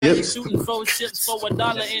Yep. Shooting 4 ships for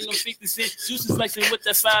 $1 ain't no 50 cents. Juices flexing with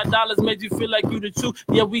that $5 made you feel like you the truth.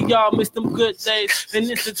 Yeah, we all miss them good days. And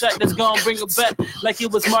it's the track that's gonna bring it back. Like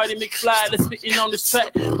it was Marty McFly that's spitting on this track.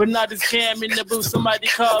 But not this Cam in the booth. Somebody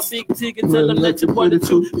call Big Tig and tell them let your boy the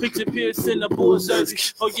truth. Picture Pierce in the bull jersey.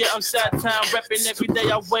 Oh yeah, I'm Shot Town rapping every day.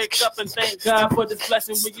 I wake up and thank God for this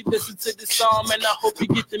blessing. When you listen to this song, man, I hope you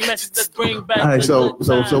get the message. Let's bring back. All right, so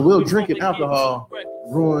will drinking alcohol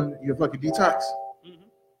ruin your fucking detox?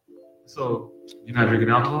 So you're not drinking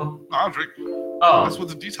alcohol? No, I'll drink. Oh, that's what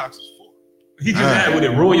the detox is for. He just had with it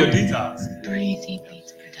ruin your detox. Breezy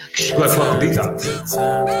Beats Production. But fuck detox.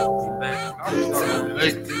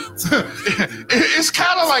 It's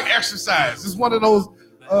kind of like exercise. It's one of those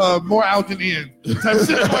more out than in type of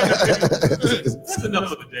situation. That's enough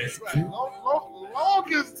for the day. Right.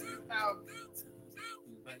 Long as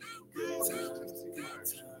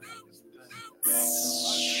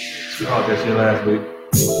Oh, that shit last week.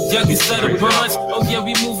 Youngest of the bunch, oh yeah,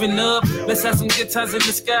 we moving up. Let's have some good times in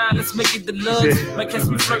the sky, let's make it deluxe. Might catch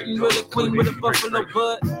me flirting with a queen with a buffalo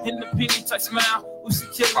butt. In the penny type smile, who she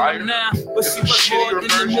killing her now? But she was more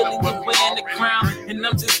than a million wearing the crown. And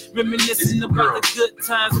I'm just reminiscing about the good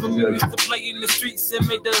times when we used to play in the streets and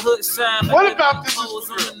made the hood shine. Like what about this?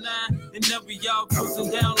 And now we all cruising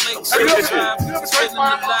down Lake Shore Drive. Just feeling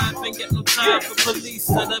alive, ain't got no time for police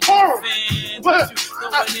or the fan.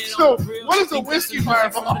 So, what is a whiskey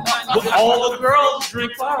fireball? All the girls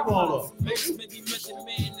drink fireball. Hey,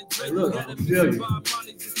 look, I'm gonna tell you,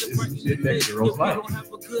 this is shit that girls like.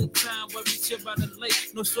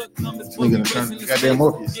 Goddamn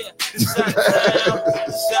Morpheus.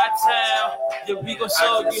 Shot-town, yeah, we gon'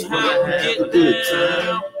 show you how to get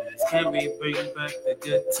down. Can we bring back the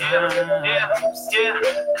good time? Yeah,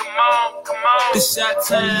 come on. It's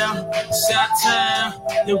Shot-town,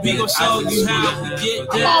 yeah, we gon' show you how to get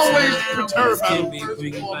down. Always perturbed. Can we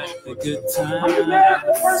bring back the good time?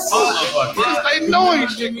 They know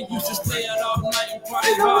each other. We used to stay out all night and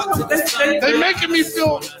party hard to the sun. They making me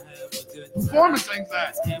feel performance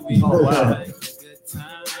anxiety. Oh, wow.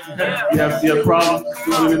 You have problems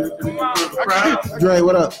in the crowd? Dre,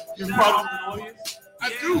 what up? You have problems in the audience? I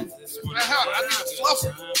do. I need to fluff.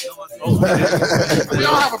 We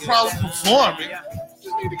all have a problem performing.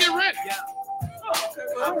 Just need to get ready.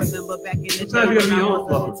 I remember back in the Sometimes you gotta be your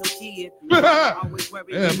own day.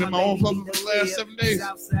 Yeah, I've been my own fluffer for the last 7 days.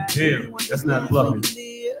 Damn, that's not fluffing.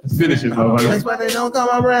 Let's finish it, motherfucker. That's why they don't come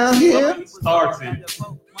around here. Starts it.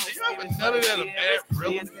 You ever none of that a bad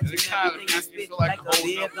rhythm? And it kind of makes me feel like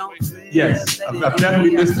holding up. Yes, I've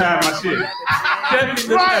definitely mistimed my shit.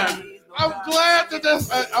 Definitely Right. mistimed. I'm glad that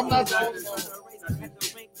I'm not the only one.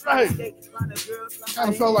 Right. Kind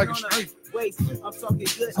of felt like a strength. I'm talking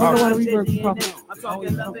good. I don't know why we were talking. I'm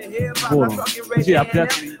talking nothing here. Hold on. Yeah, I've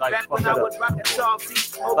definitely like fucked that up.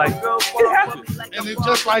 Like, it happened. And it's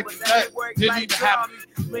just like that didn't even happen.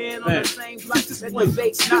 Man. Since you can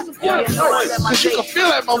feel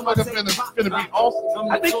that motherfucker finna be awesome.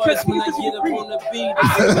 I think Chris, we just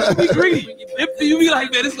be greedy. If you be like,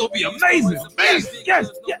 man, this gonna be amazing. Amazing. Yes.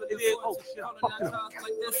 Yeah, it is. Oh shit. Fuck it up.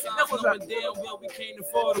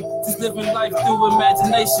 Just living life through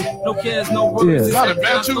imagination. No cares, no worries. Yeah. Not a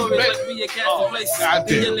bad tune, man.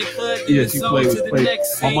 Goddamn. Yes, you played.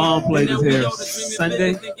 My mom played his hair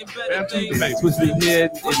Sunday. Twisted his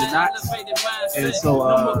head in the knots. And so,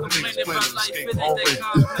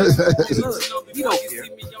 he don't care.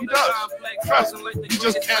 He does. Trust me. He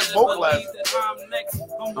just can't vocalize.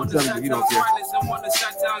 I'm telling you, he don't care.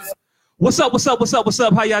 What's up?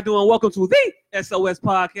 How y'all doing? Welcome to the SOS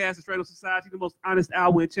Podcast, the Radio Society, the most honest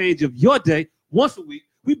hour and change of your day, once a week.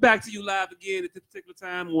 We back to you live again at this particular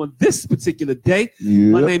time on this particular day.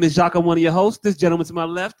 Yep. My name is Jacques. I'm one of your hosts. This gentleman to my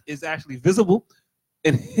left is actually visible,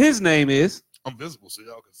 and his name is... I'm visible, so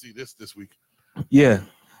y'all can see this week. Yeah,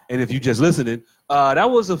 and if you just listening, that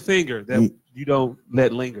was a finger that you don't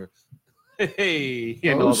let linger. Hey,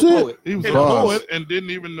 he was a poet. He was a poet and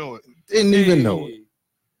didn't even know it. Didn't even know it.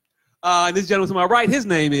 And this gentleman to my right, his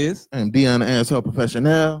name is... I'm Dion Asshole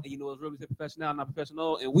Professional. And you know it's really professional, not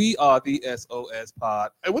professional, and we are the SOS Pod.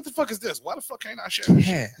 Hey, what the fuck is this? Why the fuck can't I share this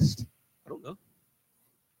shit? Cast. I don't know.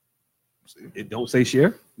 See? It don't say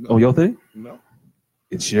share on your thing? No.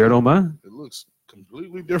 It's shared on mine. It looks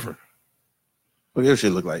completely different. What your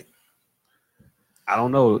shit look like? I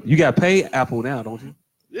don't know. You got to pay Apple now, don't you?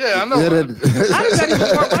 Yeah, I know. How does that even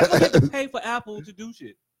work? Why do you have to pay for Apple to do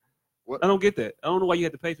shit? What? I don't get that. I don't know why you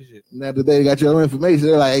have to pay for shit. Now that they got your information,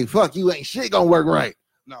 they're like, hey, fuck, you ain't shit gonna work right.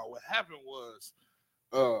 No, what happened was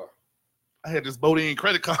I had this Bodine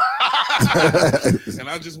credit card and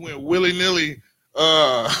I just went willy-nilly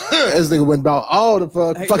As nigga went about all the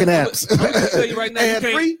fucking apps. I'm gonna tell you right now,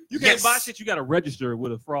 you can't Yes. buy shit. You got to register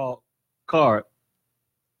with a fraud card.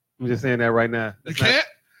 I'm just saying that right now. You can't.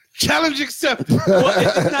 Challenge accepted.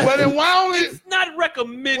 Well, then why only? It's not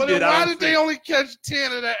recommended. Well, then why did they only catch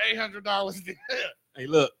 10 of that $800? Hey,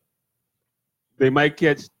 look, they might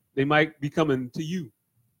be coming to you.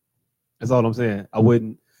 That's all I'm saying. I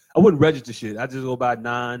wouldn't register shit. I just go buy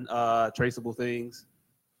non-traceable things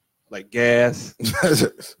like gas,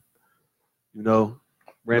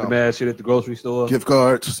 random ass shit at the grocery store. Gift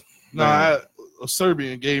cards. No, a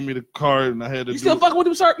Serbian gave me the card and I had to. You still fucking with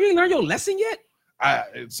them, sir? You ain't learned your lesson yet?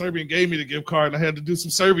 Serbian gave me the gift card and I had to do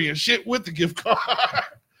some Serbian shit with the gift card.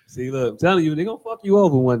 See, look, I'm telling you, they're gonna fuck you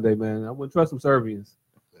over one day, man. I wouldn't trust some Serbians.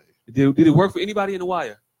 Did it work for anybody in the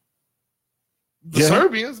wire? The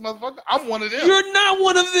Serbians, motherfucker. I'm one of them. You're not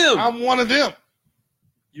one of them. I'm one of them.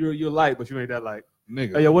 You're light, but you ain't that light.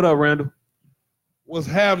 Nigga. Hey, yo, what up, Randall? What's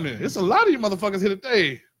happening? It's a lot of you motherfuckers here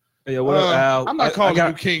today. Hey, yo, what up, Al? I'm not calling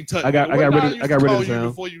you King Tut. I got rid of sound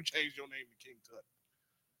before you changed your name to King Tut.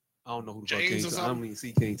 I don't know who the fuck James King or Tut. I something? don't even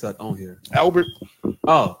see King Tut on here. Albert.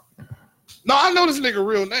 Oh. No, I know this nigga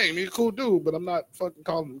real name. He's a cool dude, but I'm not fucking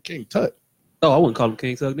calling him King Tut. Oh, I wouldn't call him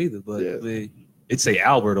King Tut neither, but Yeah. I mean, it'd say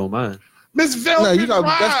Albert on mine. Miss Velvet. No, you know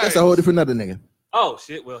that's a whole different other nigga. Oh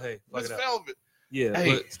shit! Well, hey, fuck Miss it up. Velvet. Yeah,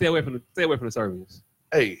 Hey. but stay away from the Serbians.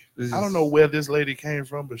 Hey, This I don't is- know where this lady came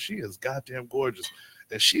from, but she is goddamn gorgeous.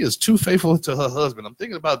 And she is too faithful to her husband. I'm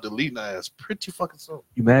thinking about deleting her ass pretty fucking soon.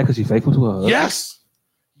 You mad because she's faithful to her husband? Yes.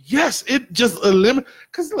 Yes, it just eliminates.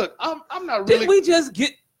 Because look, I'm not really. Didn't we just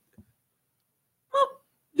get? Well,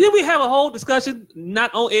 didn't we have a whole discussion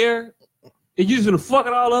not on air? And you just gonna fuck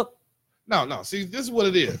it all up? No. See, this is what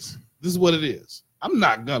it is. I'm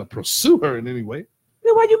not gonna pursue her in any way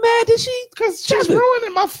Then why you mad that she? because she's Shut it.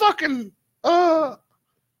 ruining my fucking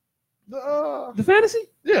The fantasy?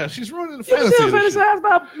 yeah, she's ruining the You fantasy. still of this shit. fantasize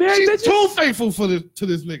about married She's bitches? too faithful to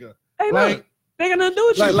this nigga. Hey, like- look, they got nothing to do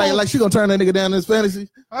with you. Like she gonna turn that nigga down in his fantasy.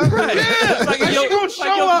 Right. Yeah, Like, like in your, she gonna like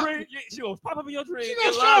show your up. dream, she gonna pop up in your dream. She Get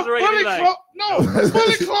gonna show up lingerie and fully be like, clothed. No,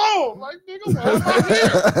 fully clothed. Like nigga, why am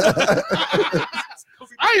I here?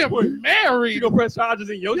 I am married. you gonna press charges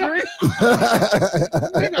in your Yeah. dream?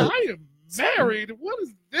 Nigga, I am married. What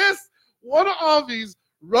is this? What are all these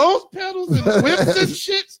rose petals and whips and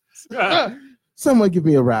shit? Someone give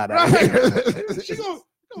me a ride out here. Right. She gonna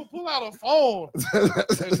pull out a phone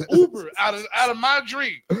and Uber out of my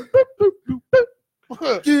dream.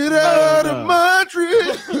 Get out of my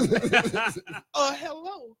dream.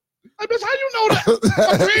 Hello. Hey, bitch, how you know that?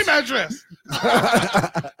 My dream address.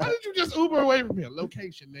 How did you just Uber away from me? A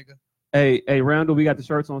location, nigga. Hey, Randall, we got the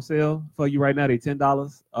shirts on sale for you right now. They $10.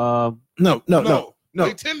 No.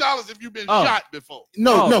 Like $10 if you've been shot before.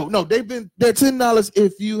 No. They're $10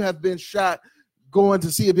 if you have been shot going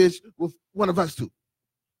to see a bitch with one of us two.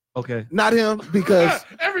 Okay. Not him, because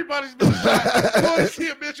Everybody's been shot. Going to see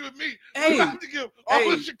a bitch with me. Hey. You have to give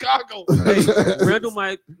all of Chicago. Hey, Randall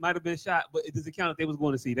might have been shot, but it doesn't count if they was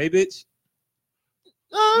going to see they bitch.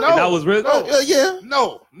 No, And that was real. yeah.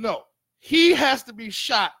 No. He has to be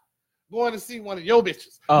shot going to see one of your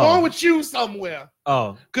bitches. Oh. Going with you somewhere.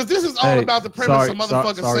 Oh, Because this is all hey, about the premise of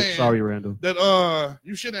motherfuckers saying Sorry, Randall. that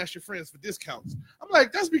you shouldn't ask your friends for discounts. I'm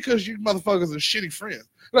like, that's because you motherfuckers are shitty friends.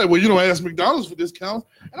 Like, well, you don't ask McDonald's for discounts.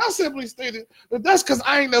 And I simply stated that that's because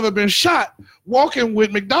I ain't never been shot walking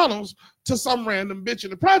with McDonald's to some random bitch in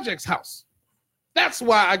the project's house. That's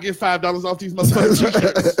why I get $5 off these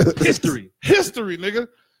motherfucking t-shirts. History, nigga.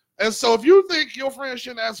 And so if you think your friend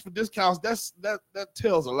shouldn't ask for discounts, that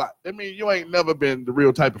tells a lot. That means you ain't never been the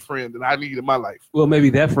real type of friend that I need in my life. Well,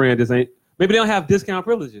 maybe that friend just ain't. Maybe they don't have discount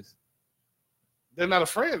privileges. They're not a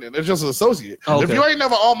friend then. They're just an associate. Oh, If okay. you ain't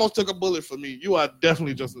never almost took a bullet for me, you are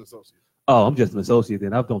definitely just an associate. Oh, I'm just an associate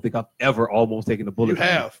then. I don't think I've ever almost taken a bullet. You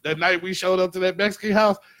have. That night we showed up to that Mexican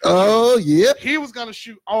house, Oh, yep. he was going to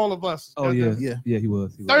shoot all of us. Oh yeah, Yeah. yeah. He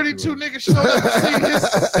was. 32 niggas showed up to see his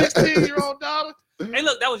 16-year-old daughter. Hey,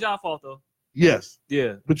 look, that was y'all fault though. Yes.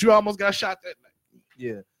 Yeah, But you almost got shot that night.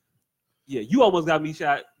 yeah. You almost got me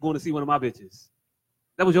shot going to see one of my bitches.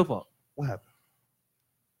 That was your fault. What happened?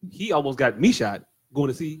 He almost got me shot going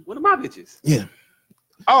to see one of my bitches. Yeah.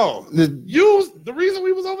 Oh, The- you the reason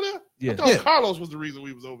we was over there? Yeah. I thought Yeah. Carlos was the reason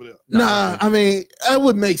we was over there. Nah, I mean, that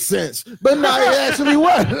would make sense. But no, it actually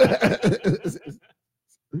was.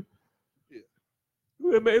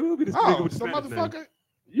 It would be the Oh, with the so Spanish name. motherfucker,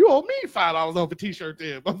 you owe me $5 off a t-shirt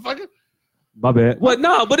there, motherfucker. My bad. What?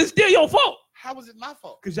 No, but it's still your fault. How was it my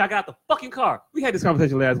fault? Because y'all got the fucking car. We had this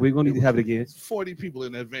conversation last week. We're going to need to have it again. It's 40 people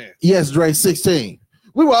in that van. Yes, Dre, 16.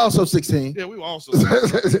 We were also 16. Yeah, we were also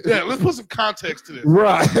 16. Yeah, let's put some context to this.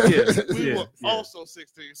 Right. We were also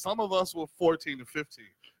 16. Some of us were 14 and 15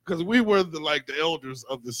 because we were the elders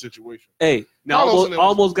of the situation. Hey, now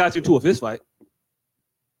almost got you to a fist fight.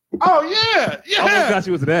 Oh yeah. Almost got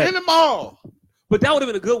you into that. In the mall. But that would have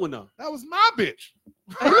been a good one though. That was my bitch.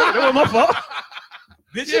 That was my fault.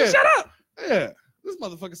 Bitch, Yeah. shut up. Yeah. This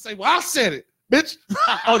motherfucker say, well, I said it, bitch.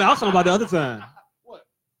 Oh, no, I was talking about the other time. What?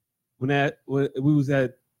 When we was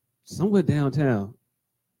at somewhere downtown.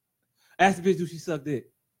 Asked the bitch, do she suck dick?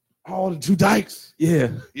 Oh, the two dykes. Yeah.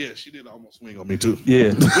 Yeah, she did almost swing on me too. Yeah.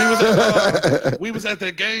 We was at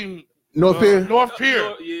that game. North Pier. North Pier.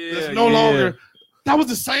 Yeah. It's no longer. That was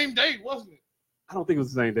the same day, wasn't it? I don't think it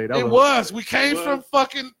was the same day. It was. We came from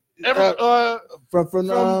fucking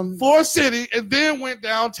from Forest City and then went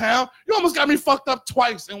downtown. You almost got me fucked up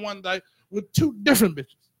twice in one day with two different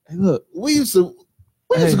bitches. Hey, look, we used to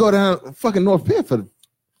go down fucking North Pier for the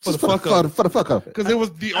fuck up. Because it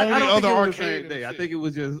was the only other arcade day. I think it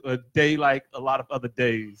was just a day like a lot of other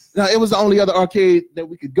days. No, it was the only other arcade that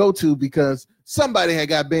we could go to because somebody had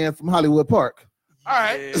got banned from Hollywood Park. All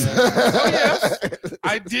right. Yeah. So yes,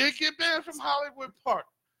 I did get banned from Hollywood Park.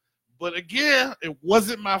 But again, it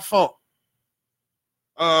wasn't my fault.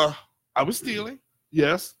 I was stealing.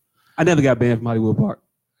 Yes. I never got banned from Hollywood Park.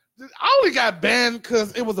 I only got banned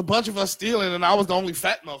because it was a bunch of us stealing and I was the only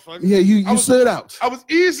fat motherfucker. Yeah, you stood out. I was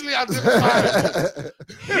easily identified.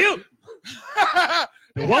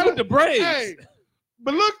 The one with the braids. Hey,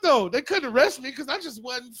 but look though, they couldn't arrest me because I just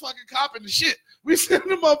wasn't fucking copping the shit. We sent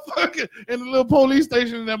the motherfucker in the little police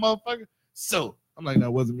station in that motherfucker. So I'm like,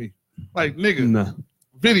 that wasn't me. Like, nigga, No.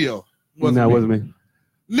 Video. Wasn't me.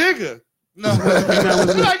 Nigga. No.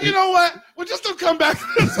 They're like, you know what? Well, just don't come back to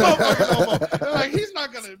this motherfucker no more. They're like, he's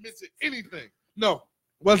not gonna admit to anything. No,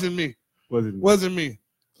 wasn't me. Wasn't me.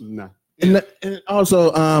 Nah. And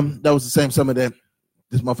also, that was the same summer that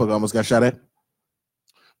this motherfucker almost got shot at.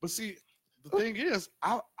 But see, the thing is,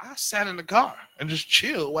 I sat in the car and just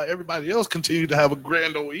chilled while everybody else continued to have a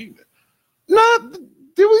grand old evening. No,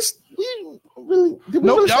 did we really?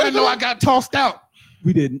 Nope, y'all didn't know I got tossed out.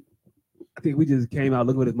 We didn't. I think we just came out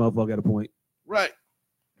looking at this motherfucker at a point. Right.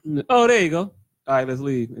 Oh, there you go. All right, let's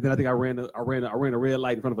leave. And then I think I ran a red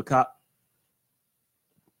light in front of a cop.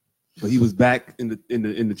 So he was back in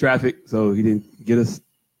the traffic, so he didn't get us.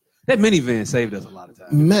 That minivan saved us a lot of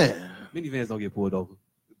times. Man, Minivans don't get pulled over.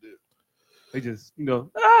 They just,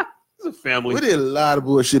 it's a family. we did a lot of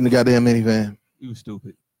bullshit in the goddamn minivan. We were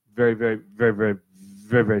stupid. Very, very, very, very,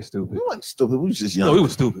 very, very stupid. We weren't stupid. We was just young. No, we were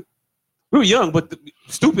stupid. We were young, but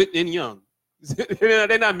stupid and young.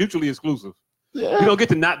 They're not mutually exclusive. Yeah. You don't get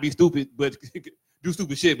to not be stupid, but do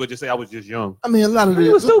stupid shit, but just say I was just young. I mean, a lot of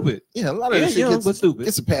You were stupid. Yeah, a lot of Yeah, this shit young, but stupid.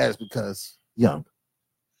 It's a pass because young.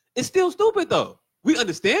 It's still stupid though. We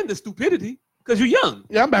understand the stupidity because you're young.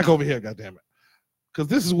 Yeah, I'm back over here, goddammit. Because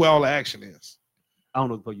this is where all the action is. I don't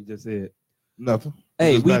know what you just said. Nothing.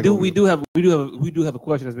 Hey, Just we back do over have a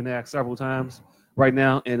question that's been asked several times right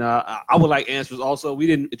now, and I would like answers also. We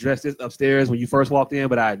didn't address this upstairs when you first walked in,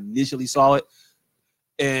 but I initially saw it,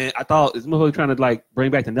 and I thought is motherfucker trying to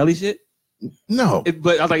bring back the Nelly shit. No,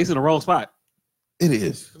 But I was like, it's in the wrong spot. it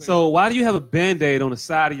is So why do you have a Band-Aid on the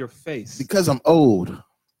side of your face? because I'm old.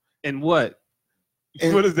 And what?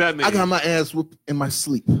 And What does that mean? I got my ass whooped in my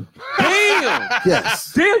sleep. Damn!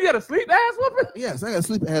 Yes, Damn, you got a sleep ass whooping? yes, I got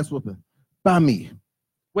sleep ass whooping by me.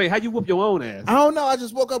 Wait, how you whoop your own ass? I don't know. I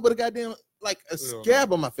just woke up with a goddamn a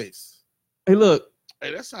scab on my face. Hey, look.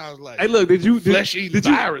 Hey, that sounds like Hey, look. Did you flesh-eating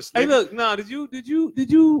virus. Hey, nigga. look. No,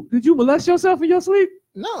 did you molest yourself in your sleep?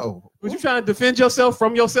 No, Was you trying to defend yourself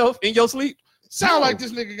from yourself in your sleep? Sound like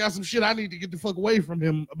this nigga got some shit I need to get the fuck away from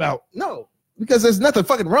him about. no, because there's nothing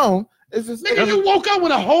fucking wrong. It's just Nigga, you woke up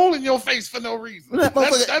with a hole in your face for no reason. That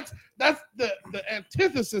motherfucker- That's the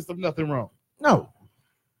antithesis of nothing wrong. no,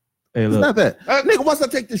 Hey, it's not that. Nigga, once I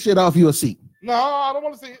take this shit off, you'll see. No, I don't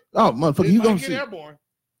want to see it. Uh, Oh, motherfucker, It you might gonna get see. airborne.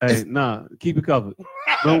 Hey, nah, keep it covered.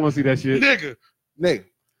 Don't want to see that shit. Nigga. Nigga,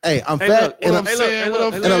 hey, I'm Hey, fat look, and what I'm I'm saying, what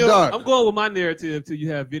I'm and I'm dark. I'm going with my narrative till you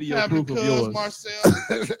have video Having proof of cuz yours.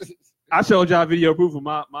 Marcel. I showed y'all video proof of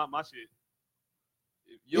my shit.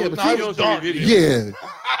 Yeah, but no, you it was don't show me dark. video. Yeah,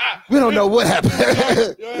 we don't know what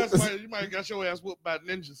happened. You might have got your ass whooped by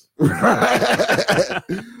ninjas.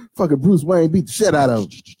 Fucking Bruce Wayne beat the shit out of him.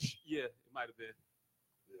 Yeah, it might have been.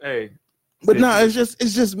 Hey, But no, it's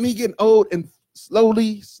just me getting old and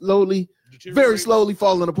slowly, very slowly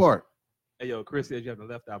falling apart. hey, yo, Chris said you have the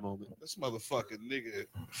left eye moment. This motherfucking nigga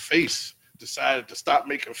face decided to stop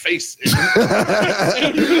making face. I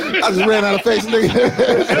just ran out of face,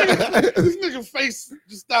 nigga. This nigga face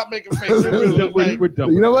just stopped making face. We're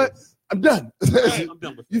done You know with what? this. I'm done. I'm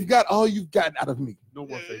done with You've got all you've gotten out of me. no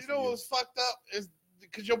more face. You know what's fucked up is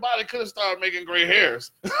because your body could have started making gray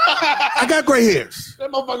hairs. I got gray hairs.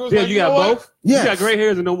 That motherfucker was Yeah, like, you know got what? both. Yes. You got gray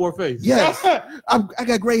hairs and no more face. Yes. I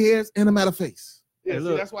got gray hairs and I'm out of face. Yeah, Hey, see,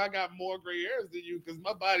 look. that's why I got more gray hairs than you, because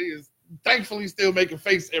my body is thankfully still making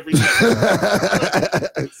face every day.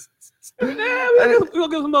 Nah, we gonna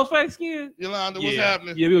get some more face skin. Yolanda, what's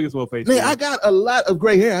happening? Yeah, we gonna get some more face. Man, skin. I got a lot of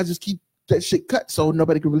gray hair. I just keep that shit cut so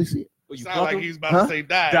nobody can really see it. What, you Sound fuck like him? he's about Huh? to say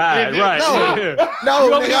die. Died, right? No. Yeah. No, You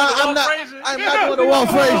gonna nigga, be I'm not. Frazier? I'm Yeah, not doing the we Walt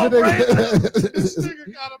gonna Frazier, Frazier. nigga. This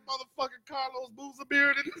nigga got a motherfucking Carlos Boozer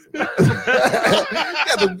beard in his bitch.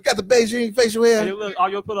 got the Beijing facial hair. Hey, look, all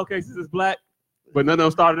your pillowcases is black, but none of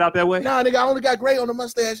them started out that way. Nah, nigga, I only got gray on the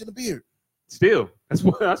mustache and the beard. Still, that's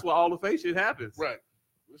why all the face shit happens. Right.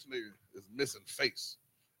 This nigga is missing face.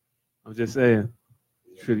 I'm just saying,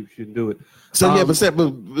 shouldn't do it. So yeah, besides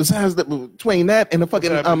that, between that and the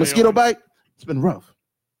fucking happening, mosquito Naomi? bite, it's been rough.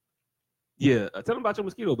 Yeah, tell them about your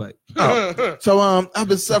mosquito bite. So I've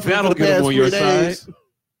been suffering That'll for the get 'em past on 3 your days side.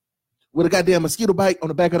 with a goddamn mosquito bite on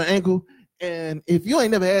the back of the ankle. And if you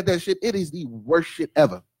ain't never had that shit, it is the worst shit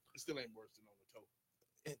ever. It still ain't worse than on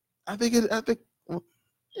the toe. I think,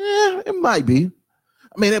 yeah, it might be.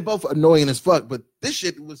 I mean, they're both annoying as fuck, but this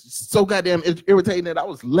shit was so goddamn irritating that I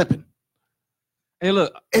was limping. Hey,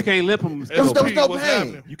 look, you can't limp from a There mosquito was bite. no What's pain.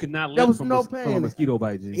 happening? You cannot There limp was from, no from a pain. mosquito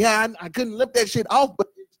bite, G. Yeah, I couldn't lift that shit off, but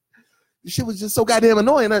the shit was just so goddamn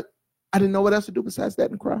annoying that I didn't know what else to do besides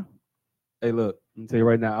that and cry. Hey, look, I'm tell you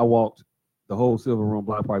right now, I walked the whole Silver Room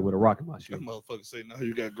block party with a rock in my shoe. That motherfucker say, now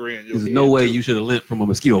you got gray in your There's head. no way you should have limped from a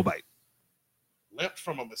mosquito bite. Left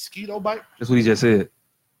from a mosquito bite? That's what he just said.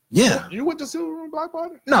 Yeah. You went to Silver Room Block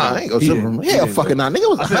Party? Nah, I ain't gonna He sit didn't. room. He Hell didn't. fucking nah. Nigga, it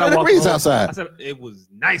was I said I 100 walked degrees home. outside. I said it was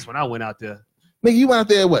nice when I went out there. Nigga, you went out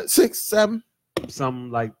there, what, 6, 7?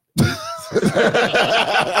 Something like something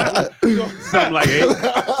like 8.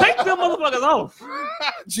 Take them motherfuckers off.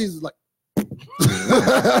 Jesus, like.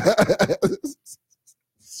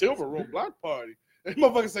 Silver Room Block Party. That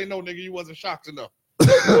motherfucker say, no, nigga, you wasn't shocked enough.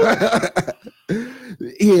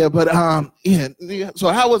 Yeah, but yeah. So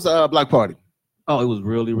how was Black Party? Oh, it was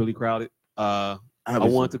really, really crowded. I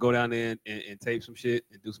Obviously. wanted to go down there and tape some shit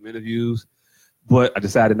and do some interviews, but I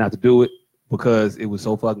decided not to do it because it was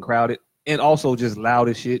so fucking crowded and also just loud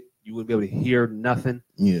as shit. You wouldn't be able to hear nothing.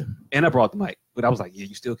 Yeah. And I brought the mic, but I was like, yeah,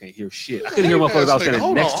 you still can't hear shit. I couldn't hear motherfuckers I was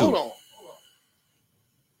standing next to. Hold on.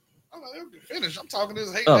 I'm not able to finish. I'm talking to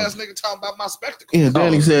this hating Oh. ass nigga talking about my spectacles. Yeah,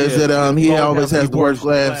 Danny Oh, says yeah. that he Oh, always that has would the be worst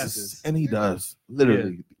worse glasses, and he does.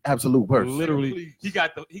 Literally, absolute worst. Literally, he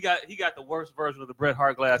got the worst version of the Bret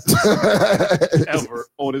Hart glasses ever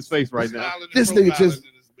on his face right now. This nigga just-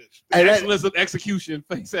 Hey, that, Excellence of execution,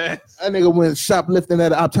 face ass. that nigga went shoplifting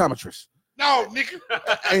at an optometrist. No, nigga.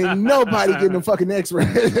 Ain't nobody getting a fucking X-ray.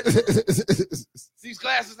 These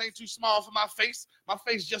glasses ain't too small for my face. My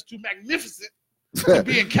face just too magnificent to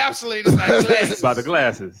be encapsulated by glasses. By the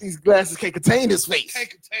glasses. These glasses can't contain his face. Can't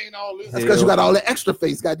contain all this. That's because you got all that extra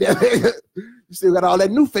face, goddamn it. You still got all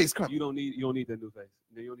that new face coming. You don't need that new face.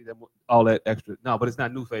 You don't need all that extra. No, but it's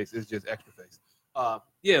not new face. It's just extra face.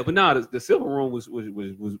 Yeah, but no, the Silver Room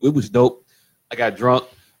was dope. I got drunk,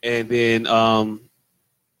 and then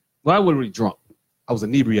well, I wasn't really drunk. I was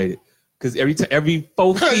inebriated because every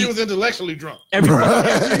 4 feet, You was intellectually drunk.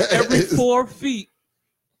 every 4 feet,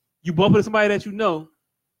 you bump into somebody that you know,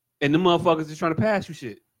 and the motherfuckers just trying to pass you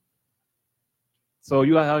shit. So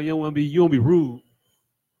you don't want to be rude.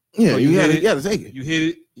 Yeah, So you hit gotta take it. You hit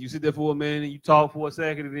it. You sit there for a minute, and you talk for a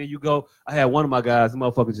second, and then you go. I had one of my guys. The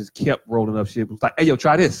motherfucker just kept rolling up shit. It was like, "Hey, yo,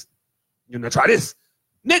 try this. You know, try this.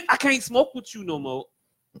 Nick, I can't smoke with you no more.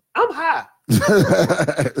 I'm high.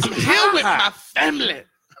 I'm here with my family.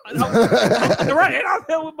 Right, and I'm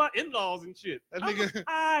here with my in-laws and shit. That nigga-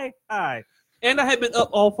 Hi. And I had been up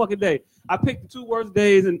all fucking day. I picked the 2 worst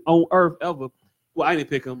days on earth ever. Well, I didn't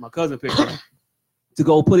pick them. My cousin picked them to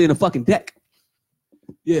go put in a fucking deck.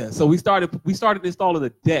 Yeah, so we started installing a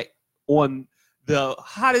deck on the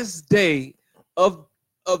hottest day of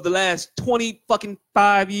the last 20 fucking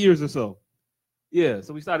 5 years or so. Yeah,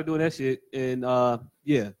 so we started doing that shit, and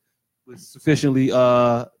was sufficiently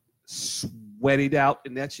sweated out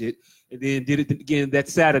in that shit, and then did it again that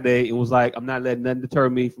Saturday. It was like, I'm not letting nothing deter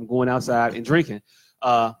me from going outside and drinking.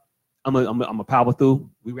 I'm a power through.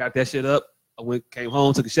 We wrapped that shit up. I came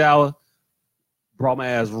home, took a shower, brought my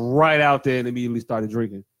ass right out there, and immediately started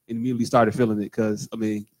drinking. And immediately started feeling it because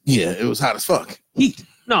Yeah, it was hot as fuck. heat.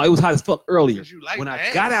 No, it was hot as fuck earlier. 'Cause you like When I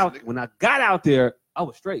ass, got out, nigga. when I got out there, I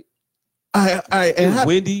was straight. And It was how,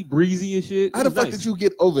 windy, breezy, and shit. how the fuck did you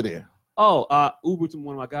get over there? Oh, Uber to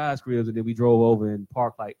one of my guys' cribs, and then we drove over and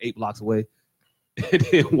parked like 8 blocks away. and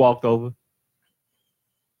then walked over.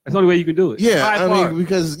 That's the only way you can do it. Yeah, Hyde I Park. mean,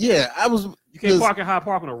 because I was. You can't park in Hyde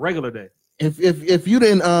Park on a regular day. If you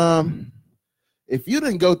didn't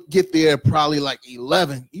go get there probably like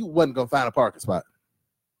 11, you wasn't gonna find a parking spot.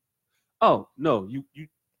 Oh no, you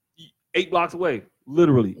 8 blocks away,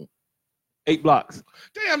 literally 8 blocks.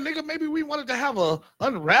 Damn, nigga, maybe we wanted to have a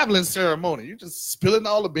unraveling ceremony. You just spilling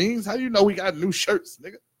all the beans. How you know we got new shirts,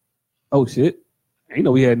 nigga? Oh shit, I ain't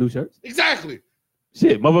know we had new shirts. Exactly.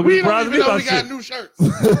 Shit, motherfucker, We surprised don't me even know about we got shit. new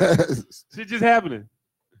shirts. Shit just happening.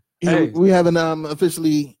 Yeah, Hey. we haven't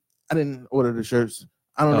officially. I didn't order the shirts.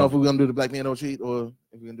 I don't know Oh. if we're gonna do the Black Man Don't Cheat or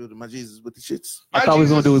if we're gonna do the My Jesus with the shits. I thought we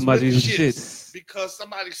was gonna do Jesus with my with the Jesus shits. because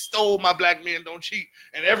somebody stole my Black Men Don't Cheat,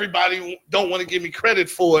 and everybody don't want to give me credit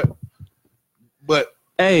for it. But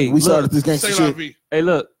Hey, We look, started this gangster say la shit. vie. hey,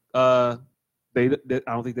 look. I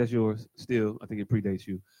don't think that's yours. Still, I think it predates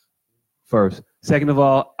you. First, second of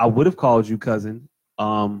all, I would have called you cousin,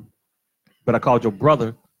 but I called your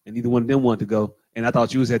brother, and neither one of them wanted to go. And I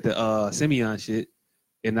thought you was at the Simeon shit,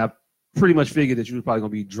 and I pretty much figured that you was probably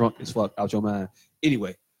gonna be drunk as fuck out your mind.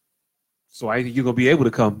 Anyway, so I think you're gonna be able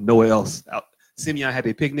to come nowhere else. Simeon had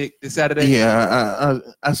a picnic this Saturday. Yeah,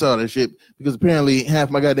 I saw that shit because apparently half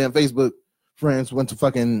my goddamn Facebook friends went to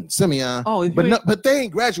fucking Simeon. Oh, if you but ain't- but they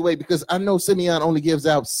ain't graduate because I know Simeon only gives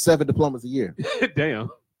out 7 diplomas a year. Damn.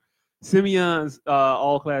 Simeon's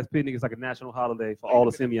all-class picnic is like a national holiday for all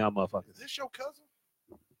the Simeon Is motherfuckers. this your cousin?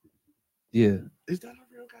 Yeah. Is that her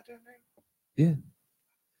real goddamn name? Yeah.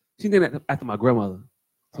 She named it after my grandmother.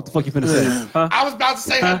 What the fuck you finna say? Huh? I was about to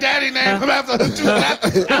say her daddy name. Come after her two,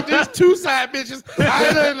 after these two side bitches,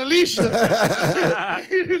 Ida and Alicia.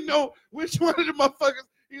 He didn't know which one of the motherfuckers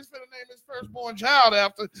he was finna name his firstborn child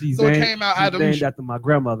after. She's So it named- came out she's Ida named Alicia. after my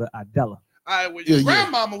grandmother, Adela. All right, well, your Yeah, yeah.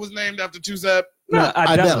 grandmama was named after two side. No,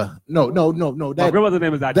 Adela. No. My That, grandmother's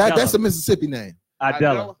name is Adela. that's a Mississippi name.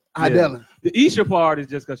 Adela. Yeah. Adela. The Easter part is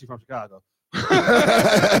just because she's from Chicago.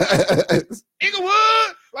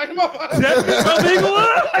 Inglewood! Like a motherfucker. From Inglewood?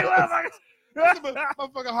 Like, motherfucker.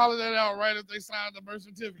 Motherfucker hollered that out right as they signed the birth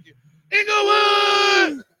certificate.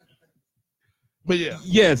 Inglewood! But yeah,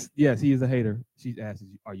 Yes, he is a hater. She asks,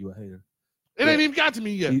 "Are you a hater?" it ain't even got to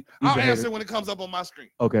me yet. He's I'll a answer hater. when it comes up on my screen.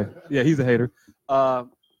 Okay. Yeah, he's a hater.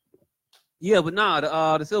 Yeah, but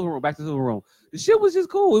nah, the Silver Room, back to the Silver Room. The shit was just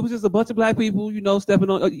cool. It was just a bunch of black people, stepping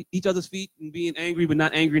on each other's feet and being angry, but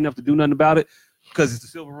not angry enough to do nothing about it because it's the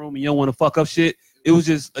Silver Room and you don't want to fuck up shit. It was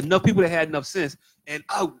just enough people that had enough sense. And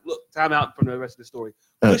look, time out from the rest of the story.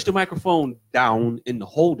 Push the microphone down in the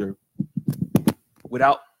holder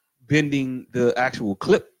without bending the actual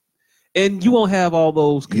clip, and you won't have all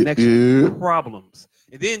those connection Yeah. problems.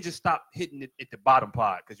 And then just stop hitting it at the bottom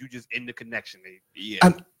part because you just in the connection. Yeah.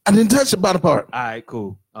 I didn't touch the bottom part. All right,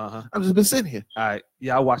 cool. I've just been sitting here. All right.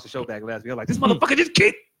 Yeah, I watched the show back last week. I'm like, this motherfucker just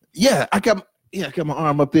keep. Yeah, I got my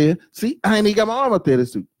arm up there. See, I ain't even got my arm up there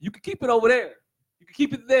this week. You can keep it over there. You can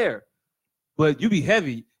keep it there. But you be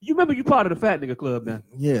heavy. You remember you part of the fat nigga club now.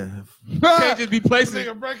 Yeah. You can't just be placing.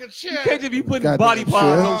 Nigga break a chair. You can't just be putting Goddamn body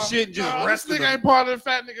parts chair. on shit and just This resting. nigga ain't part of the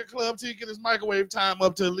fat nigga club till he get his microwave time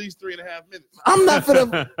up to at least 3.5 minutes. I'm not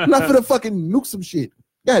finna fucking nuke some shit.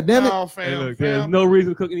 God damn it. Oh, fam, Hey, look, there's fam. no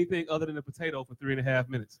reason to cook anything other than a potato for 3.5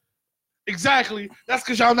 minutes. Exactly. That's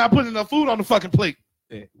because y'all not putting enough food on the fucking plate.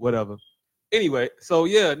 Yeah, whatever. Anyway, so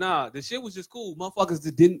yeah, the shit was just cool.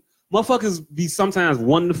 Motherfuckers be sometimes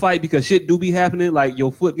wanting to fight because shit do be happening, like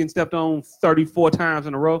your foot getting stepped on 34 times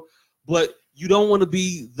in a row. But you don't want to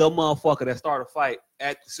be the motherfucker that start a fight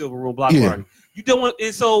at the Silver Room block party. You don't want,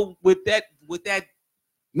 and so with that,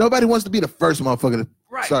 Nobody wants to be the first motherfucker to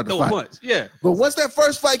right? start the Throw fight. punch, yeah. But once that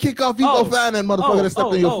first fight kick off, you go find that motherfucker that stepped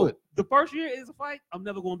on your foot. The first year is a fight. I'm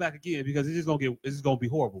never going back again because it's just gonna be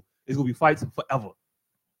horrible. It's gonna be fights forever.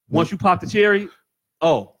 Once you pop the cherry,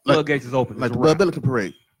 floodgates is open. Like It's the a wrap. Blood Billiken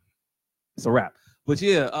Parade. It's a wrap. But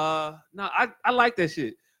yeah, I like that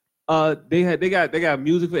shit. They got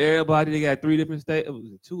music for everybody. They got 3 different stages,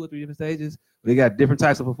 2 or 3 different stages. They got different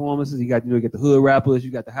types of performances. You got the hood rappers,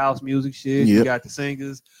 you got the house music shit, you Yep. got the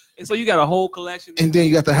singers, and so you got a whole collection. And then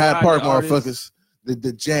you got the Hyde Park artists. motherfuckers,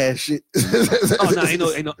 the jazz shit. Oh no,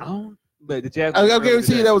 ain't no. I don't. But the jazz. I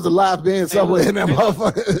guarantee you that was a live band somewhere in that Hey, look.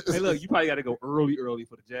 motherfucker. Hey, look, you probably got to go early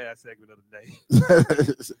for the jazz segment of the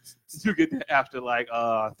day. You get there after like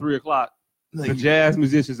 3 o'clock. The jazz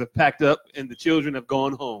musicians have packed up and the children have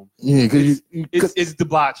gone home. Yeah, because It's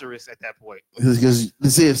debaucherous at that point. because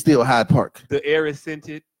this is still Hyde Park. The air is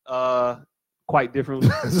scented quite differently.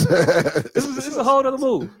 It's a whole other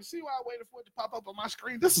move. You see why I waited for it to pop up on my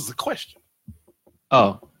screen? This is a question.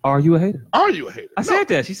 Oh, are you a hater? Are you a hater? I said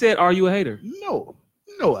that. She said, "Are you a hater?" No,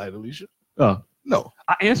 Ida Alicia. Oh, No.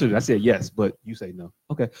 I answered it. I said yes, but you say no.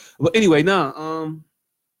 Okay. But anyway, yeah,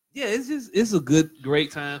 it's a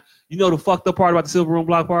great time. You know the fucked up part about the Silver Room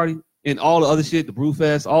Block Party and all the other shit, the Brew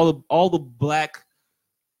Fest, all the black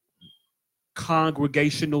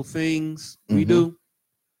congregational things we do.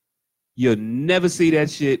 You'll never see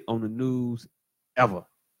that shit on the news ever.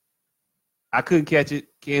 I couldn't catch it.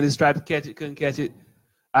 Candace tried to catch it, couldn't catch it.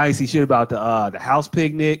 I ain't see shit about the house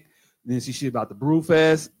picnic. You didn't see shit about the Brew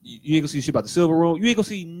Fest. You ain't gonna see shit about the Silver Room. You ain't gonna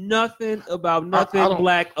see nothing about nothing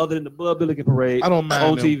black other than the Bud Billiken Parade. I don't mind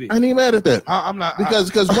on them. TV. I ain't even mad at that. I'm not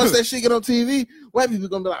because once that shit get on TV, white people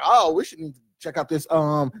gonna be like, oh, we should need to check out this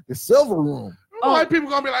the Silver Room. White people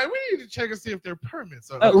gonna be like, we need to check and see if their permits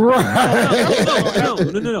are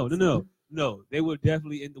No. They were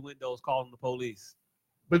definitely in the windows calling the police,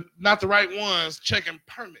 but not the right ones checking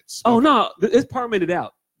permits. Oh no, it's permitted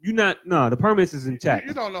out. The permits is intact.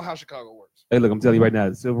 You don't know how Chicago works. Hey, look, I'm telling you right now,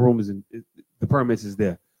 the Silver Room the permits is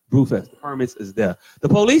there. Brewfest, the permits is there. The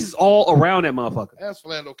police is all around that motherfucker. Ask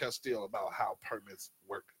Philando Castile about how permits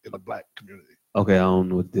work in the black community. Okay, I don't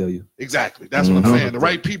know what to tell you. Exactly. That's what I'm saying. The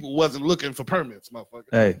right people wasn't looking for permits, motherfucker.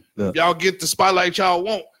 Hey, look. If y'all get the spotlight y'all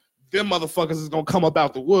want, them motherfuckers is gonna come up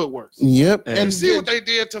out the woodworks. Yep. Hey. And see what they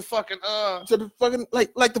did to fucking to the fucking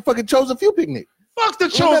like the fucking Chosen Few picnic. Fuck the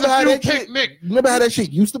Chosen Few picnic. Remember how that shit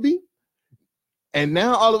used to be? And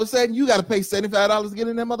now all of a sudden you gotta pay $75 to get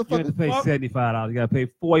in that motherfucker. You have to pay $75. You gotta pay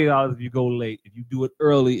 $40 if you go late. If you do it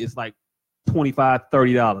early, it's like $25,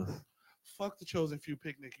 $30. Fuck the Chosen Few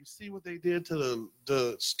picnic. You see what they did to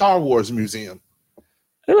the Star Wars museum.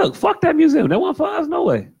 Hey, look, fuck that museum. That wasn't for us, no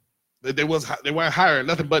way. They weren't hiring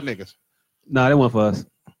nothing but niggas. Nah, that wasn't for us.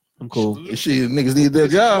 I'm cool. Shit, niggas need their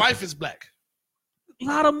job. His wife is black. A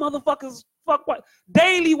lot of motherfuckers fuck white.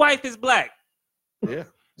 Daily wife is black. Yeah.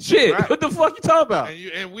 Shit, right. what the fuck you talking about?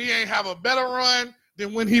 And we ain't have a better run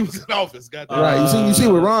than when he was in office. Goddamn. Right. You see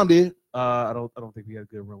what Ron did. I don't think we had a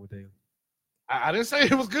good run with Daily. I didn't say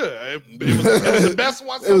it was good. It was the best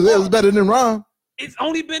one. It was better than Ron. It's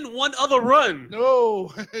only been one other run.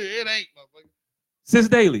 No, it ain't. Motherfucker. Since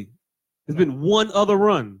Daily. There's been one other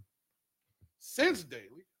run. Since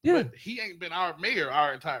Daily? Yeah. But he ain't been our mayor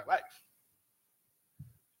our entire life.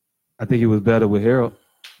 I think he was better with Harold.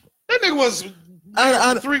 That nigga was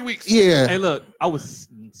 3 weeks. Yeah. Hey, look, I was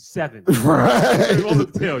 7. Right.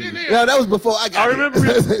 What to tell you? Yeah, that was before I got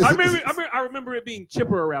I remember it being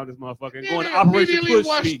chipper around this motherfucker and going to Operation Push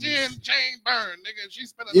washed meetings. in, chain burn, nigga. She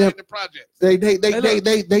spent a night in the projects. They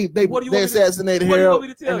assassinated Harold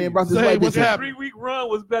and then brought this white bitch His 3-week run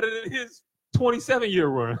was better than his 27-year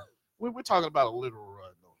run. We're talking about a literal run,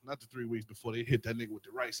 though. Not the 3 weeks before they hit that nigga with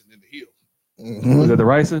the rice and then the heel. Was that the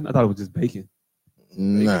ricin? I thought it was just bacon.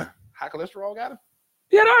 Nah. High cholesterol got him?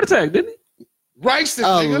 He had a heart attack, didn't he? Ricin,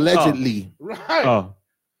 nigga. Allegedly. Right. Oh.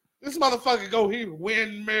 This motherfucker he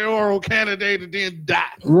win mayoral candidate and then die.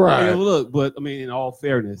 Right. Yeah, look, but I mean, in all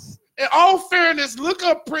fairness. In all fairness, look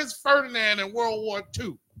up Prince Ferdinand in World War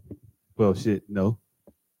II. Well, shit, no.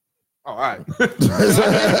 All right. I get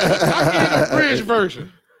the bridge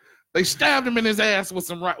version. They stabbed him in his ass with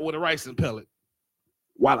a ricin pellet.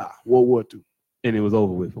 Voila, World War II. And it was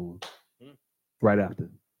over with for him. Right after.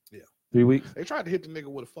 Yeah. 3 weeks. They tried to hit the nigga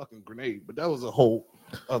with a fucking grenade, but that was a whole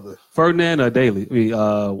other. Ferdinand or Daily? I mean,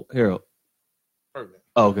 Harold. Ferdinand.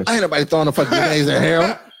 Oh, okay. Ain't nobody throwing the fucking grenades at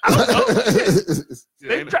Harold.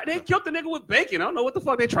 They killed the nigga with bacon. I don't know what the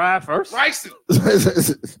fuck they tried first. Ricin.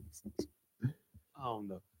 I don't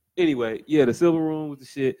know. Anyway, yeah, the Silver Room with the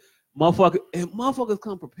shit. Motherfuckers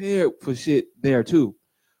come prepared for shit there too.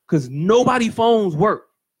 Because nobody phones work.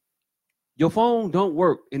 Your phone don't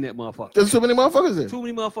work in that motherfucker. There's too many motherfuckers there. Too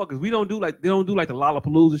many motherfuckers. They don't do like the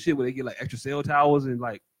Lollapalooza shit where they get like extra cell towers and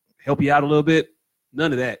like help you out a little bit.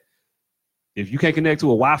 None of that. If you can't connect to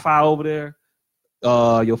a Wi-Fi over there,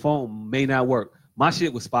 your phone may not work. My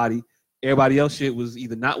shit was spotty. Everybody else shit was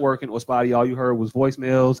either not working or spotty. All you heard was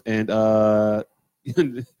voicemails and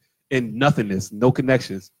and nothingness, no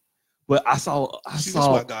connections. But I saw a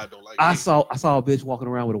bitch walking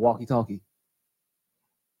around with a walkie-talkie.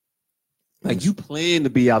 Like you plan to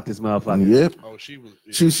be out this motherfucker. Yep. Oh, she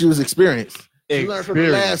was experienced. She learned from the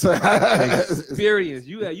last experience.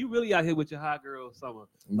 You really out here with your hot girl summer.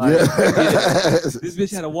 Like, yeah. This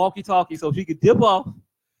bitch had a walkie-talkie so she could dip off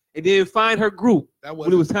and then find her group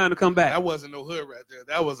when it was time to come back. That wasn't no hood right there.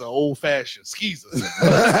 That was an old-fashioned skeezer.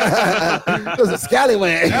 It was a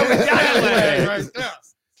scallywag. That was a scallywag right there.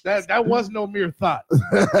 That was no mere thought.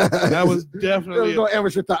 That was definitely no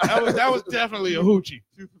amateur thought. That was definitely a hoochie.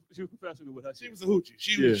 She was professional with her. She was a hoochie.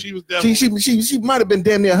 She was definitely. She might have been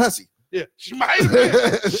damn near hussy. Yeah, she might have been.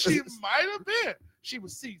 She might have been. she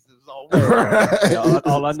was seasoned already.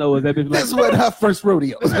 All I know is that bitch was This like, wasn't her first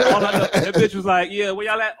rodeo. all I know, that bitch was like, yeah, where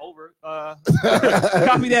y'all at? Over.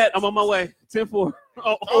 Copy that. I'm on my way. 10-4.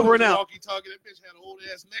 Over and out. Walkie-talkie. That bitch had an old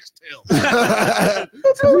ass Nextel.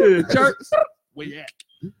 Jerk. Where you at?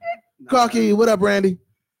 Cocky, what up, Randy?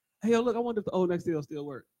 Hey, yo, look, I wonder if the old Nextel still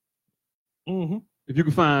work. Mm-hmm. If you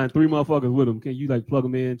can find 3 motherfuckers with them, can you like plug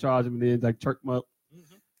them in, charge them, and then like chirp them up?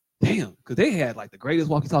 Mm-hmm. Damn, because they had like the greatest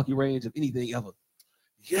walkie-talkie range of anything ever.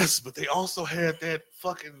 Yes, but they also had that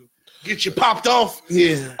fucking get you popped off.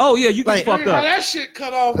 Yeah. Oh yeah, you get Like, fucked How up. that shit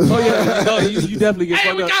cut off. Oh yeah, no, you definitely get Hey,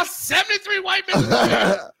 fucked we up. got 73 white men.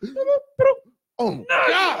 Oh,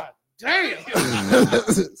 God damn.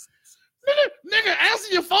 Nigga,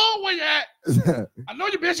 answer your phone where you at. I know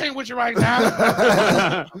your bitch ain't with you right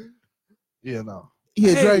now. yeah, no.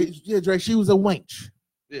 Yeah, Dre, she was a wench.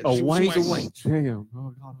 Yeah, A she was wench. wench. Damn.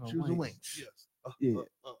 She was a wench. Yes. Yeah.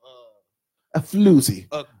 A floozy.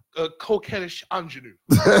 A coquettish ingenue.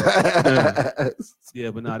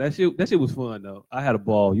 Yeah, but nah, that shit was fun though. I had a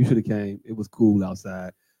ball. You should have came. It was cool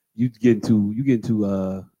outside. You get too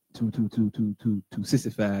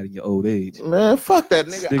sissified in your old age. Man, fuck that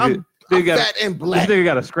nigga. I'm fat and black. This nigga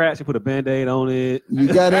got a scratch and put a Band-Aid on it. You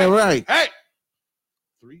got that right. Hey,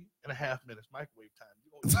 3.5 minutes microwave time.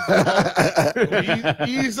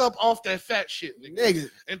 Ease up off that fat shit, nigga.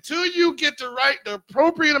 Until you get the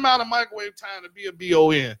appropriate amount of microwave time to be a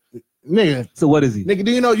BON. Nigga. So what is he? Nigga,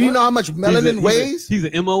 do you know how much melanin weighs? He's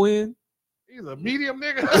an MON? He's a medium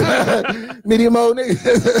nigga. Medium old nigga.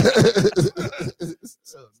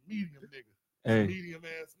 Medium nigga. Hey. Medium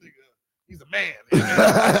ass nigga. He's a man.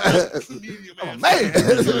 Medium ass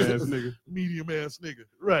nigga. Medium ass nigga.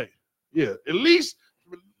 Right. Yeah. At least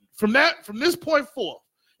from this point forth,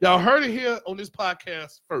 y'all heard it here on this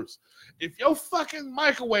podcast first. If your fucking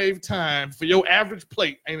microwave time for your average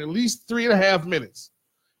plate ain't at least 3.5 minutes,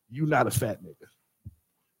 you not a fat nigga.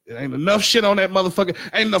 It ain't enough shit on that motherfucker.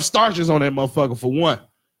 Ain't enough starches on that motherfucker for one.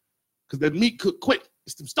 Because that meat cook quick.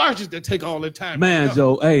 It's the starches that take all that time. Man,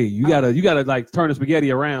 Joe, hey, you gotta like turn the spaghetti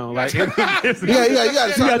around. Like You gotta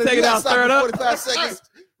take it out, stir it up. 45 seconds.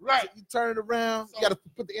 Right. You turn it around. You gotta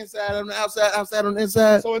put the inside on the outside, outside on the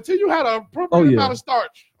inside. So until you had an appropriate amount of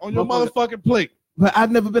starch on your motherfucking plate. But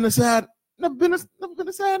I've never been a side nigga. Never been a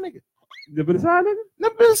side nigga? Never been a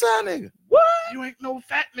side nigga. What? You ain't no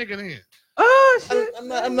fat nigga then. Oh shit.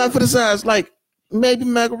 I'm not for the sides. Like maybe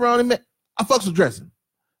macaroni. I fucks with dressing.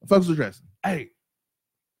 Hey.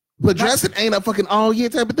 But dressing ain't a fucking all year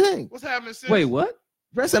type of thing. What's happening, sis? Wait, what?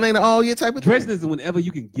 Dressing ain't an all year type of Dressing thing. is whenever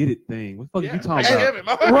you can get it thing. What the fuck are you talking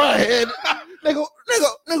about? Right. And, nigga,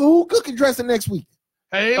 who cooking dressing next week?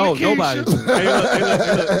 Hey, oh, Lakeisha. nobody. Hey,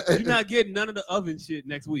 look. You're not getting none of the oven shit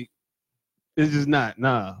next week. It's just not.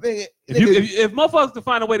 Nah. Nigga, If motherfuckers can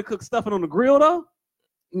find a way to cook stuffing on the grill though,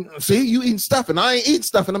 see, you eating stuffing. I ain't eating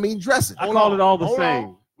stuffing. I'm eating dressing. I call it all the same.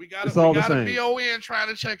 On. We got a same. BON trying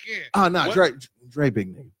to check in. Oh, no, Dre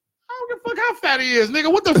big nigga. I don't give a fuck how fat he is,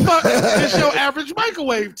 nigga. What the fuck is your average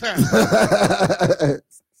microwave time?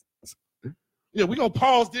 Yeah, we gonna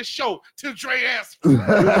pause this show till Dre answers. We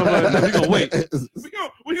gonna wait.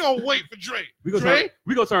 We gonna wait for Dre. We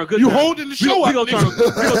gonna turn good. You times. holding the show we up?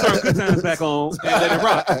 Gonna turn good times back on and let it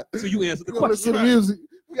rock. So you answer the question. Listen to music.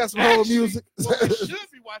 We got some whole music. What we should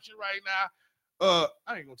be watching right now. I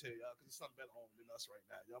ain't gonna tell y'all because it's something better on than us right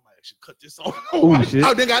now. Y'all might actually cut this off. Oh shit!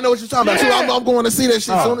 Oh, nigga, I know what you're talking about. Yeah. So I'm going to see that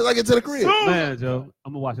shit as soon as I get to the crib. Man, Joe,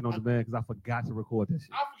 I'm gonna watch it on demand because I forgot to record that shit.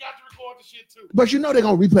 I forgot to record the shit too. But you know they're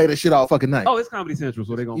gonna replay that shit all fucking night. Oh, it's Comedy Central,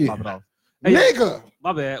 so they're gonna pop it off. Hey, nigga.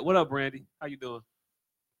 My bad. What up, Brandy? How you doing?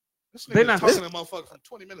 This nigga not talking to motherfucker from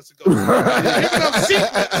 20 minutes ago. You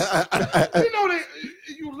know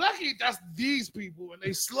you lucky that's these people and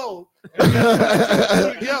they slow and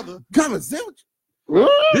they together. Come on, This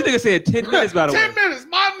nigga said 10 minutes, by the way. 10 minutes,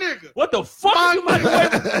 my nigga. What the fuck?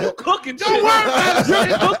 You cooking? Don't worry about it.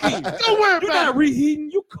 You're cooking. Don't worry about it. You're not reheating.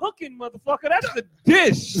 You cooking, motherfucker. That's the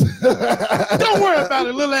dish. Don't worry about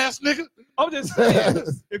it, little ass nigga. I'm just saying,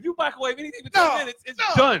 if you microwave anything for 10 minutes, it's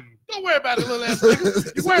done. Don't worry about it, little ass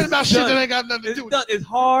nigga. You worrying about shit that ain't got nothing to do with it. It's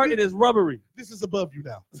hard and it's rubbery. This is above you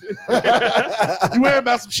now. You worrying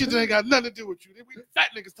about some shit that ain't got nothing to do with you. We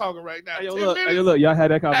fat niggas talking right now. Hey, yo, look, y'all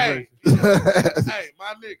had that conversation. Hey,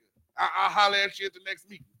 my nigga. I'll holler at you at the next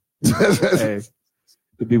meeting. Hey,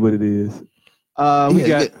 it be what it is.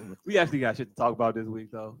 We actually got shit to talk about this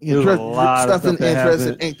week, though. Stuff and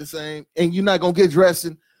dressing ain't the same, and you're not gonna get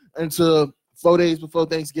dressing until 4 days before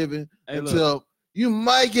Thanksgiving. Until you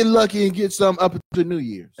might get lucky and get some up to New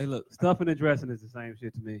Year's. Hey, look, stuffing and dressing is the same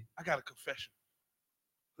shit to me. I got a confession.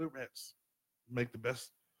 Hood rats make the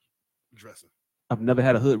best dressing. I've never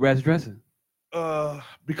had a hood rat's dressing.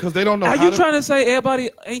 Because they don't know. Are you trying to say everybody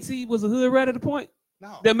auntie was a hood rat at the point?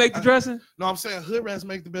 No. That make the dressing? No, I'm saying hood rats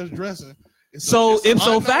make the best dressing. So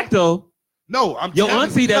ipso facto. No, I'm your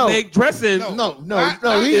auntie that make dressing. No.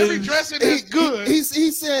 Every dressing is good.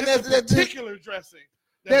 He's saying that particular dressing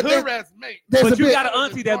that hood rats make. But you got an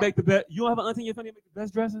auntie that make the best. You don't have an auntie in your family that make the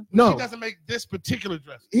best dressing? No, she doesn't make this particular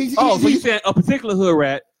dressing. So you saying a particular hood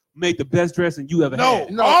rat make the best dressing you ever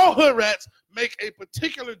had? No, all hood rats make a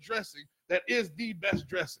particular dressing that is the best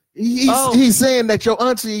dressing. He's saying that your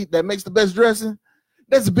auntie that makes the best dressing,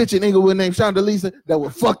 there's a bitch in Inglewood named Shonda Lisa that will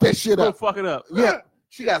fuck that shit up. Fuck it up. Yeah.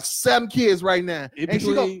 She got 7 kids right now. In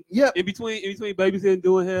between babysitting,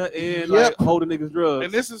 doing hair, and like holding niggas drugs.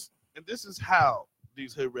 And this is how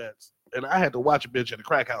these hood rats. And I had to watch a bitch in the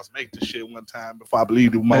crack house make this shit one time before I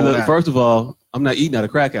believed it. Hey, look, first of all, I'm not eating at a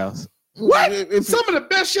crack house. What? Some of the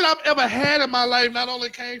best shit I've ever had in my life not only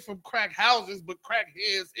came from crack houses, but crack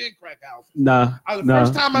heads in crack houses. The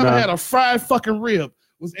first time I ever had a fried fucking rib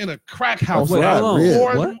was in a crack house.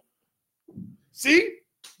 What? See?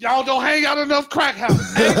 Y'all don't hang out enough crack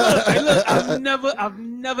houses. Hey, look, I've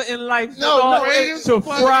never in life to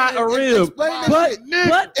fry a rib. But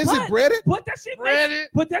is it breaded? But that shit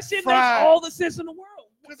makes fried. all the sense in the world.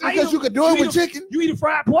 Because you could do it with chicken. You eat a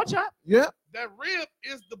fried pork chop? Yeah. That rib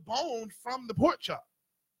is the bone from the pork chop.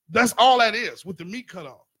 That's all that is with the meat cut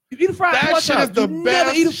off. You eat a fried pork chop. That shit is the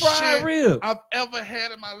best eat a fried rib I've ever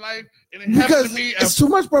had in my life. And it happens to me. It's too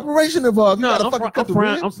much preparation involved.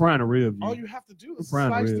 I'm frying a rib. All you have to do is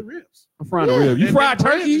slice the ribs. I'm frying a rib. You fry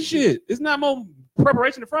turkey? Shit. It's not more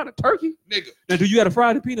preparation to fry the turkey. Nigga. Now, do you got to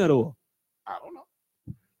fry the peanut oil? I don't know.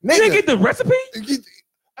 You didn't get the recipe?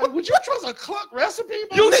 Would you trust a cluck recipe?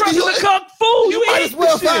 You trust a cook food. You might as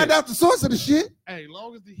well find out the source of the shit. Hey,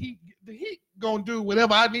 long as the heat gonna do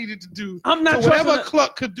whatever I needed to do. I'm not whatever a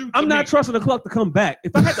cluck could do. I'm not trusting the cluck to come back.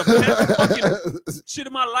 If I had the best fucking shit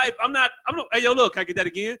in my life, I'm not. Hey, yo, look, can I get that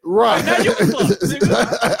again? Right. Now you can cluck,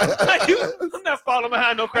 nigga. I'm not falling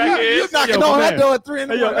behind no crackhead. You're knocking on that door at 3 in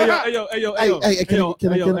the morning.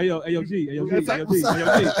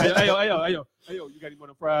 Hey, yo, you got any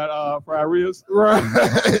more fried ribs? Right.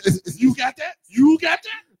 You got that? You got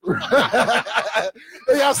that?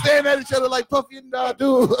 Y'all staring at each other like Puffy and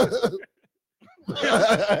dude. You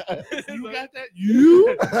got that?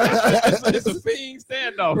 You? It's a fiend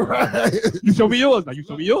standoff. Right. You show me yours. Now you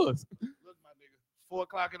show me yours. Look, my nigga. 4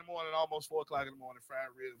 o'clock in the morning, almost 4 o'clock in the morning, fried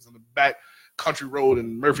ribs on the back country road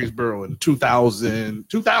in Murfreesboro in 2000.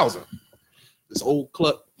 This old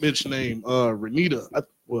cluck bitch named Renita.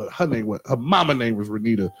 Her mama name was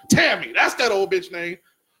Renita. Tammy, that's that old bitch name.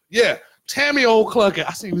 Yeah, Tammy old cluck.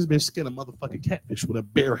 I seen this bitch skin a motherfucking catfish with her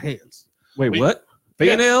bare hands. Wait, what?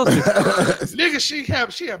 Fingernails? Nigga,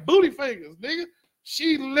 she had booty fingers, nigga.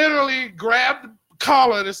 She literally grabbed the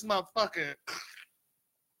collar of this motherfucker.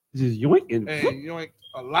 Just yoinking. And yoinked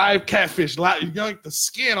a live catfish. Yoinked the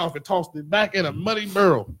skin off and tossed it back in a muddy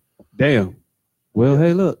barrel. Damn. Well,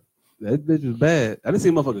 hey, look. That bitch was bad. I didn't see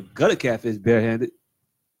a motherfucker gut a catfish barehanded.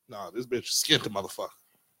 No, this bitch skinned the motherfucker.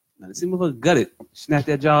 I didn't see a motherfucker gut it. Snap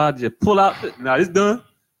that jaw out, just pull out. Nah, it's done.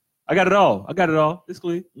 I got it all. It's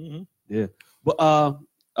clean. Mm-hmm. Yeah. But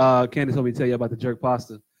Candace told me to tell you about the jerk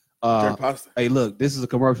pasta. Jerk pasta. Hey, look, this is a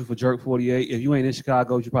commercial for Jerk 48. If you ain't in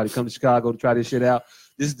Chicago, you should probably come to Chicago to try this shit out.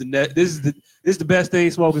 This is the best thing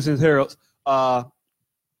smoking since Harold's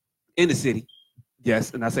in the city.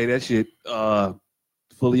 Yes, and I say that shit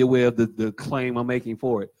fully aware of the claim I'm making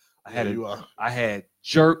for it. I had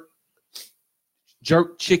jerk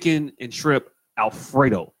chicken and shrimp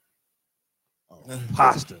Alfredo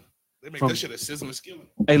pasta. They make that shit a sizzling skillet.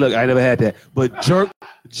 Hey, look, I never had that. But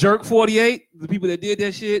Jerk 48, the people that did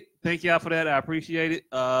that shit, thank y'all for that. I appreciate it.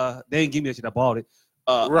 They didn't give me that shit. I bought it.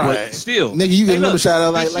 Right. But still. Nigga, you get another shout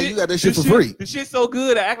out like you got that shit for free. The shit's so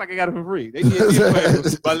good, I act like I got it for free. They did me a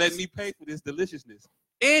favor by letting me pay for this deliciousness.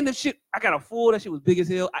 And the shit, I got a full. That shit was big as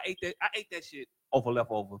hell. I ate that shit off a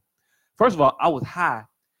leftover. First of all, I was high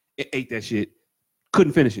and ate that shit.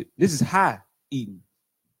 Couldn't finish it. This is high eating.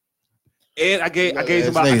 And I gave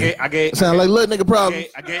somebody. I gave. Sound like little nigga problem.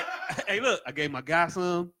 I gave my guy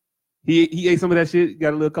some. He ate some of that shit.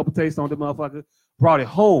 Got a little couple tastes on the motherfucker. Brought it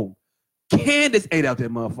home. Candace ate out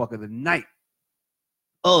that motherfucker the night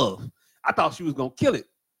of. I thought she was gonna kill it.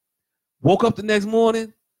 Woke up the next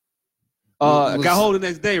morning. Got home the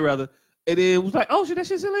next day rather, and then was like, "Oh shit, that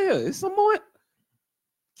shit's still in here. It's some more."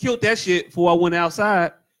 Killed that shit before I went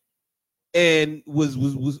outside, and was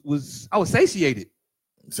I was satiated.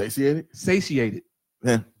 Satiated.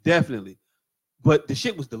 Yeah, definitely. But the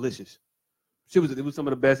shit was delicious. It was some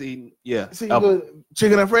of the best eating. Yeah. See,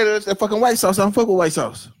 chicken Alfredo, that fucking white sauce. I don't fuck with white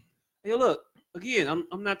sauce. Hey, look, again,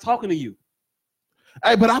 I'm not talking to you.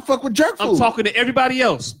 Hey, but I fuck with jerk food. I'm talking to everybody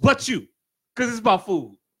else but you, because it's about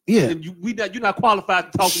food. Yeah. And you're not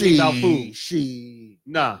qualified to talk to me about food.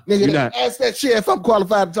 Nah. Nigga, ask that shit if I'm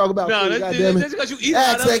qualified to talk about food. That's because you eat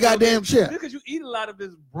ask that goddamn shit. Just because you eat a lot of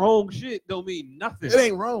this wrong shit don't mean nothing. It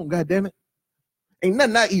ain't wrong, goddammit. Ain't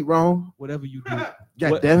nothing I eat wrong. Whatever you do.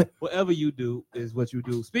 Goddammit. Whatever you do is what you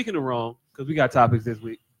do. Speaking of wrong, because we got topics this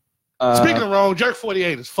week. Speaking of wrong, Jerk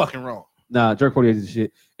 48 is fucking wrong. Nah, Jerk 48 is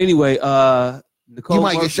shit. Anyway, Nicole you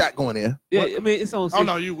might Murphy, get shot going there. Yeah, I mean it's on. Oh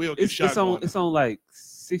no, you will get shot. It's on like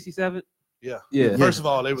 67. Yeah. First of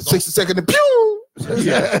all, they was 60-second and pew.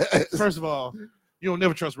 Yeah. First of all, you don't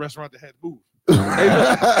never trust a restaurant that had to move.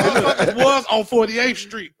 It was on 48th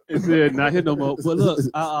Street. It said not here no more. But look,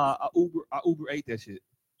 I Uber ate that shit.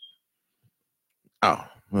 Oh,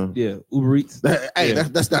 well. Yeah, Uber Eats. Hey, yeah.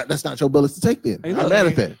 that's not your bullets to take then. Hey, I'm mad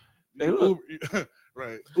at that. Hey, look.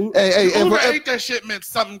 Right. Hey, Uber ate that shit meant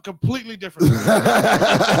something completely different.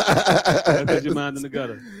 That's your mind in the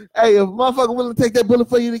gutter. Hey, if motherfucker willing to take that bullet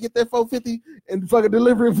for you to get that $4.50 and fucking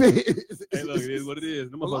delivery fee. Hey, look, it is what it is.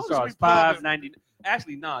 The motherfuckers charge $5.90.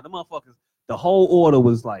 Actually, nah, the motherfuckers. The whole order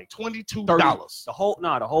was like $22. The whole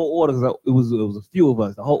order, it was a few of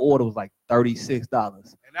us. The whole order was like $36. And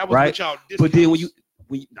that was right? with y'all discounts. But then with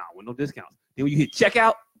no discounts. Then when you hit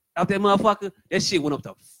checkout out that motherfucker, that shit went up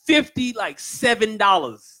to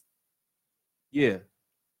 $7. Yeah.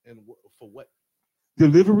 And for what?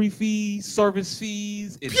 Delivery fees, service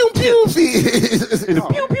fees, and pew pew fees. And the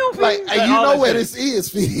pew pew fees. Like, you know where this is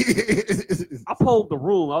fees. I polled the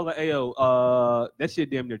room. I was like, hey yo, that shit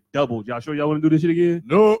damn near doubled. Y'all sure y'all want to do this shit again?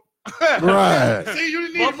 No. Right. See, you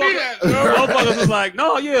didn't need to be that. Motherfuckers was like,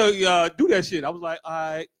 no, yeah, do that shit. I was like, all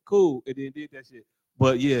right, cool. And then did that shit.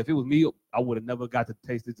 But yeah, if it was me, I would have never got to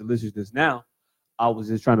taste this deliciousness. Now, I was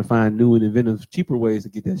just trying to find new and inventive, cheaper ways to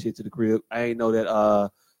get that shit to the crib. I ain't know that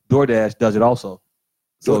DoorDash does it also.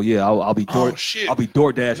 So yeah, I'll be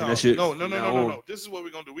DoorDashing that shit. No. This is what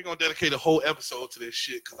we're gonna do. We're gonna dedicate a whole episode to this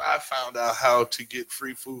shit because I found out how to get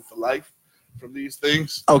free food for life from these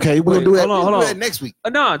things. Okay, we're gonna do that. Hold on. Do that next week.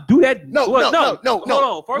 Nah, do that. No. Hold on.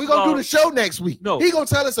 We're gonna do the show next week. No, he gonna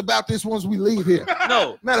tell us about this once we leave here.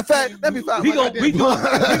 No, matter of fact, let me find. We doing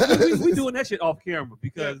that shit off camera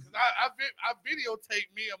because I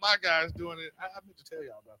videotape me and my guys doing it. I meant to tell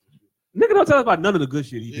y'all about this shit. Nigga don't tell us about none of the good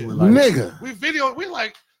shit he doing. Like, nigga, we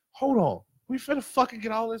like, hold on, we finna fucking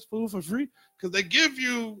get all this food for free because they give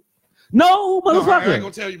you. No, motherfucker. No, I ain't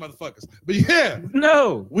gonna tell you, motherfuckers. But yeah,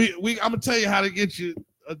 no, I'm gonna tell you how to get you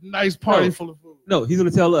a nice party full of food. No, he's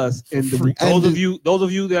gonna tell us. And those of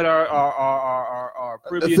you that are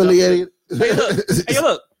privy affiliated. Hey,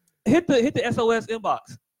 look, hit the SOS inbox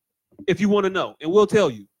if you want to know, and we'll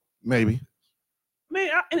tell you. Maybe. Man,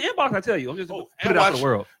 in the inbox, I tell you. I'm just put it out to the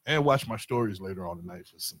world. And watch my stories later on tonight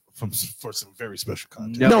for some very special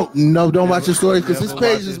content. No, don't watch your stories because this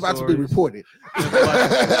page is about to be reported.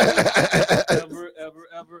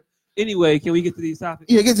 Ever. Anyway, can we get to these topics?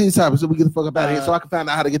 Yeah, get to these topics so we get the fuck up out of here so I can find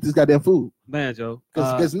out how to get this goddamn food. Man, Joe.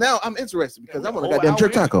 Because now I'm interested because I want a goddamn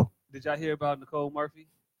jerk taco. Did y'all hear about Nicole Murphy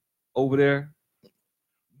over there?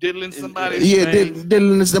 Diddling somebody's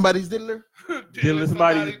diddling somebody's diddler. Diddling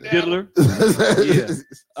somebody's diddler. Yeah.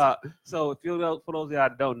 So for those of y'all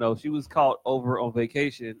that don't know, she was caught over on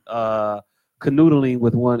vacation canoodling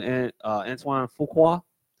with one Antoine Fuqua,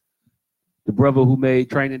 the brother who made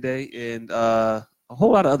Training Day and a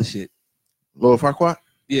whole lot of other shit. Lord Farquaad?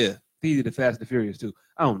 Yeah. He did the Fast and the Furious too.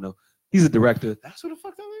 I don't know. He's a director. That's who the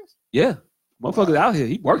fuck that is? Yeah. Motherfucker's out here.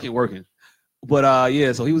 He working. But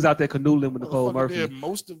yeah, so he was out there canoodling with Nicole Murphy. Did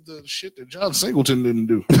most of the shit that John Singleton didn't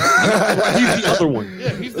do. He's the other one.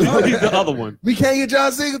 Yeah, he's the other one. We can't get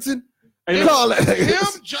John Singleton. Hey, call it. Him,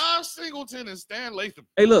 John Singleton, and Stan Latham.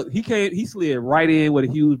 Hey, look, he slid right in where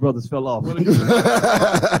the Hughes brothers fell off. Hughes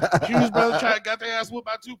brothers got their ass whooped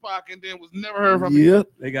by Tupac and then was never heard from him. Yep,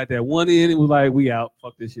 they got that one in. It was like, we out.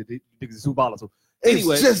 Fuck this shit. They think it's too volatile.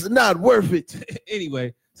 Anyway, it's just not worth it.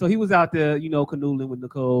 Anyway, so he was out there, canoodling with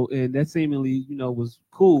Nicole, and that seemingly, was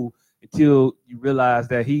cool until you realize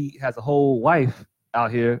that he has a whole wife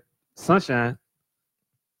out here, Sunshine,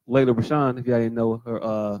 Lela Rochon, if y'all didn't know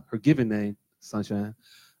her given name, Sunshine.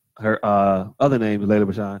 Her other name is Lela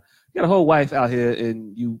Rochon. You got a whole wife out here,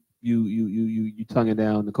 and you tonguing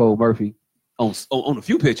down Nicole Murphy on a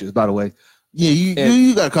few pictures, by the way. Yeah,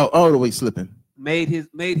 you got caught all the way slipping. Made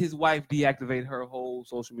his wife deactivate her whole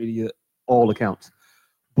social media, all accounts.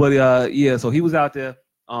 But yeah, so he was out there.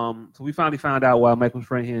 So we finally found out why Michael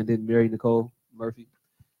Strahan didn't marry Nicole Murphy,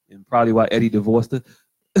 and probably why Eddie divorced her.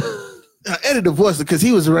 Eddie divorced her because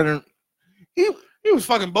he was running. He was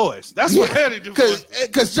fucking boys. That's what Eddie do.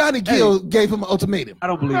 Because Johnny Gill gave him an ultimatum.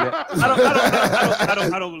 Because Johnny Gill gave him an ultimatum. I don't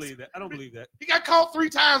believe that. I don't believe that. I don't believe that. He got caught 3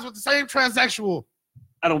 times with the same transsexual.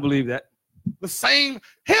 I don't believe that. The same.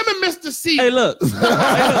 Him and Mr. C. Hey, look.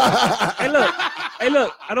 Hey, look.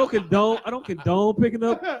 I don't condone picking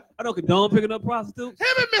up prostitutes. Him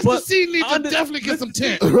and Mr. C need to definitely get some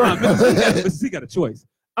tent. Mr. C got a choice.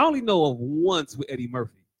 I only know of once with Eddie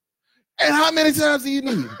Murphy. And how many times do you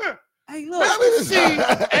need? Hey, look. Mr. C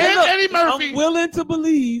and Eddie Murphy. I'm willing to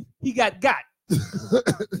believe he got.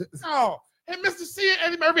 Oh. And Mr. C and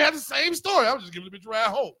Eddie Murphy had the same story. I was just giving the bitch a ride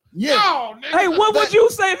home. Yeah. No, nigga. Hey, what would you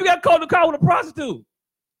say if you got caught in the car with a prostitute?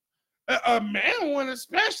 A man one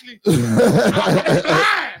especially. I'm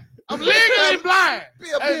blind. I'm legally blind.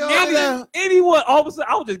 Anyone, all of a sudden,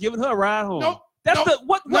 I was just giving her a ride home. Nope.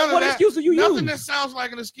 What excuse do you use? Nothing that sounds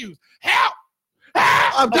like an excuse. Help!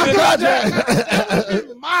 I'm just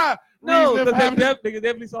No, because they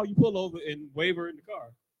definitely saw you pull over and waver in the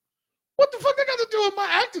car. What the fuck they got to do with my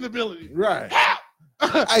acting ability? Right. Help!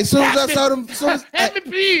 As soon as I saw them, help me,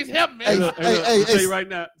 please, help me. Say right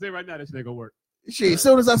now, that shit ain't gonna work. Shit, as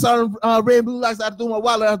soon as I saw them red and blue lights, I threw my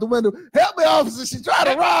wallet out the window. Help me, officer! She tried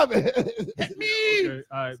to rob me. Help me. Okay,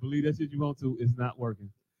 all right, believe that shit you want to. It's not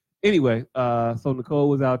working. Anyway, so Nicole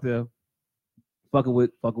was out there fucking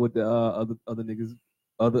with the other niggas,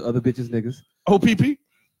 other bitches niggas. OPP.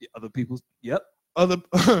 Yeah, other people's. Yep. Other.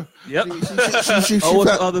 Yep. She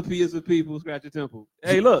Other P's of people scratch your temple.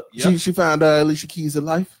 Hey, look. Yep. She found Alicia Keys in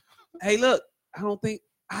life. Hey, look. I don't think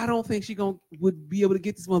she would be able to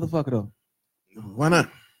get this motherfucker though. Why not?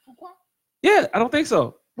 Yeah, I don't think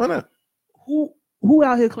so. Why not? Who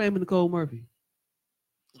out here claiming Nicole Murphy?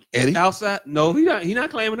 Eddie. Outside? No, he not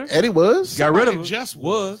claiming her. Eddie was. Got rid of her. Just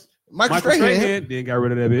was. Michael Strahan then got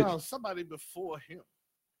rid of that bitch. No, somebody before him.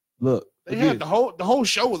 Look, they had the whole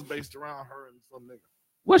show was based around her and some nigga.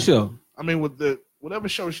 What show? I mean, with whatever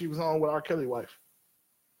show she was on with R. Kelly wife.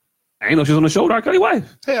 I ain't know she was on the show with R. Kelly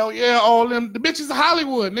wife. Hell yeah, all them the bitches of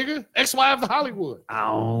Hollywood, nigga. Ex-wives of Hollywood. I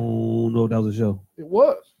don't know if that was a show. It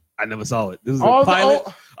was. I never saw it. This is a pilot.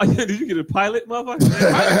 Did you get a pilot,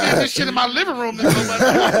 motherfucker? I did this shit in my living room. Hey,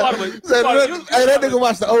 that nigga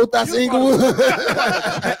watched the old Thoughts Inglewood.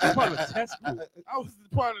 Part of a test group. I was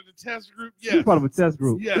part of the test group. Yes. You're part of a test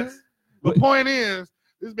group. Yes. The point is,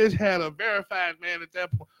 this bitch had a verified man at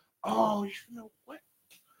that point. Oh, you know what?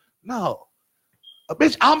 No. A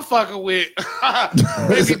bitch I'm fucking with,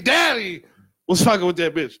 baby daddy was fucking with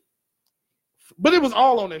that bitch. But it was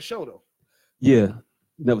all on that show, though. Yeah.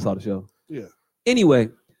 Never saw the show. Yeah. Anyway,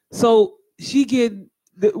 so she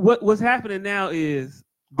what's happening now is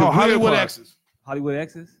Hollywood Exes. Hollywood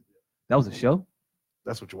Exes? That was a show?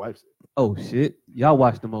 That's what your wife said. Oh shit. Y'all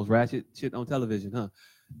watch the most ratchet shit on television, huh?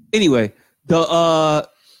 Anyway, have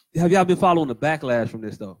y'all been following the backlash from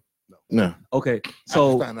this though? No. Okay.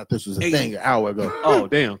 So I found out this was a thing an hour ago. Oh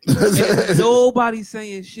damn. Nobody's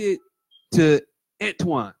saying shit to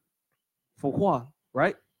Antoine Fuqua,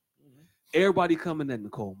 right? Everybody coming at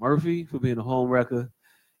Nicole Murphy for being a home wrecker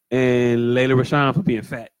and Lela Rochon for being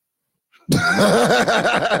fat.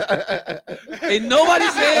 Ain't nobody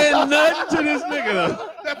saying nothing to this nigga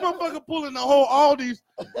though. That motherfucker pulling the whole Aldi's.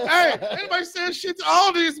 Hey, anybody saying shit to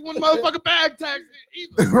Aldi's when motherfucker bag tax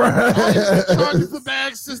either. Right. Aldi's been charging for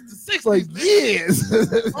bags since the 60s. Like years.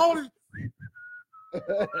 Aldi's.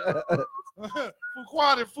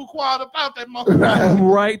 Fuqua about that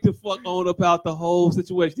motherfucker. Right the fuck on about the whole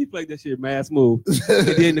situation. He played that shit mass move. And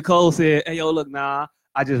then Nicole said, hey, yo, look, nah,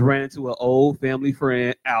 I just ran into an old family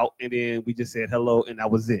friend out, and then we just said hello, and that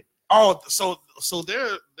was it. Oh, so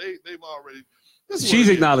they've already. She's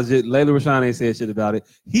acknowledged it. Lela Rochon ain't said shit about it.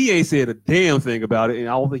 He ain't said a damn thing about it, and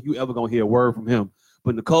I don't think you ever gonna hear a word from him.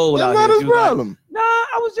 But Nicole, that's not his problem. Like,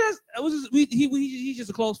 he's just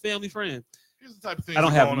a close family friend. Here's the type of thing. I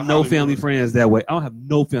don't have no family friends that way. I don't have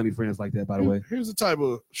no family friends like that, by the way. Here's the type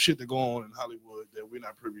of shit that go on in Hollywood that we're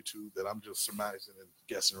not privy to, that I'm just surmising and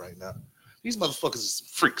guessing right now. These motherfuckers are some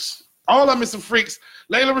freaks. All of them is some freaks.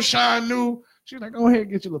 Lela Rochon knew. She's like, go ahead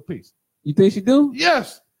and get your little piece. You think she do?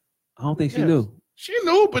 Yes. I don't think she knew. She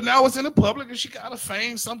knew, but now it's in the public and she got to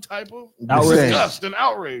feign some type of disgust and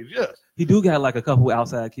outrage. Yes. He do got like a couple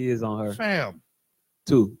outside kids on her. Fam.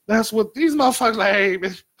 Too. That's what these motherfuckers like, hey,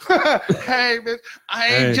 bitch. Hey, bitch. I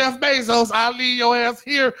ain't Jeff Bezos. I'll leave your ass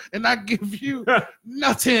here and I give you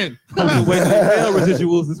nothing.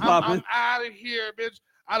 Residuals is popping. I'm out of here, bitch.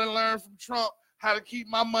 I done learned from Trump how to keep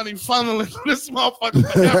my money funneling to this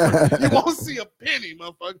motherfucker forever. You won't see a penny,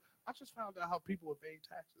 motherfucker. I just found out how people evade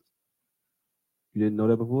taxes. You didn't know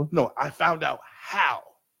that before? No, I found out how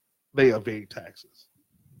they evade taxes.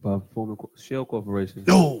 By forming shell corporations.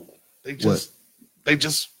 No, they just they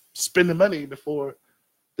just spend the money before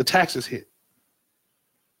the taxes hit.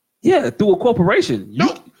 Yeah, through a corporation. You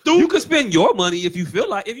Dude. can spend your money if you feel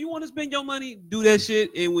like. If you want to spend your money, do that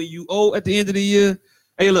shit. And when you owe at the end of the year,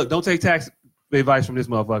 hey, look, don't take tax advice from this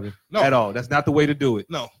motherfucker at all. That's not the way to do it.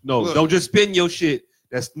 No. Look, don't just spend your shit.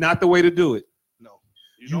 That's not the way to do it. No.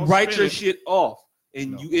 You write your shit off,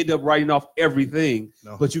 and you end up writing off everything.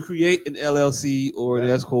 No. But you create an LLC or an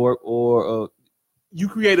S corp, or you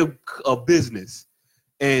create a business,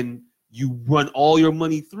 and you run all your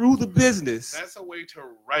money through the business. That's a way to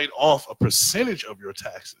write off a percentage of your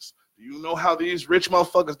taxes. Do you know how these rich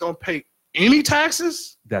motherfuckers don't pay any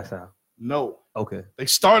taxes? That's how. No. Okay. They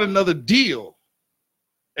start another deal.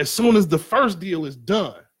 As soon as the first deal is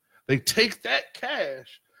done, they take that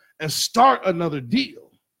cash and start another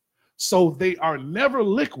deal. So they are never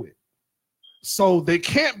liquid. So they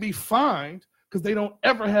can't be fined because they don't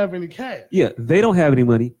ever have any cash. Yeah, they don't have any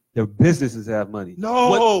money. Their businesses have money.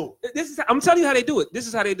 No. I'm telling you how they do it. This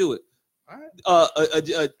is how they do it. All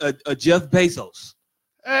right. A Jeff Bezos.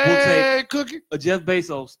 Hey, Cookie. A Jeff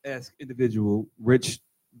Bezos-esque individual, rich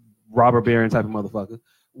robber baron type of motherfucker.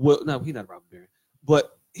 Well, no, he's not a robber baron,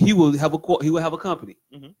 but he will have a company.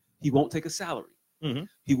 Mhm. He won't take a salary. Mhm.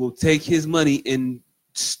 He will take his money in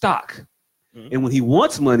stock, and when he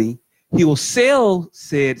wants money, he will sell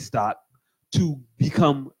said stock to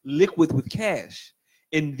become liquid with cash,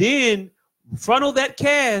 and then funnel that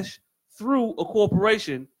cash through a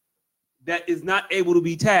corporation that is not able to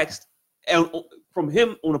be taxed from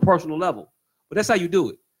him on a personal level. But that's how you do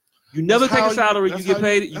it. You never take a salary. You get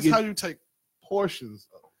paid. That's how you take portions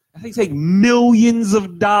of it. I think take millions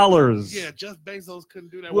of dollars. Yeah, Jeff Bezos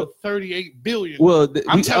couldn't do that with $38 billion. Well,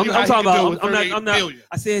 I'm talking about. I'm not.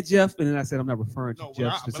 I said Jeff, and then I said I'm not referring to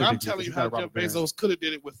Jeff specifically. But I'm telling you how Jeff Bezos could have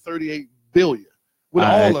did it with $38 billion, with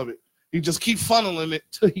all of it. He just keep funneling it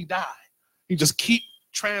till he died. He just keep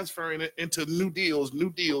transferring it into new deals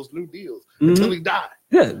until he died.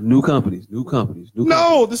 Yeah, new companies.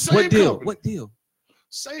 No, the same company. What deal?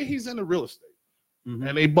 Say he's in the real estate,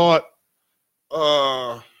 and they bought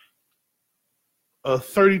a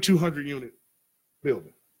 3,200 unit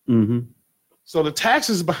building. So the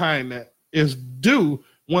taxes behind that is due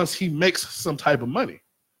once he makes some type of money.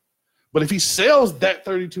 But if he sells that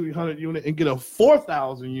 3,200 unit and get a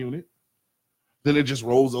 4,000 unit, then it just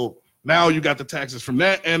rolls over. Now you got the taxes from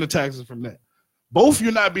that and the taxes from that. Both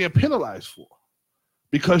you're not being penalized for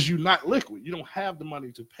because you're not liquid. You don't have the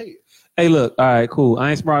money to pay it. Hey, look, all right, cool. I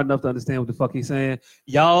ain't smart enough to understand what the fuck he's saying.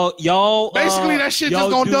 Y'all. Basically, that shit just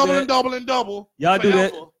gonna double and double and double. Y'all do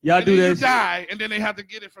that. Y'all do that. You die, and then they have to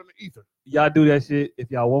get it from the ether. Y'all do that shit if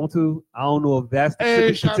y'all want to. I don't know if that's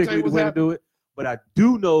particularly the way to do it, but I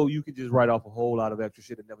do know you can just write off a whole lot of extra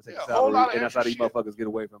shit and never take a salary, and that's how these motherfuckers get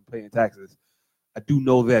away from paying taxes. I do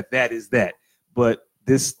know that is that, but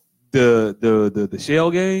the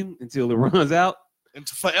shell game until it runs out.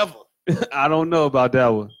 Into forever. I don't know about that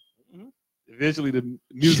one. Eventually the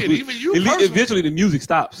music. Shit, eventually the music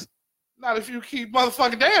stops. Not if you keep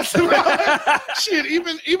motherfucking dancing. Shit,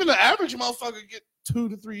 even the average motherfucker get 2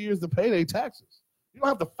 to 3 years to pay their taxes. You don't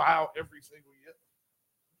have to file every single year.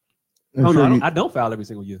 Oh no, I don't file every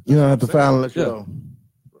single year. You don't have to file unless you owe.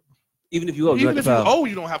 Even if you owe, you don't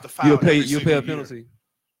have to file. You'll pay a penalty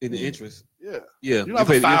in the interest. Yeah. You don't have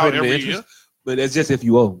to file every year. But that's just if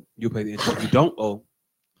you owe. You'll pay the interest. If you don't owe,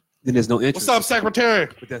 then there's no interest. What's up, Secretary?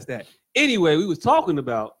 But that's that. Anyway, we was talking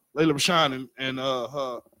about Lela Rochon and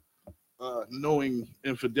her knowing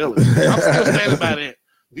infidelity. I'm still standing by that.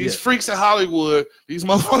 These freaks in Hollywood, these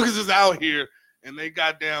motherfuckers is out here and they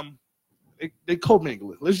goddamn they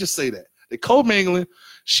co-mingling. Let's just say that. They co-mingling.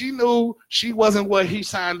 She knew she wasn't what he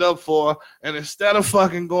signed up for, and instead of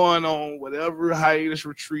fucking going on whatever hiatus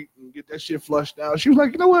retreat and get that shit flushed out, she was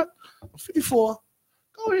like, you know what? I'm 54.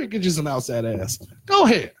 Go ahead and get you some outside ass. Go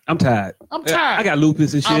ahead. I'm tired. I got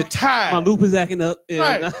lupus and shit. I'm tired. My lupus acting up.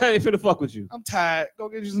 Right. I ain't finna fuck with you. I'm tired. Go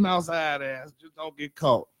get you some outside ass. Just don't get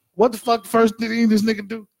caught. What the fuck first thing this nigga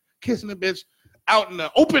do? Kissing the bitch out in the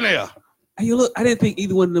open air. Hey, look, I didn't think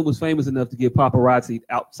either one of them was famous enough to get paparazzi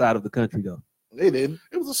outside of the country, though. They didn't.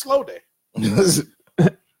 It was a slow day.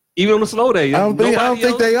 Even on a slow day. I don't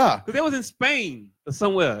think they are. Because they was in Spain or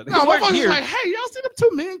somewhere. No, my was like, hey, y'all see them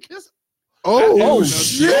 2 men kissing? Oh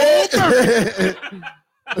shit!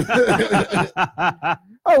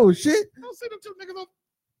 Oh shit! I don't see them 2 niggas on.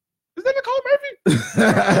 Is that Nicole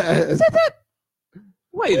Murphy? Is that?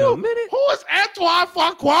 Wait a minute. Who is Antoine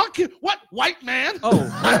Fuqua? What white man? Oh,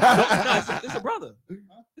 no, it's a brother.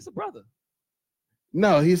 It's a brother.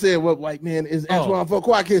 No, he said what white man is Antoine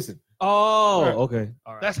Fuqua kissing. Oh, right. okay.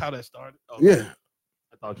 All right. That's how that started. Okay. Yeah.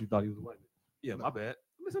 I thought you thought he was a white man. Yeah, my bad.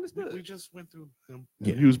 misunderstood. We just went through them.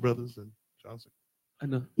 Yeah. Hughes Brothers and Johnson. I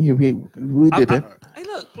know. Yeah, we did that. Hey,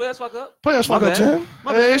 look, players fuck up. Players fuck up, Jam.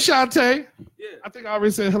 Hey, Shantae. Yeah. I think I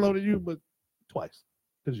already said hello to you, but twice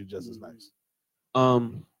because you're just as nice.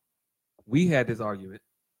 We had this argument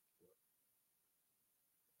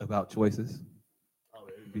about choices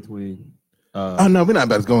between. Oh no, we're not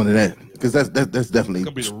about to go into that because that's definitely It's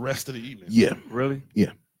gonna be the rest of the evening. Yeah, Really?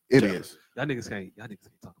 it is. Y'all niggas can't talk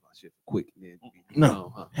about shit quick. Man.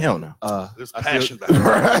 No, hell no. There's I passion still-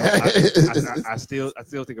 back there. I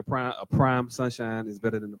still think a prime Sunshine is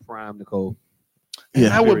better than the prime Nicole. Yeah,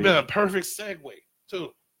 That would have been a perfect segue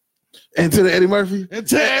too. and to the Eddie Murphy. And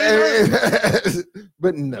to Eddie Murphy.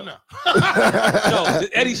 But no. No, the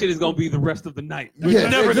Eddie shit is gonna be the rest of the night. We're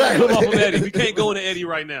Yes, never exactly. gonna come off of Eddie. We can't go into Eddie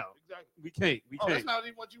right now. We can't. Oh, that's not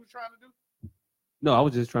even what you were trying to do? No, I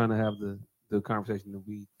was just trying to have the conversation that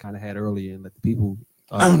we kind of had earlier and let the people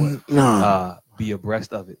No. be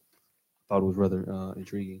abreast of it. I thought it was rather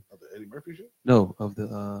intriguing. Of the Eddie Murphy shit? No, of the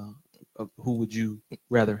of who would you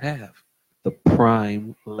rather have? The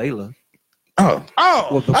prime Layla. Oh,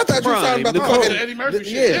 Or the I thought you were talking about Nicole. the Eddie Murphy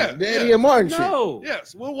shit. Yeah, the Eddie and Martin shit. No.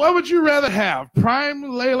 Yes. Well, what would you rather have? Prime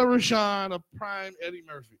Lela Rochon or prime Eddie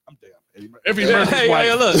Murphy? I'm damn. Eddie Murphy. Every Murphy's wife.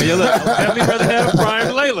 Hey, look. Definitely rather have prime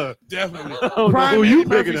Layla. Definitely. I don't know Prime who Eddie you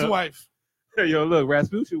picking Murphy's up. wife. Hey, yo, look,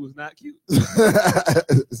 Rasputin was not cute.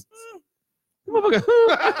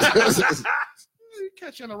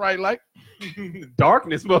 Catch you in the right light.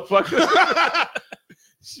 Darkness, motherfucker.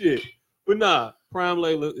 Shit. But nah, prime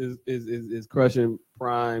Layla is crushing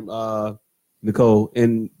prime Nicole,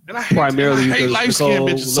 and And I hate, primarily and I hate because light skinned Nicole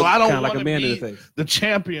bitches, so looked I don't kinda want like a to man in the be face. the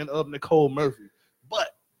champion of Nicole Murphy. But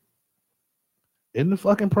in the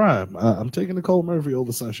fucking prime, I'm taking Nicole Murphy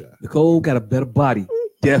over Sunshine. Nicole got a better body,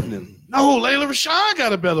 definitely. No, Lela Rochon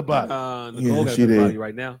got a better body. Nicole Yeah, got a she better did. body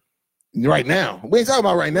right now. Right now, we ain't talking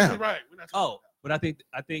about right now. You're right. We're not talking But I think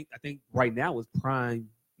right now is prime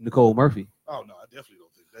Nicole Murphy. Oh no, I definitely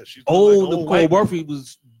don't think that. She's Old like Nicole white. Murphy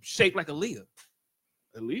was shaped like Aaliyah.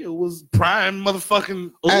 Aaliyah was prime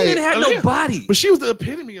motherfucking. Aaliyah Hey, didn't have no Aaliyah- body. But she was the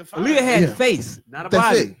epitome of fine. Aaliyah had Yeah. a face, not a That's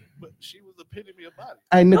body. it. But she was the epitome of body.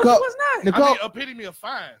 Hey, No, Nicole. she was not. Nicole. I mean, epitome of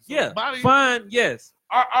fine. So Yeah, body. fine, yes.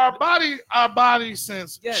 Our body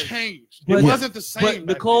sense Yes. changed. But- It wasn't the same. But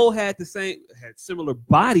back Nicole had similar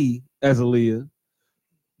body as Aaliyah,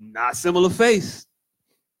 not similar face.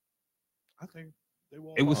 then. I think they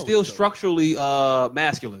won't It was follow still each other. structurally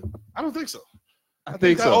masculine. I don't think so. I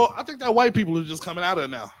think that, so. I think that white people are just coming out of it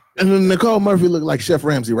now. And then Nicole Murphy look like Chef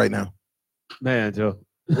Ramsay right now. Man, Joe.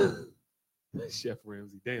 Chef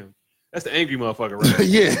Ramsay, damn. That's the angry motherfucker, right?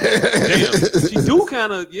 Yeah. Damn. She do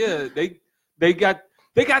kind of, yeah. They got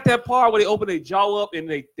that part where they open their jaw up and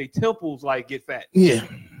they temples like get fat. Yeah.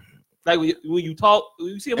 Like when you talk, when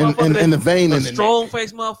you see a And, motherfucker and the vein a in the strong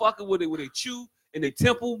face motherfucker where they chew and their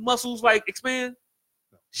temple muscles like expand.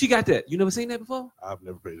 She got that. You never seen that before? I've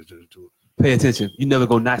never paid attention to it. Pay attention. You never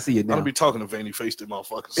gonna not see it I now. don't be talking to veiny faced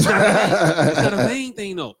motherfuckers. It's not a vein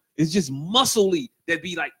thing though. It's just muscly that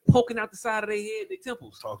be like poking out the side of their head, their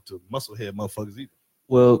temples. Talk to musclehead motherfuckers either.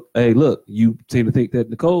 Well, hey, look, you seem to think that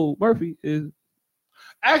Nicole Murphy is.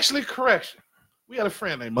 Actually, correction. We had a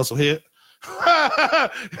friend named Musclehead.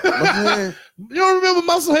 Musclehead? You don't remember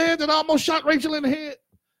Musclehead that almost shot Rachel in the head?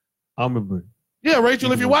 I remember. Yeah,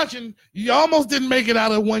 Rachel, if you're watching, you almost didn't make it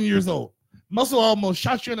out at 1 year old. Muscle almost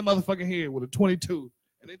shot you in the motherfucking head with a 22,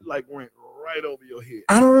 and it like went right over your head.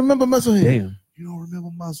 I don't remember Musclehead. Damn. You don't remember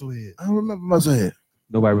Musclehead. I don't remember Musclehead.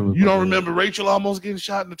 Nobody remembers. You don't remember Rachel almost getting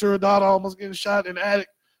shot and the her daughter almost getting shot in the attic,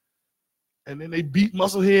 and then they beat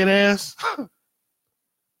Musclehead ass.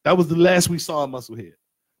 That was the last we saw of Musclehead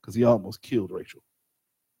because he almost killed Rachel.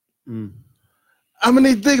 Mm. I'm gonna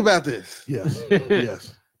need to think about this. Yes,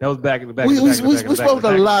 yes. That was back in the back. We in the back, in the back, in the smoked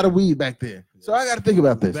back, a lot of weed back then, so I got to think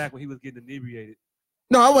about this. Back when he was getting inebriated.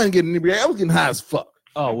 No, I wasn't getting inebriated. I was getting high as fuck.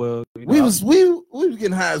 Oh well. We was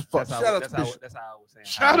getting high as fuck. That's Shout out to how I Bishop. was saying.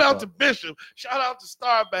 Shout out to Bishop. Shout out to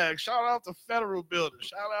Starbag. Shout out to Federal Building.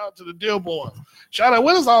 Shout out to the Dearborn. Shout out.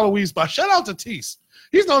 What is all the weed spots? Shout out to Tease.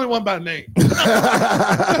 He's the only one by name. Be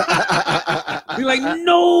like,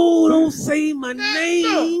 no, don't say my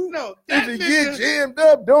name. No. If That you get nigga, jammed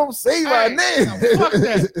up, don't say my Hey, name. no, fuck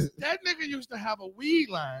that. That nigga used to have a weed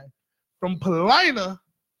line from Paulina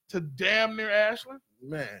to damn near Ashland.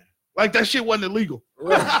 Man. Like that shit wasn't illegal.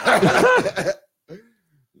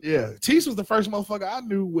 Yeah. Tease was the first motherfucker I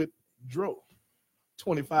knew with Dro.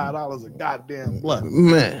 $25 a goddamn blunt.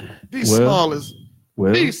 Man. These Well, smallest.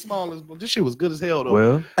 Well, These smallest. This shit was good as hell though.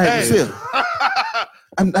 well, Hey, still,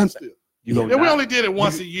 I'm Still. We only did it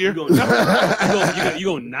once a year. You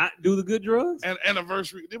gonna not do the good drugs? And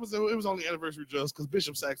anniversary. It was only anniversary drugs because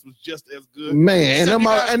Bishop Sacks was just as good. Man,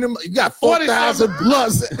 you got 4,000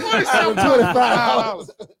 blunts. $25.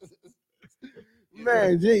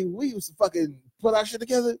 Man, gee, we used to fucking put our shit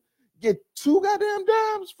together, get 2 goddamn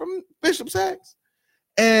dimes from Bishop Sacks,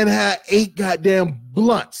 and had 8 goddamn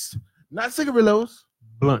blunts. Not cigarillos.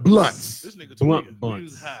 Blunts. This nigga told me we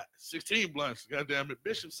was hot. 16 blunts. Goddamn it.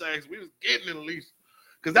 Bishop Sacks, we was getting it at least.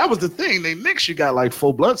 Because that was the thing. They nicks you got like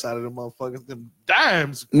 4 blunts out of them motherfuckers. Them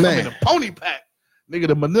dimes come in a pony pack. Nigga,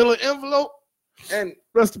 the manila envelope. And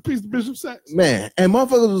rest in peace to Bishop Sacks. Man, and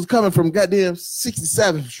motherfuckers was coming from goddamn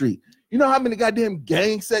 67th Street. You know how many goddamn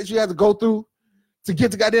gang sets you had to go through to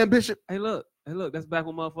get to goddamn Bishop? Hey, look. That's back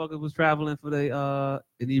when motherfuckers was traveling for their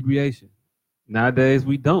inebriation. Nowadays,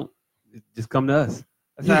 we don't. It just come to us.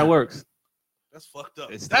 That's how it works. That's fucked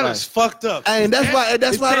up. That is fucked up. And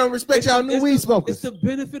that's why I don't respect y'all new weed smokers. It's the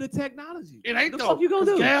benefit of technology. It ain't though. What you gonna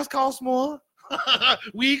do? Gas costs more.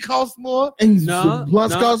 Weed costs more. And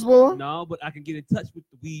blunts cost more. No, but I can get in touch with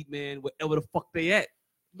the weed man wherever the fuck they at.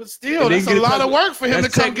 But still, that's a lot of work for him to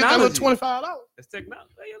come get that little $25. That's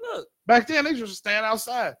technology. Hey, look. Back then, they just stand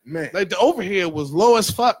outside. Man, like the overhead was low as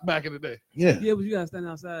fuck back in the day. Yeah, but you gotta stand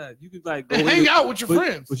outside. You could like go hang out with your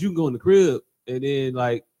friends. But you can go in the crib and then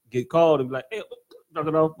like get called and be like, hey, drop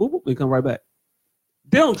it off, boop, boop, and come right back.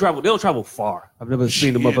 They don't travel far. I've never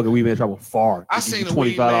seen the motherfucking weed man travel far. I seen a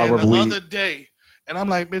weed man the other day, and I'm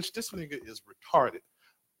like, bitch, this nigga is retarded.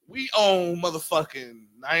 We own motherfucking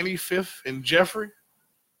 95th and Jeffrey.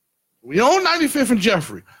 We own 95th and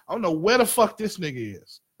Jeffrey. I don't know where the fuck this nigga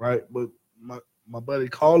is, right? But my buddy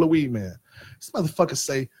called the weed man. This motherfucker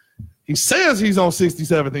say, he says he's on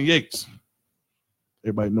 67th and Yates.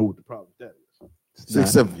 Everybody know what the problem with that is.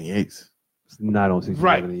 67th and Yates. It's not on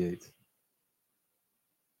 67th and Yates.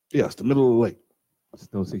 Yeah, it's the middle of the lake. It's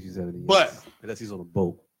no 67th and Yates. But unless he's on a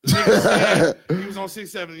boat. The nigga said he was on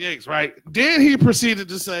 67th and Yates, right? Then he proceeded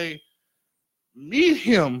to say, meet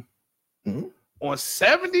him on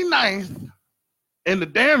 79th and the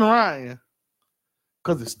Dan Ryan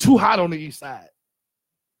because it's too hot on the east side.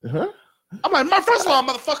 I'm like, first of all,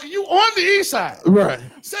 motherfucker, you on the east side. Right.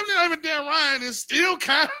 79th and Dan Ryan is still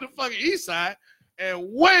kind of the fucking east side and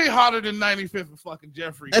way hotter than 95th and fucking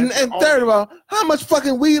Jeffrey. And third of all, how much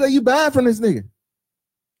fucking weed are you buying from this nigga?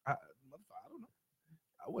 I don't know.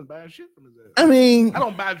 I wasn't buying shit from his ass. I mean, I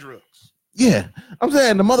don't buy drugs. Yeah. I'm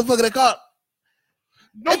saying the motherfucker that caught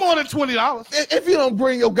no more than $20. If you don't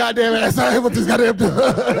bring your goddamn ass out here with this goddamn bring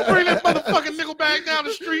that motherfucking nickel bag down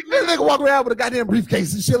the street. This nigga walk around with a goddamn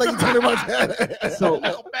briefcase and shit like you talking about that. So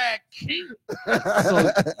nickel bag king.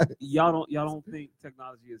 So y'all don't think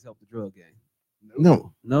technology has helped the drug game?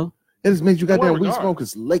 No. It just makes you goddamn weed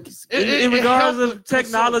smokers lazy. In regards of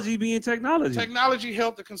technology being technology. Technology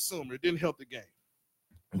helped the consumer. It didn't help the game.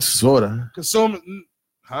 Sorta. Consumer,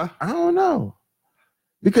 huh? I don't know.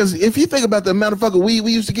 Because if you think about the amount of fucking weed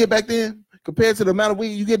we used to get back then compared to the amount of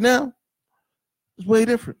weed you get now, it's way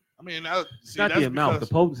different. I mean, it's not the amount. The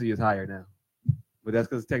potency is higher now. But that's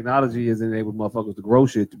because technology has enabled motherfuckers to grow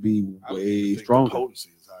shit to be way stronger. The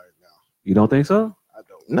potency is higher now. You don't think so? I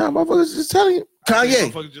don't. No, motherfuckers just telling you.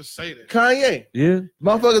 Kanye. Motherfuckers just say that. Kanye. Yeah.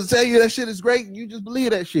 Motherfuckers tell you that shit is great and you just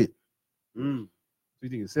believe that shit. So you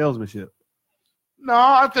think it's salesmanship? No,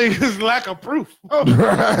 I think it's lack of proof.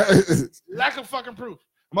 Lack of fucking proof.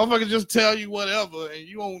 Motherfuckers just tell you whatever, and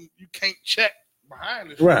you can't check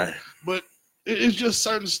behind it. Right. But it's just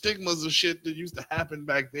certain stigmas of shit that used to happen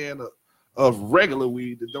back then of regular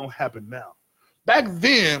weed that don't happen now. Back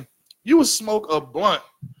then, you would smoke a blunt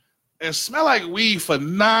and smell like weed for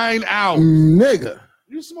 9 hours. Nigga.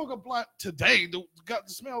 You smoke a blunt today, the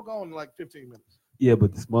smell gone in like 15 minutes. Yeah,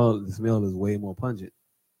 but the smell is way more pungent.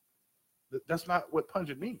 That's not what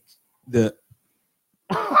pungent means.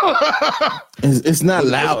 It's not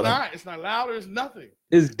louder. It's not louder. It's nothing.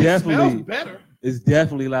 It's definitely smells better. It's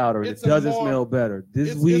definitely louder. It doesn't smell better.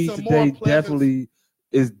 This weed today definitely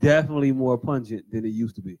is definitely more pungent than it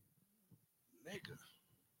used to be. Nigga.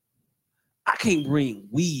 I can't bring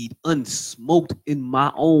weed unsmoked in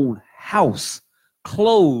my own house,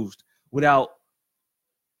 closed, without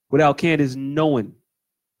Candace knowing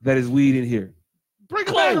that it's weed in here. Bring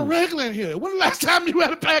a bag of regular in here. When the last time you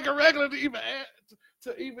had a bag of regular to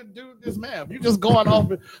even do this math? You just going off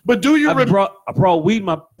it. But do you? I brought weed in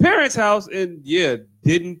my parents' house and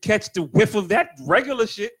didn't catch the whiff of that regular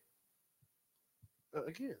shit.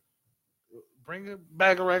 Again, bring a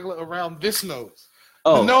bag of regular around this nose.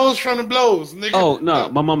 Oh. The nose from the blows. Nigga. Oh no,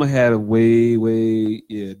 my mama had a way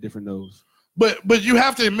different nose. But you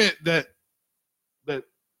have to admit that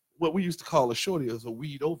what we used to call a shorty is a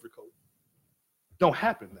weed overcoat. don't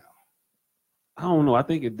happen now. I don't know. I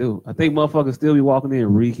think it do. I think motherfuckers still be walking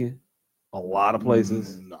in reeking a lot of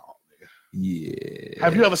places. No, nigga. Yeah.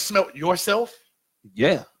 Have you ever smelled yourself?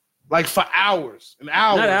 Yeah. Like for hours and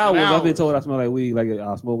hours. Not hours. And hours. I've been told I smell like weed. Like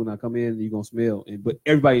I'll smoke when I come in, and you're gonna smell. But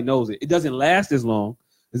everybody knows it. It doesn't last as long.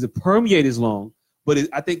 It doesn't permeate as long. But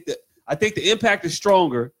I think the impact is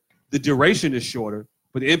stronger. The duration is shorter,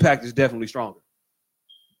 but the impact is definitely stronger.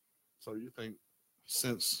 So you think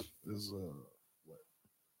since is what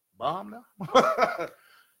bomb now?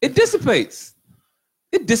 It dissipates.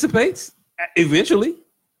 It dissipates eventually.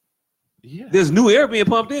 Yeah. There's new air being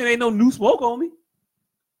pumped in. Ain't no new smoke on me.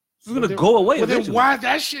 It's gonna go away. But then eventually. why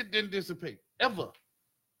that shit didn't dissipate ever?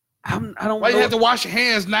 I don't Why know. you have to wash your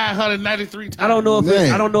hands 993 times? I don't know if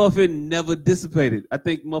Man. I don't know if it never dissipated. I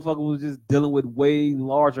think motherfucker was just dealing with way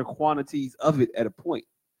larger quantities of it at a point,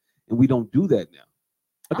 and we don't do that now.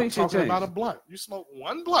 I think shit talking changed. about a blunt. You smoke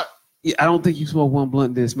one blunt. Yeah, I don't think you smoke one blunt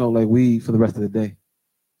and then smell like weed for the rest of the day.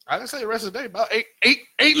 I didn't say the rest of the day. About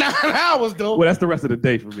 9 hours though. Well, that's the rest of the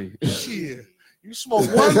day for me. Shit. You smoke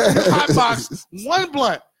one hot box, one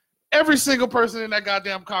blunt. Every single person in that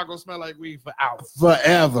goddamn car gonna smell like weed for hours.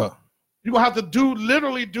 Forever. You're gonna have to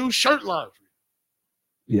literally do shirt laundry.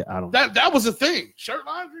 Yeah, I don't. That was a thing. Shirt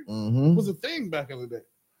laundry was a thing back in the day.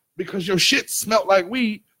 Because your shit smelled like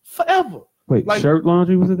weed forever. Wait, like- shirt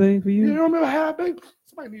laundry was a thing for You you? don't remember how baby?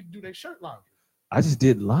 Somebody need to do their shirt laundry. I just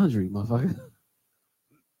did laundry, motherfucker.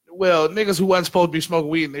 Well, niggas who wasn't supposed to be smoking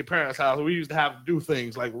weed in their parents' house, we used to have to do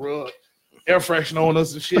things like rub air freshener on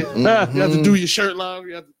us and shit. You have to do your shirt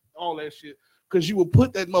laundry, you have to, all that shit. Because you would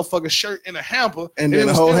put that motherfucking shirt in a hamper And it then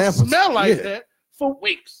the would whole still hamper smell like yeah. that for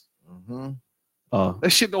weeks. That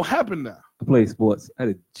shit don't happen now. I played sports. I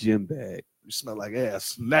had a gym bag. You smell like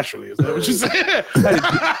ass naturally. Is that what you said?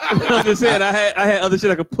 I'm just saying, I had other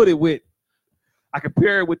shit I could put it with. I could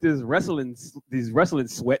pair it with these wrestling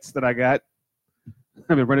sweats that I got.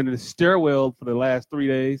 I've been running in the stairwell for the last 3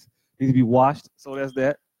 days. Need to be washed, so that's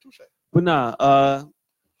that. But nah, I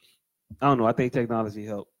don't know. I think technology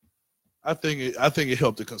helped. I think it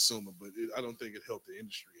helped the consumer, but I don't think it helped the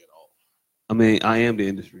industry at all. I mean, I am the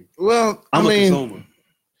industry. Well, I'm I a mean, consumer.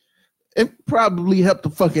 it probably helped the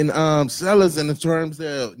fucking sellers in the terms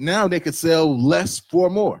that now they could sell less for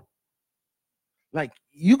more. Like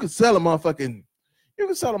you could sell a motherfucking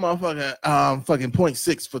fucking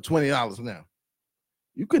 0.6 for $20 now.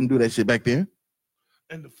 You couldn't do that shit back then.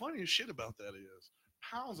 And the funniest shit about that is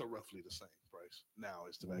pounds are roughly the same price now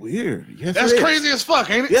as tobacco. Weird. Yes, That's it is. crazy as fuck,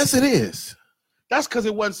 ain't it? Yes, it is. That's because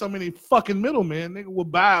it wasn't so many fucking middlemen. Nigga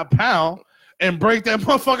would buy a pound and break that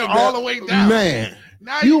motherfucker all the way down. Man,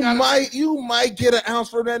 Now you gotta- might get an ounce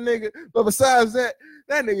from that nigga, but besides that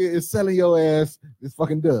nigga is selling your ass this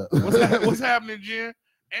fucking dub. What's happening, Jen?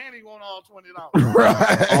 And he want all $20.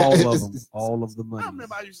 Right. All of them. All of the money. I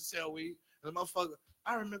remember I used to sell weed, and the motherfucker.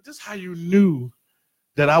 I remember this. How you knew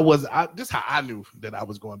that this how I knew that I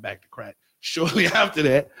was going back to crack shortly after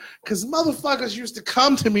that, because motherfuckers used to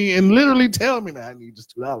come to me and literally tell me, "Man, I need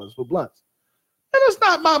just $2 for blunts," and it's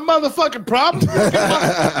not my motherfucking problem.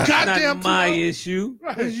 Goddamn, not my $2. issue.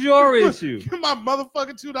 Right. It's your issue. Give my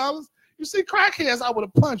motherfucking $2. You see, crackheads, I would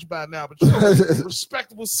have punched by now, but you're a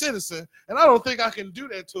respectable citizen, and I don't think I can do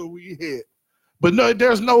that to a weed head. But no,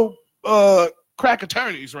 there's no crack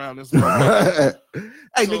attorneys around this. Hey,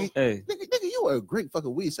 So- nigga, Hey, nigga, you are a great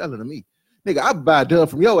fucking weed seller to me. Nigga, I buy a dub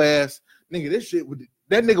from your ass. Nigga,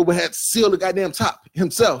 that nigga would have to seal the goddamn top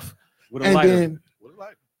himself. with a And lighter.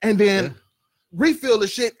 then refill the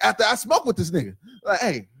shit after I smoke with this nigga. Like,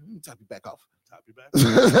 hey, let me top you back off. Top you back.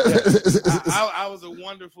 I was a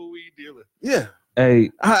wonderful weed dealer. Yeah.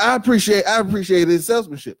 Hey, I appreciate his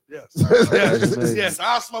salesmanship. Yes. Yes.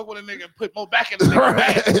 I'll smoke with a nigga and put more back in the nigga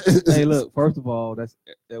bag. hey, look. First of all,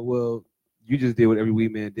 well, you just did what every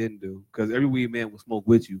weed man didn't do, because every weed man will smoke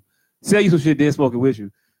with you, sell you some shit, then smoke it with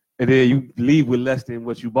you, and then you leave with less than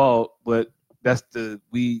what you bought. But that's the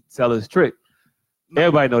weed seller's trick. No.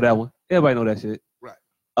 Everybody know that one. Everybody know that shit.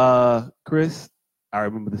 Right. Chris, I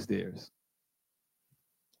remember the stairs.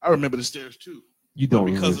 I remember the stairs too. You don't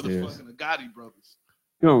remember because the of the stairs. fucking Agati brothers.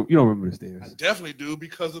 You don't remember the I stairs. definitely do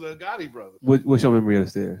because of the Agati brothers. What's your memory of the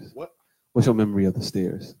stairs? What? What's your memory of the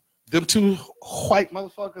stairs? Them two white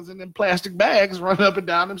motherfuckers in them plastic bags running up and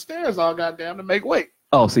down them stairs all goddamn to make weight.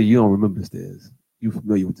 Oh, see, you don't remember the stairs. You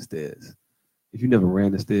familiar with the stairs. If you never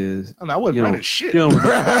ran the stairs, And I wasn't You running don't- shit. you don't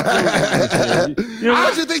remember.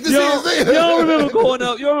 I should think the You same don't, thing. you don't remember going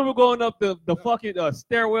up. You don't remember going up the fucking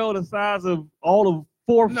stairwell the size of all of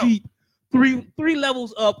 4 No. feet, three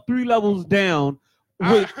levels up, 3 levels down,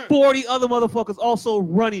 with 40 other motherfuckers also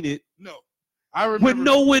running it No. I remember with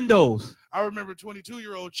no windows. I remember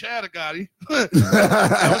 22-year-old Chad Agati that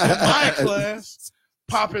was in my class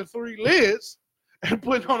popping 3 lids and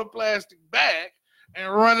putting on a plastic bag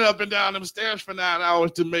and running up and down them stairs for 9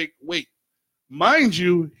 hours to make weight. Mind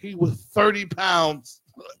you, he was 30 pounds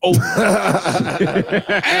over.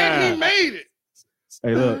 And he made it.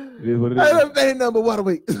 Hey, look, it is what it is. Hey, that ain't number water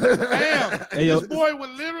weight. Damn. Hey, yo. This boy would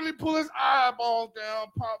literally pull his eyeballs down,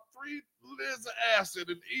 pop 3 lids of acid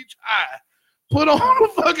in each eye, put on a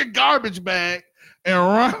fucking garbage bag, and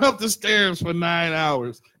run up the stairs for 9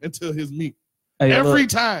 hours until his meat. Hey, Every look,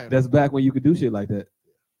 time. That's back when you could do shit like that.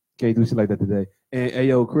 Can't do shit like that today. And hey,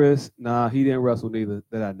 yo, Chris, nah, he didn't wrestle neither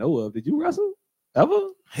that I know of. Did you wrestle ever?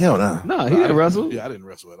 Hell no. Nah, he didn't wrestle. Yeah, I didn't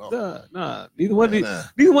wrestle at all. Nah. Neither one of these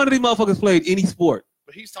motherfuckers played any sport.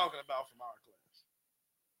 But he's talking about from our class.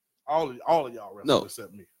 All of y'all wrestled No.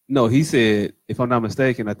 except me. No, he said, if I'm not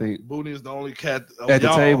mistaken, I think Booney is the only cat at the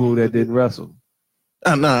table that didn't wrestle.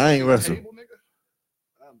 No, I ain't wrestle. Table, nigga?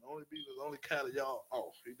 I'm the only cat of y'all.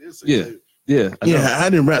 Oh, he did say Yeah. table. Yeah. Yeah, I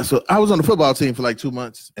didn't wrestle. I was on the football team for like 2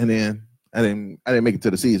 months, and then I didn't make it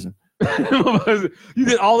to the season. You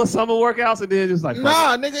did all the summer workouts and then just like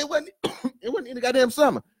Nah, nigga, it wasn't any goddamn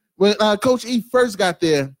summer. When Coach E first got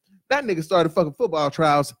there, that nigga started fucking football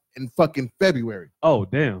trials in fucking February. Oh,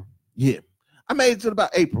 damn. Yeah. I made it to about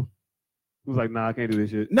April. He was like, nah, I can't do this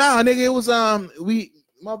shit. Nah, nigga, it was we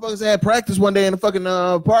motherfuckers had practice one day in the fucking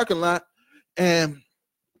parking lot, and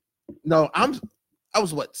no, I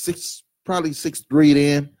was what, probably 6'3"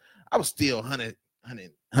 then. I was still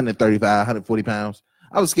 135, 140 pounds.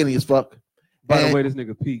 I was skinny as fuck. By the way, this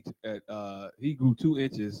nigga peaked at he grew 2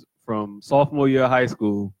 inches from sophomore year of high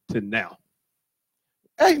school to now.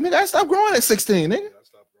 Hey, nigga, I stopped growing at 16, nigga. I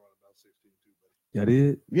stopped growing about 16 too, buddy. Y'all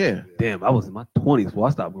did? Yeah. Damn, I was in my 20s before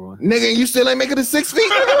I stopped growing. Nigga, you still ain't making it 6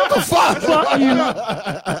 feet? Nigga, what the fuck?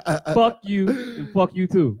 Fuck you, and fuck you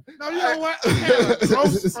too. No, you know what? I had a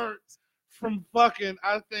growth spurt from fucking,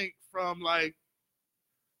 I think, from like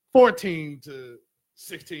 14 to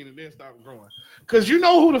 16 and then stopped growing. Because you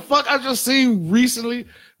know who the fuck I just seen recently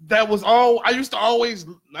that was I used to always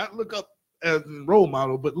not look up as a role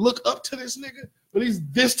model, but look up to this nigga, but he's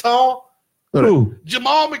this tall. Who?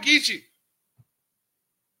 Jamal McGeechee.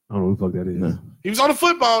 I don't know who the fuck that is. No. He was on the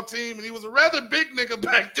football team and he was a rather big nigga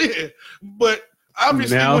back then. But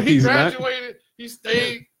obviously Now when he he's not. graduated, he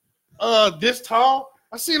stayed this tall.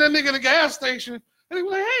 I seen that nigga in the gas station and he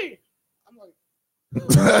was like, hey. I'm like,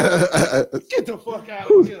 get the fuck out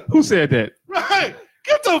of here. Who said that? Right.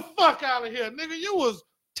 Get the fuck out of here, nigga. You was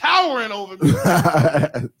towering over me.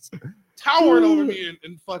 Towering over me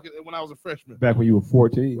and fucking when I was a freshman. Back when you were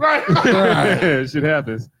 14. Right. Shit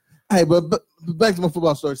happens. Hey, but back to my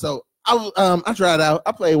football story. So I tried out.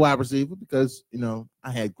 I played wide receiver because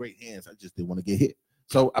I had great hands. I just didn't want to get hit.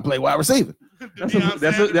 So I played wide receiver.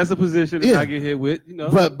 That's a position that I get hit with,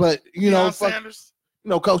 But Deion fuck, Sanders.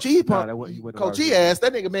 Coach E, Nah, that wasn't- you wasn't Coach hard. E asked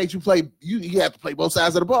that nigga made you play. You have to play both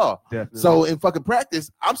sides of the ball. Definitely. So in fucking practice,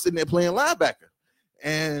 I'm sitting there playing linebacker,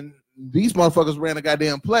 and these motherfuckers ran a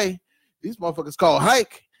goddamn play. These motherfuckers called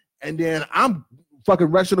hike, and then I'm fucking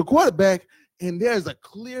rushing the quarterback, and there's a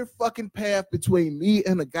clear fucking path between me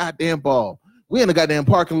and the goddamn ball. We in the goddamn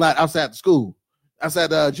parking lot outside the school, outside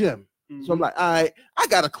the gym. Mm-hmm. So I'm like, all right, I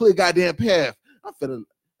got a clear goddamn path. I'm finna,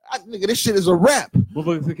 nigga, this shit is a wrap.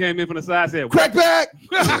 Motherfuckers came in from the side said, Crack back.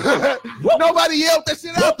 Nobody yelled that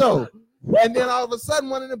shit out though. And then all of a sudden,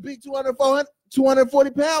 one of the big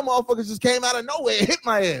 240 pound motherfuckers just came out of nowhere and hit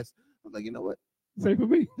my ass. I was like, you know what? Say for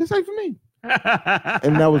me. This ain't for me.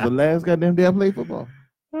 And that was the last goddamn day I played football.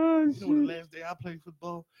 Oh, You know, the shit. last day I played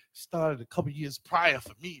football started a couple years prior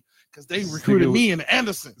for me because they recruited me in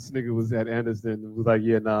Anderson. This nigga was at Anderson and was like,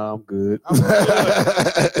 yeah, nah, I'm good. I'm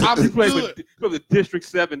good. I'm You played good. for the District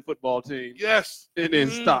 7 football team Yes. and then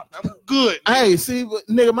stopped. I'm good. Hey, see,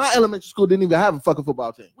 nigga, my elementary school didn't even have a fucking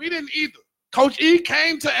football team. We didn't either. Coach E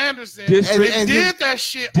came to Anderson District- and did that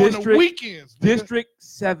shit on the District- weekends. nigga. District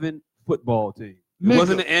 7 football team. It Nigga.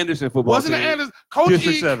 wasn't the Anderson football Wasn't team. the Anderson. Coach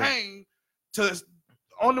District E 7. came to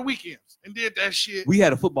on the weekends and did that shit. We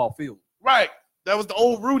had a football field. Right. That was the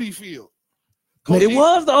old Rudy field. It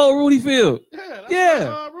was the old Rudy Field. Yeah. That's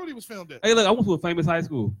Yeah. where, Rudy was filmed at. Hey, look, I went to a famous high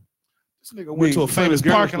school. This nigga went to a famous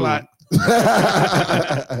grammar parking school. lot. This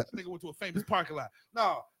nigga went to a famous parking lot.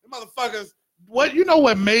 No, the motherfuckers. What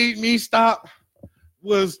made me stop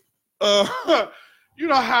was you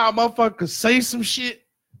know how motherfuckers say some shit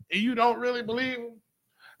and you don't really believe them.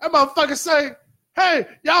 That motherfucker say, "Hey,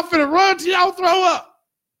 y'all finna run till y'all throw up."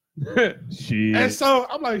 Shit. And so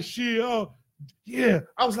I'm like, "Shit, oh yeah."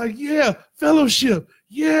 I was like, "Yeah, fellowship,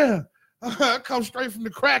 yeah." I come straight from the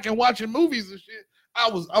crack and watching movies and shit. I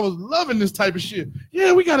was loving this type of shit.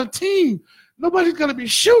 Yeah, we got a team. Nobody's gonna be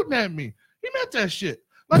shooting at me. He meant that shit.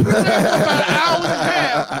 Like we ran for about an hour and a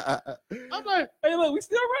half. I'm like, Hey, look, we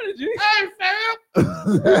still running, G. hey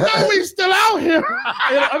fam, you know we still out here.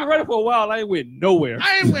 Hey, look, I've been running for a while. I ain't went nowhere.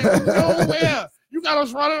 I ain't went nowhere. You got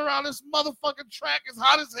us running around this motherfucking track. It's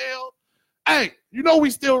hot as hell. Hey, you know we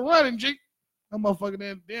still running, G. That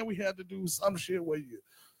motherfucker. Then we had to do some shit where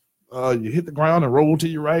you hit the ground and roll to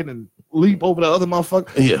your right and leap over the other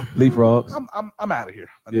motherfucker. Yeah, leapfrogs. I'm out of here.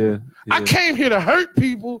 Yeah. I came here to hurt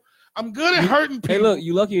people. I'm good at hurting people. Hey, look,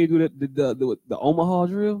 you lucky you do the Omaha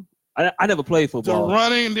drill. I never played football. To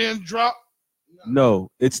running and then drop. No,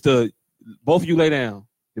 it's both of you lay down.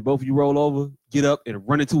 Then both of you roll over, get up, and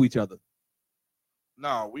run into each other.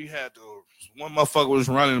 No, we had to. One motherfucker was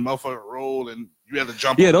running, the motherfucker rolled, and you had to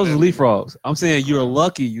jump. Yeah, those are leapfrogs. I'm saying you're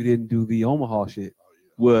lucky you didn't do the Omaha shit.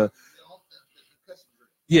 Well,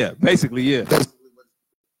 yeah, basically, yeah.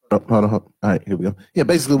 Hold on. All right, here we go. Yeah,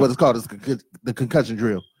 basically what it's called is the concussion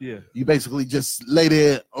drill. Yeah. You basically just lay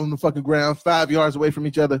there on the fucking ground 5 yards away from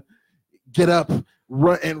each other, get up,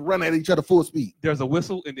 run at each other full speed. There's a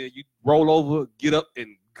whistle, and then you roll over, get up,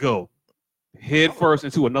 and go. Head first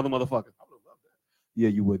into another motherfucker. I would have loved that. Yeah,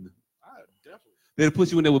 you wouldn't. I definitely. They'd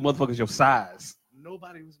put you in there with motherfuckers your size.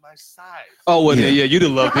 Nobody was my size. Oh, well, Yeah. yeah, you'd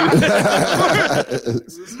have loved it.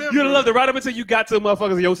 You'd have loved it right up until you got to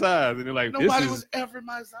motherfuckers your size, and they're like, Nobody was ever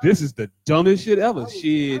my size. this is the dumbest shit ever. I was Till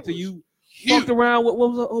you huge. fucked around. What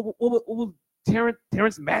was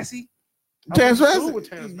Terrence Massey? Terrence I was cool Massey? with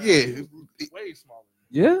Terrence Yeah. Massey. He was way smaller.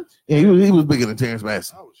 Yeah, Yeah, he was bigger than Terrence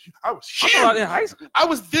Massey. I was I huge. thought in high school. I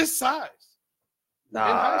was this size. Nah,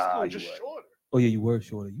 in high school, you just weren't. shorter. Oh yeah, you were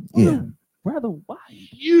shorter. You Yeah. were rather wide.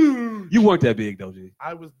 Huge. You weren't that big though, G.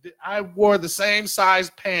 I wore the same size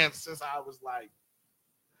pants since I was like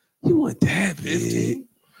You weren't that big. 15.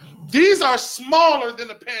 These are smaller than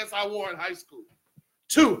the pants I wore in high school.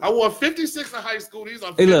 2. I wore 56 in high school. These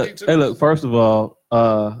are 52. Hey, look. First of all,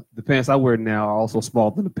 the pants I wear now are also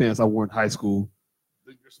smaller than the pants I wore in high school.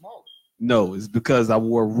 You're smaller. No, it's because I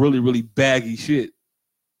wore really, really baggy shit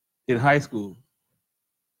in high school.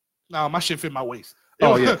 No, my shit fit my waist.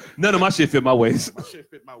 Oh yeah, none of my shit fit my waist. My shit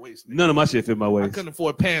fit my waist. Nigga. None of my shit fit my I waist. couldn't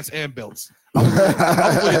afford pants and belts. I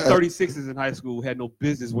was wearing 36s in high school. Had no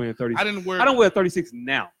business wearing 36s. I don't wear 36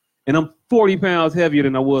 now, and I'm 40 pounds heavier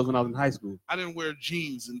than I was when I was in high school. I didn't wear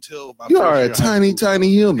jeans until my You first are year a of high tiny, school. tiny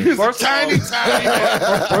human. He's a First of all- tiny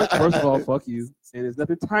man. First of all, fuck you. And there's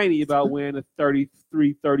nothing tiny about wearing a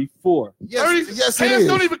 33, 34. Yes, yes, it pants is.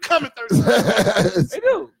 don't even come in 30. They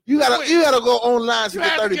do. you gotta go online to You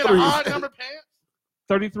get had to get a 33. odd number pants.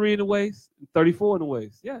 33 in the waist, 34 in the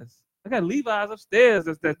waist. Yes. I got Levi's upstairs.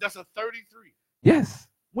 That's That's a 33. yes.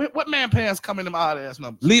 What man pants come in them odd ass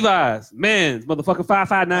numbers? Levi's, men's, motherfucking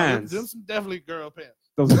 559s. Them some definitely girl pants.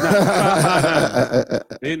 Those are not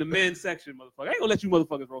 559s. They're in the men's section, motherfucker. I ain't gonna let you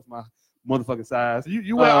motherfuckers roast my motherfucking size.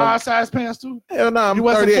 You wear odd size pants too? Hell no, I'm You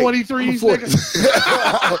wear some 38. 43s, I'm 40.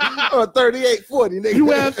 nigga? I'm a 38, 40, nigga. You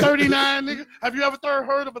wear 39, nigga? Have you ever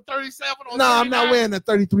heard of a 37 or No, I'm not 39? wearing a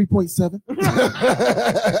 33.7.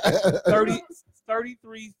 30,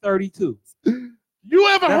 33, 32. You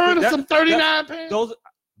ever heard of that- some 39 pants? Those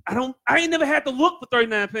I ain't never had to look for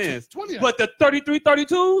 39 pants. 20. But the 33,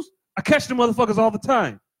 32s, I catch the motherfuckers all the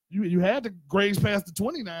time. You had to graze past the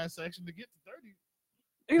 29 section to get to 30.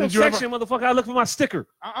 Ain't no Did you ever- section, motherfucker. I look for my sticker.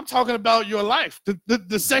 I'm talking about your life,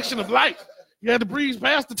 the section of life. You had to breeze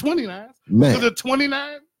past the 29 to Man, the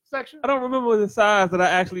 29 section. I don't remember the size that I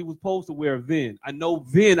actually was supposed to wear then. I know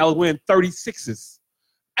then I was wearing 36s.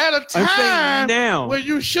 At a I'm saying time now. where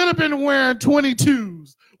you should have been wearing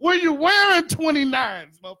 22s, where you wearing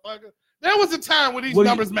 29s, motherfucker. There was a time where these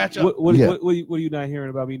numbers match up. What Yeah. are you not hearing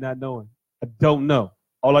about me not knowing? I don't know.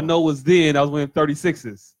 All I know was then I was wearing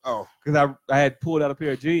 36s Oh, because I had pulled out a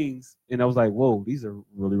pair of jeans and I was like, whoa, these are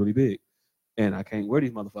really, really big. And I can't wear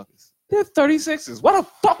these motherfuckers. They're 36s. Why the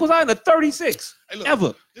fuck was I in a 36? hey, look,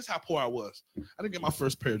 Ever. this is how poor I was. I didn't get my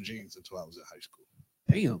first pair of jeans until I was in high school.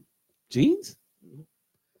 Damn. Jeans?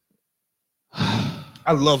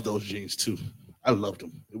 I love those jeans too. I loved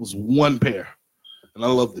them. It was one pair, and I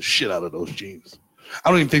loved the shit out of those jeans. I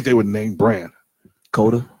don't even think they were name brand.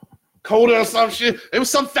 Coda? Coda or some shit. It was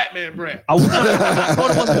some fat man brand. Coda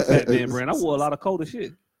wasn't a fat man brand. I wore a lot of Coda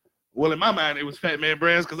shit. Well, in my mind, it was fat man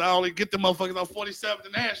brands because I only get them motherfuckers on 47th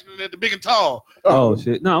and National and at the big and tall. Oh,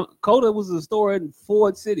 shit. No, Coda was a store in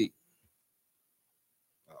Ford City.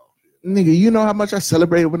 nigga, you know how much I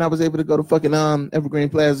celebrated when I was able to go to fucking Evergreen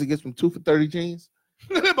Plaza to get some 2 for $30 jeans?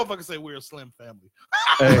 That motherfucker say we're a slim family.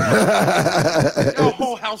 Hey, Your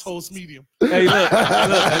whole house household medium. Hey,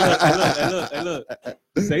 look.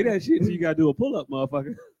 Say that shit till you gotta do a pull up,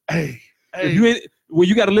 motherfucker. Hey. If you ain't, well,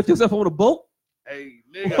 you gotta lift yourself on a boat. Hey,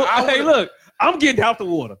 nigga. Hey, look, I'm getting out the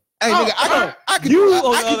water. Hey, nigga, I can You, do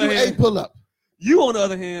on the other a hand- pull up. You, on the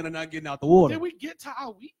other hand, are not getting out the water. Did we get to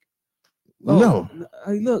our week? No.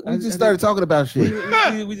 Hey, look, We just started talking about shit.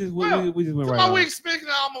 We just went So right my on. week speaking,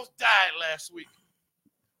 I almost died last week.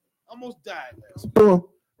 Boom.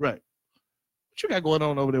 Right. What you got going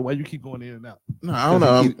on over there? Why you keep going in and out? No, I don't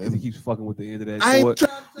know. He keeps fucking with the end of that I ain't cord.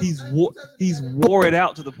 trying to He's wore it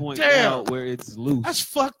out to the point Damn. now where it's loose. That's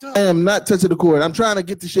fucked up. I am not touching the cord. I'm trying to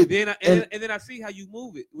get the shit. And then I see how you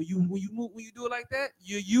move it. When you do it like that,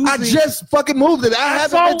 you're using. I just fucking moved it. I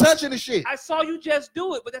haven't been touching the shit I saw you just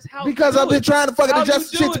do it, but that's how. because you do I've been it. trying to fucking How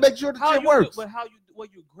adjust the you do shit to it. make sure the How shit you do it, works. but when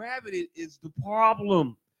you grabbing it is the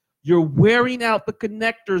problem. You're wearing out the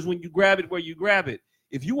connectors when you grab it where you grab it.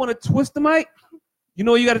 If you want to twist the mic, you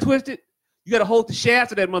know you got to twist it. You got to hold the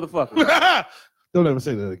shaft of that motherfucker. Don't ever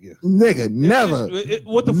say that again. Nigga, never.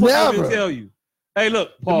 What the fuck did Never. I tell you? Hey,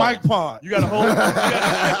 look, The Paul, mic pod. you got to hold.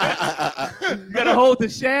 You got to hold the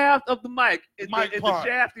shaft of the mic. It's Mic the part.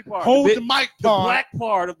 shafty part. Hold the the mic the pod. black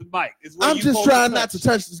part of the mic. Is where I'm you just hold trying the not to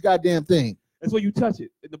touch this goddamn thing. That's where you touch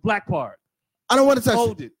it. The black part. I don't want to touch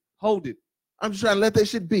it. Hold it. I'm just trying to let that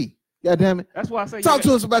shit be. God damn it. That's why I say. Talk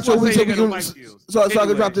to us about your week so we can so I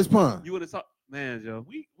can drop this pun. You would have talked, man, Joe.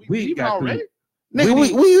 We We got already. through.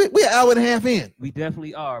 Nigga, we an hour and a half in. We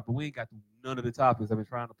definitely are, but we ain't got through none of the topics I've been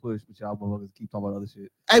trying to push, but y'all motherfuckers keep talking about other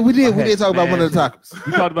shit. Hey, we I had did talk about one of the mad topics.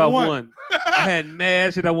 We talked about One. one. I had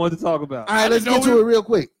mad shit I wanted to talk about. All right, let's didn't get know to it real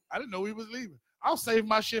quick. I didn't know we was leaving. I'll save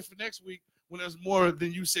my shit for next week when there's more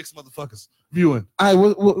than you six motherfuckers viewing. All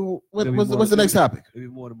right, what's the next topic? It'll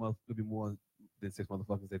be more than 6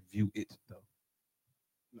 motherfuckers that view it though.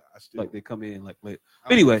 Nah, I still, Like they come in like late.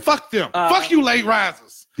 Anyway, fuck them. Fuck you, late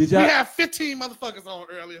risers. did We y'all? had 15 motherfuckers on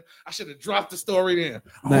earlier. I should have dropped the story then.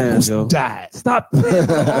 Man, Almost Joe. died. Stop playing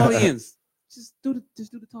for the audience. Just do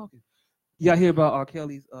the talking. Y'all hear about R.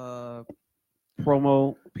 Kelly's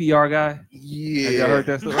promo PR guy? Have y'all heard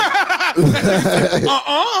that story?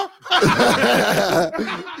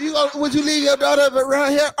 Would you leave your daughter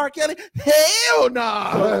around here, R. Kelly? Hell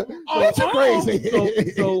no. That's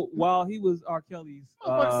crazy. So while he was R. Kelly's,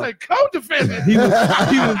 Motherfuckers say co-defendant.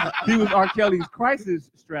 he was R. Kelly's crisis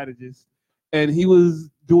strategist, and he was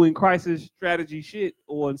doing crisis strategy shit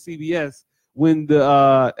on CBS when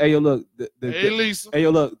the Hey, Lisa.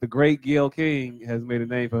 the great Gayle King has made a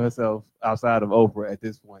name for herself outside of Oprah at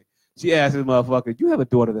this point. She asked this motherfucker, "You have a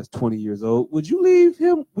daughter that's 20 years old. Would you leave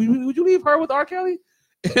him? Would you leave her with R. Kelly?"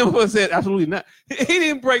 And Oprah said, "Absolutely not." He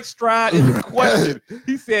didn't break stride in the question.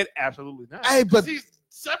 He said, "Absolutely not." Hey, but He's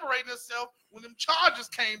separating himself when them charges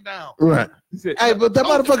came down. right. He said, Hey, but that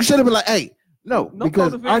motherfucker should have been like, hey, no, No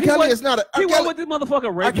because co-defendant. R. He Kelly wasn't- is not a he R. went Kelly, with this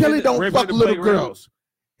motherfucker. R. Kelly don't raping fuck the little playground. girls.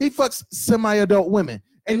 He fucks semi-adult women,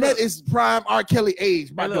 and that is prime R. Kelly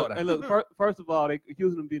age. My daughter. Hey, look. First of all, they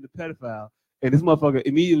accused him of being a pedophile, and this motherfucker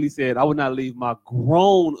immediately said, "I would not leave my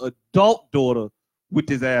grown adult daughter with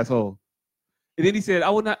this asshole." And then he said, "I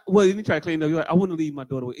would not." Well, then he tried to claim that like, I wouldn't leave my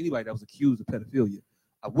daughter with anybody that was accused of pedophilia.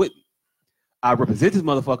 I wouldn't. I represent this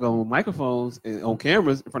motherfucker on microphones and on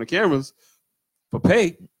cameras, in front of cameras, for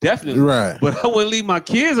pay, definitely. Right. But I wouldn't leave my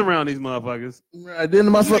kids around these motherfuckers. Right. Then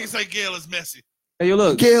the You motherfucker niggas say Gail is messy. Hey, yo,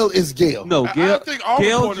 look. Gail is Gail. No, I Gail. don't think all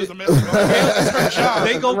Gail reporters are messy. It's her job.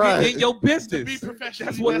 They gonna Right. get in your To business. be professional.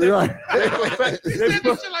 That's what Right. He said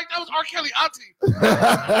this shit like that was R. Kelly auntie.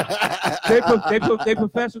 They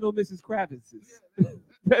professional Mrs. Kravitzes.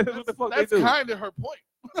 That's what the fuck That's they do. kind of her point.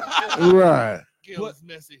 Right. Gail is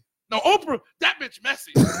messy. No, Oprah, that bitch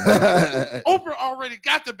messy. Oprah already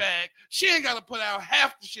got the bag. She ain't got to put out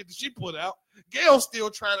half the shit that she put out. Gail's still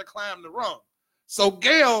trying to climb the rung. So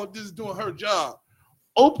Gail just doing her job.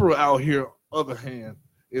 Oprah out here, other hand,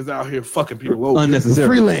 is out here fucking people over. Unnecessary.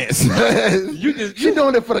 Freelance. She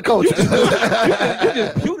doing it for the culture. You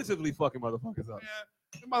just punitively fucking motherfuckers up.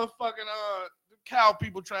 Yeah, the motherfucking the cow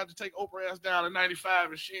people tried to take Oprah ass down in '95,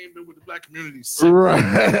 and she ain't been with the black community since. Right.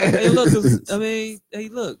 Hey, look, hey,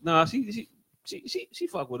 look. Nah, she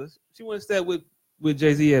fuck with us. She went to step with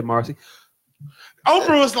Jay-Z at Marcy.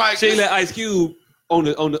 Oprah was like, She ain't let Ice Cube on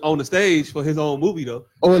the stage for his own movie though.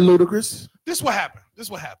 Or Ludacris. This what happened.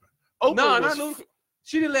 Oprah No, was, not Ludacris.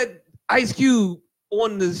 She didn't let Ice Cube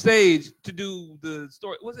on the stage to do the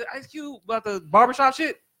story. Was it Ice Cube about the barbershop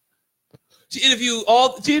shit? She interviewed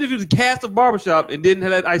the cast of Barbershop and didn't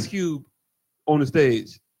let Ice Cube on the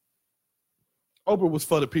stage. Oprah was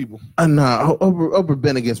for the people. Nah, Oprah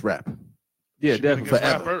been against rap. Yeah, She been definitely. against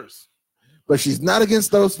Forever. rappers. but she's not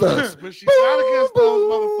against those thugs. But she's not against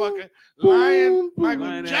those motherfucking lying Michael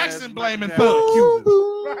Lying Jackson ass blaming Michael thugs.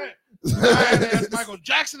 Boom, Right. Lying ass Michael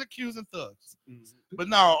Jackson accusing thugs. But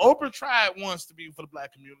no, Oprah tried once to be for the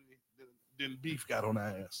black community. Then beef got on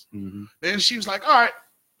her ass. Then she was like, all right,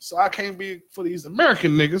 so I can't be for these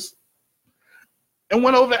American niggas. And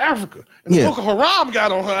went over to Africa. And Boko Haram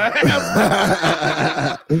got on her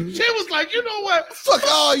ass. She was like, you know what? Fuck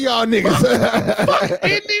all y'all niggas. Fuck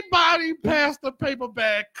anybody past the paper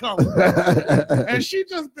bag color. And she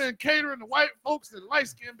just been catering to white folks and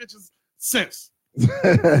light-skinned bitches since.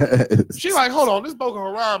 She like, hold on, this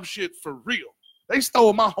Boko Haram shit for real. They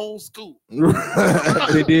stole my whole school.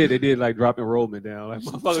 They did like drop enrollment down. Like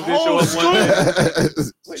motherfuckers didn't show up one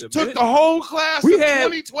day. Took the whole class in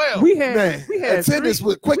 2012. We had attendance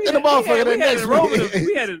was quick than a motherfucker that next week.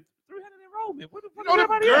 We had a 300 enrollment. What the fuck? You know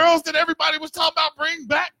the girls that everybody was talking about bringing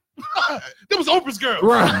back? There was Oprah's girls.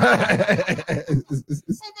 Right. Motherfuckers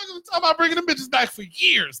was talking about bringing them bitches back for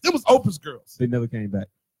years. There was Oprah's girls. They never came back.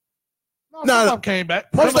 No, some of them came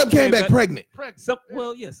back. Most of them came back pregnant. Some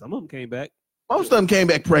of them came back. Most of them came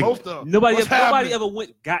back pregnant. Most of them. Nobody ever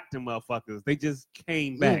got them motherfuckers. They just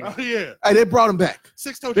came back. Oh, yeah. Hey, they brought them back.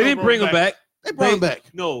 They didn't bring them back. They brought them back.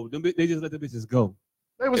 No, they just let the bitches go.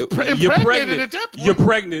 They was You're impregnated at that point. You're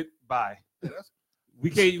pregnant. Bye.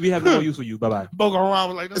 We have no use for you. Bye bye. Boko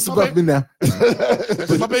Haram was like, It's above me now.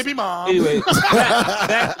 That's my baby mom. Anyway,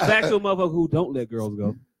 back to a motherfucker who don't let girls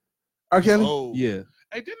go. R. Kelly? Oh. Yeah.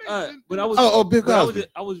 Hey, didn't But I was Bill Cosby.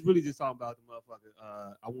 I was really just talking about the motherfucker.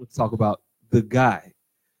 I want to talk about the guy.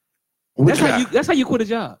 Which That's how you quit a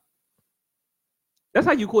job. That's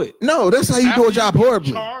how you quit. No, that's how you do a job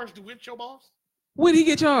horribly. Charged with your boss? When did he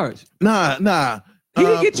get charged? Nah. He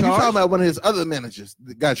didn't get You charged. talking about one of his other managers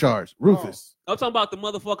that got charged, Rufus. I'm talking about the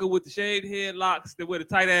motherfucker with the shaved head locks that wear the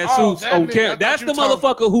tight ass Oh, suits that on nigga. camera. That's the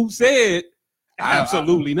motherfucker who said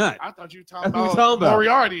absolutely not. I thought you were That's talking what we about talking about.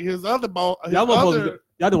 Moriarty, his other boss. Y'all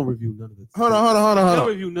don't review none of this. Hold on. Y'all don't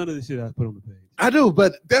review none of the shit I put on the page. I do,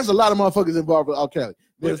 but there's a lot of motherfuckers involved with R. Kelly.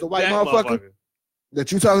 There's the white That motherfucker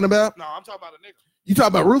that you talking about. No, I'm talking about a nigga. You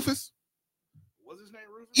talking about Rufus? What's his name,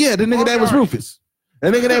 Rufus? Yeah, the nigga name was Moriarty. Rufus. The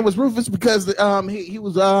nigga name was Rufus because he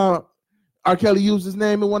was R. Kelly used his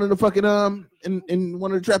name in one of the fucking in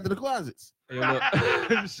one of the trapped in the closets.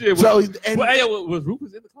 Shit. So Was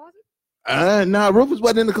Rufus in the closet? Nah, Rufus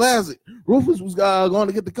wasn't in the closet. Rufus was going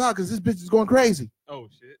to get the car because this bitch is going crazy. Oh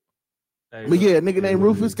shit. Hey, But yeah, nigga named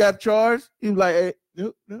Rufus got charged. He was like, hey,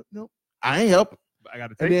 no, I ain't help. I got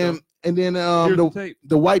to take them. And then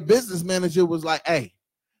the white business manager was like, hey,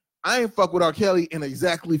 I ain't fuck with R. Kelly in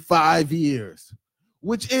exactly 5 years,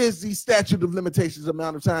 which is the statute of limitations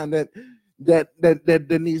amount of time that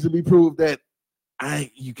needs to be proved that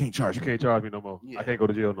you can't charge me. You can't charge me no more. Yeah. I can't go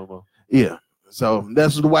to jail no more. Yeah. So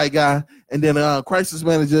that's the white guy. And then crisis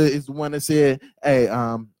manager is the one that said, hey,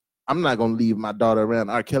 I'm not gonna leave my daughter around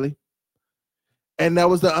R. Kelly. And that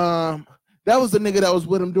was the nigga that was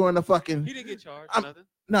with him during the fucking. He didn't get charged for nothing.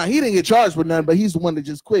 No, he didn't get charged for nothing, but he's the one that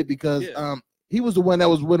just quit because he was the one that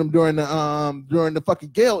was with him during the fucking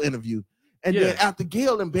Gail interview. And then after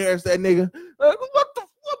Gail embarrassed that nigga, what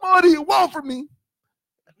more do you want from me?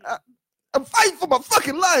 I'm fighting for my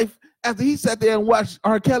fucking life. After he sat there and watched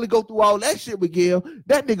R. Kelly go through all that shit with Gail,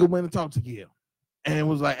 that nigga went and talked to Gail and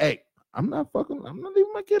was like, hey, I'm not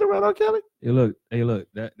leaving my kid around R. Kelly. Hey, look,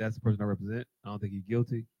 that's the person I represent. I don't think he's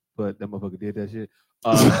guilty, but that motherfucker did that shit.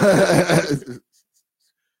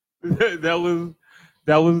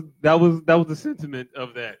 That was the sentiment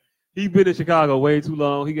of that. He been in Chicago way too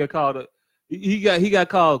long. He got called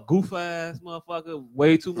goof ass motherfucker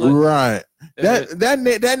way too much. Right. That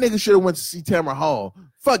nigga should have went to see Tamara Hall.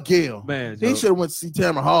 Fuck Gail. Man, he should have went to see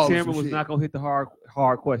Tamara Hall. Tamara was not gonna hit the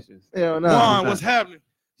hard questions. Hell no. Juan, what's happening?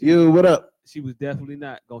 You, what up? She was definitely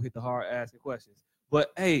not gonna hit the hard asking questions.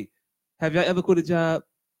 But hey, have y'all ever quit a job?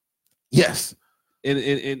 Yes. In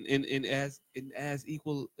as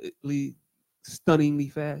equally stunningly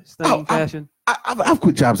fashion. I've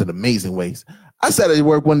quit jobs in amazing ways. I sat at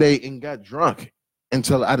work one day and got drunk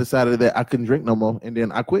until I decided that I couldn't drink no more, and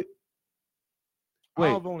then I quit.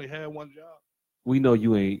 Wait. I've only had one job. We know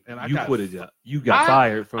you ain't. And you quit a job. You got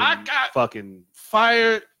fired from. I got fucking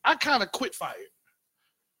fired. I kind of quit fired.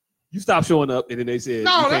 You stopped showing up, and then they said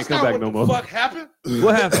No, you that's can't come not back what no the more. fuck happened.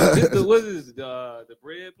 What happened? What is the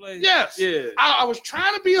bread place? Yes. Yeah. I was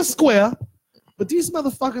trying to be a square, but these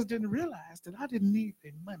motherfuckers didn't realize that I didn't need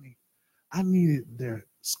their money. I needed their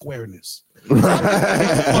squareness. You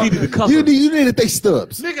needed the cover. You needed they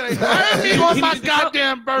stubs. Nigga, they hired me on my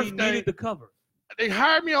goddamn He birthday. needed the cover. They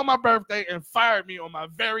hired me on my birthday and fired me on my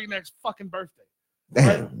very next fucking birthday.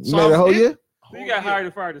 Damn. You So made a I whole was year? So you got hired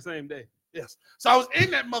and fired the same day. Yes. So I was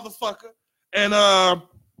in that motherfucker, and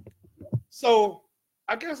so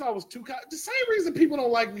I guess I was too cocky. The same reason people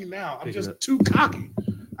don't like me now. I'm just too cocky.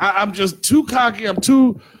 I'm just too cocky. I'm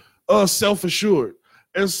too self-assured.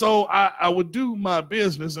 And so I would do my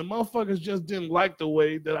business, and motherfuckers just didn't like the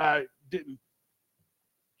way that I didn't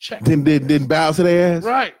check. Didn't bow to their ass?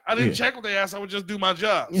 Right. I didn't check with their ass. I would just do my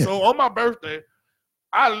job. Yeah. So on my birthday,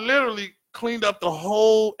 I literally cleaned up the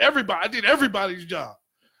whole, everybody. I did everybody's job.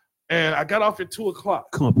 And I got off at 2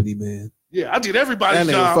 o'clock. Company, man. Yeah, I did everybody's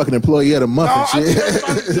That job. nigga fucking employee of the month and I did shit.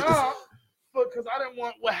 everybody's job because I didn't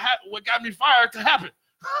want what got me fired to happen.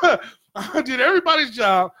 I did everybody's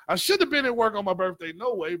job. I should have been at work on my birthday,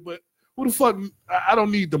 no way, but who the fuck? I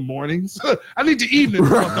don't need the mornings. I need the evening.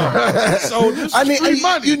 So this is free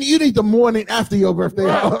money. You need the morning after your birthday.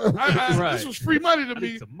 Right. This was free money to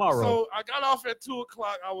me. Tomorrow. So I got off at 2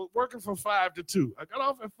 o'clock. I was working from 5 to 2. I got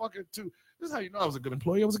off at fucking 2. This is how you know I was a good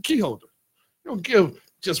employee. I was a key holder. You don't give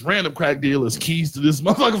just random crack dealers keys to this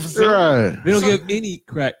motherfucking facility. Right. They don't give any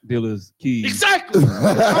crack dealers keys. Exactly.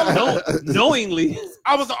 Knowingly.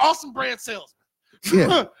 I was an awesome brand salesman.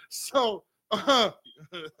 Yeah. So I've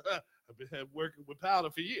been working with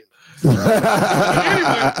powder for years.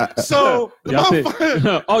 Anyway, so y'all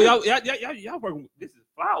working. This is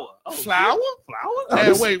flour. Oh, flour? Flour?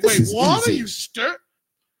 And wait, water? You stir?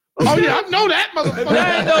 Oh yeah, I know that motherfucker.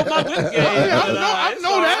 I know my whip game. I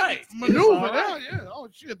know that right. maneuver. Yeah. Oh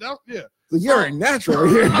shit, yeah. So you're a natural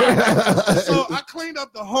here. So I cleaned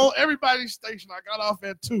up the whole everybody's station. I got off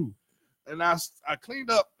at 2, and I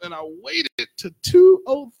cleaned up, and I waited to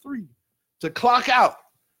 2:03 to clock out.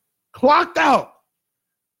 Clocked out.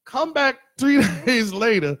 Come back 3 days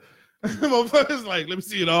later. Motherfucker's like, let me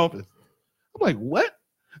see you in the office. I'm like, what?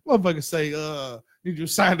 Motherfucker say, need you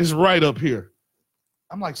to sign this right up here.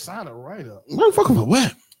 I'm like, sign a write up. Motherfucker for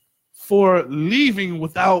what? For leaving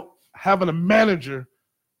without having a manager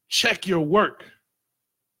check your work.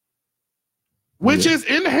 Which is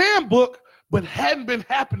in the handbook, but hadn't been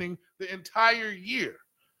happening the entire year.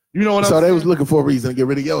 You know what I'm saying? So they was looking for a reason to get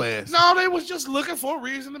rid of your ass. No, they was just looking for a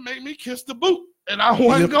reason to make me kiss the boot. And I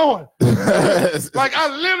wasn't going. Like,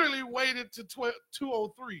 I literally waited to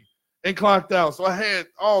 2:03 and clocked out. So I had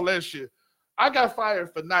all that shit. I got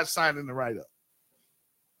fired for not signing the write up.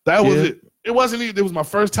 That was it. It wasn't even, it was my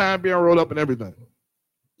first time being rolled up and everything.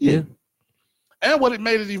 Yeah. And what it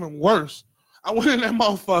made it even worse, I went in that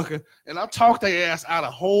motherfucker and I talked their ass out a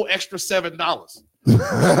whole extra $7.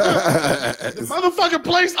 The motherfucking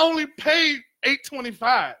place only paid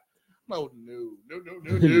 $8.25. No.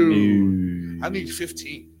 I need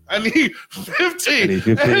 15. I need 15. And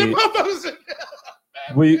the motherfucker said,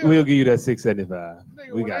 we'll give you that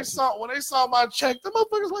 $6.75. When they saw my check, the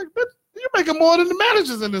motherfuckers like, bitch, you're making more than the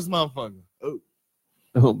managers in this motherfucker.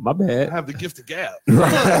 Oh, my bad. I have the gift of gab.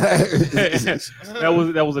 that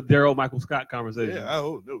was a Daryl Michael Scott conversation. Yeah.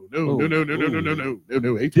 Oh no.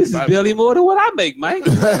 This is barely more than what I make, Mike.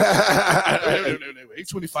 No.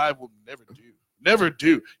 825 will never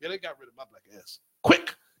do. Yeah, they got rid of my black ass.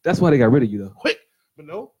 Quick. That's why they got rid of you, though. Quick. But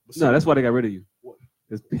no. That's why they got rid of you. What?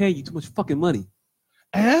 It's paying you too much fucking money.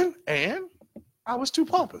 And I was too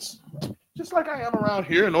pompous. Just like I am around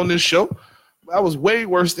here and on this show. I was way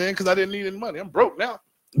worse then because I didn't need any money. I'm broke now.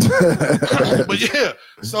 But yeah,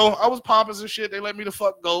 so I was pompous and shit. They let me the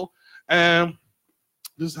fuck go. And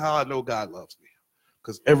this is how I know God loves me.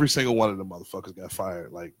 Because every single one of them motherfuckers got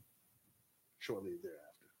fired like shortly thereafter.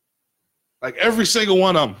 Like every single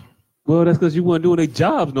one of them. Well, that's because you weren't doing their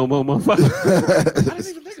jobs no more, motherfucker. I didn't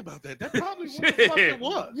even think about that. That probably what the fuck it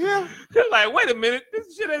was. Yeah. They're like, wait a minute,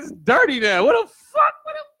 this shit is dirty now. What the fuck?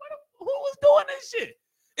 Who was doing this shit?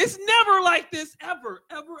 It's never like this ever.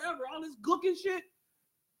 All this cooking shit.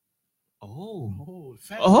 Oh,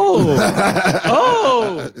 fat shit,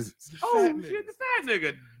 the fat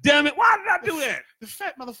nigga. Damn it, why did I do that? The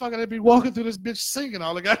fat motherfucker that be walking through this bitch singing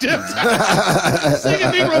all the goddamn time. Singing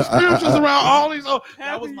Negro spirituals around all these.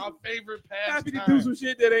 That was my favorite pastime. Happy to do some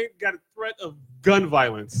shit that ain't got a threat of gun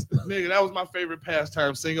violence. Nigga, that was my favorite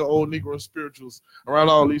pastime, singing old Negro spirituals around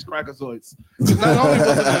all these crackazoids. Not only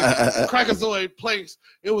was it a crackazoid place,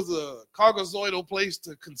 it was a cargazoidal place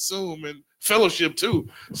to consume and fellowship too.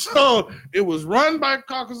 So it was run by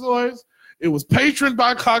caucasoids, it was patroned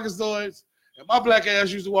by caucasoids, and my black ass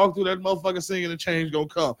used to walk through that motherfucker singing "The Change Gonna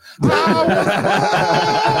Come." By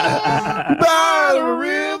the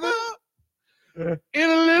river in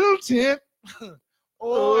a little tent.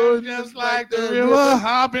 Oh, just like the river,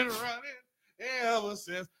 I've been running ever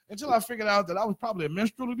since. until I figured out that I was probably a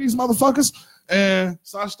minstrel to these motherfuckers. And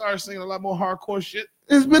so I started singing a lot more hardcore shit.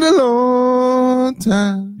 It's been a long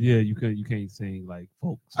time. Yeah, you can't sing like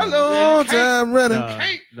folk A songs. long time running.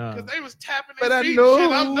 Because they was tapping But their I feet know. and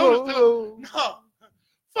shit. I'm doing no.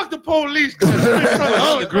 Fuck the police.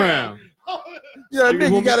 On the ground. Yeah,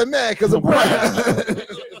 nigga got it mad because of pride.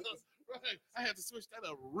 I had to switch that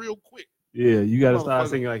up real quick. Yeah, you gotta start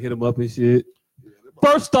singing like hit 'em up and shit.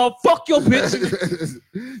 First off, fuck your bitch.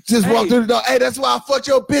 Just walk through the door. Hey, that's why I fucked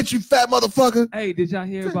your bitch, you fat motherfucker. Hey, did y'all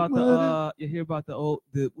hear about the old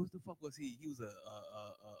what the fuck was he? He was a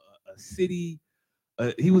city.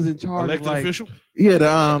 He was in charge Elected of like, official.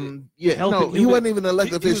 Yeah, he wasn't even an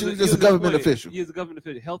elected official. He was just a government official. He was a government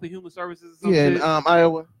official, Health and Human Services. Or Yeah, in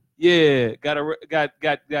Iowa. Yeah, got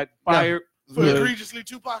fired For egregiously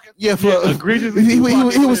Tupacing. Yeah, for egregiously. He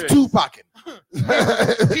was Tupacing.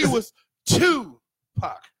 He was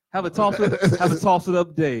Tupac. Have a toss it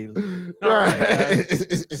up day. Right.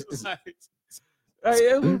 Hey,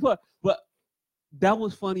 it was fun. But that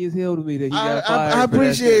was funny as hell to me that he got fired. I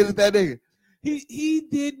appreciated that nigga. He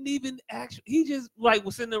didn't even actually. He just like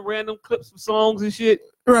was sending random clips of songs and shit.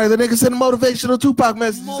 Right, the nigga sending motivational Tupac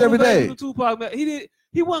messages every day. Tupac,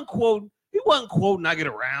 he wasn't quoting. He wasn't quoting "I Get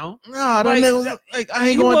Around." Nah, that nigga was like, I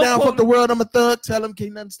ain't going down. Fuck the world. I'm a thug. Tell him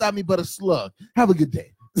can't nothing stop me but a slug. Have a good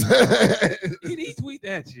day. He tweet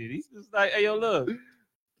that shit. He's just like, hey, yo, look,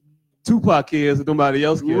 Tupac cares and nobody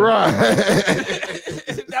else cares. Right.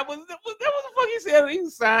 that was the fuck he said. He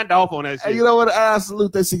signed off on that shit. Hey, you know what? I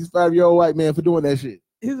salute that 65-year-old white man for doing that shit.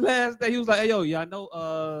 His last day, he was like, hey, yo, y'all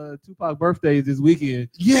know Tupac's birthday is this weekend.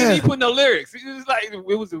 Yeah. He put no lyrics. He was like,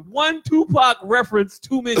 it was one Tupac reference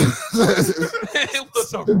too many. It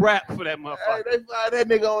was a rap for that motherfucker. Hey, they fired that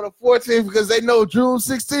nigga on the 14th because they know June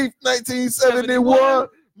 16th, 1971.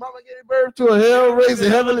 Mama gave birth to a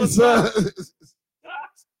hell-raising heavenly son.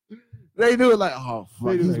 They knew it like, oh,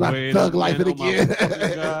 fuck, he's about to thug life it again.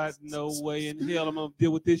 God, no way in hell I'm going to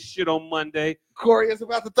deal with this shit on Monday. Corey is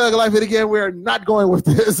about to thug life it again. We're not going with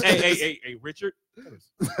this. Hey, Richard.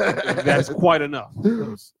 That's quite enough.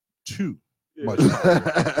 Too much.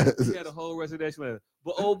 He had a whole resignation letter.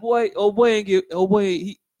 But I don't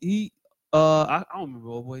remember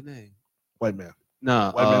old boy's name. White man.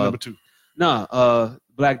 Nah. White man number 2. Nah,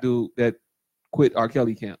 black dude that quit R.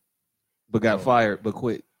 Kelly camp, but got fired, but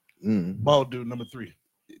quit. Bald dude number 3.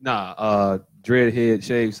 Nah, dreadhead,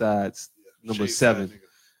 shave sides, number 7.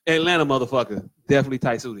 Atlanta motherfucker, definitely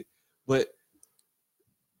tight suited. But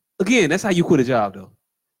again, that's how you quit a job though.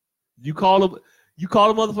 You call a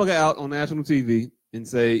motherfucker out on national TV and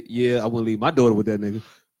say, "Yeah, I want to leave my daughter with that nigga,"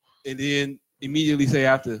 and then immediately say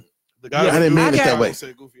after, "The guy I didn't mean it that way."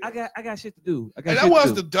 I got shit to do. And that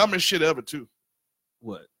was the dumbest shit ever too.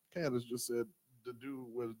 What? Candace just said the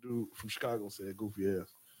dude from Chicago said goofy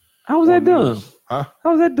ass. How was that dumb? Huh?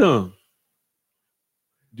 How was that dumb?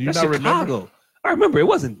 Do you not remember? I remember. It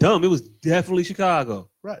wasn't dumb. It was definitely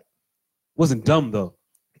Chicago. Right. Wasn't dumb though.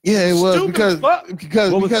 Yeah, it was Stupid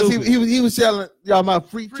because he was yelling, y'all my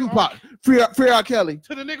free Tupac, free R. Kelly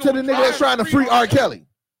to the nigga that's trying to free R. Kelly.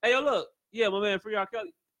 Hey, yo, look, yeah, my man, free R.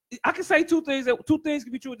 Kelly. I can say two things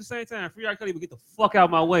can be true at the same time. Free R. Kelly, but get the fuck out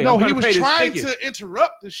of my way. No, he was trying to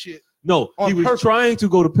interrupt the shit. No, he was trying to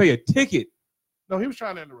go to pay a ticket. No, he was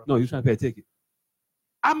trying to interrupt. No, he was trying to pay a ticket.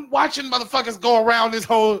 I'm watching motherfuckers go around this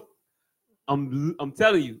whole. I'm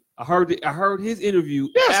telling you, I heard his interview.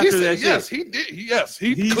 Yes, after that yes, shit. he did. Yes,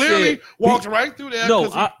 he clearly walked right through that.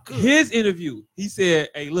 No, his interview. He said,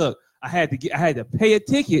 "Hey, look, I had to pay a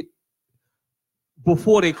ticket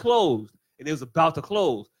before they closed, and it was about to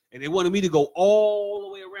close, and they wanted me to go all the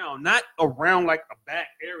way around, not around like a back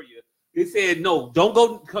area. They said, no, don't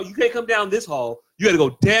go. You can't come down this hall. You got to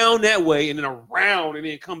go down that way and then around and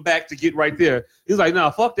then come back to get right there." He was like,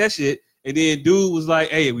 "Nah, fuck that shit." And then dude was like,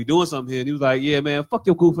 "Hey, we doing something here." And he was like, "Yeah, man, fuck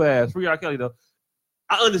your goof ass. Free R. Kelly, though."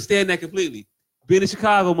 I understand that completely. Being a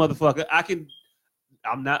Chicago motherfucker,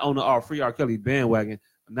 I'm not on the free R. Kelly bandwagon.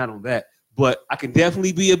 I'm not on that. But I can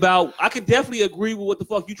definitely agree with what the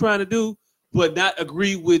fuck you trying to do, but not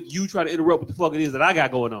agree with you trying to interrupt what the fuck it is that I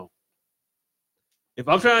got going on. If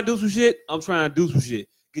I'm trying to do some shit, I'm trying to do some shit.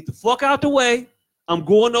 Get the fuck out the way. I'm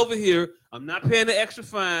going over here. I'm not paying the extra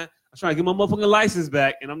fine. I'm trying to get my motherfucking license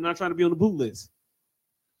back, and I'm not trying to be on the boot list.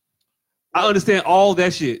 I understand all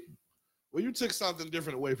that shit. Well, you took something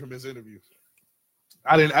different away from his interview.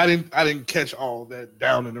 I didn't catch all that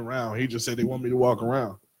down and around. He just said they want me to walk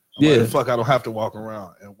around. I'm like, fuck, I don't have to walk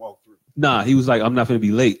around and walk through. Nah, he was like, I'm not gonna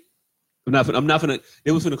be late. I'm not gonna.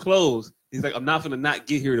 It was gonna close. He's like, I'm not gonna not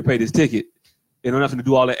get here to pay this ticket, and I'm not gonna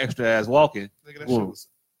do all that extra ass walking. Nigga, that shit was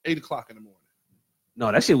 8:00 in the morning. No,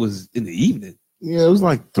 that shit was in the evening. Yeah, it was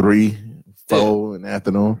like 3, 4 in the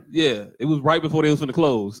afternoon. Yeah, it was right before they was finna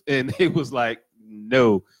close, and it was like,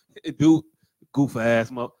 no, dude, goof ass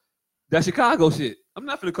mother. That Chicago shit. I'm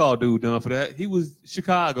not finna call dude dumb for that. He was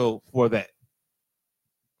Chicago for that.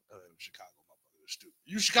 Chicago motherfuckers are stupid.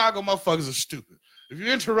 You Chicago motherfuckers are stupid. If you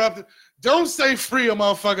interrupted, don't say free a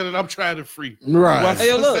motherfucker that I'm trying to free. Right. Well,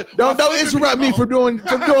 Hey, look, don't interrupt me for doing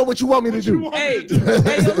what you want me to do. Hey,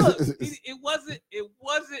 look, it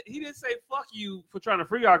wasn't. He didn't say fuck you for trying to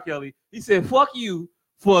free R. Kelly. He said fuck you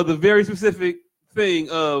for the very specific thing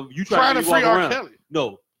of you trying to free R. Kelly.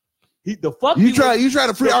 No, the fuck you try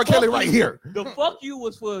to free R. Kelly right here. The fuck you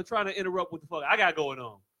was for trying to interrupt what the fuck I got going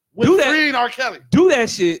on. Do that. Freeing R. Kelly. Do that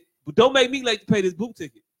shit, but don't make me late to pay this boot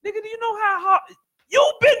ticket, nigga. Do you know how hard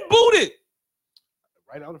you've been booted?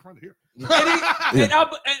 Right out in front of here.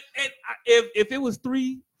 If it was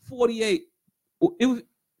 3:48, it was,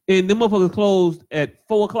 and the motherfuckers closed at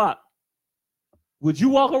 4:00, would you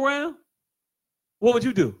walk around? What would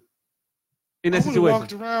you do in that situation?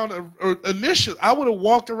 Walked around initially. I would have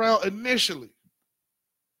walked around initially.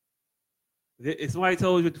 If somebody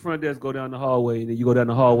told you at the front desk, go down the hallway, and then you go down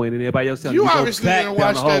the hallway, and then everybody else tells you, obviously didn't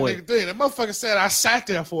watch that nigga thing. That motherfucker said I sat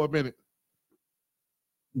there for a minute.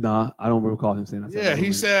 Nah, I don't recall him saying that. Yeah,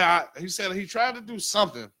 he said he tried to do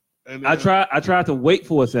something. And I tried to wait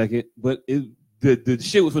for a second, but the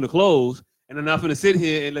shit was finna close, and I'm not finna sit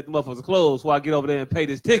here and let the motherfuckers close while I get over there and pay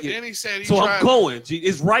this ticket. Then he said I'm going. G,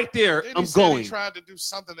 it's right there. I'm going. He tried to do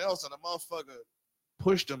something else, and the motherfucker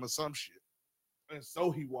pushed him or some shit, and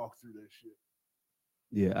so he walked through that shit.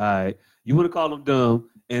 Yeah, all right. You want to call him dumb,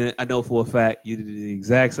 and I know for a fact you did the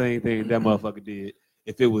exact same thing that motherfucker did.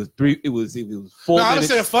 If it was 4 minutes. I'd have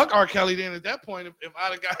said fuck R. Kelly then at that point. If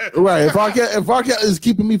I'd have got right, if R. Kelly is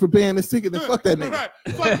keeping me from paying this ticket, then fuck that nigga. Right,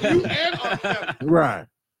 fuck you and R. Kelly. Right.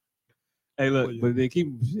 Hey, look, but then keep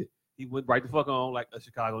him shit. He went right the fuck on like a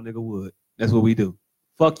Chicago nigga would. That's what we do.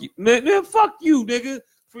 Fuck you, man. Fuck you, nigga.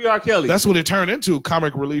 Free R. Kelly. That's what it turned into.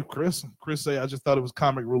 Comic relief. Chris say I just thought it was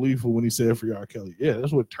comic relief when he said free R. Kelly. Yeah,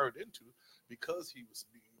 that's what it turned into because he was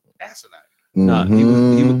being asinine. Nah,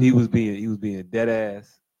 he was being dead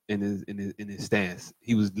ass in his stance.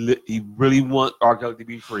 He really want R. Kelly to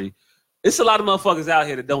be free. It's a lot of motherfuckers out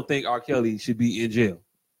here that don't think R. Kelly should be in jail.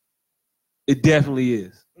 It definitely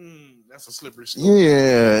is. That's a slippery slope.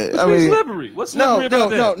 Yeah, slippery. What's slippery about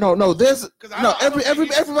that? No.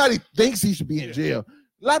 Everybody thinks he should be in jail.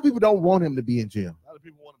 A lot of people don't want him to be in jail. A lot of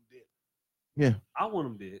people want him dead. Yeah, I want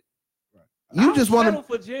him dead. Right. You just want him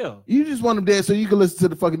for jail. You just want him dead so you can listen to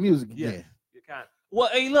the fucking music. Yeah. Well,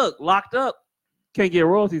 hey, look, locked up can't get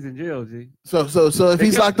royalties in jail, G. So if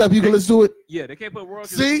he's locked up, you can listen to it. Yeah, they can't put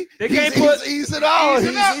royalties. See, they can't put. He's it all.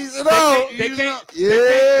 He's it all.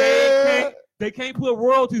 They can't put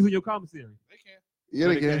royalties in your commissary. They can. Yeah,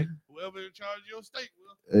 they can. Whoever in charge of your state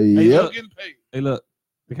will. Yeah. Getting paid. Hey, look,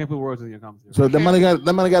 they can't put royalties in your commissary. So that money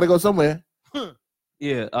got to go somewhere.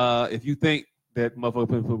 Yeah. If you think that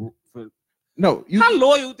motherfucker put no, how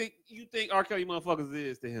loyal you think R. Kelly motherfuckers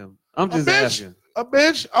is to him? I'm just asking. A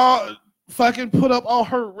bitch fucking put up all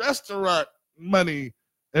her restaurant money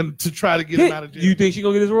and to try to get him out of jail. You think she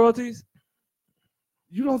gonna get his royalties?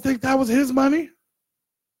 You don't think that was his money?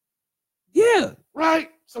 Yeah. Right.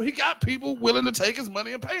 So he got people willing to take his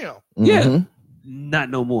money and pay him. Mm-hmm. Yeah. Not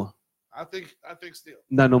no more. I think still.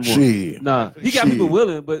 Not no more. Shit. Nah. He got people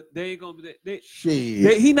willing, but they ain't gonna be that.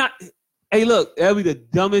 He not. Hey, look, that'd be the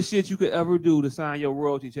dumbest shit you could ever do to sign your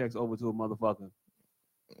royalty checks over to a motherfucker.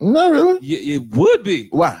 Not really. Yeah, it would be.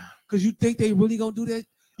 Why? Because you think they really gonna do that?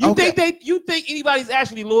 You think anybody's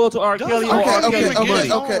actually loyal to R. Kelly or R. Kelly's money?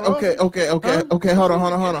 Okay. Hold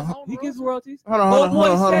on. He gets royalties. Hold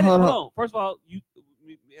on. First of all, you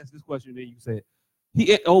ask this question, then you said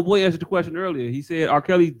old boy answered the question earlier. He said R.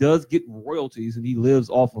 Kelly does get royalties and he lives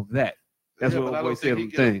off of that. That's what old boy said on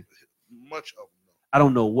the thing. Much of them. I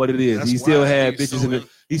don't know what it is. That's he still had bitches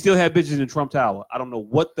he still had bitches in Trump Tower. I don't know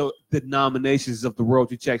what the denominations of the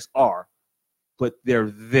royalty checks are, but they're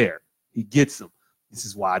there. He gets them. This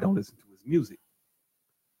is why I don't listen to his music.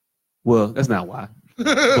 Well, that's not why,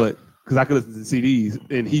 but because I could listen to CDs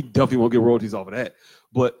and he definitely won't get royalties off of that.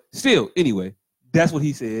 But still, anyway, that's what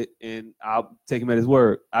he said, and I'll take him at his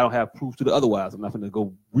word. I don't have proof to the otherwise. I'm not going to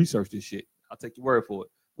go research this shit. I'll take your word for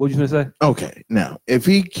it. What you going to say? Okay, now, if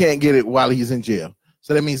he can't get it while he's in jail,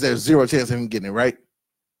 so that means there's zero chance of him getting it, right?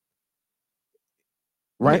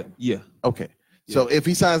 Right? Yeah. Okay. Yeah. So if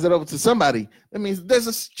he signs it over to somebody, that means there's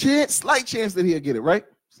a slight chance that he'll get it, right?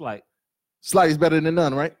 Slight. Slight is better than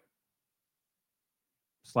none, right?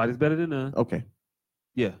 Slight is better than none. Okay.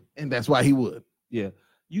 Yeah. And that's why he would. Yeah.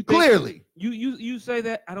 You think, clearly. You say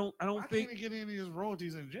that. I don't think he get any of his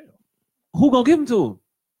royalties in jail. Who gonna give them to him?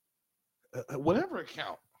 Whatever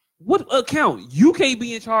account. What account? You can't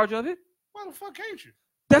be in charge of it. Why the fuck can't you?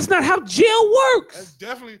 That's not how jail works. That's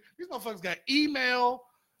definitely these motherfuckers got email,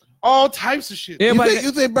 all types of shit.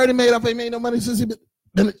 You think Bernie Madoff ain't made no money since he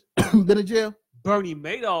been in jail? Bernie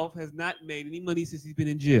Madoff has not made any money since he's been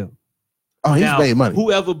in jail. Oh, he's made money.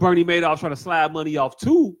 Whoever Bernie Madoff trying to slide money off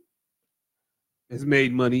to has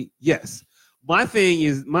made money. Yes. My thing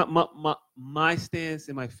is my stance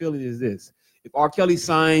and my feeling is this: if R. Kelly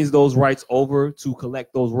signs those rights over to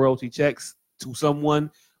collect those royalty checks to someone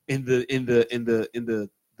in the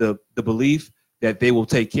belief that they will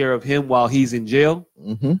take care of him while he's in jail,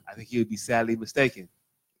 I think he would be sadly mistaken.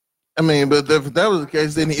 I mean, but if that was the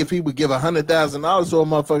case, then if he would give $100,000 to a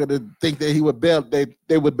motherfucker to think that he would bail,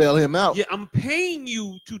 they would bail him out. Yeah, I'm paying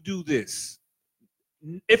you to do this.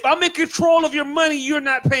 If I'm in control of your money, you're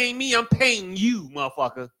not paying me. I'm paying you,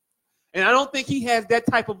 motherfucker. And I don't think he has that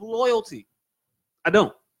type of loyalty. I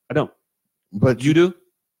don't. But you do?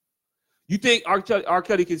 You think R.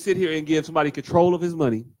 Kelly can sit here and give somebody control of his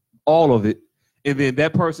money, all of it, and then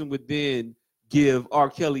that person would then give R.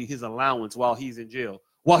 Kelly his allowance while he's in jail?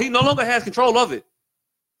 While he no longer has control of it,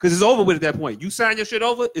 because it's over with at that point. You sign your shit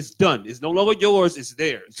over, it's done. It's no longer yours. It's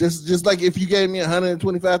theirs. Just like if you gave me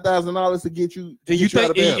 $125,000 to get you, and you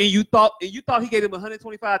thought he gave him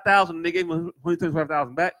 $125,000, and they gave him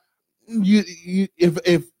 $125,000 back.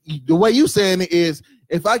 If the way you saying it is,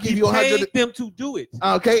 if I give you $100, them to do it.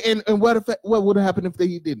 Okay, and what would have happened if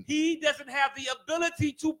he didn't? He doesn't have the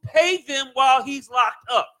ability to pay them while he's locked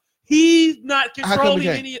up. He's not controlling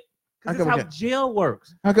any. Because that's how jail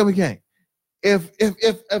works. How come we can't? If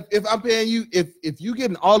I'm paying you, if you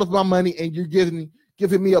getting all of my money and you're giving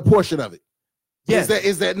me a portion of it, yes.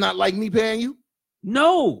 Is that not like me paying you?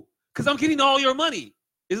 No, because I'm getting all your money.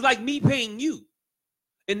 It's like me paying you,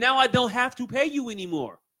 and now I don't have to pay you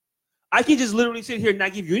anymore. I can just literally sit here and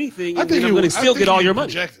not give you anything, and I'm going to still get all your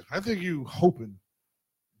money. I think you hoping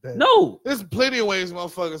that. No, there's plenty of ways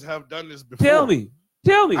motherfuckers have done this before.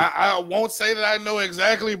 Tell me. I won't say that I know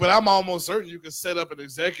exactly, but I'm almost certain you can set up an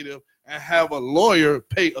executive and have a lawyer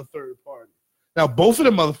pay a third party. Now, both of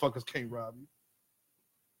them motherfuckers can't rob you.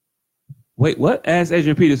 Wait, what? Ask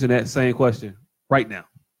Adrian Peterson that same question right now.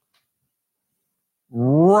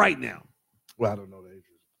 Right now. Well, I don't know that Adrian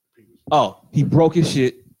Peterson. Oh, he broke his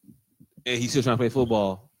shit, and he's still trying to play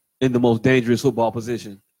football in the most dangerous football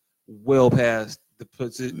position, well past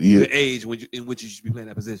the age in which you should be playing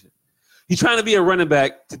that position. He's trying to be a running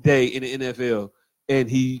back today in the NFL, and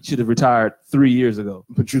he should have retired 3 years ago.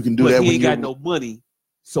 But you can do that. He ain't got no money,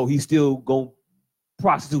 so he's still gonna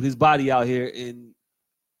prostitute his body out here in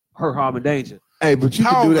hurt, harm, and danger. Hey, but you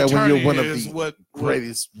can do that when you're one of the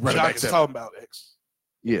greatest running backs. Talking about X.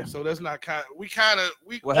 Yeah. So that's not we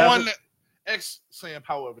on the X saying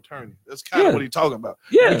power of attorney. That's kind of what he's talking about.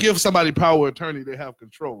 Yeah. You give somebody power of attorney, they have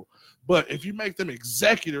control. But if you make them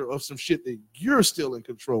executor of some shit that you're still in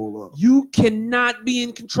control of, you cannot be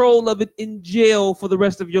in control of it in jail for the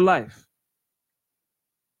rest of your life.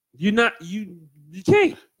 You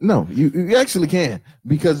can't. No, you actually can,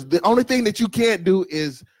 because the only thing that you can't do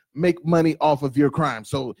is make money off of your crime.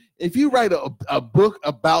 So if you write a book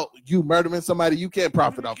about you murdering somebody, you can't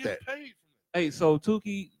profit off that. Hey, so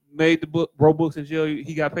Tukey made the book, wrote books in jail.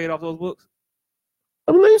 He got paid off those books?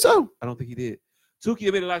 I believe so. I don't think he did.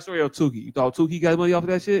 Tukey made a life story of Tukey. You thought Tukey got money off of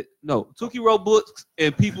that shit? No. Tukey wrote books,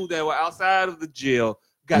 and people that were outside of the jail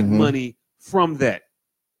got money from that.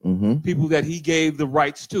 People that he gave the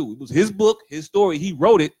rights to. It was his book, his story. He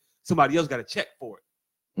wrote it. Somebody else got a check for it.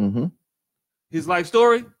 His life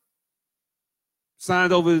story,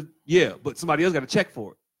 signed over, but somebody else got a check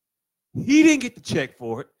for it. He didn't get the check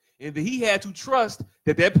for it, and then he had to trust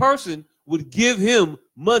that person would give him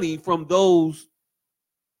money from those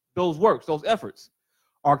works, those efforts.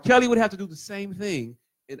 R. Kelly would have to do the same thing,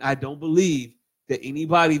 and I don't believe that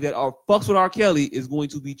anybody that fucks with R. Kelly is going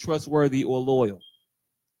to be trustworthy or loyal.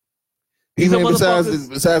 Even besides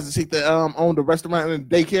the chick that owned the restaurant and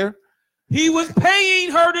daycare, he was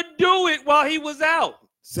paying her to do it while he was out.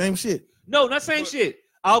 Same shit. No, not same shit.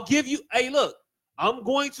 I'll give you. Hey, look, I'm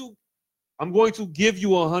going to give you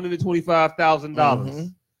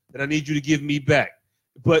 $125,000 that I need you to give me back.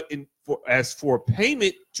 But as for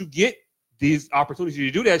payment to get these opportunities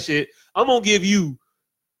to do that shit, I'm gonna give you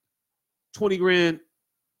 $20,000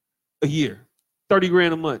 a year,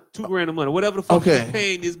 $30,000 a month, $2,000 a month, or whatever the fuck you're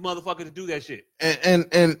paying this motherfucker to do that shit.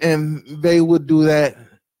 And they would do that,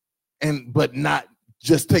 but not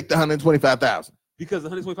just take the $125,000. Because the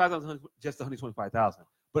 $125,000 is just $125,000.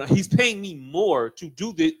 But he's paying me more to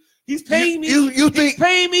do this. He's paying me. He's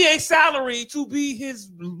paying me a salary to be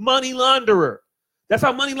his money launderer. That's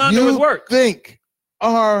how money launderers work. Think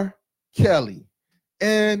R. Kelly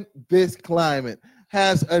in this climate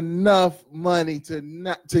has enough money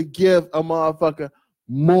to give a motherfucker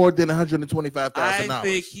more than $125,000? I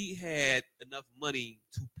think he had enough money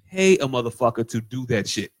to pay a motherfucker to do that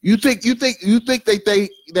shit. You think that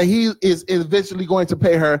he is eventually going to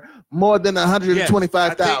pay her more than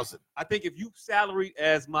 $125,000? Yes, I think if you salaried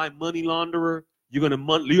as my money launderer, you're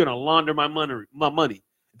gonna launder my money.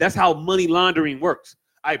 That's how money laundering works.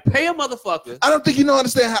 I pay a motherfucker. I don't think you don't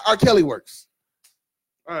understand how R. Kelly works.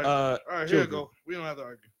 All right, here you go. We don't have to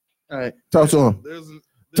argue. All right, talk to him.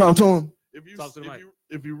 Talk to him.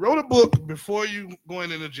 If you wrote a book before you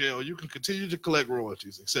going into jail, you can continue to collect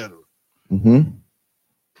royalties, etc. Mm-hmm.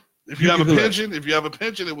 If you have a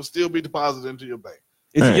pension, it will still be deposited into your bank.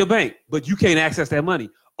 It's in your bank, but you can't access that money.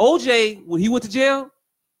 OJ, when he went to jail,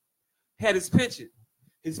 had his pension.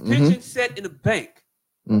 His pension set in a bank.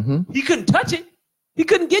 Mm-hmm. He couldn't touch it. He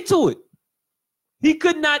couldn't get to it. He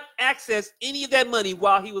could not access any of that money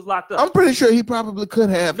while he was locked up. I'm pretty sure he probably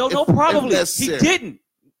could have. No, probably. He didn't.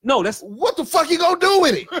 No, that's what the fuck you gonna do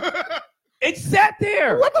with it? It sat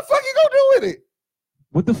there. What the fuck you gonna do with it?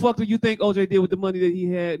 What the fuck do you think OJ did with the money that he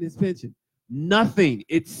had in his pension? Nothing.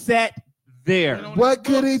 It sat there. What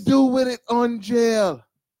could he do with it on jail?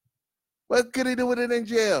 What could he do with it in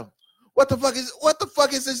jail? What the fuck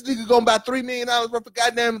is this nigga gonna buy $3 million worth of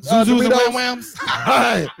goddamn Zuzus and Doritos? Wham-Whams?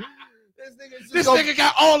 This nigga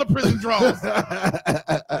got all the prison draws.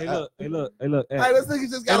 Hey, look. Hey, this nigga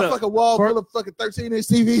just got a fucking wall full of fucking 13-inch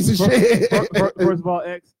TVs and shit. First of all,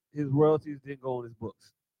 X, his royalties didn't go on his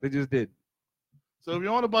books. They just didn't. So if you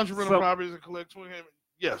own a bunch of rental properties and collect 20,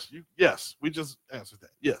 yes, we just answered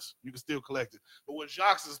that. Yes, you can still collect it. But what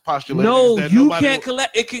Jacques is postulating is that you can't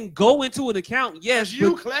collect. It can go into an account. Yes,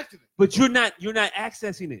 you collected it, but you're not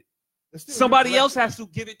accessing it. Somebody else has to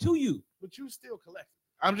give it to you. But you still collect it.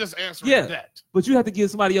 I'm just answering that. But you have to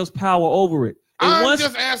give somebody else power over it. I'm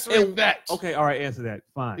just answering that. Okay, all right, answer that.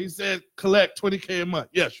 Fine. He said collect $20K a month.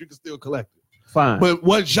 Yes, you can still collect it. Fine. But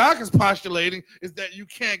what Jacques is postulating is that you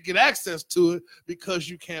can't get access to it because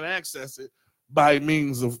you can't access it by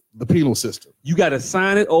means of the penal system. You got to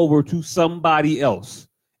sign it over to somebody else.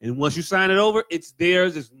 And once you sign it over, it's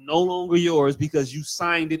theirs. It's no longer yours because you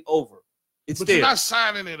signed it over. But theirs. You're not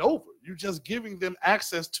signing it over. You're just giving them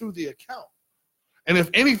access to the account. And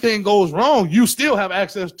if anything goes wrong, you still have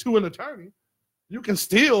access to an attorney. You can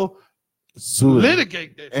still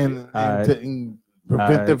litigate that and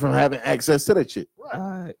prevent them from having access to that shit.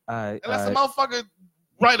 Right. Unless the motherfucker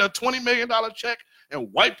write a $20 million check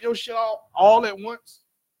and wipe your shit all at once.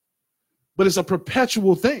 But it's a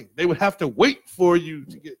perpetual thing. They would have to wait for you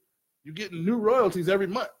to get you getting new royalties every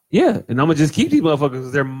month. Yeah, and I'm gonna just keep these motherfuckers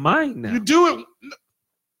because they're mine now. You do it.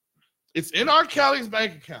 It's in R. Kelly's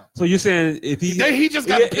bank account. So you're saying if he just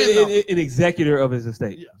got the PIN number. An executor of his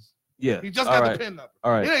estate? Yes. Yeah. He just got the PIN number.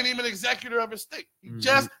 All right. He ain't even an executor of his estate. He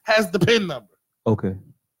just has the PIN number. Okay.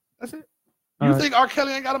 That's it. You think R.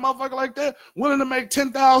 Kelly ain't got a motherfucker like that willing to make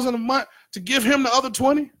 $10,000 a month to give him the other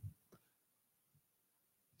 20?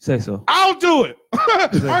 Say so. I'll do it. R.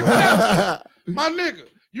 Kelly, my nigga,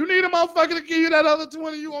 you need a motherfucker to give you that other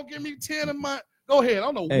 20. You gonna give me 10 a month? Go ahead.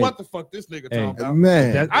 I don't know what the fuck this nigga talking about.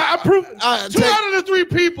 Man, I prove 2 out of the 3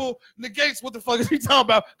 people negates what the fuck is he talking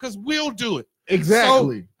about because we'll do it.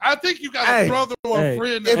 Exactly. So, I think you got a brother or a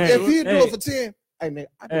friend. If you do it for 10, hey man,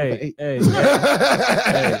 I do it for 8.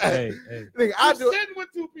 Nigga, I do it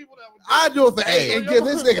with 2 people that would I do it for 8 and give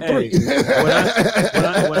this nigga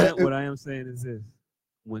 3. What I am saying is this: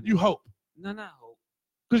 when you hope, not hope,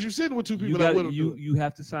 because you're sitting with 2 people that would do it. You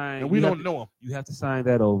have to sign, and we don't know them. You have to sign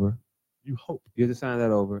that over. You hope. You have to sign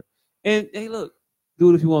that over. And hey, look,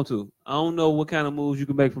 do it if you want to. I don't know what kind of moves you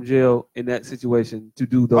can make from jail in that situation to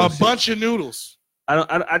do those. Bunch of noodles. I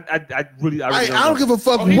really don't give a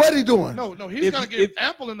fuck what he doing. No, he's gonna get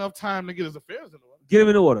ample enough time to get his affairs in order. Get him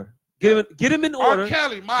in order. Get him in order. R.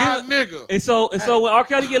 Kelly, my nigga. And so when R.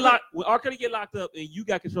 Kelly get locked up and you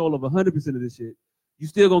got control of 100% of this shit, you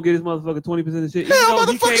still gonna get this motherfucker 20% of the shit.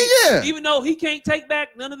 Even though he can't take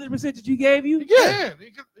back none of the percentage he gave you. Yeah.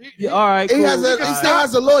 All right. Cool. He still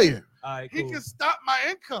has a lawyer. All right, cool. He can stop my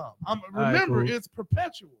income. Remember, it's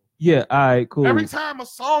perpetual. Yeah, all right, cool. Every time a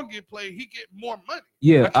song get played, he get more money.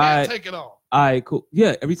 Yeah, I can't take it all. All right, cool.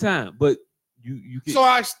 Yeah, every time. But you can. So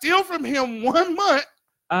I steal from him 1 month.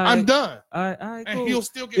 I'm done. All right, cool. And he'll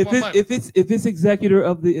still get more money. If it's executor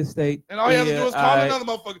of the estate, and all you have to do is call another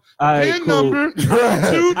motherfucker. PIN cool. number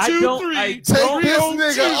 223. Take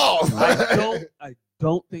this nigga off. I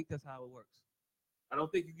don't think that's how it works. I don't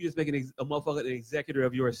think you can just make a motherfucker an executor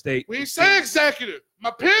of your estate. We say executor.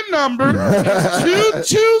 My PIN number is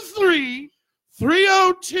 223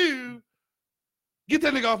 302. Get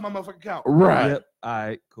that nigga off my motherfucking account. Right. Yep. All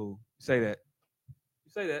right, cool. Say that.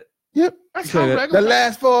 You say that. Yep. That's Say how that. regular. The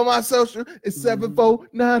last 4 of my social is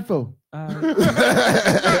 7494. All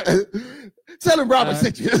right. Tell him Robert All right.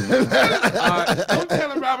 sent you. Don't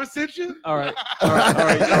tell him Robert sent you. All right. All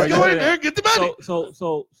right. Go in there, get the money.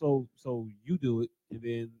 So you do it, and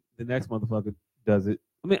then the next motherfucker does it.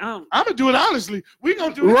 I mean, I'm gonna do it honestly. We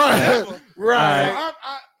gonna do it Right. forever. Right.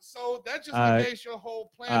 So that just All right. negates your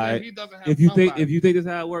whole plan All that right. he doesn't have. If you think somebody. this is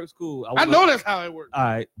how it works, cool. I know that's how it works. All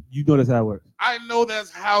right, you know that's how it works. I know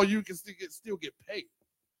that's how you can still get paid.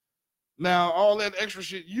 Now, all that extra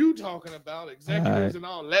shit you talking about, executives and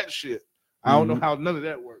all that shit, I don't know how none of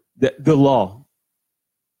that works. The law.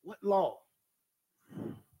 What law?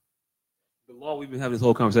 The law we've been having this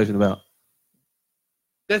whole conversation about.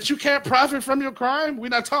 That you can't profit from your crime? We're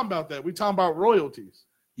not talking about that. We're talking about royalties.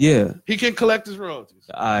 Yeah. He can collect his royalties.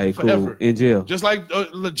 All right, Forever. cool. In jail. Just like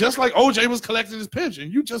OJ was collecting his pension.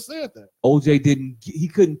 You just said that. OJ he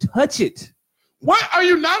couldn't touch it. What are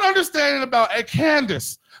you not understanding about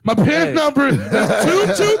Candace? My PIN number is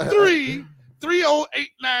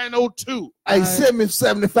 223-308902. Hey, send me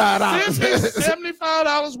 $75. Send me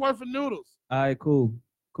 $75 worth of noodles. All right, cool.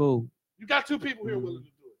 You got 2 people here willing to do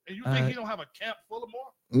it. And you think he don't have a camp full of more?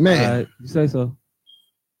 Man. All right, you say so.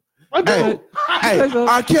 What Hey,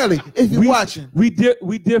 R. Kelly, if you're watching, We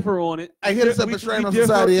differ on it. I hit us up We- at Strain we on differ-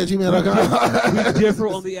 Society@gmail.com. We differ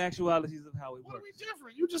on the actualities of how it What are works. we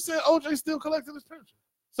different? You just said OJ still collecting his pension.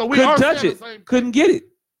 So we Couldn't are touch saying it. the same thing. Couldn't get it.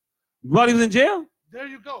 While he was in jail? There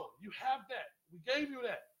you go. You have that. We gave you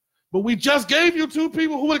that. But we just gave you 2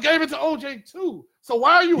 people who would have gave it to OJ too. So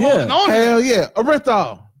why are you holding on to Hell that? yeah.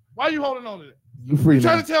 Aretha. Why are you holding on to that? You free You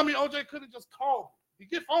now. trying to tell me OJ couldn't just call me?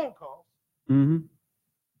 He get phone calls. Mm-hmm.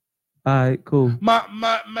 All right, cool.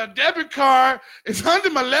 My debit card is under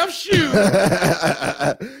my left shoe.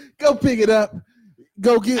 Go pick it up.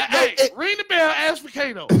 Go get Hey, ring the bell, ask for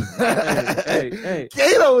Kato. Hey.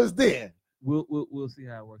 Kato is there. We'll see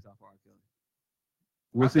how it works out for R. Kelly.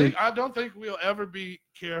 We'll see. I don't think we'll ever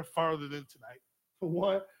care farther than tonight. For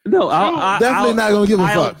one. No, Definitely not gonna give a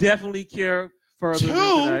I'll fuck. definitely care further than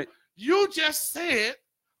 2, tonight. you just said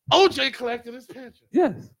OJ collected his pension.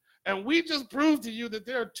 Yes. And we just proved to you that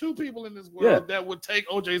there are 2 people in this world that would take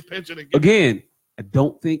OJ's pension and give Again, I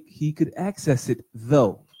don't think he could access it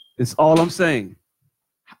though. It's all I'm saying.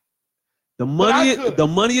 The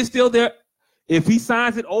money is still there. If he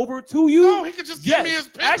signs it over to you, No, he could just give me his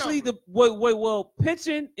pension. Actually,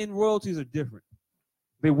 pension and royalties are different.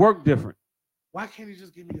 They work different. Why can't he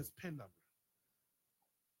just give me his PIN number?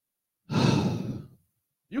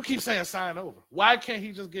 You keep saying sign over. Why can't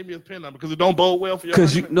he just give me his PIN number? Because it don't bode well for your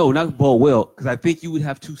argument? Not bode well. Because I think you would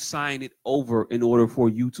have to sign it over in order for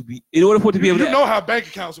it to be able to You be. know how bank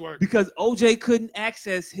accounts work. Because OJ couldn't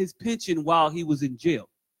access his pension while he was in jail.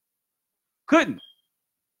 Couldn't.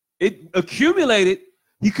 It accumulated.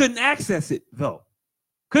 He couldn't access it though.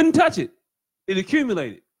 Couldn't touch it. It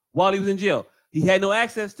accumulated while he was in jail. He had no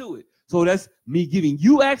access to it. So that's me giving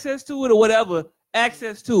you access to it or whatever,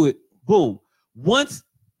 access to it. Boom. Once,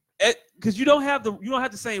 because you don't have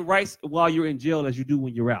the same rights while you're in jail as you do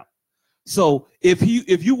when you're out. So if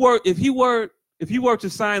he were to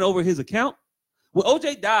sign over his account, when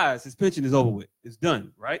OJ dies, his pension is over with. It's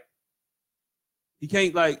done, right? He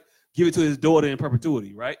can't give it to his daughter in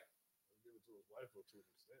perpetuity, right?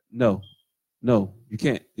 No, you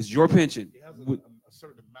can't. It's your pension. He has a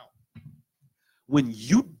certain amount. When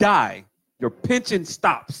you die, your pension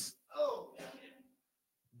stops.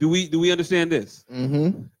 Do we understand this?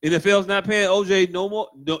 Mm-hmm. NFL's not paying OJ no more.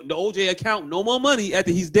 The OJ account no more money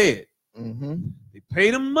after he's dead. Mm-hmm. They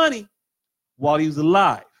paid him money while he was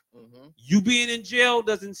alive. Mm-hmm. You being in jail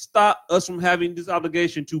doesn't stop us from having this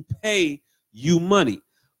obligation to pay you money.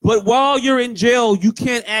 But while you're in jail, you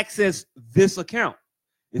can't access this account.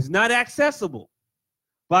 It's not accessible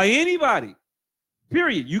by anybody.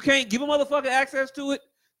 Period. You can't give a motherfucker access to it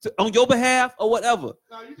on your behalf or whatever.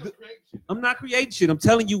 No, you just create shit. I'm not creating shit. I'm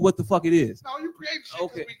telling you what the fuck it is. No, you create shit.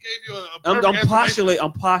 Okay. We gave you a I'm perfect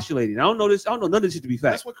explanation. postulating. I don't know this. I don't know none of this shit to be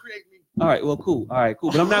fact. That's what create means. All right. Well, cool. All right,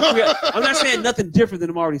 cool. But I'm not saying nothing different than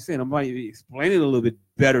I'm already saying. I'm going to explain it a little bit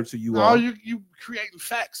better to you all. No, you creating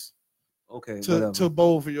facts Okay. to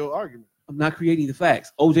bowl for your argument. I'm not creating the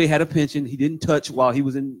facts. OJ had a pension he didn't touch while he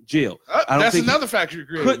was in jail. That's another fact you're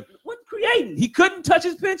creating. What creating? He couldn't touch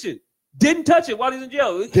his pension. Didn't touch it while he was in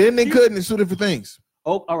jail. Didn't and couldn't is 2 different things.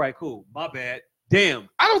 Oh, all right, cool. My bad. Damn.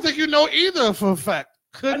 I don't think you know either for a fact.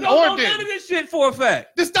 I Couldn't don't or know none didn't. of this shit for a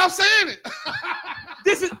fact. Just stop saying it.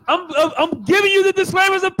 This is I'm giving you the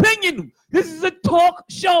disclaimer's opinion. This is a talk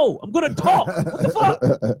show. I'm gonna talk. What the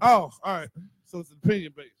fuck? Oh, all right. So it's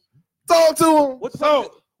opinion based. Talk to him. What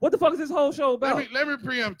the fuck is this whole show about? Let me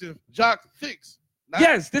preemptive. Jock thinks.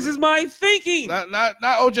 Yes, this is my thinking. Not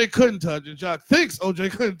OJ couldn't touch it. Jock thinks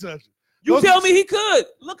OJ couldn't touch it. You tell me he could.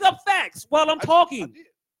 Look up facts while I'm talking. I did.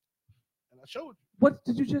 And I showed you. What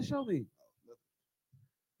did you just show me?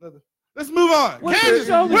 Nothing. Let's move on. Kansas,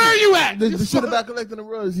 where are you at? The shit about collecting the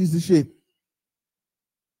royalties, the shit.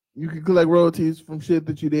 You can collect royalties from shit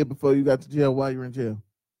that you did before you got to jail while you're in jail.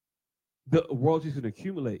 The royalties can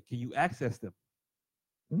accumulate. Can you access them?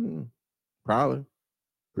 Probably.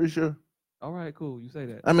 Pretty sure. All right, cool. You say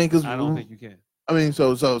that. I mean, because I don't think you can. I mean,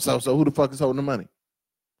 so who the fuck is holding the money?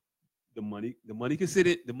 The money can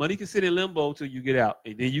sit in limbo till you get out,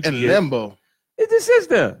 and then you can in limbo. It just sits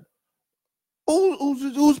there.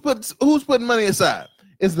 Who's putting money aside?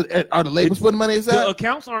 Are the labels putting money aside? The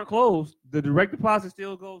accounts aren't closed. The direct deposit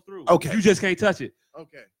still goes through. Okay. You just can't touch it.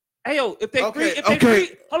 Okay. Hey yo, if they Okay.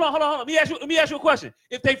 hold on. Let me ask you a question.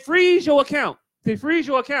 If they freeze your account, does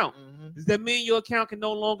that mean your account can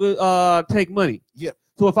no longer take money? Yeah.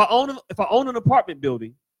 So if I own an apartment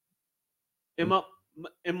building, if I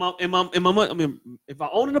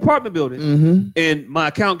own an apartment building and my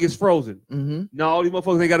account gets frozen, now all these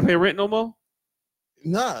motherfuckers ain't got to pay rent no more?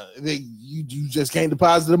 Nah, you just can't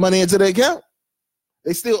deposit the money into the account.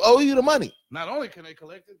 They still owe you the money. Not only can they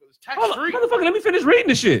collect it, but it's tax free. Motherfucker, let me finish reading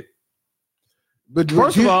the shit. But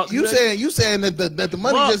First of all, you saying that the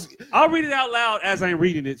money just. I'll read it out loud as I'm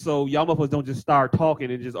reading it, so y'all motherfuckers don't just start talking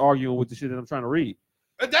and just arguing with the shit that I'm trying to read.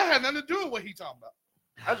 That had nothing to do with what he talking about.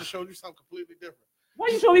 I just showed you something completely different. Why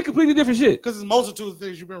you showing me completely different shit? Because it's multitude of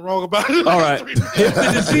things you've been wrong about. All right. If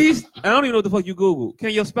the deceased, I don't even know what the fuck you Google. Can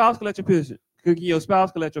your spouse collect your pension? Can your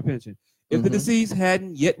spouse collect your pension? If the deceased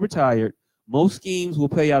hadn't yet retired, most schemes will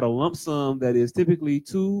pay out a lump sum that is typically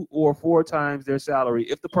 2 or 4 times their salary.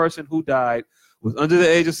 If the person who died was under the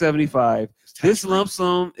age of 75, this lump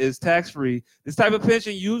sum is tax-free. This type of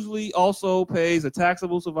pension usually also pays a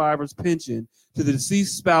taxable survivor's pension to the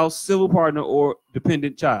deceased spouse, civil partner, or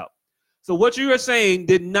dependent child. So what you are saying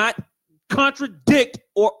did not contradict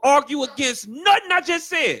or argue against nothing I just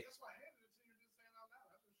said.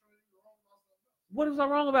 What was I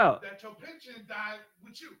wrong about? That your pension died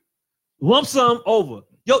with you. Lump sum over.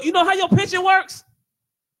 Yo, you know how your pension works?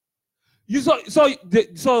 What's the lump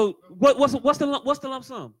sum? Your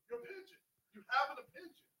pension. You have a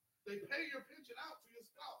pension. They pay your pension out to your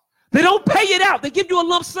spouse. They don't pay it out. They give you a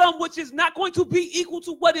lump sum, which is not going to be equal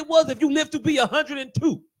to what it was if you lived to be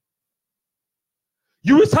 102.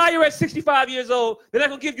 You retire at 65 years old, they're not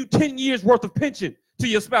going to give you 10 years worth of pension to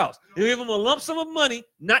your spouse. They give them a lump sum of money,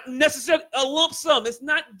 not necessarily a lump sum. It's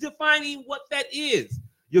not defining what that is.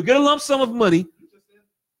 You'll get a lump sum of money.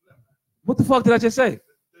 What the fuck did I just say?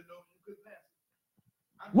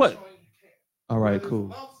 What? All right,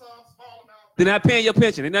 cool. They're not paying your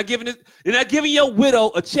pension. They're not giving your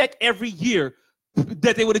widow a check every year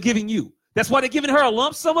that they would have given you. That's why they're giving her a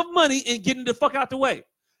lump sum of money and getting the fuck out the way.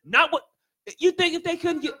 Not what you think if they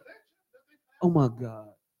couldn't get. Oh my God.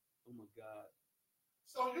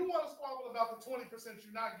 So you want to squabble about the 20%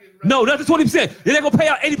 you're not getting? No, not the 20%. They're not gonna pay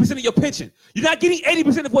out 80% of your pension. You're not getting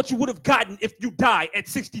 80% of what you would have gotten if you die at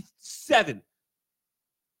 67.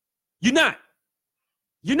 You're not.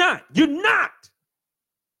 You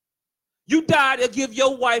died, they'll give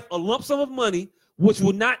your wife a lump sum of money, which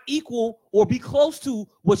will not equal or be close to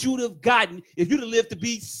what you would have gotten if you'd have lived to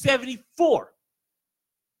be 74.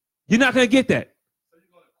 You're not gonna get that.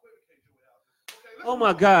 Oh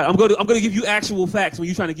my God! I'm gonna give you actual facts when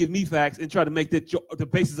you're trying to give me facts and try to make that the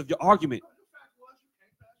basis of your argument. That's why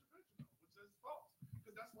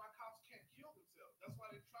cops can't kill themselves. That's why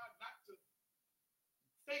they try not to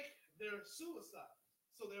fake their suicide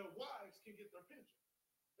so their wives can get their pension.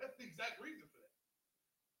 That's the exact reason for that.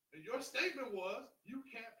 And your statement was you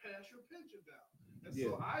can't pass your pension down. And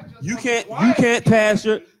so I just you can't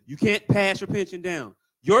pass your pension down.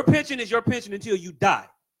 Your pension is your pension until you die.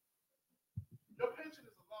 Your pension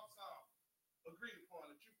is a lump sum agreed upon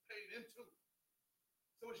that you paid into.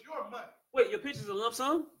 So it's your money. Wait, your pension is a lump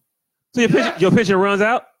sum? So your pension runs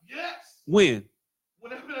out? Yes. When?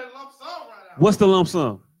 Whenever that lump sum runs out. What's the lump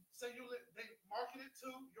sum? Say they market it to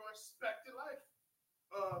your expected life.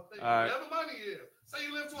 Whatever money is. Say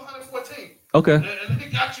you live to 114. Okay. And they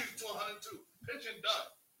got you to 102. Pension done.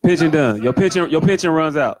 Pension done. Your pension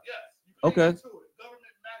runs out. Yes. Okay.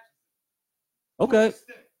 Okay.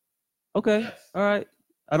 Okay. Yes. All right.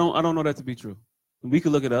 I don't know that to be true. We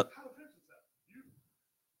could look it up.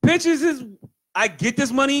 Pensions is I get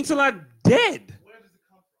this money until I'm dead. Where does it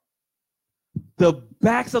come from? The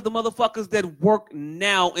backs of the motherfuckers that work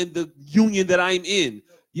now in the union that I'm in.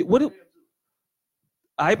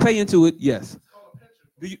 I pay into it. Yes.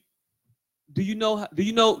 Do you know?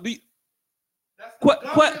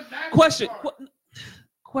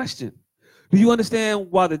 Question. Do you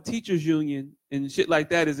understand why the teachers union and shit like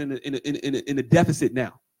that is in a deficit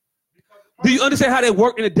now? Do you understand how they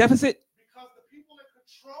work in a deficit? Because the people in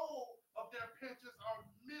control of their pensions are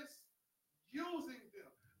misusing them.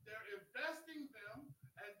 They're investing them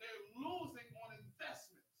and they're losing on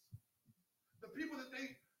investments. The people that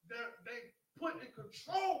they put in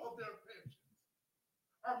control of their pensions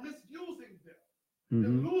are misusing them. They're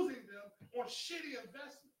losing them on shitty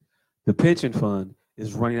investments. The pension fund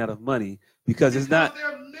is running out of money because it's not.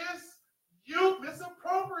 They're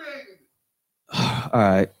misappropriating it. All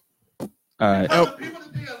right. Because the people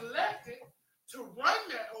that they elected to run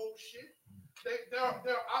that whole shit,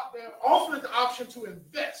 they're offering the option to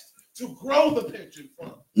invest, to grow the pension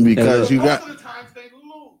fund. Because you most of the times they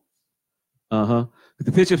lose.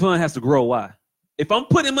 The pension fund has to grow. Why? If I'm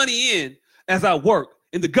putting money in as I work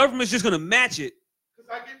and the government's just going to match it, because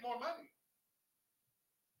I get more money.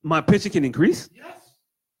 My pension can increase? Yes.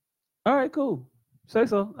 All right, cool. Say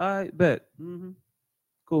so. I bet.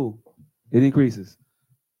 Cool. It increases.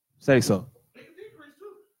 Say so. It can decrease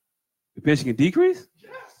too. The pension can decrease?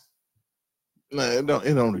 Yes. No,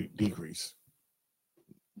 it don't decrease.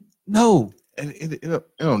 No. It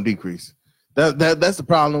don't decrease. That's the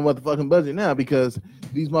problem with the fucking budget now, because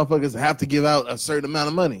these motherfuckers have to give out a certain amount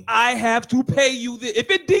of money. I have to pay you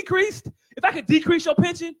if it decreased, if I could decrease your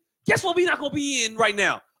pension, guess what we're not gonna be in right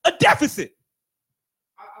now? A deficit.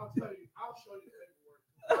 I'll tell you, I'll show you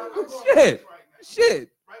the paperwork. Shit.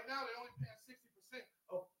 Right now they only pay 60%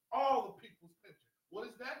 of all the people's pension. What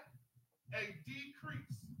is that? A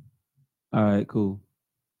decrease. All right, cool.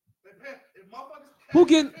 If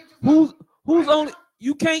Who's only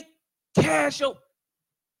you can't cash your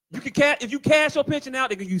if you cash your pension out,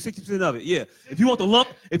 they can use 60% of it. Yeah. If you want the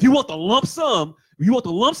lump sum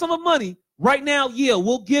of money right now, yeah,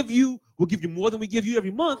 we'll give you more than we give you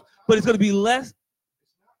every month, but it's gonna be less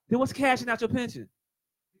than what's cashing out your pension.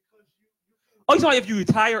 Oh, you talking if you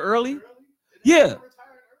retire early? Yeah.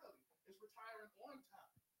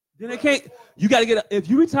 Then they can't. You got to get. If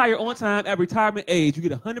you retire on time at retirement age, you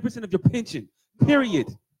get 100% of your pension.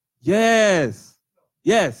 Period. Yes.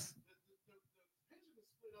 Yes. The pension is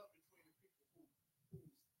split up between the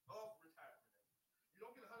people who's of retirement. You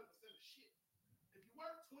don't get 100% of shit. If you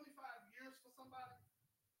work 25 years for somebody,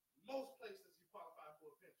 most places you qualify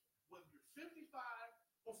for a pension, whether you're 55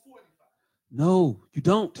 or 45. No, you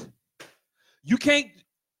don't. You can't,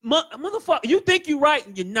 motherfucker. You think you're right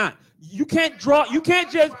and you're not. You can't just draw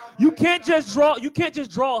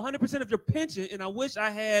 100% of your pension. And I wish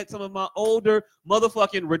I had some of my older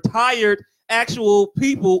motherfucking retired actual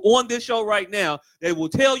people on this show right now. They will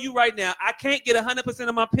tell you right now, I can't get 100%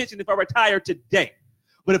 of my pension if I retire today.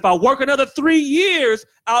 But if I work another 3 years,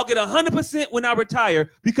 I'll get 100% when I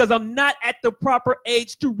retire, because I'm not at the proper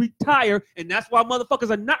age to retire, and that's why motherfuckers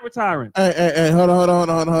are not retiring. Hey, hold on.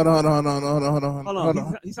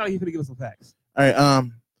 He's not even gonna give us some facts. All right,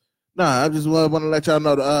 I just want to let y'all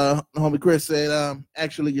know the homie Chris said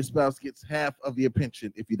actually your spouse gets half of your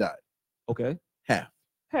pension if you died. Okay. Half.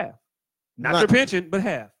 Not your pension, but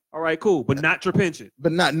half. All right, cool. But not your pension.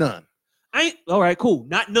 But not none. All right, cool.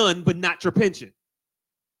 Not none, but not your pension.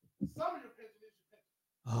 Some of your pension is your pension.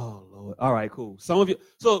 Oh Lord. All right, cool. Some of your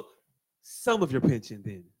pension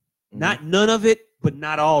then. Mm-hmm. Not none of it, but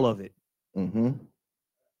not all of it. Mm-hmm.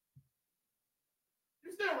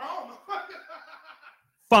 You're still wrong.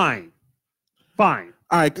 Fine. All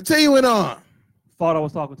right, continuing on. Thought I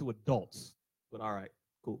was talking to adults, but all right,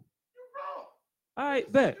 cool. You're wrong. All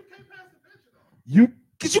right, bet. You can't pass the pension on.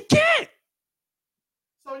 Because you can't.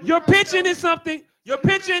 So your pension is something. Your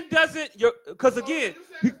pension doesn't. Because again.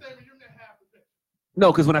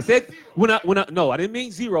 No, because when I said I didn't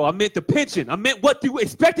mean zero. I meant the pension. I meant what you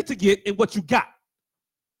expected to get and what you got.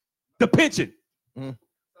 The pension.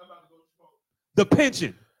 The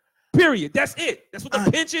pension. Period. That's it. That's what the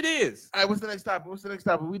pension is. All right, what's the next topic?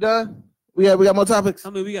 We done? We got more topics? I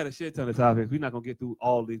mean, we got a shit ton of topics. We're not gonna get through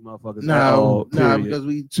all these motherfuckers. No, because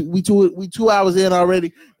we 2 hours in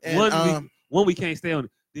already. And one we can't stay on.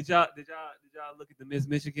 Did y'all look at the Miss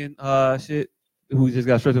Michigan shit? Who just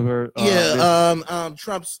got stripped of her?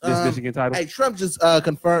 Trump's Miss Michigan title. Hey, Trump just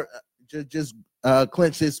confirmed, just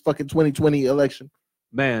clinched his fucking 2020 election.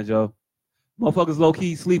 Man, Joe, motherfuckers low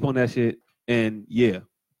key sleep on that shit, and yeah,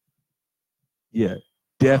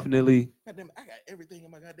 definitely. Goddamn, I got everything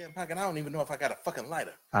in my goddamn pocket. I don't even know if I got a fucking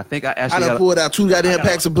lighter. I think I actually. I done pulled out 2 goddamn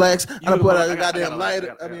packs of blacks. I done pulled out a goddamn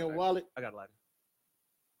lighter. Wallet. I got a lighter.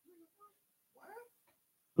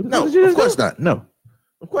 No, of course not. No.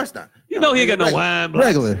 Of course not. You know he ain't got no wine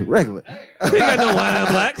blacks. Regular. He ain't got no wine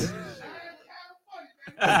blacks.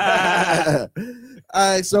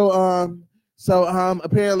 All right, so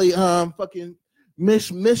apparently fucking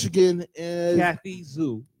Michigan is Kathy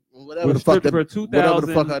Zoo. whatever the fuck her whatever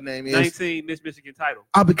the fuck her name is. 19 Miss Michigan title.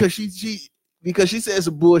 Because she said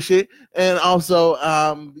some bullshit, and also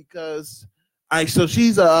because so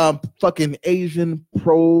she's a fucking Asian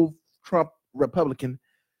pro-Trump Republican.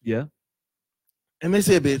 Yeah. And they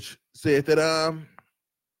said, bitch, said that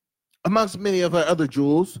amongst many of her other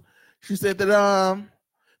jewels, she said that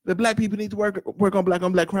the black people need to work on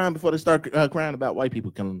black crime before they start crying about white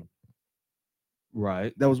people killing them.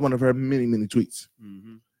 Right. That was one of her many tweets.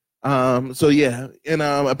 Mm-hmm. So yeah, and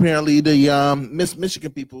apparently the Miss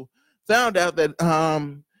Michigan people found out that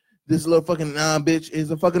this little fucking bitch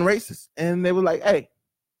is a fucking racist, and they were like, hey,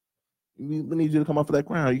 we need you to come off of that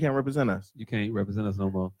crown. You can't represent us. You can't represent us no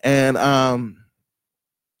more. And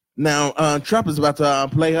now Trump is about to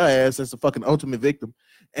play her ass as the fucking ultimate victim,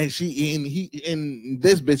 and this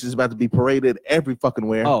bitch is about to be paraded every fucking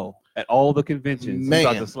where. Oh, at all the conventions, Man. she's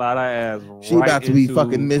about to slide her ass. She about to be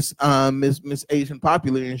fucking Miss Asian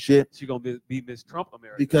popular and shit. She gonna be Miss Trump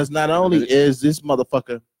America. Because not only is this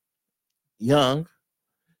motherfucker young,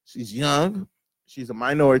 she's a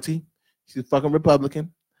minority, she's a fucking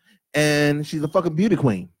Republican, and she's a fucking beauty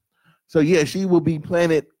queen. So yeah, she will be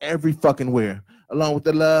planted every fucking where, along with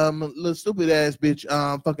the little stupid ass bitch,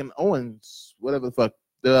 fucking Owens, whatever the fuck.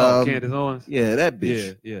 Candace Owens. Yeah, that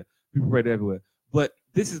bitch. Yeah. People read it everywhere. But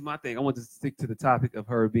this is my thing. I want to stick to the topic of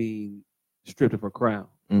her being stripped of her crown.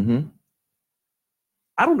 Mm-hmm.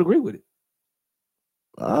 I don't agree with it.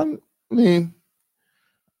 I mean,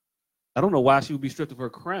 I don't know why she would be stripped of her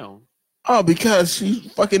crown. Oh, because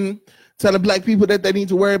she's fucking telling black people that they need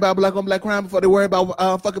to worry about black on black crime before they worry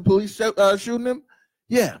about fucking police shooting them.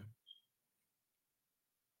 Yeah.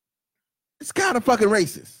 It's kind of fucking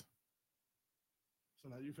racist. So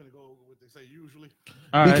now you finna go over what they say usually?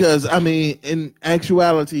 Because, I mean, in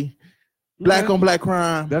actuality, black on black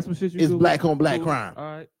crime That's what shit you is do. black on black Cool. crime. All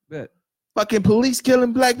right, bet. Fucking police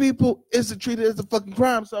killing black people is treated as a fucking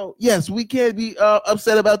crime. So, yes, we can be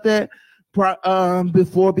upset about that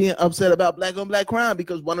before being upset about black on black crime,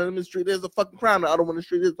 because one of them is treated as a fucking crime. The other one is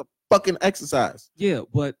treated as a fucking exercise. Yeah,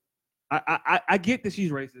 but I get that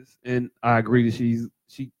she's racist, and I agree that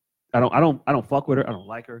I don't fuck with her. I don't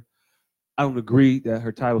like her. I don't agree that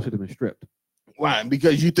her title should have been stripped. Why?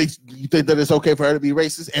 Because you think that it's okay for her to be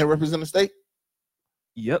racist and represent the state?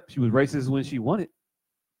 Yep, she was racist when she won it.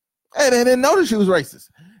 Hey, they didn't know that she was racist.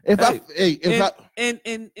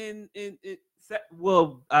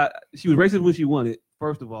 She was racist when she won it,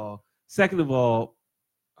 first of all. Second of all,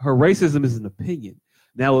 her racism is an opinion.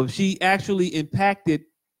 Now, if she actually impacted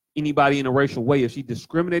anybody in a racial way, if she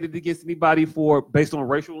discriminated against anybody based on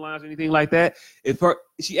racial lines or anything like that, if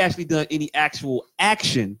she actually done any actual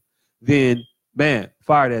action, then man,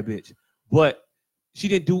 fire that bitch. But she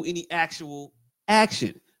didn't do any actual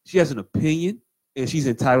action. She has an opinion, and she's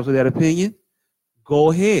entitled to that opinion.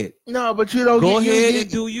 Go ahead. No, but you don't go ahead and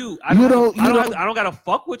do you. I don't gotta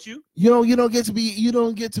fuck with you. You don't get to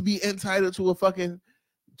be entitled to a fucking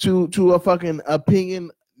to a fucking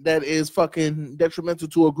opinion that is fucking detrimental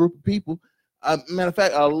to a group of people. Matter of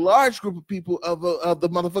fact, a large group of people of the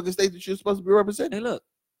motherfucking state that you're supposed to be representing. Hey, look,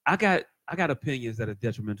 I got opinions that are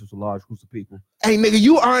detrimental to large groups of people. Hey, nigga,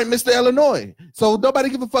 you aren't Mr. Illinois, so nobody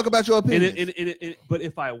give a fuck about your opinion. But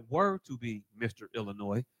if I were to be Mr.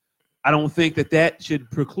 Illinois, I don't think that should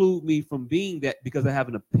preclude me from being that because I have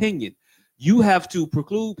an opinion. You have to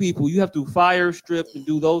preclude people. You have to fire, strip, and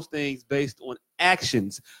do those things based on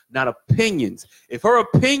actions, not opinions. If her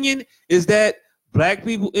opinion is that black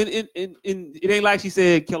people, it ain't like she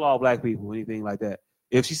said kill all black people or anything like that.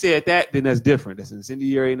 If she said that, then that's different. That's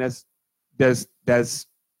incendiary and that's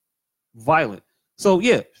violent. So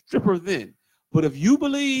yeah, strip her then. But if you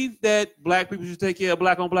believe that black people should take care of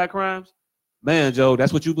black on black crimes, man, Joe,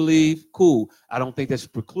 that's what you believe. Cool. I don't think that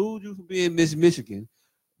should preclude you from being Miss Michigan,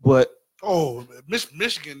 but Miss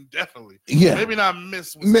Michigan definitely. Yeah, maybe not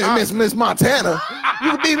Miss Montana.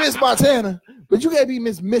 You can be Miss Montana, but you can't be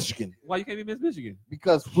Miss Michigan. Why you can't be Miss Michigan?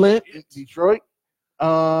 Because Flint, Detroit.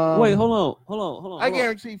 Wait, hold on. I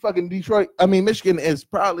guarantee fucking Michigan is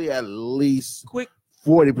probably at least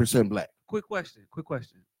 40% black. Quick question.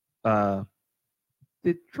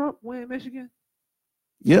 Did Trump win Michigan?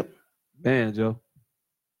 Yep. Man, Joe.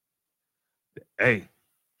 Hey.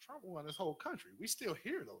 Trump won this whole country. We still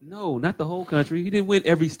here though. No, not the whole country. He didn't win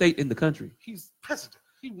every state in the country. He's president.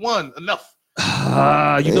 He won enough. You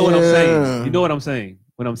know what I'm saying. You know what I'm saying.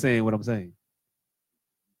 What I'm saying.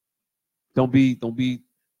 Don't be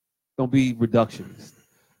reductionist.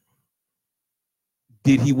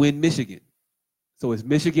 Did he win Michigan? So is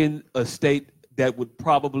Michigan a state that would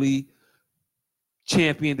probably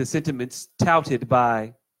champion the sentiments touted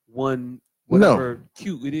by whatever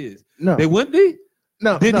cute it is? No, they wouldn't be.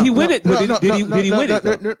 No, did he win it? Did he win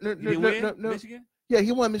it? No. Michigan? Yeah,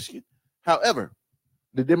 he won Michigan. However,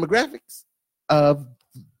 the demographics of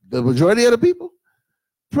the majority of the people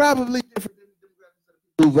probably different than the demographics of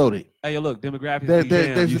the people who voted. Hey, look, demographics. There's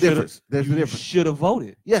a difference. There's a difference. Should have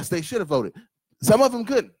voted. Yes, they should have voted. Some of them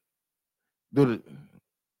couldn't.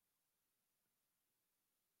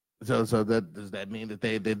 So that does that mean that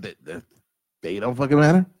they don't fucking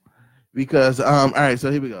matter? Because all right,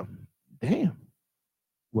 so here we go. Damn.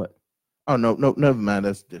 What? Oh no, never mind.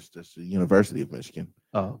 That's just the University of Michigan.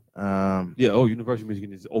 Oh. Yeah. University of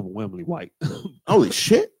Michigan is overwhelmingly white. Holy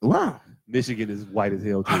shit! Wow. Michigan is white as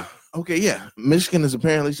hell too. Okay, yeah. Michigan is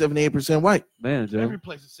apparently 78% white. Man, Joe. Every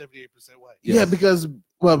place is 78% white. Yes. Yeah, because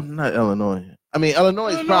not Illinois. I mean,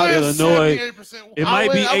 Illinois is probably Illinois. 78% white. It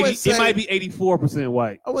might be 80. It might be 84%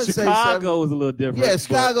 white. Chicago is a little different. Yeah,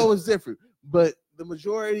 Chicago is different, but the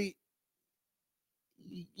majority.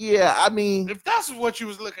 Yeah, I mean, if that's what you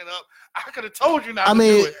was looking up, I could have told you not to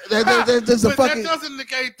do it. That doesn't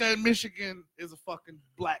negate that Michigan is a fucking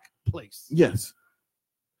black place. Yes.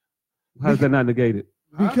 How does that not negate it?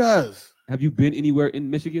 Because have you been anywhere in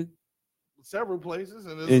Michigan? Several places,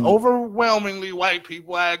 and it's overwhelmingly white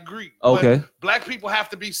people. I agree. Okay. But black people have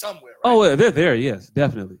to be somewhere. Right? Oh, they're there. Yes,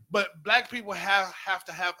 definitely. But black people have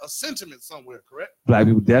to have a sentiment somewhere. Correct. Black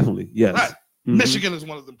people definitely. Yes. Right. Mm-hmm. Michigan is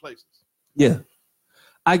one of them places. Yeah.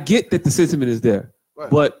 I get that the sentiment is there, right.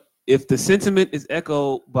 But if the sentiment is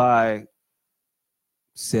echoed by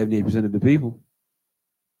 78% of the people,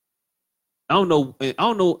 I don't know. I ain't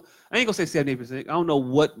gonna say 78%. I don't know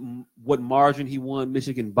what margin he won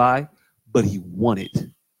Michigan by, but he won it.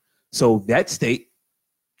 So that state,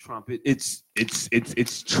 Trump, it's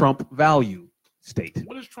Trump value state.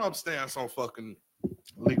 What is Trump's stance on fucking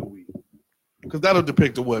legal weed? Because that'll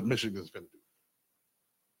depict what Michigan's gonna do.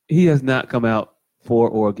 He has not come out for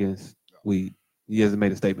or against weed. He hasn't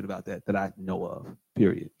made a statement about that I know of,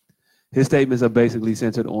 period. His statements are basically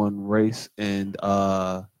centered on race and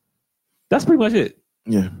that's pretty much it.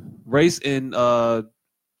 Yeah. Race and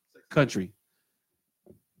country.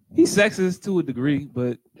 He's sexist to a degree,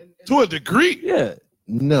 but to a degree? Yeah.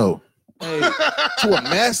 No. Hey. To a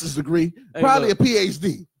master's degree, probably a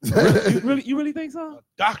PhD. You really think so? A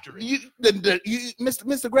doctorate.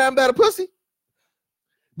 Mr. Graham Batter Pussy?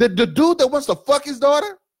 The dude that wants to fuck his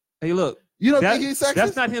daughter? Hey, look. You don't think he's sexist?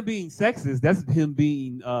 That's not him being sexist. That's him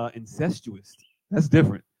being incestuous. That's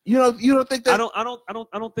different. You don't think that?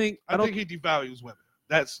 I think he devalues women.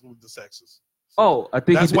 That's the sexist. Oh, I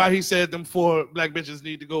think that's why he said them 4 black bitches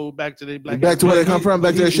need to go back to their black. Back to where they come from.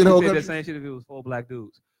 Back to their shithole. He said that same shit if it was 4 black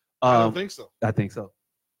dudes. I don't think so. I think so.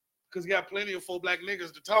 Because he got plenty of 4 black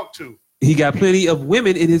niggas to talk to. He got plenty of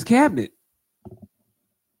women in his cabinet.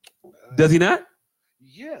 Does he not?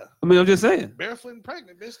 Yeah. I mean, I'm just saying. Barefoot and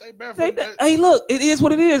pregnant, bitch. Stay barefoot. Hey, look, it is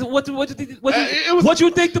what it is. What you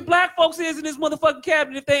think the black folks is in this motherfucking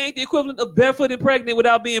cabinet if they ain't the equivalent of barefoot and pregnant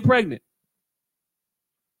without being pregnant?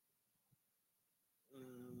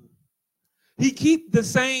 He keep the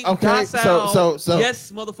same docile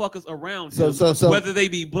yes motherfuckers around him, whether they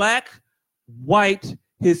be black, white,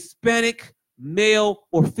 Hispanic, male,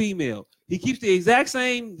 or female. He keeps the exact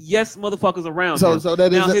same yes motherfuckers around him. So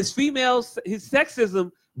that now is his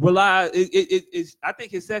sexism relies. I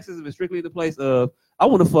think his sexism is strictly in the place of I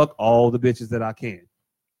want to fuck all the bitches that I can,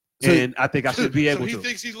 and I think I should be able to. So he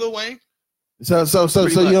thinks he's Lil Wayne. So you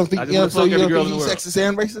don't think he's sexist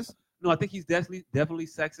and racist? No, I think he's definitely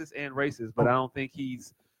sexist and racist, but I don't think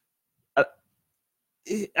he's. I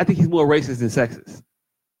think he's more racist than sexist.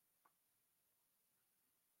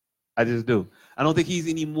 I just do. I don't think he's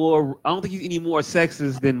any more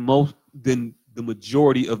sexist than the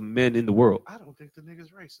majority of men in the world. I don't think the nigga's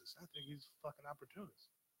racist. I think he's fucking opportunist.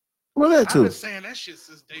 Well, that too. I've been saying that shit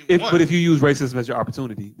since day one. But if you use racism as your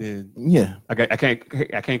opportunity, then yeah, I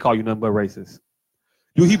can't call you nothing but racist.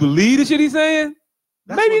 Do he believe the shit he's saying?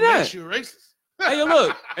 That's maybe what not. Makes you racist. Hey yo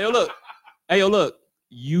look.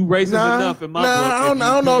 You racist enough in my book. I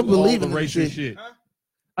don't know if believe in racist shit. Huh?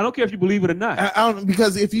 I don't care if you believe it or not. I don't,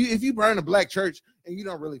 because if you burn a black church and you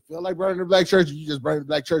don't really feel like burning a black church, you just burn the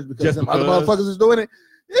black church because some other motherfuckers is doing it.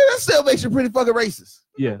 Yeah, that still makes you pretty fucking racist.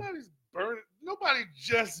 Yeah. Nobody's burning. Nobody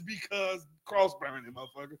just because cross burning,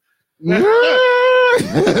 motherfucker.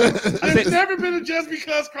 There's never been a just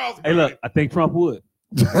because cross burning. Hey, look, I think Trump would.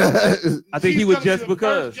 I think he would just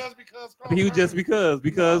because. Just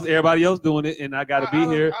Because everybody else doing it, and I got to be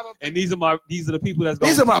here. And these are the people that's going.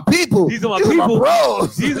 These are my people. These are my people.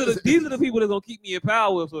 Bros. These are the people that's gonna keep me in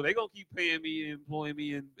power. So they're gonna keep paying me, and employing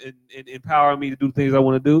me, and empowering me to do things I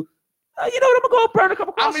want to do. You know what? I'm gonna go burn a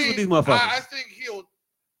couple crosses with these motherfuckers. I think he'll.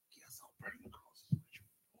 Yes, I'll burn the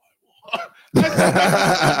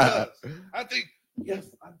crosses. I think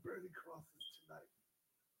yes, I'm burning crosses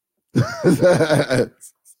tonight.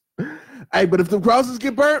 Hey, but if the crosses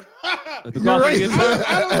get burnt, I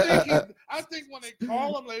think when they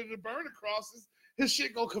call him later to burn the crosses, his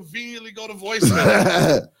shit go conveniently go to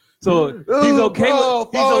voicemail. So he's okay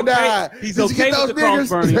with the cross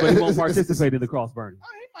burning, but he won't participate in the cross burning.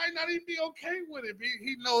 He might not even be okay with it.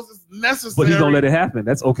 He knows it's necessary. But he's gonna let it happen.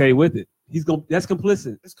 That's okay with it. That's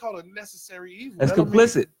complicit. It's called a necessary evil. That's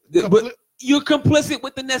complicit. But you're complicit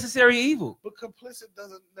with the necessary evil. But complicit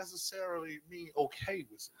doesn't necessarily mean okay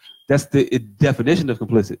with it. That's the definition of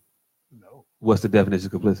complicit. No. What's the definition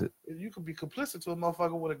of complicit? You can be complicit to a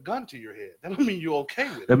motherfucker with a gun to your head. That don't mean you're okay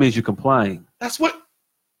with it. That means you're complying. That's what.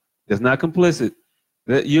 That's not complicit.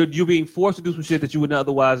 That you're being forced to do some shit that you would not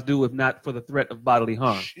otherwise do if not for the threat of bodily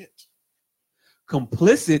harm. Shit.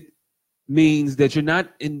 Complicit means that you're not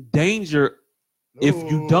in danger if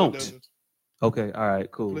you don't. Okay, all right,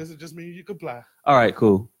 cool. Complicit just means you comply. All right,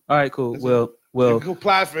 cool. Well, you can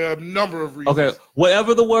comply for a number of reasons. Okay,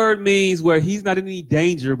 whatever the word means, where he's not in any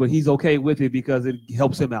danger, but he's okay with it because it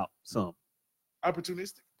helps him out some.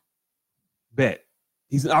 Opportunistic. Bet.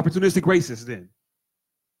 He's an opportunistic racist then.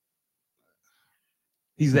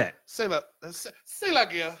 He's that. C'est la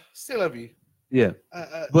guerre. C'est la vie. Yeah.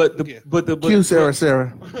 But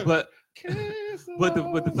Sarah. But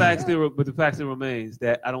the fact still remains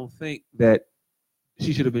that I don't think that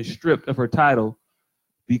she should have been stripped of her title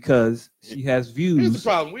because she has views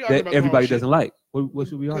that everybody doesn't like. What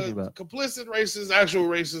should we argue about? Complicit racists, actual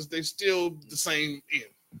racists, they still the same end.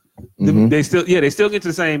 Mm-hmm. They still get to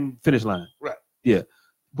the same finish line. Right. Yeah.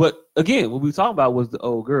 But again, what we were talking about was the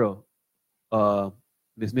old girl,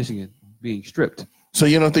 Miss Michigan, being stripped. So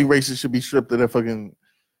you don't think racists should be stripped of their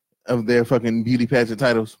fucking beauty pageant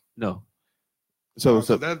titles? No. So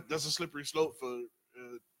that's a slippery slope for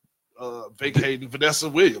vacating Vanessa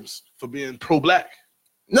Williams for being pro-black.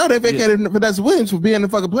 No, they vacated Vanessa Williams for being a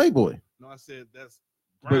fucking Playboy. No, I said that's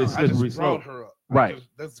ground. But it's slippery slope. Her up. Right.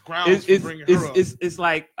 That's grounds for bringing her up. It's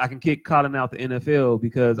like I can kick Colin out the NFL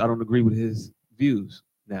because I don't agree with his views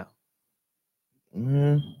now. I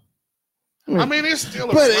mean, it's still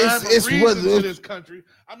a crime of reasons in this country.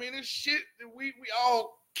 I mean, it's shit that we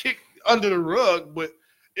all kick under the rug, but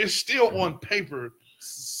it's still on paper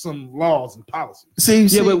some laws and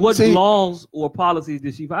policies. But what laws or policies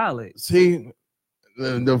did she violate?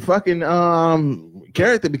 The fucking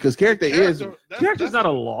character, because character's not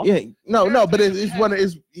a law. Yeah, no, but it's one of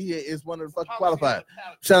the fucking qualified.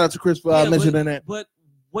 Shout out to Chris for mentioning that. But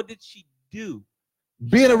what did she do?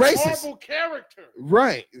 Being a racist. Horrible character.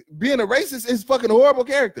 Right. Being a racist is fucking a horrible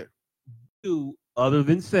character. Other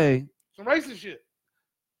than say some racist shit.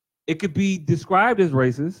 It could be described as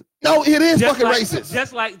racist. No, it is fucking racist.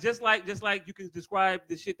 Just like you can describe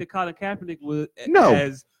the shit that Colin Kaepernick was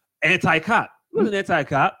as anti-cop. He wasn't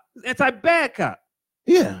anti-cop. He was anti-bad cop.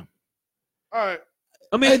 Yeah. All right.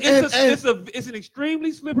 I mean, it's an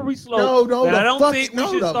extremely slippery slope. No, I don't think we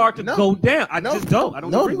should start to go down. I just don't. I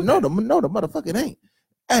don't agree with that. The motherfucker ain't.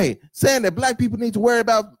 Hey, saying that black people need to worry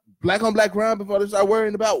about black on black crime before they start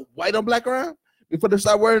worrying about white on black crime, before they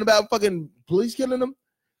start worrying about fucking police killing them,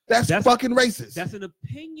 that's fucking racist. That's an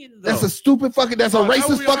opinion, though. That's a stupid fucking. That's a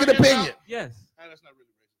racist fucking opinion. About? Yes. No, that's not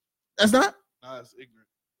really racist. That's not. No, that's ignorant.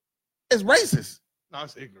 It's racist. No,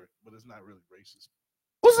 it's ignorant, but it's not really racist.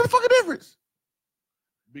 What's the fucking difference?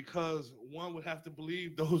 Because one would have to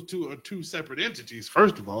believe those two are two separate entities.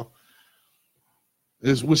 First of all,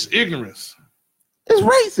 is what's ignorance. It's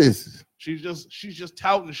racist. She's just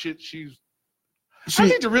touting shit. I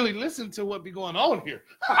need to really listen to what be going on here.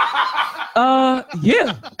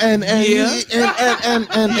 Yeah. And that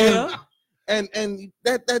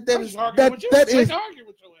is.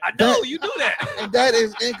 I know you do that. And that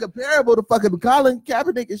is incomparable to fucking Colin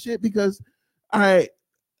Kaepernick and shit, because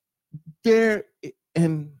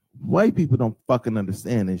and white people don't fucking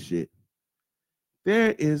understand this shit.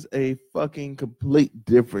 There is a fucking complete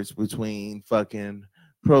difference between fucking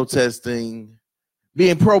protesting,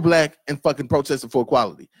 being pro-black, and fucking protesting for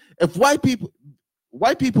equality. If white people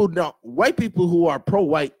who are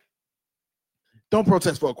pro-white don't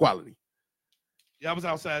protest for equality. Yeah, I was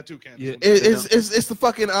outside too, Candace. Yeah. It's the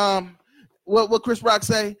fucking what Chris Rock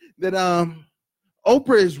say that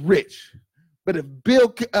Oprah is rich, But if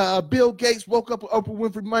Bill Gates woke up with Oprah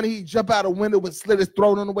Winfrey money, he'd jump out a window and slit his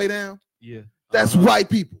throat on the way down. Yeah, That's white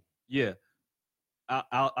people. Yeah,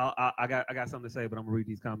 I got something to say, but I'm gonna read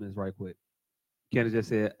these comments right quick. Kenny just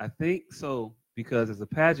said, I think so because as a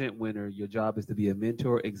pageant winner, your job is to be a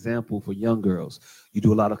mentor example for young girls. You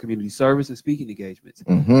do a lot of community service and speaking engagements.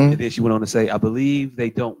 And then she went on to say, I believe they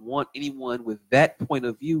don't want anyone with that point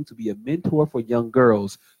of view to be a mentor for young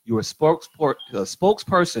girls. You're a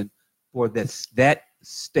spokesperson for that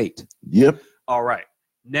state. Yep. All right.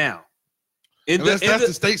 Now, that's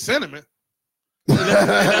the state sentiment. and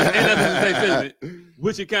that's the state sentiment,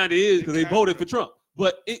 which it kind of is because they voted for Trump.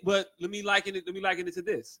 But let me liken it to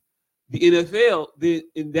this. The NFL,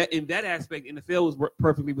 in that aspect, NFL was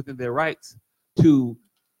perfectly within their rights to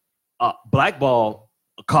blackball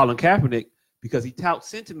Colin Kaepernick because he touts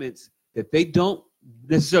sentiments that they don't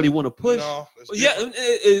necessarily want to push. No,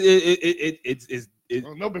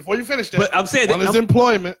 no. Before you finish that, but I'm saying one is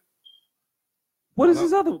employment. What is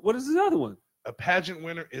his other one? A pageant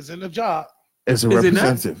winner isn't a job. It's a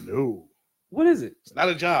representative. No. What is it? It's not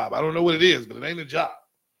a job. I don't know what it is, but it ain't a job.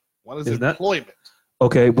 One is employment.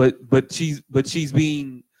 Okay, but she's under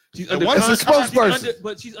spokesperson.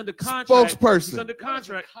 But she's under contract. Spokesperson. She's under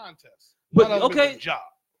contract. Contest. But okay, job.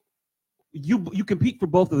 You compete for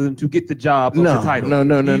both of them to get the job of the title. No.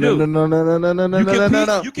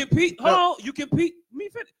 You compete. Hold on. You compete. Let me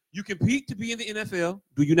finish. You compete to be in the NFL.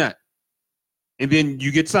 Do you not? And then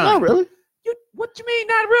you get signed. Not really. What you mean?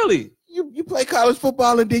 Not really. You play college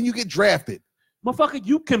football and then you get drafted. Motherfucker,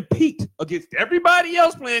 you compete against everybody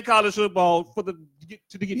else playing college football to get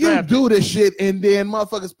drafted. You do this shit and then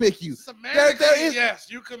motherfuckers pick you. Yes,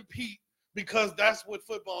 you compete because that's what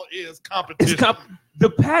football is, competition. The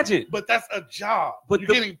pageant. But that's a job. But you're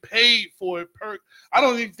getting paid for it. I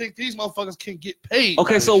don't even think these motherfuckers can get paid.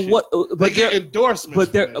 Okay, so what? But they get endorsements.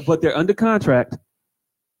 But they're under contract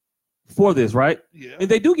for this, right? Yeah. And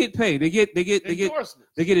they do get paid. They get endorsements.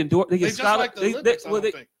 They get endorsed. They get scholarships.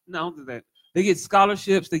 They get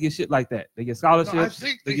scholarships. They get shit like that. They get scholarships. No, I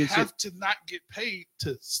think they have to not get paid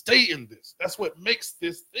to stay in this. That's what makes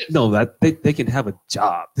this. No, that they can have a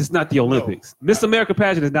job. This is not the Olympics. Miss America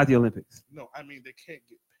pageant is not the Olympics. No, I mean they can't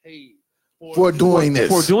get paid for doing this.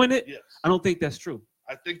 For doing it? Yes. I don't think that's true.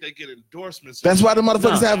 I think they get endorsements. That's why the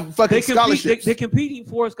motherfuckers have fucking scholarships. They're competing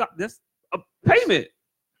for that's a payment.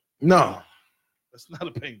 No. That's not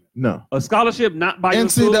a payment. No. A scholarship not by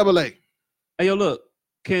NCAA. Hey, yo, look.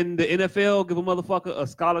 Can the NFL give a motherfucker a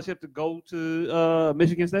scholarship to go to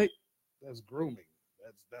Michigan State? That's grooming.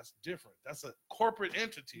 That's different. That's a corporate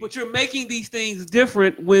entity. But you're making these things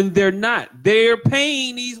different when they're not. They're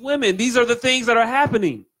paying these women. These are the things that are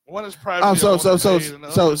happening. One is private. So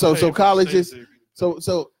colleges.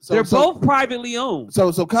 So they're both privately owned.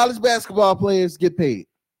 So college basketball players get paid.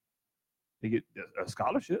 They get a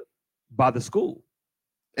scholarship by the school,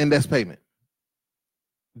 and that's payment.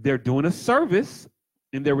 They're doing a service.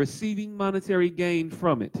 And they're receiving monetary gain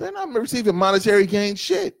from it. They're not receiving monetary gain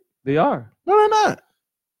shit. They are. No, they're not.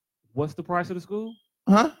 What's the price of the school?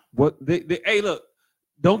 Huh? What hey, look,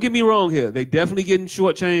 don't get me wrong here. They definitely getting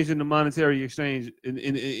shortchanged in the monetary exchange,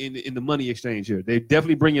 in the money exchange here. They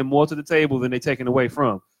definitely bringing more to the table than they're taking away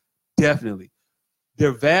from. Definitely.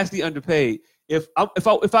 They're vastly underpaid. If I'm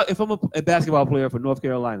a basketball player for North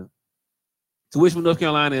Carolina, tuition for North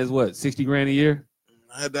Carolina is what, $60 grand a year?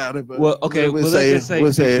 I doubt it, but let's just say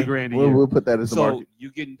 $60 grand a year. We'll put that as the market. So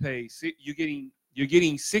you're getting paid. You're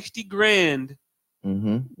getting $60 grand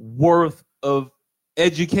mm-hmm. worth of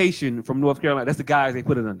education from North Carolina. That's the guys they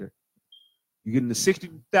put it under. You're getting a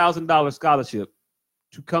 $60,000 scholarship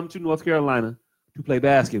to come to North Carolina to play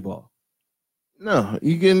basketball. No,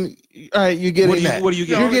 you getting all right. You get in that. What do you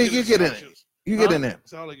get? You get in it. You get in that.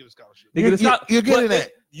 That's all they get a scholarship. You're getting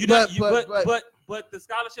that. But the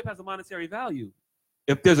scholarship has a monetary value.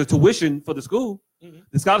 If there's a tuition for the school, mm-hmm.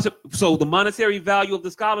 the scholarship. So the monetary value of the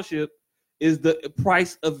scholarship is the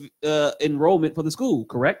price of enrollment for the school,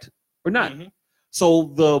 correct or not? Mm-hmm.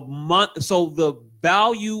 So the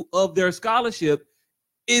value of their scholarship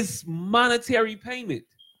is monetary payment.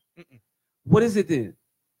 Mm-mm. What is it then?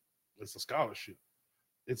 It's a scholarship.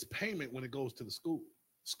 It's payment when it goes to the school.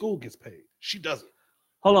 School gets paid. She doesn't.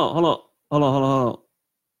 Hold on.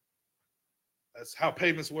 That's how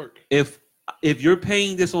payments work. If you're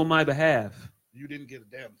paying this on my behalf, you didn't get a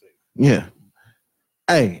damn thing. Yeah.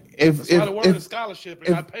 Hey, if scholarship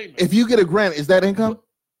and not payment. If you get a grant, is that income?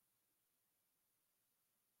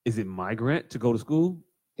 Is it my grant to go to school?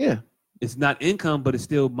 Yeah. It's not income, but it's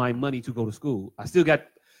still my money to go to school.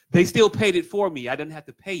 They still paid it for me. I didn't have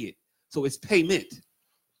to pay it. So it's payment.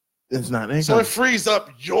 It's not income. So it frees up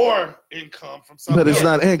your income from something. But it's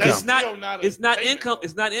not income. It's not. Still It's not payment. income.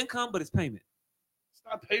 It's not income, but it's payment. It's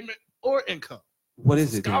not payment or income. What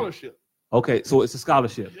It's is a it? then? scholarship. Okay, so it's a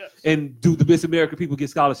scholarship. Yes. And do the Miss America people get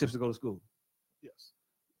scholarships to go to school? Yes.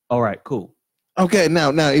 All right, cool. Okay,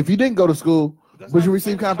 now, if you didn't go to school, That's would not you the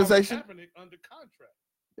receive same as Colin compensation? Kaepernick under contract.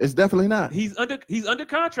 It's definitely not. He's under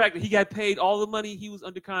contract, and he got paid all the money he was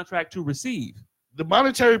under contract to receive. The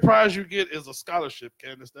monetary prize you get is a scholarship,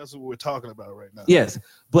 Candace. That's what we're talking about right now. Yes,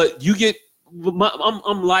 but you get.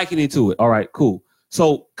 I'm likening to it. All right, cool.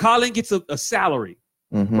 So Colin gets a salary,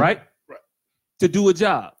 Mhm. right? Right. To do a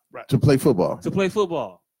job, To play football. to play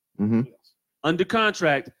football, Mhm. Yes. under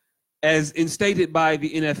contract, as instated by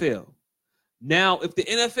the NFL. Now, if the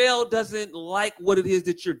NFL doesn't like what it is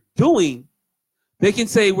that you're doing, they can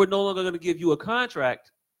say we're no longer going to give you a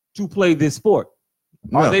contract to play this sport.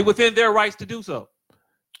 Are No. they within their rights to do so?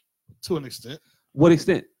 To an extent, What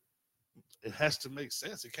extent? it has to make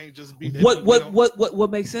sense. It can't just be that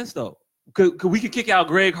What makes sense though? Cause we could kick out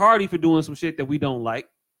Greg Hardy for doing some shit that we don't like,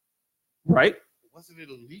 right? Wasn't it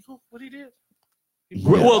illegal what he did?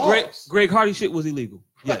 Well, Greg Hardy shit was illegal.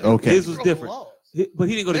 Yeah, Okay. his was different. But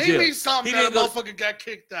he didn't go to jail. Maybe something He that a didn't go- motherfucker got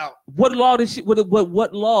kicked out. What law did she?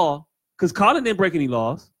 What law? Because Colin didn't break any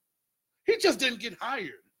laws. He just didn't get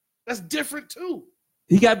hired. That's different too.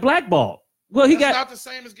 He got blackballed. Well, he That's got not the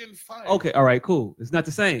same as getting fired. okay. All right, cool. It's not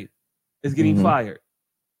the same. It's getting Mhm. fired.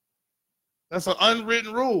 That's an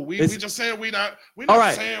unwritten rule. We just saying we're not All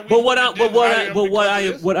right, saying we but what I didn't hire him because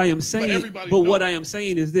of this. what I am saying, everybody but what knows. I am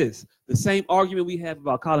saying is this: the same argument we have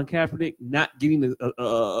about Colin Kaepernick not getting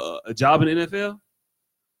a job in the NFL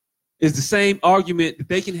is the same argument that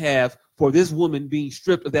they can have for this woman being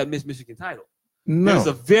stripped of that Miss Michigan title. No. There's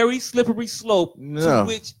a very slippery slope No. to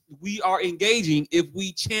which we are engaging if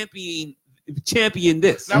we champion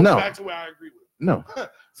this. Now No. we're back to where I agree with him. No.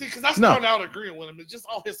 See, because I No. started out agreeing with him. It's just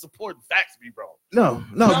all his supporting facts be wrong. No.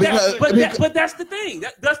 No, Because, But that's the thing.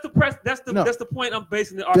 That's the point I'm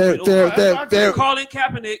basing the there, argument there, on. there, there, Colin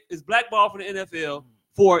Kaepernick is blackballed from the NFL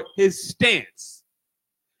for his stance,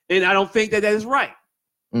 and I don't think that is right.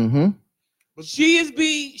 mm-hmm.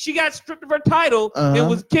 She got stripped of her title Uh-huh. and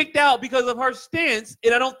was kicked out because of her stance,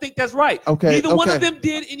 and I don't think that's right. Okay, Neither one okay. of them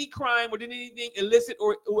did any crime or did anything illicit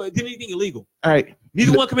or did anything illegal. All right.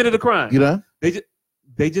 Neither one committed a crime. You know?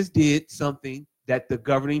 They just did something that the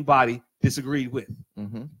governing body disagreed with.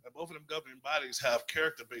 Mm-hmm. And both of them governing bodies have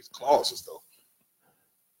character-based clauses, though.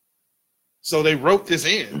 So they wrote this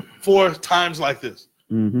in for times like this.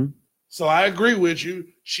 Mm-hmm. So I agree with you.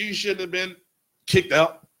 She shouldn't have been kicked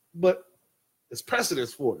out, but there's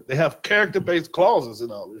precedence for it. They have character-based clauses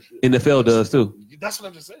and all this shit. NFL does too. That's what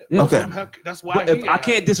I'm just saying. Yeah. Okay. That's why But if I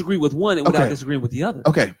can't disagree with one without Okay. disagreeing with the other.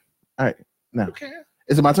 Okay. All right. Now, You can't.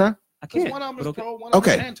 is it my turn? I Because can't. one of them but is okay. pro, one of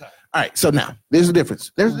them Okay. is anti. All right. So now, there's a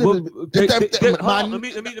difference. There's a Well, difference. hold on, let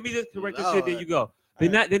me just correct this shit. Then you go. They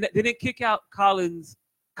didn't kick out Colin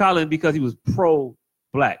because he was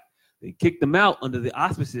pro-black. They kicked him out under the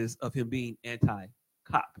auspices of him being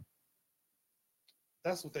anti-cop.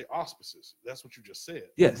 That's what they auspices. That's what you just said.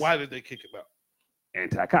 Yes. Why did they kick him out?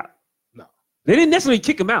 Anti-cop. No. They didn't necessarily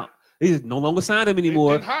kick him out. They just no longer signed him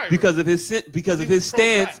anymore didn't hire him. because of his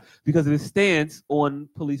was stance on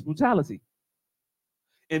police brutality.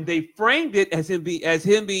 And they framed it as him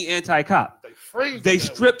being anti-cop. They framed They it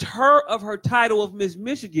that stripped her of her title of Miss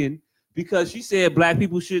Michigan because she said black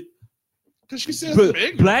people should because she said some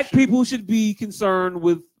ignorant black shit. people should be concerned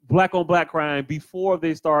with black on black crime before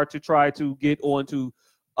they start to try to get onto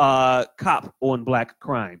cop on black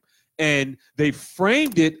crime. And they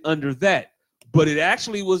framed it under that, but it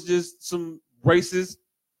actually was just some racist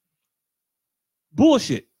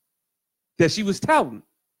bullshit that she was touting.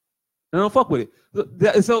 I don't fuck with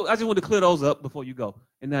it. So I just want to clear those up before you go.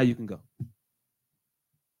 And now you can go.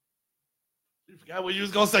 You forgot what you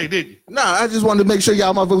was gonna say, didn't you? No, I just wanted to make sure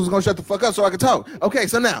y'all motherfuckers was gonna shut the fuck up so I could talk. Okay,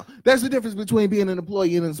 so now there's the difference between being an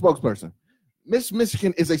employee and a spokesperson. Miss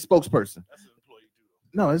Michigan is a spokesperson. That's an employee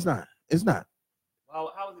too. No, it's not. It's not.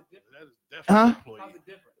 Well, how is it different? That is definitely Huh? an employee. How's it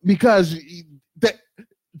different? Because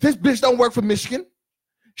this bitch don't work for Michigan.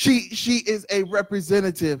 She is a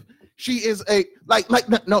representative. She is a like no.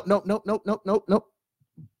 Put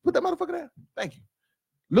that motherfucker down. Thank you.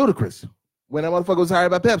 Ludicrous. When that motherfucker was hired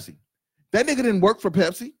by Pepsi, that nigga didn't work for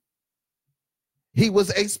Pepsi. He was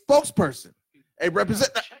a spokesperson, a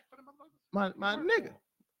representative. My nigga.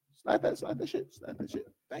 Slide that shit.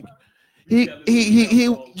 Thank you. He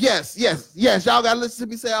yes. Y'all gotta listen to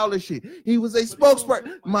me say all this shit. He was a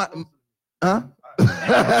spokesperson.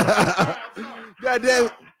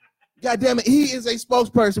 God damn it. He is a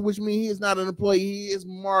spokesperson, which means he is not an employee. He is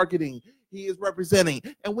marketing. he is representing.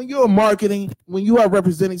 And when you're marketing, when you are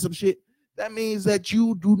representing some shit, that means that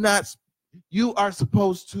you are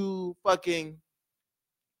supposed to fucking,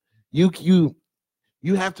 you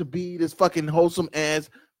have to be this fucking wholesome ass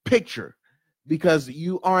picture because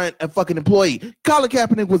you aren't a fucking employee. Colin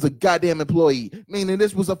Kaepernick was a goddamn employee, meaning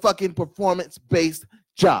this was a fucking performance-based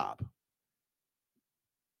job.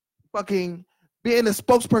 Fucking being a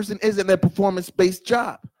spokesperson isn't a performance-based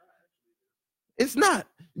job. It's not.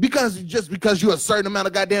 Because you're a certain amount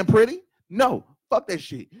of goddamn pretty? No. Fuck that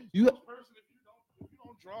shit. If you don't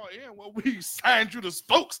draw in, well, we signed you the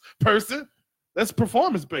spokesperson. That's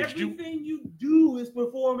performance-based. Everything you do is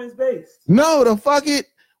performance-based. No, the fuck it.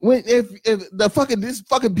 When if the fucking this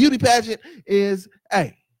fucking beauty pageant is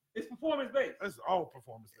it's performance-based. It's all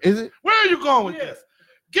performance-based. Is it? Where are you going with this?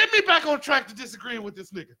 Get me back on track to disagreeing with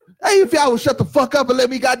this nigga. Hey, if y'all would shut the fuck up and let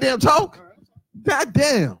me goddamn talk.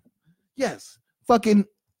 Goddamn. Yes. Fucking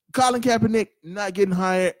Colin Kaepernick not getting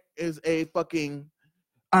hired is a fucking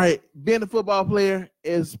all right. Being a football player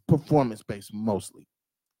is performance-based mostly.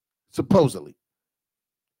 Supposedly.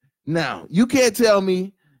 Now, you can't tell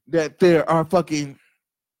me that there are fucking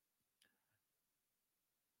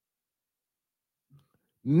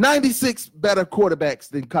 96 better quarterbacks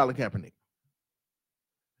than Colin Kaepernick.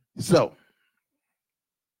 So,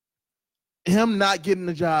 him not getting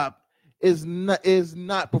the job is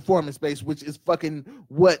not performance-based, which is fucking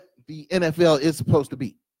what the NFL is supposed to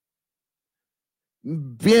be.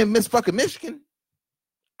 Being Miss fucking Michigan,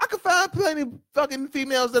 I could find plenty of fucking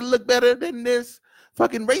females that look better than this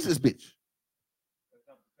fucking racist bitch.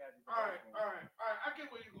 All right. I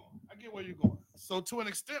get where you're going. So to an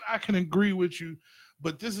extent, I can agree with you,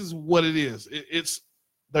 but this is what it is.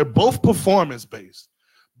 They're both performance based,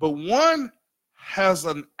 but one has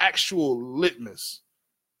an actual litmus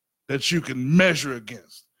that you can measure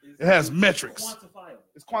against. It has metrics.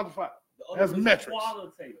 It's quantifiable. It has metrics.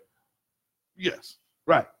 Qualitative. Yes,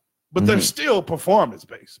 right. But they're still performance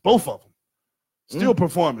based. Both of them still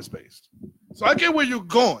performance based. So I get where you're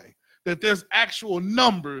going. That there's actual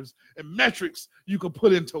numbers and metrics you can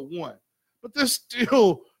put into one, but they're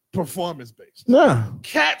still performance-based. Yeah.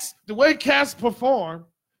 The way cats perform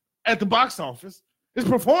at the box office is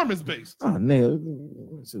performance-based. Oh, no.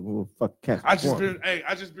 Fuck cats. I just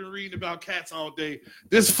been reading about cats all day.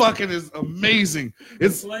 This fucking is amazing.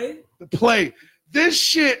 It's the play. This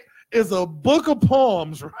shit is a book of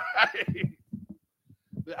poems, right?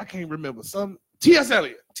 I can't remember. T.S.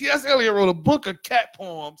 Eliot. T.S. Eliot wrote a book of cat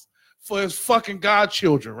poems for his fucking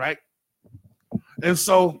godchildren, right? And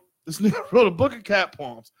so this nigga wrote a book of cat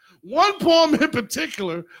poems. One poem in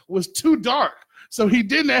particular was too dark, so he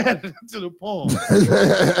didn't add it to the poem.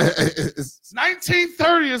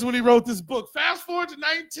 1930 is when he wrote this book. Fast forward to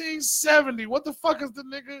 1970. What the fuck is the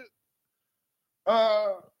nigga?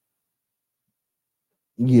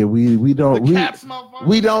 Yeah, we don't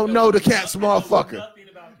we don't know the cat's motherfucker.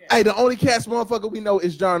 Hey, the only cat's motherfucker we know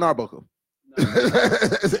is John Arbuckle.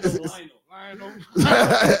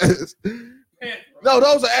 No,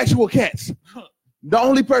 those are actual cats. The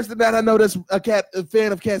only person that I know that's a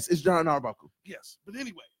fan of cats is John Arbuckle. Yes, but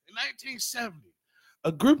anyway, in 1970,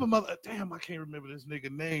 a group of I can't remember this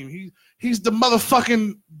nigga name. He's the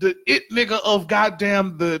motherfucking it nigga of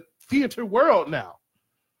goddamn the theater world now.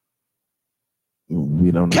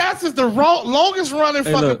 We don't know. Cats is the longest running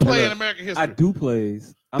play in American history. I do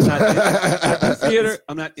plays. I'm not into theater.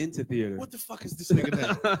 I'm not into theater. What the fuck is this nigga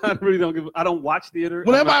name? I really don't I don't watch theater.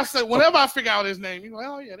 Whenever I figure out his name, you're like,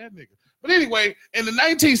 oh yeah, that nigga. But anyway, in the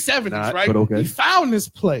 1970s, right? Okay. He found this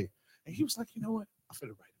play, and he was like, you know what? I'm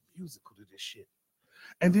gonna write a musical to this shit.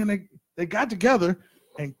 And then they got together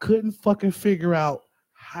and couldn't fucking figure out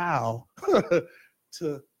how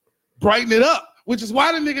to brighten it up, which is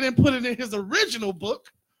why the nigga didn't put it in his original book.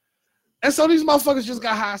 And so these motherfuckers just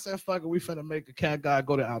got high and said, fuck it, we finna make a cat guy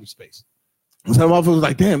go to outer space. Some motherfuckers was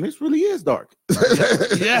like, damn, this really is dark.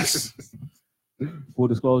 Yes. Full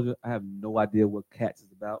disclosure, I have no idea what Cats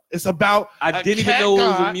is about. It's about I didn't even know it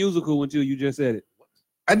was a musical until you just said it.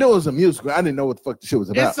 I know it was a musical. I didn't know what the fuck the shit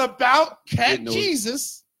was about. It's about Cat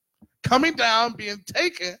Jesus coming down, being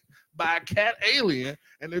taken by a cat alien,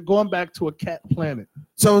 and they're going back to a cat planet.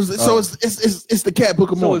 So it's the Cat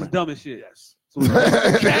Book of Mormon. So it's dumb as shit. Yes. So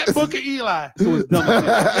Cat Book of Eli. So it's dumb as shit.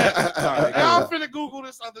 Yes. Sorry. I'm finna Google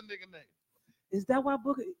this other nigga name. Is that why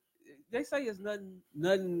they say it's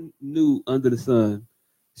nothing new under the sun.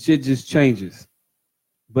 Shit just changes.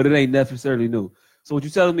 But it ain't necessarily new. So what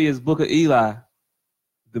you're telling me is Book of Eli,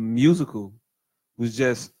 the musical, was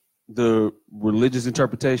just the religious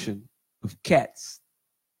interpretation of cats.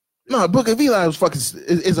 No, Book of Eli was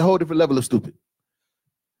is a whole different level of stupid.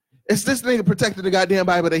 It's this nigga protected the goddamn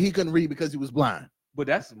Bible that he couldn't read because he was blind. But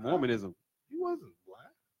that's Mormonism. He wasn't blind.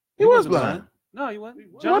 He was blind. No, he wasn't.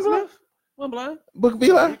 He John wasn't Smith wasn't blind. Book of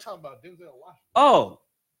You're Eli. talking about Denzel Washington. Oh,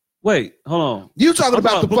 wait, hold on. You talking I'm about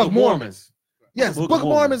talking the about fuck Book of Mormons? Yes, Book Book of of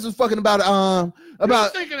Mormons is fucking about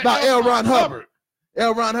thinking of L. Ron Hubbard.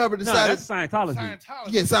 L. Ron Hubbard No, decided. that's Scientology.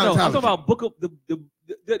 Yeah, No, Scientology. I'm talking about book of the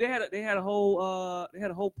they had a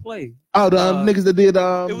whole play. Oh, the niggas that did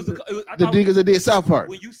I the thought niggas that did South Park.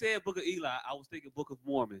 when you said Book of Eli, I was thinking Book of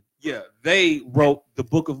Mormon. Yeah, they wrote the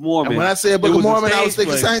Book of Mormon. And when I said Book It of was a Mormon, I was stage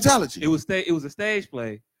thinking play. Scientology. It was a stage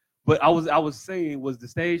play, but I was saying was the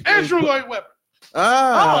stage play. Andrew Lloyd Webber. Oh,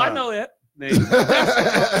 I know that name.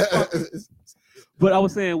 But I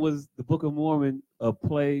was saying was the Book of Mormon a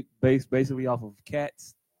play based basically off of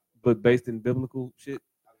cats, but based in biblical shit.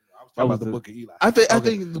 I was talking about the Book of Eli. I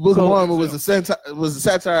think the Book of Mormon was a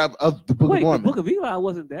satire of the Book Wait, of Mormon. the Book of Eli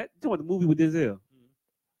wasn't that? You talking about the movie with Denzel?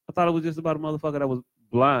 I thought it was just about a motherfucker that was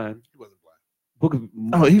blind. He wasn't blind. Book of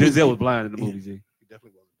Denzel was blind in the movie. G. He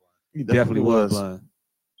definitely wasn't blind. He Definitely was blind.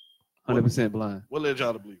 100% blind. What led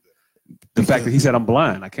y'all to believe that? The fact that he said I'm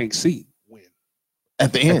blind, I can't see. When?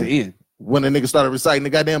 At the At end, the end, when the nigga started reciting the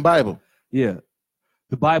goddamn Bible. yeah,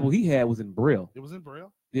 the Bible he had was in Braille. It was in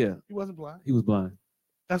Braille. Yeah, He wasn't blind. he was blind.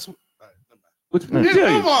 That's what. All right, never mind. Which Let's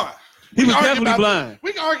tell move you, on. he We was can argue definitely about blind.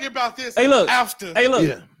 We can argue about this Hey, look. after. Hey, look,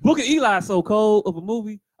 Yeah. Book of Eli is so cold of a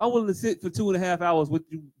movie. I'm willing to sit for 2.5 hours with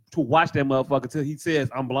you to watch that motherfucker till he says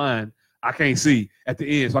I'm blind, I can't see at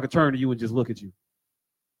the end, so I can turn to you and just look at you.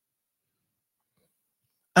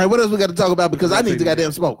 All right, what else we got to talk about? Because I need to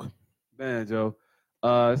goddamn smoke. Man, Joe,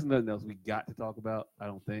 there's nothing else we got to talk about. I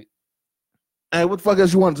don't think. Hey, what the fuck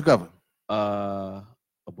else you wanted to cover?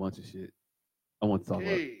 A bunch of shit. I want to talk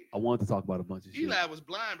about. I want to talk about a bunch of shit. Eli was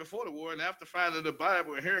blind before the war, and after finding the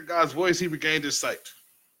Bible and hearing God's voice, he regained his sight.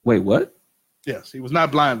 Wait, what? Yes, he was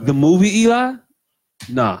not blind. The movie Eli?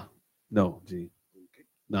 Nah, no, G.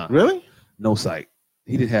 Nah, Really? no sight.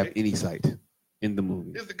 He didn't have any sight in the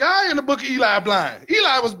movie. Is the guy in the Book of Eli blind?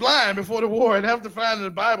 Eli was blind before the war, and after finding the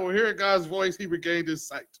Bible and hearing God's voice, he regained his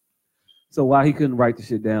sight. So why he couldn't write the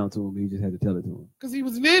shit down to him? He just had to tell it to him. Because he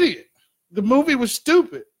was an idiot. The movie was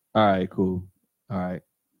stupid. All right, cool. All right,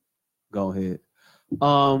 go ahead.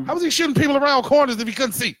 How was he shooting people around corners if he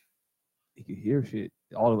couldn't see? He could hear shit.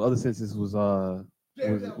 All the other senses was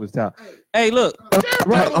tough. Hey, look,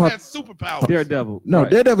 Daredevil had superpowers. Daredevil. No,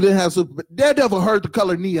 right. Daredevil didn't have super. Daredevil heard the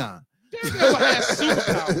color neon. Daredevil had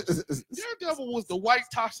superpowers. Daredevil was the white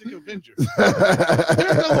toxic Avenger.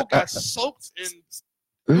 Daredevil got soaked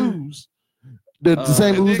in ooze The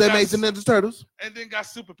same and moves then they got made to Ninja Turtles. and then got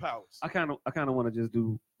superpowers. I kind of want to just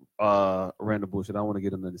do random bullshit. I don't want to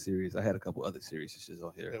get another series. I had a couple other series shit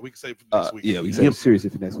on here. Yeah, we can save it for next week. Yeah, we can save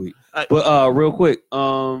series for next week. But real quick,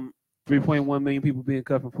 3.1 million people being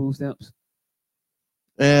cut from food stamps.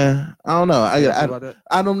 Yeah, I don't know. About that?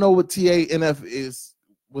 I don't know what TANF is.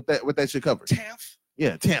 What that shit covers. TANF.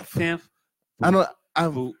 Yeah, TANF.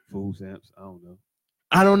 TANF. Food stamps. I don't know.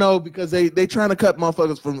 I don't know because they trying to cut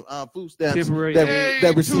motherfuckers from food stamps Temporary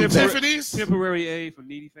that receive Tiffany's. Temporary aid for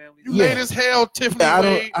needy families. You Yeah. late as hell, Tiffany. Yeah,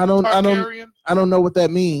 Wade, I don't Targaryen, I don't know what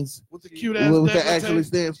that means. with the cute ass. What that Deborah actually Tate.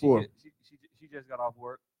 stands for. She just got off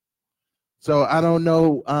work. So I don't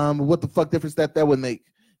know what the fuck difference that would make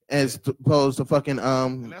as opposed to fucking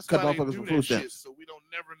And that's cut why they motherfuckers do from that food shit, stamps. so we don't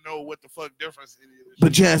never know what the fuck difference it is.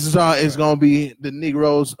 But chances are it's gonna be the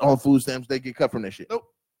Negroes on food stamps. They get cut from that shit. Nope,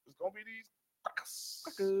 it's gonna be these crackers.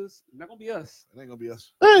 Cause not gonna be us. It ain't gonna be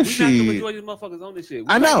us. Eh, We're not the shit. majority of motherfuckers on this shit. We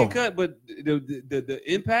I might know. get cut, but the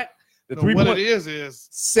impact, the No, what it 3. is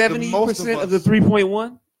 70% of the us-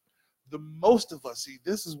 3.1. the most of us. See,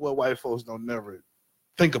 this is what white folks don't never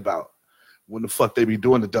think about when the fuck they be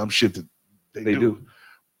doing the dumb shit that they do.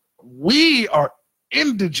 We are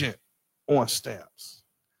indigent on stamps.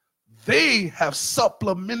 They have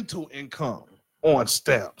supplemental income on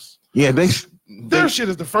stamps. Yeah, Their shit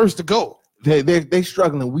is the first to go. they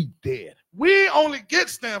struggling. We dead. We only get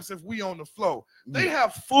stamps if we on the flow. They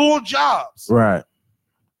have full jobs. Right.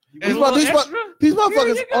 And These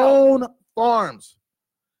motherfuckers you go. own farms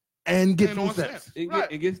and get And food on stamps. stamps. and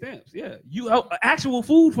Right. get stamps. Yeah, you actual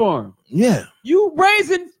food farm. Yeah. You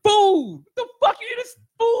raising food. What the fuck are you this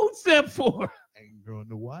food stamp for? Ain't growing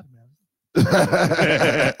no watermelon.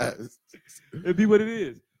 It'd be what it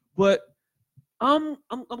is. But I'm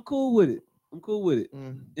cool with it. I'm cool with it.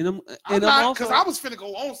 Mm. And I'm Because also I was finna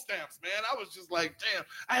go on stamps, man. I was just like, damn.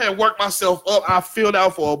 I had worked myself up. I filled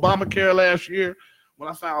out for Obamacare last year when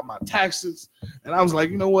I filed my taxes, and I was like,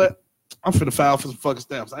 you know what? I'm finna file for some fucking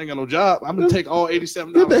stamps. I ain't got no job. I'm gonna take all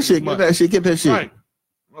 $87. Get that shit. this Get month. that shit. Get that shit. Right.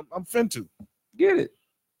 I'm finna. get it.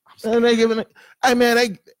 And they giving it. Hey man,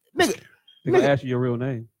 Nigga, They're gonna ask you your real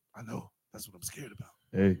name. I know. That's what I'm scared about.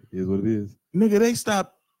 Hey, it is what it is. nigga, they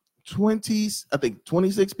stopped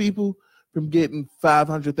 26 people from getting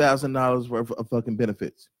 $500,000 worth of fucking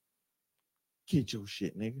benefits. Get your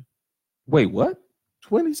shit, nigga. Wait, what?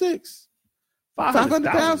 26. 500,000.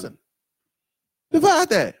 500,000. Divide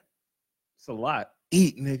that. It's a lot.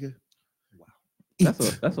 Eat, nigga. Wow.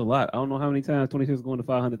 That's a lot. I don't know how many times 26 is going to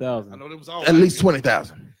 500,000. I know there was all At least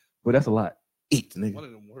 20,000. But that's a lot. Eat, nigga. One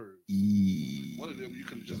of them words. Eat. One of them you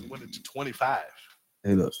could have just went into 25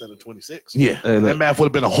 Hey, look. instead of 26. Yeah. Hey, That look. math would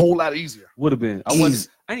have been a whole lot easier. Would have been. I didn't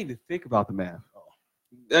even think about the math.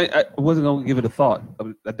 I wasn't gonna give it a thought.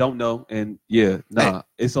 I don't know, and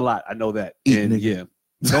it's a lot. I know that, Eat, and nigga.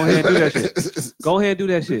 go ahead and do that shit. Go ahead and do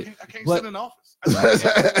that shit. I can't But- sit in office. But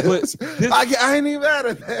this, I ain't even mad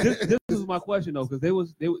at that. this is my question though, because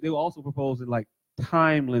they were also proposing like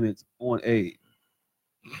time limits on aid.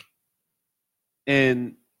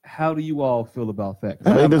 And how do you all feel about that? 'Cause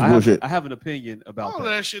I think that's bullshit. I have an opinion about All of that.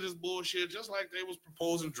 that shit is bullshit. Just like they was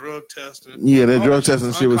proposing drug testing. Yeah, that All drug that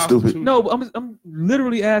testing shit was stupid. No, but I'm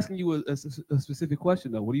literally asking you a specific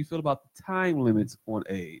question though. What do you feel about the time limits on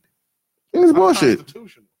aid? It's bullshit.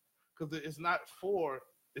 Unconstitutional. Because it's not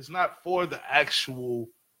for the actual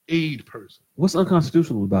aid person. What's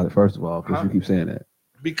unconstitutional about it? First of all, because Huh? you keep saying that.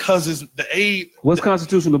 Because it's the aid. What's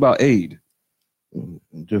constitutional about aid?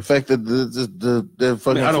 The fact that the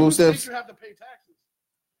fucking I don't food think stamps. you have to pay taxes.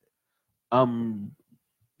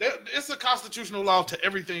 It's a constitutional law to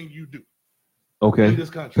everything you do in Okay, this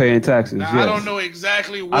country. paying taxes. Now, yes. I don't know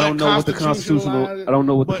exactly what I don't know what the constitutional. law is, I don't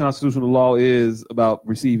know what the but constitutional law is about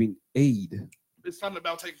receiving aid. It's something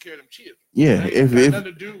about taking care of them kids. Yeah, It ain't got if nothing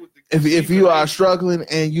to do with the if you are aid. struggling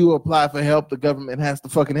and you apply for help, the government has to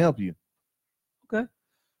fucking help you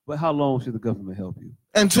But how long should the government help you?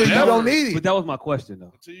 until you Forever. don't need But it. that was my question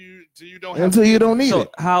though. Till you don't have Until you don't need So it.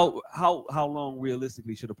 how long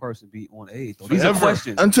realistically should a person be on aid? Though? These are Forever.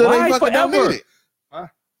 questions. Until Why they fucking don't forever? need it.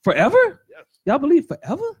 Forever? Yes. Y'all believe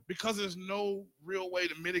forever? Because there's no real way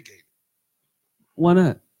to mitigate it. Why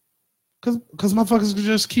not? Because motherfuckers can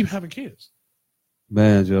just keep having kids.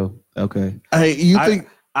 Man, Joe. Okay. Hey, you think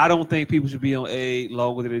I don't think people should be on aid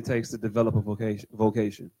longer than it takes to develop a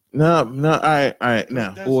vocation. no, all right,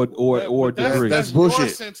 now. That's- Or but degree. That's your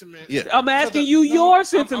bullshit. sentiment. Yeah. I'm asking you No, your I'm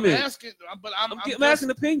sentiment. asking, but I'm I'm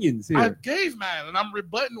asking opinions here. I gave mine, and I'm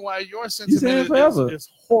rebutting why your saying sentiment forever. is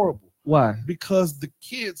horrible. Why? Because the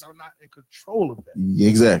kids are not in control of that.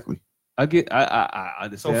 Exactly. I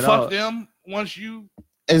So understand. fuck them. Once you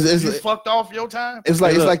It's fucked off your time. It's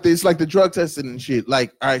like Hey, look. it's like the drug testing and shit.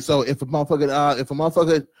 Like, all right, so if a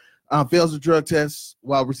motherfucker fails a drug test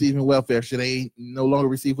while receiving welfare, should they no longer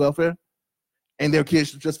receive welfare? And their kids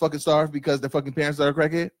should just fucking starve because their fucking parents are a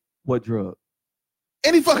crackhead? What drug?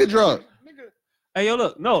 Any fucking drug. Nigga, Hey, yo,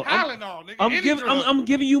 look, no. Tylenol, nigga. I'm any giving drug. I'm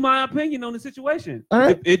giving you my opinion on the situation. All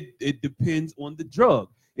right. It depends on the drug.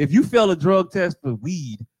 If you fail a drug test for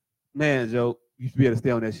weed, man, Joe, you should be able to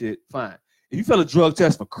stay on that shit. Fine. If you fail a drug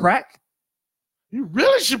test for crack, You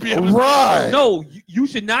really should be able to. Right. no, you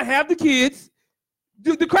should not have the kids.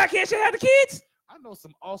 The crackhead should have the kids. I know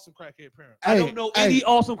some awesome crackhead parents. I don't know any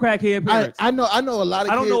awesome crackhead parents. I know a lot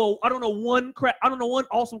of I kids. don't know one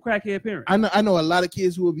awesome crackhead parent. I know a lot of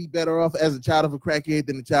kids who would be better off as a child of a crackhead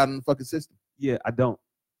than a child in the fucking system. Yeah, I don't.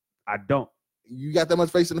 You got that much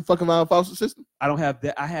faith in the fucking foster system? I don't have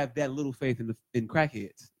that. I have that little faith in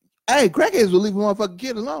crackheads. Hey, crackheads will leave a motherfucking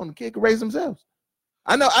kid alone. The kid can raise themselves.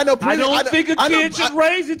 I know. I don't think a kid should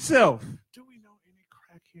raise itself. Do we know any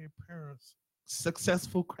crackhead parents?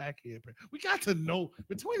 Successful crackhead parents. We got to know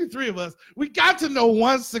between the three of us. We got to know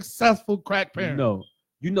one successful crack parent. No,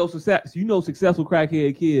 you know successful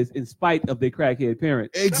crackhead kids in spite of their crackhead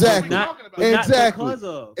parents. Exactly. That's what we talking about. But not Exactly. because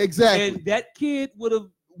of. Exactly. And that kid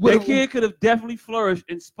could have definitely flourished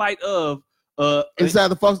in spite of inside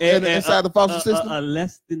the foster system. a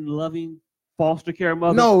less than loving foster care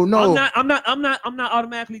mother. No. I'm not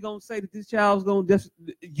automatically gonna say that this child's gonna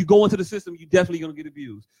you go into the system, you definitely gonna get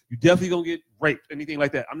abused. You definitely gonna get raped, anything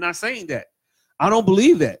like that. I'm not saying that. I don't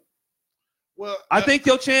believe that. Well, I think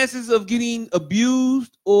your chances of getting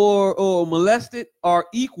abused or molested are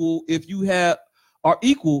equal if you have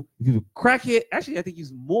if you're a crackhead. Actually, I think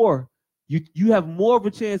it's more. You have more of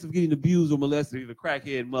a chance of getting abused or molested if you're a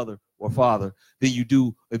crackhead mother or father than you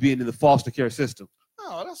do of being in the foster care system.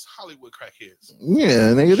 no, that's Hollywood crackheads.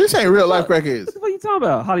 Yeah, nigga, this ain't real life crackheads. What the fuck you talking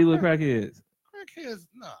about? Hollywood crackheads. Crackheads,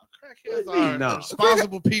 no. What Crackheads do you mean, are no?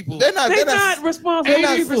 responsible people. They're not. They're not responsible they're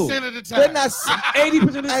not- people. 80% of the time. They're not. 80%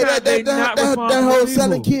 of the Hey, time, they're not responsible that whole people.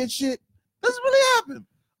 selling kid shit doesn't really happen.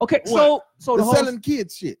 Okay, What? so The the whole selling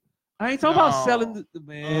kids shit. I ain't talking about selling the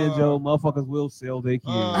man, Joe. Motherfuckers will sell their kids.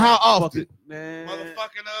 How often? Man.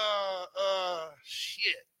 Motherfucking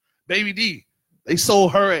shit. Baby D. They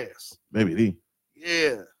sold her ass. Baby D.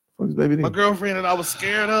 Yeah. What's Baby D? My girlfriend that I was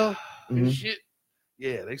scared of and Mhm. shit.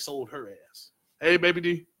 Yeah, they sold her ass. Hey, Baby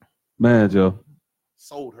D. Man, Joe.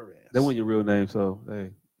 Sold her ass. That wasn't your real name, so hey,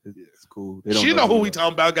 it's cool. They don't She know who we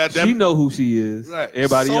talking about, goddamn. She know who she is. Right.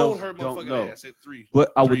 Everybody sold else her don't motherfucking know. ass at 3.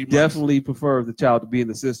 But I 3 would months. definitely prefer the child to be in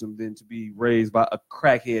the system than to be raised by a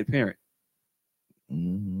crackhead parent.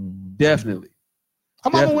 Definitely. Her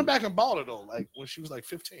mama Definitely. went back and bought her though, like when she was like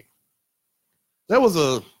 15. That was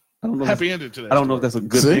a I don't know. happy ending to that. I don't know if that's a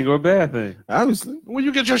good thing or a bad thing. Obviously. When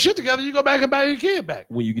you get your shit together, you go back and buy your kid back.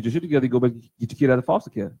 When you get your shit together, you go back, get your kid out of foster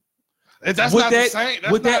care. If that's With not that- the same.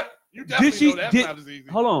 That's with not, that- you definitely she- know that's did- not as easy.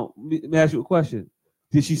 Hold on, let me ask you a question.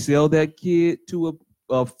 Did she sell that kid to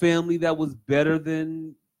a family that was better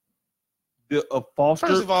than a foster?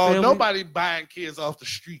 First of all, family? nobody buying kids off the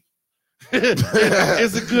street.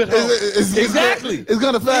 It's a good home. Exactly. It's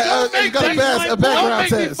gonna pass a Don't background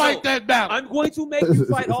make me test. fight that battle. I'm going to make you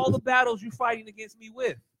fight all the battles you're fighting against me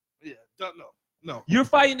with. Yeah, don't know. No, You're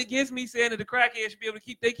fighting against me saying that the crackheads should be able to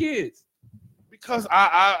keep their kids. because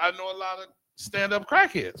I know a lot of stand-up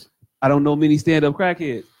crackheads. I don't know many stand-up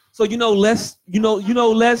crackheads. So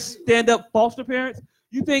less stand-up foster parents.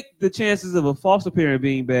 You think the chances of a foster parent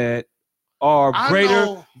being bad are I greater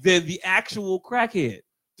know- than the actual crackhead?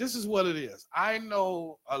 This is what it is. I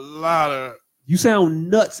know a lot of. You sound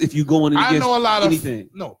nuts if you go in I against know a lot anything.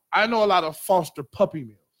 I know a lot of foster puppy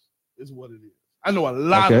mills. Is what it is. I know a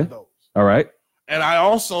lot of those. All right. And I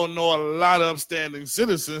also know a lot of upstanding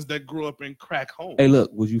citizens that grew up in crack homes. Hey, look,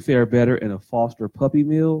 would you fare better in a foster puppy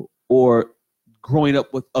mill or growing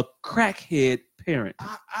up with a crackhead parent?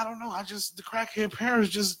 I don't know. The crackhead parents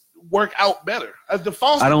just work out better. The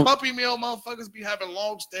foster puppy mill motherfuckers be having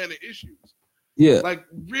long-standing issues. Yeah. Like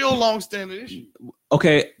real long-standing issues.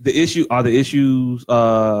 Okay, the issues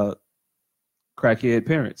crackhead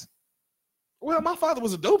parents. Well, my father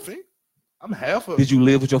was a dope fiend. I'm half of. Did you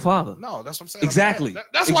live with your father? No, that's what I'm saying. Exactly.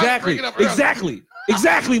 That's why I didn't bring it up earlier.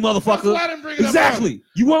 Exactly, motherfucker. That's why I didn't bring it up Exactly. earlier.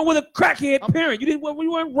 You weren't with a crackhead parent. You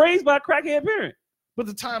weren't raised by a crackhead parent. But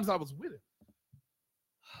the times I was with him.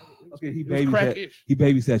 Okay, he It was crack-ish.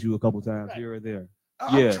 babysat you a couple times here or there.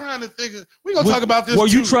 I'm trying to think. We're going to talk about this Were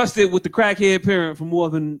you too. trusted with the crackhead parent for more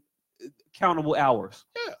than countable hours?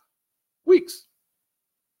 Yeah. Weeks.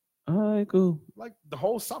 All right, cool. Like the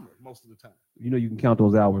whole summer, most of the time. You know you can count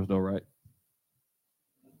those hours though, right?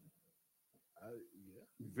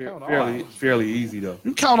 Fairly easy though.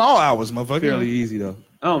 You count all hours, motherfucker. Fairly easy though.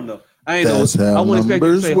 I don't know. I ain't That's know. how I wouldn't expect you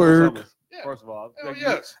to numbers say work. work. Yeah. First of all,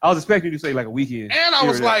 Hell I was expecting you to say like a weekend. And I here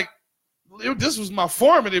was or there. like, this was my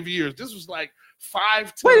formative years. This was like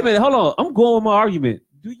 5 to. Wait a minute, hold on. I'm going with my argument.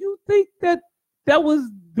 Do you think that was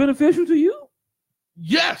beneficial to you?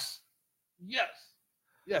 Yes.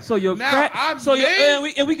 So your now,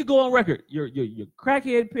 and we could go on record. Your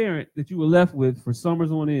crackhead parent that you were left with for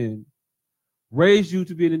summers on end raised you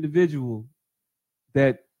to be an individual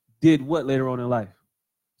that did what later on in life?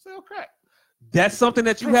 Sell crack. That's something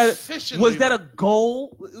that you had. Was that a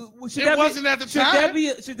goal? It wasn't at the time.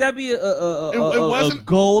 Should that be a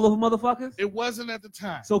goal of motherfuckers? It wasn't at the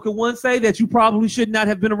time. So can one say that you probably should not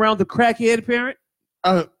have been around the crackhead parent?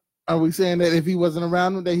 Are we saying that if he wasn't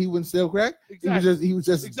around, that he wouldn't sell crack? Exactly. He was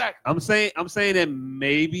just exactly. I'm saying that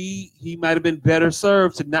maybe he might have been better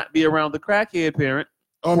served to not be around the crackhead parent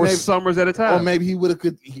for summers at a time. Or maybe he would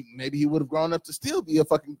have grown up to still be a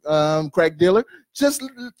fucking crack dealer, just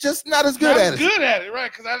not as good at it. Good at it, right?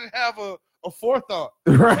 Because I didn't have a forethought.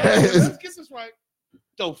 Right. Hey, let's get this right.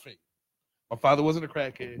 Dope fiend. My father wasn't a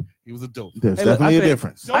crackhead. He was a dope fiend. There's definitely a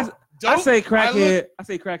difference. I say crackhead. I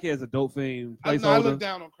say crackhead is a dope fiend placeholder. I look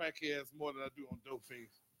down on crackheads more than I do on dope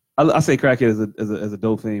fiends. I say crackhead as a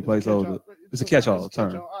dope fiend placeholder. It's a catch-all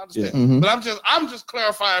term. I understand. Mm-hmm. But I'm just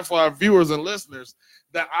clarifying for our viewers and listeners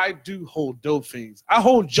that I do hold dope fiends. I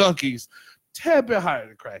hold junkies tad bit higher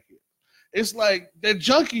than crackhead. It's like that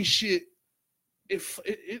junkie shit.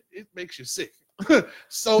 It makes you sick.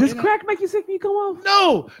 So does crack make you sick when you come off?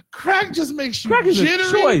 No, crack just makes you crack is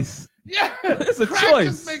jittery. A choice. Yeah, it's a crack choice.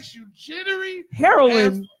 Just makes you jittery.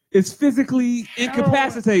 Heroin is physically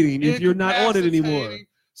incapacitating if you're not on it anymore.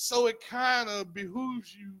 So it kind of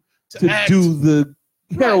behooves you to do the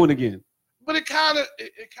heroin again. But it kind of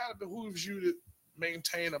behooves you to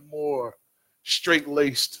maintain a more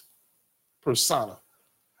straight-laced persona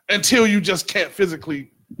until you just can't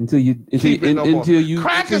physically. Until you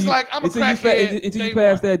crack is like I'm a crackhead until you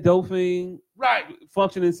pass that dope fiend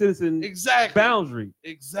functioning citizen exactly boundary.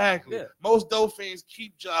 Exactly. Yeah. Most dope fiends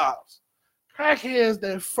keep jobs. crackheads,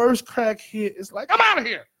 that first crack hit, it's like, I'm out of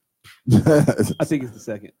here. I think it's the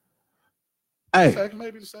second. Hey, Second,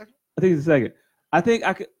 maybe the second. I think it's the second. I think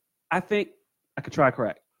I could try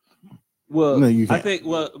crack. Well, No, you I can't. think.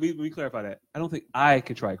 Well, let me clarify that. I don't think I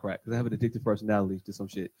could try crack because I have an addictive personality to some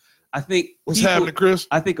shit. I think What's happening, Chris?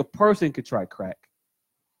 I think a person could try crack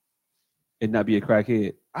and not be a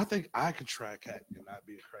crackhead. I think I could try crack and not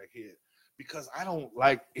be a crackhead because I don't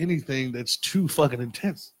like anything that's too fucking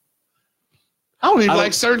intense. I don't even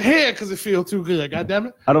like certain head because it feels too good. God damn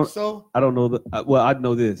it. I don't know well, I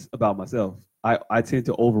know this about myself. I tend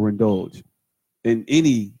to overindulge in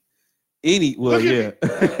any well, yeah.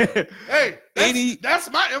 Hey, that's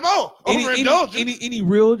my MO. Overindulgence. Any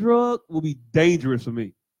real drug will be dangerous for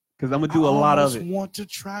me because I'm gonna do a lot of it. I want to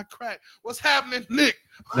try crack. What's happening, Nick?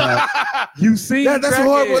 Nah, you see, that's a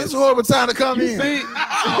horrible. It's a horrible time to come you in. see,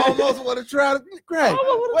 I almost want to try to crack.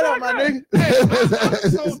 What up, my nigga? Hey,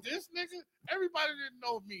 so this nigga, everybody didn't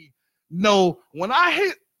know me. No, when I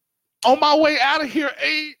hit on my way out of here,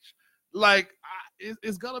 age, like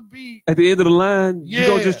it's gonna be at the end of the line. Yeah. You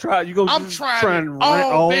go just try. You go. I'm just trying and all,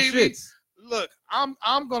 rank all baby. shits. Look, I'm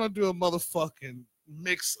gonna do a motherfucking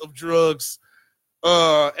mix of drugs,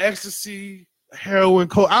 ecstasy, heroin,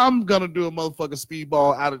 coke. I'm gonna do a motherfucking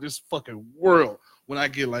speedball out of this fucking world when I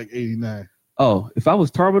get like 89. Oh, if I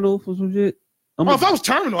was terminal for some shit, If I was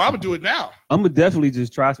terminal, I would do it now. I'm gonna definitely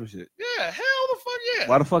just try some shit. Yeah, hell the fuck yeah.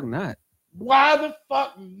 Why the fuck not? Why the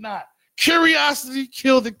fuck not? Curiosity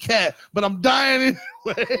killed the cat, but I'm dying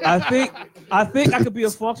anyway. I think I could be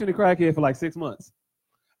a functioning crackhead for like 6 months.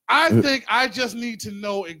 I think I just need to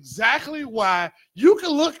know exactly why. You can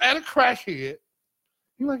look at a crackhead,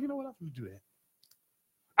 you're like, you know what, I'm gonna do that.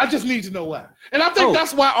 I just need to know why. And I think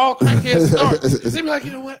that's why all crackheads start. They be like,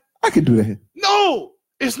 you know what? I can do that. No,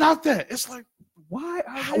 it's not that. It's like, why?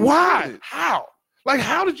 Why? How? Like,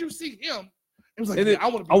 how did you see him? It was like, And I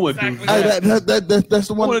want to be exactly That's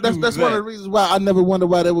the one. That's one of that. the reasons why I never wondered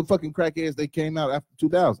why they were fucking crackheads. They came out after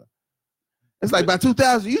 2000. It's like by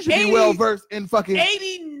 2000, you should be well versed in fucking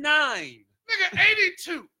 89. Nigga,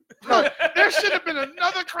 82. No, there should have been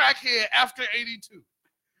another crackhead after 82.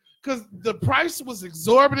 Because the price was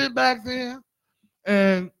exorbitant back then.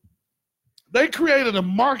 And they created a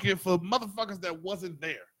market for motherfuckers that wasn't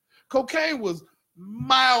there. Cocaine was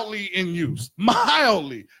mildly in use.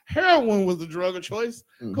 Mildly. Heroin was the drug of choice.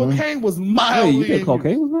 Mhm. Cocaine was Hey, mildly you think in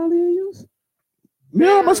cocaine use. was mildly in use? You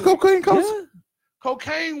know how much cocaine costs? Yeah.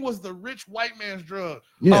 Cocaine was the rich white man's drug.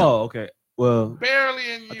 Yeah. Oh, okay. Well,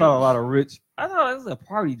 Barely in use. I thought a lot of rich. I thought it was a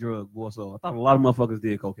party drug, boy. So I thought a lot of motherfuckers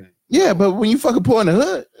did cocaine. Yeah, but when you fucking pour in the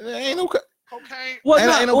hood, ain't no. Cocaine. Well,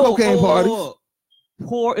 Ain't no cocaine parties.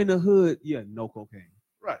 Poor in the hood, yeah, no cocaine.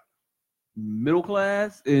 Right. Middle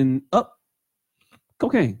class and up,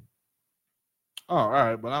 cocaine. Oh, all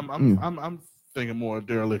right, but I'm thinking more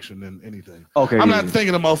dereliction than anything. Okay. I'm not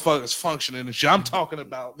thinking of motherfuckers functioning and shit. I'm talking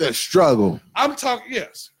about The struggle. I'm talking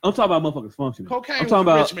I'm talking about motherfuckers functioning. cocaine. I'm was talking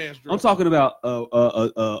the about. rich man's drug. I'm talking about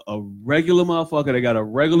a regular motherfucker that got a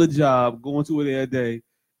regular job, going to it every day,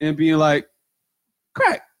 and being like,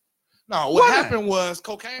 crack. No, what happened was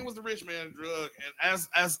cocaine was the rich man's drug, and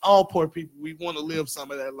as all poor people, we want to live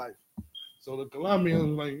some of that life. So the Colombians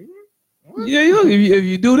were like, what? Yeah, if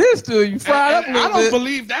you do this to it, you fry up a and little I don't bit.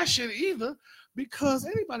 believe that shit either, because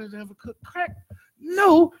anybody that ever cooked crack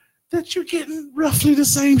know that you're getting roughly the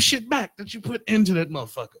same shit back that you put into that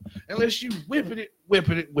motherfucker, unless you whipping it.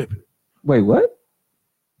 Wait, what?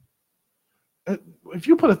 If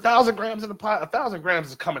you put 1,000 grams in the pot, 1,000 grams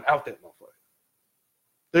is coming out that motherfucker.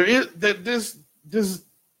 There is that this.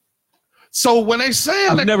 So when they say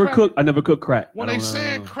I never cooked crack. When they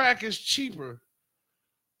saying crack is cheaper,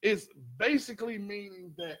 it's basically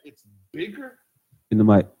meaning that it's bigger. In the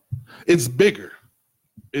mic. It's bigger.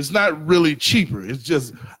 It's not really cheaper. It's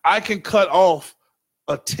just I can cut off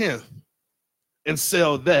 1/10 and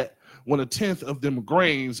sell that when 1/10 of them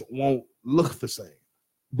grains won't look the same.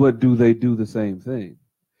 But do they do the same thing?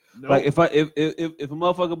 No. Like if a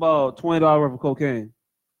motherfucker bought $20 worth of cocaine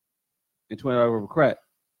and $20 worth of crack,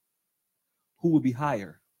 who would be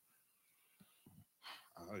higher?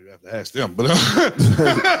 You have to ask them, but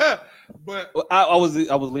Well, I was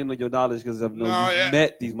leaning on your knowledge because I've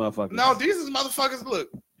met these motherfuckers. No, these is motherfuckers. Look,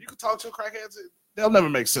 you can talk to crackheads. They'll never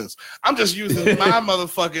make sense. I'm just using my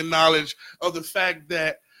motherfucking knowledge of the fact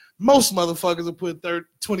that most motherfuckers will put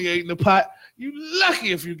 28 in the pot. You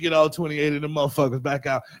lucky if you get all 28 of the motherfuckers back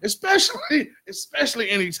out. Especially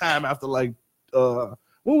any time after like when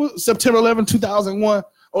was September 11, 2001.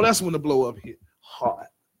 Oh, that's when the blow up hit hard.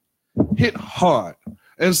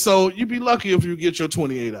 And so you'd be lucky if you get your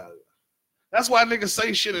 28 out of it. That's why niggas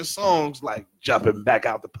say shit in songs like jumping back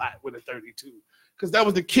out the pot with a 32. Because that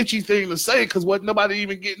was the kitschy thing to say because wasn't nobody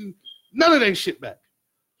even getting none of that shit back.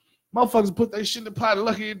 Motherfuckers put that shit in the pot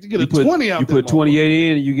lucky to get 20 out. You put 28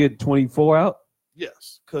 in and you get 24 out?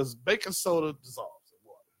 Yes, because baking soda dissolves in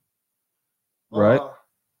water. Right.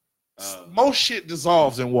 Most shit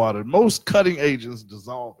dissolves in water. Most cutting agents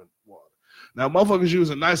dissolve in water. Now, motherfuckers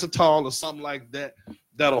using Isotol or something like that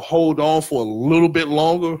that'll hold on for a little bit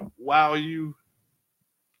longer while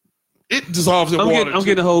it dissolves in water. I'm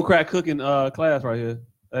getting a whole crack cooking class right here.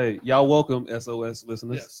 Hey, y'all welcome, SOS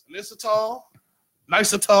listeners. Yes,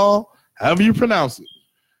 Nisotol, however you pronounce it.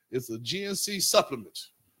 It's a GNC supplement.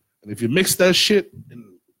 And if you mix that shit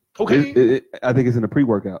in cocaine. I think it's in a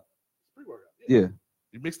pre-workout. Yeah.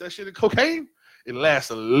 You mix that shit in cocaine, it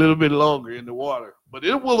lasts a little bit longer in the water. But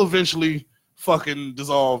it will eventually fucking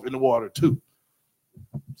dissolve in the water too.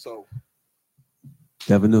 So.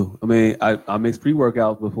 Never knew. I mean, I mixed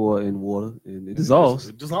pre-workouts before in water and it dissolves.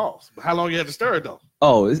 It dissolves. But how long you had to stir it though?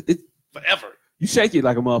 Oh, it's forever. You shake it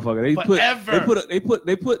like a motherfucker. They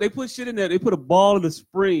put shit in there. They put a ball in the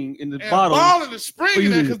spring in the bottom. A ball in the spring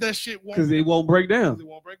in there because that shit won't. Because it won't break down. It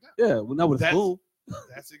won't break down. Yeah, well, not with a spoon.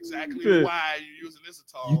 That's exactly why you're using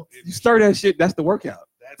Isotol. You stir that shit. That's the workout.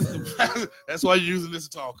 That's why you're using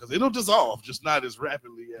Isotol because it'll dissolve, just not as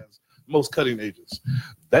rapidly as most cutting agents.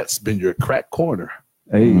 That's been your crack corner.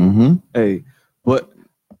 Hey, hey, but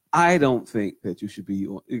I don't think that you should be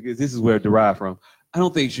on. Because this is where it derived from. I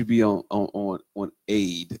don't think you should be on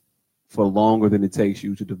aid for longer than it takes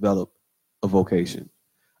you to develop a vocation.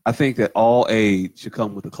 I think that all aid should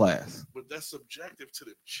come with a class. But that's subjective to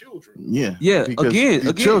the children. Yeah. Yeah. Because Again,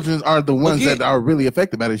 the children are the ones that are really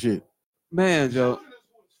affected by this shit. Man, Joe.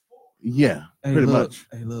 Yeah. Hey, pretty look, much.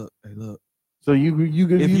 Hey, look. So you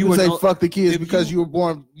can say fuck the kids because you were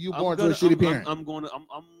born to a shitty parent.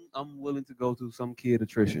 I'm willing to go through some kid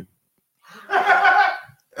attrition.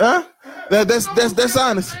 Huh? That's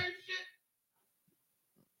honest.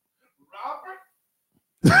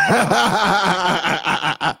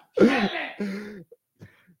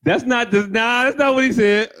 That's not what he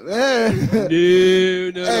said. No.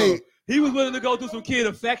 Hey. He was willing to go through some kid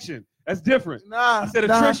affection. That's different. I said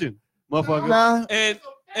attrition, motherfucker. Nah. And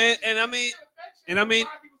I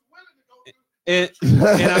mean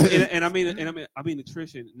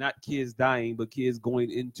attrition, not kids dying, but kids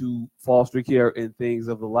going into foster care and things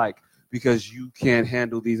of the like, because you can't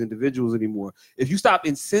handle these individuals anymore. If you stop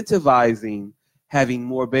incentivizing having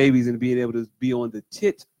more babies and being able to be on the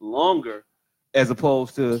tit longer, as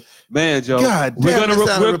opposed to, man, Joe, God damn,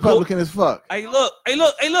 we're Republican as fuck. Hey, look,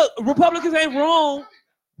 Republicans ain't wrong.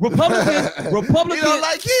 Republicans You don't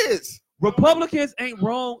like kids. Republicans ain't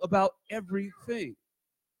wrong about everything.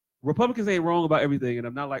 Republicans ain't wrong about everything, and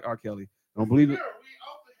I'm not like R. Kelly. I don't believe it.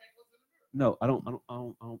 No, I don't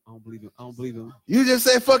believe it. I don't believe him. You just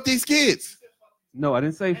said fuck these kids. No, I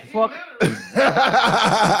didn't say fuck.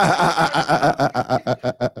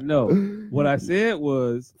 No, what I said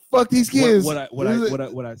was fuck these kids. What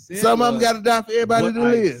I said. Some of them got to die for everybody to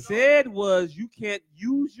live. What I said was you can't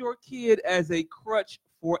use your kid as a crutch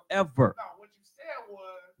forever. No, what you said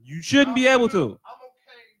was you shouldn't be able to. I'm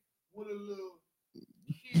okay with a little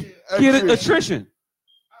kid attrition.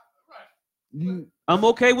 I'm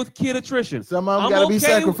okay with kid attrition. Some of them got to be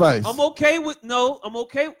sacrificed. I'm okay.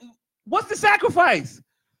 What's the sacrifice?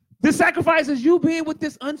 The sacrifice is you being with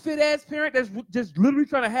this unfit ass parent that's just literally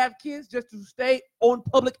trying to have kids just to stay on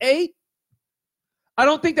public aid. I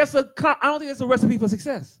don't think that's a recipe for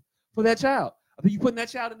success for that child. I think you're putting that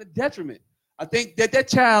child in a detriment. I think that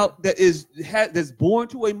child that's born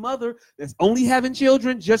to a mother that's only having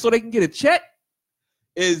children just so they can get a check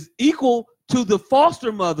is equal to the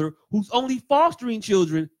foster mother who's only fostering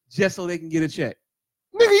children just so they can get a check.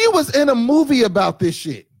 Nigga, you was in a movie about this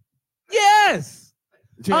shit. Yes.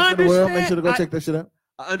 I understand. Make sure to go check that shit out.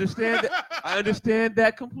 I understand that. I understand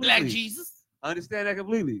that completely. Black Jesus. I understand that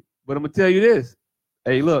completely. But I'm gonna tell you this.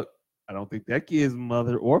 Hey, look, I don't think that kid's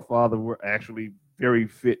mother or father were actually very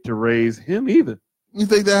fit to raise him either. You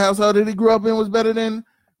think the household that he grew up in was better than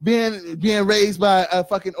being raised by a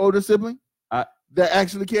fucking older sibling that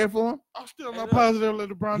actually cared for him? I'm still not positive that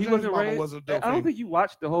LeBron James' mama was a dope. I don't think you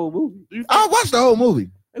watched the whole movie. I watched the whole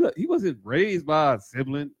movie. Hey, look, he wasn't raised by a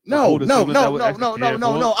sibling. No.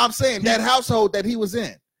 I'm saying that household that he was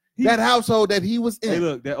in. Hey,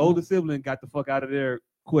 look, that older sibling got the fuck out of there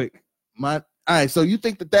quick. All right, so you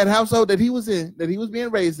think that household that he was in, that he was being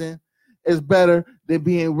raised in, is better than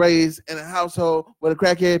being raised in a household with a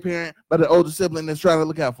crackhead parent by the older sibling that's trying to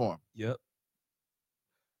look out for him? Yep.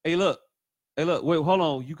 Hey, look, Hey, look, wait, hold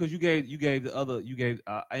on. You gave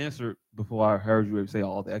I answered before I heard you say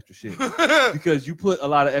all the extra shit because you put a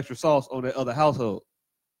lot of extra sauce on that other household.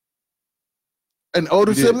 An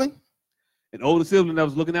older sibling? An older sibling that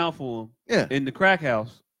was looking out for him. Yeah. In the crack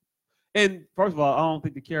house. And first of all, I don't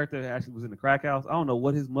think the character actually was in the crack house. I don't know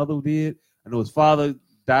what his mother did. I know his father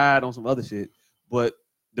died on some other shit, but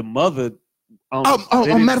the mother. Matter of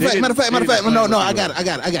fact. No, I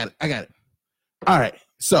got it. All right.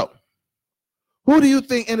 So, who do you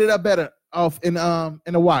think ended up better off in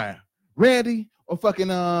The Wire? Randy or fucking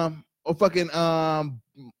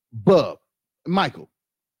Bub? Michael.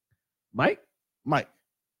 Mike.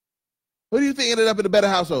 Who do you think ended up in a better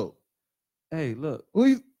household? Hey, look.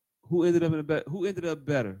 Who ended up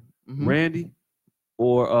better? Mm-hmm. Randy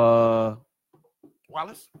or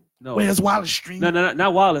Wallace? No. Where's Wallace Street? No,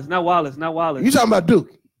 not Wallace. You talking about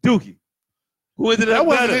Dookie. Who ended up That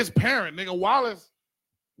wasn't better? his parent, nigga. Wallace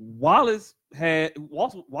Wallace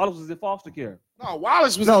was in foster care. No,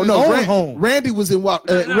 Wallace was in his own home. Randy was in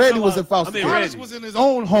Randy was in foster care. Wallace was in his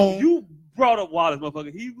own home. You brought up Wallace,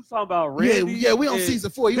 motherfucker. He was talking about Randy. Yeah, we on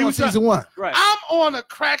season 4. You on season 1. Right. I'm on a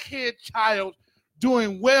crackhead child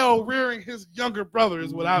doing well, rearing his younger brother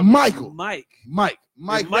is what I. Mike wasn't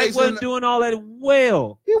doing all that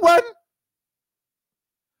well. He wasn't.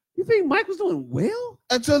 You think Mike was doing well?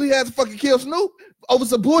 Until he had to fucking kill Snoop over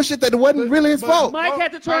some bullshit that wasn't really his fault. Mike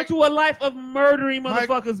had to turn to a life of murdering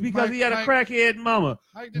motherfuckers because he had a crackhead mama.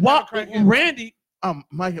 Randy.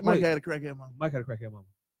 Mike had a crackhead mama. Mike had a crackhead mama.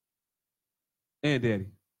 And daddy.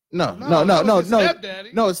 No.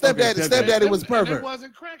 His stepdaddy was a pervert. It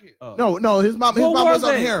wasn't crackhead. No, his mom was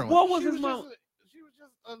on heroin. What was his mom?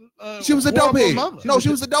 She was a dopehead. No, she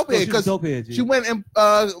was a dopehead because she went and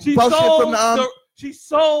she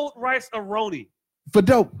sold rice aroni for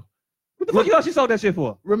dope. What the fuck else she sold that shit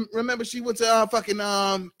for? Remember she went to fucking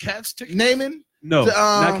Cats tickets? Naming? No,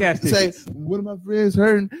 not Cats tickets. Say one of my friends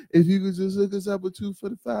hurting. If you could just hook us up with 2 for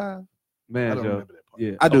the 5. Man, I don't remember that part.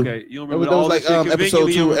 Yeah, I do. Okay, you don't remember all that like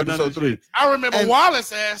episode 2, episode 3. I remember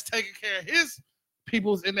Wallace ass taking care of his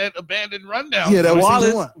peoples in that abandoned rundown. Yeah, that was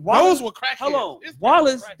season 1. Those were crackheads. Hold on.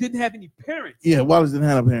 Wallace didn't have any parents. Yeah, Wallace didn't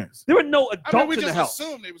have no parents. There were no adults we in the house. just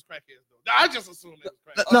assumed they was crackheads, though. I just assumed they was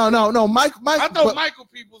crackheads. No. Mike. I thought Michael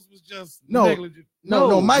Peoples was just negligent.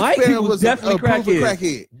 No. Mike's parent was definitely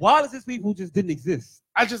crackhead. Wallace's people just didn't exist.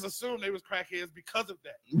 I just assumed they was crackheads because of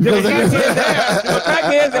that. There were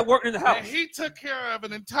crackheads that worked in the house. And he took care of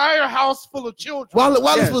an entire house full of children.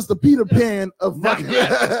 Wallace was the Peter Pan of fucking of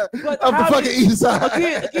the fucking East Side.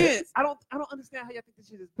 Again, I don't understand how y'all think this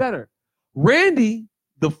shit is better. Randy,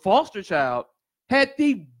 the foster child, had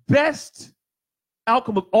the best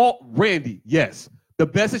outcome of all. Randy, yes, the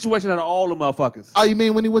best situation out of all the motherfuckers. Oh, you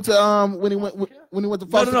mean when he went to when he went to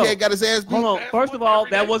foster care, got his ass beat? Hold on. First of all,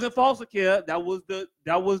 that wasn't foster care. That was the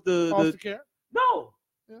foster care. No,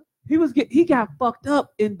 yeah. He got fucked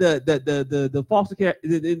up in the foster care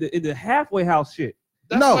in the halfway house shit.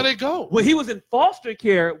 That's where they go. When he was in foster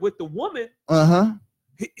care with the woman,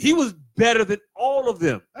 he was better than all of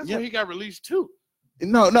them. That's where he got released too.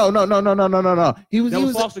 No. He was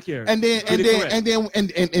foster care. And then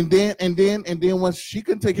once she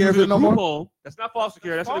couldn't take care of it no more. Home. That's not foster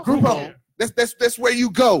care. That's a group home. That's where you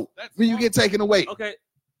go when you get taken away. Okay.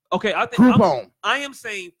 I think group home. I am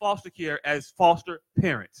saying foster care as foster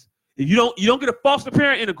parents. If you don't get a foster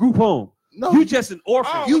parent in a group home. No, you just an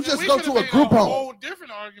orphan. You just go to a group home. Whole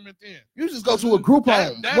different argument then. You just go to a group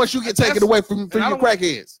home once you get taken away from your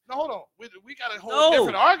crackheads. No, hold on. We got a whole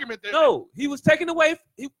different argument there. No, he was taken away.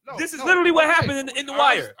 This is literally what happened in The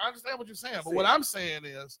Wire. I understand what you're saying, but what I'm saying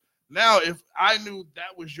is now if I knew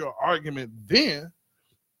that was your argument then,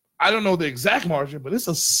 I don't know the exact margin, but it's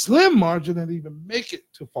a slim margin that even make it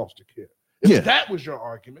to foster care. If that was your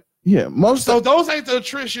argument. Yeah, so those ain't the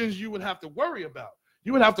attritions you would have to worry about.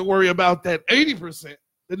 You would have to worry about that 80%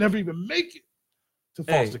 that never even make it to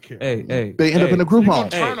foster care. They end up in a group home.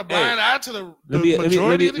 Turn a blind eye to the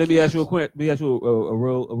majority. Let me ask you a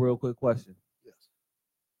real quick question.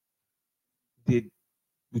 Yes.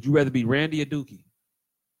 Would you rather be Randy or Dookie?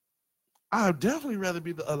 I'd definitely rather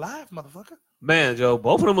be the alive motherfucker. Man, Joe,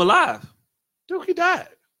 both of them alive. Dookie died.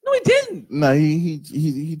 No, he didn't. No,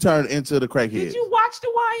 he turned into the crackhead. Did you watch The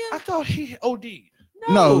Wire? I thought he OD'd.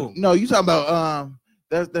 No, you talking about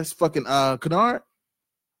that's fucking Kennard?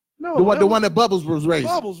 No, the one that Bubbles was raised.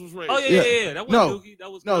 Oh yeah. That was Dookie.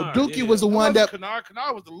 That was Kennard. Dookie was the one that Kennard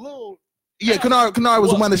was the little. Yeah, Kennard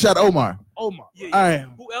was the one that shot Omar. Omar. Yeah. All right.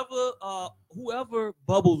 Whoever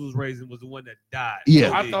Bubbles was raising was the one that died.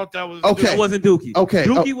 Yeah. I thought that was Okay. It wasn't Dookie. Okay.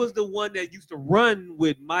 Dookie was the one that used to run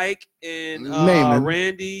with Mike and Naaman.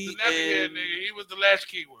 Randy The nappy-head and nigga. He was the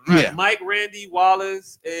latchkey one. Right? Yeah. Mike, Randy,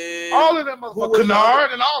 Wallace, and All of them Who motherfuckers. was the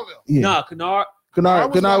Kennard and all of them. Yeah. Nah, Kennard.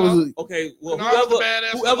 Kennard was Okay, well, Kennard was the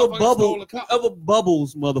badass whoever motherfucker whoever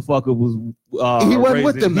Bubbles motherfucker was, He wasn't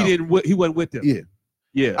with raising, them, He wasn't with them. Yeah.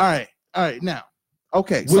 Yeah. all right. Now,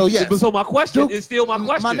 okay. So yes. So my question Duke- is still my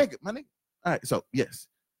question. My nigga. All right. So yes.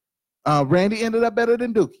 Randy ended up better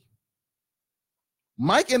than Dookie.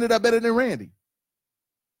 Mike ended up better than Randy.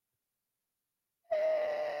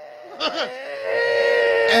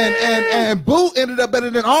 and Boo ended up better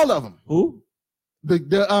than all of them. Who? The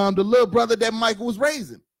little brother that Mike was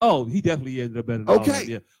raising. Oh, he definitely ended up better than all of them. Okay.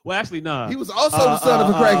 Yeah. Well, actually, nah. He was also the son of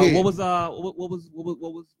a crackhead. What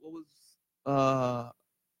was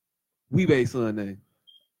Weebay's son name?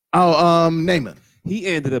 Naaman. He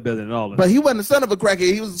ended up better than all of them. But he wasn't the son of a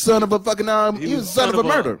crackhead. He was the son of a fucking he was the son of a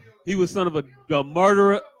murderer. He was son of a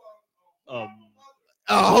murderer, A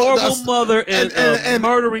horrible mother, and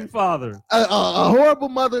murdering father. A horrible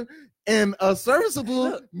mother and a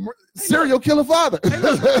serviceable serial killer father. Hey,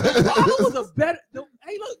 look, the father was a better.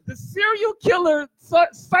 Hey, look, the serial killer,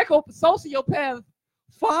 sociopath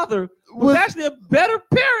father was actually a better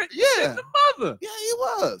parent than the mother. Yeah, he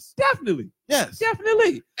was. Definitely. Yes.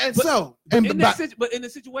 Definitely. And But- so, But in the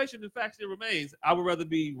situation, the fact still remains. I would rather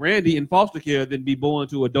be Randy in foster care than be born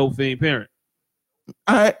to a dope fiend parent.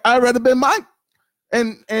 I'd rather been Mike.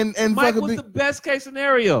 And Mike was the best case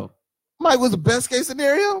scenario. Mike was the best case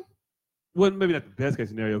scenario. Well, maybe not the best case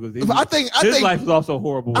scenario because His his life was also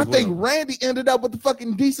horrible. I think Randy ended up with the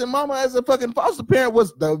fucking decent mama as a fucking foster parent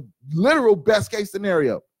was the literal best case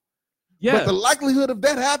scenario. Yeah. But the likelihood of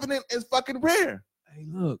that happening is fucking rare. Hey,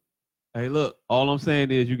 look. All I'm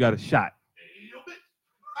saying is you got a shot.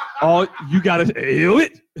 All you got you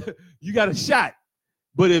got a shot.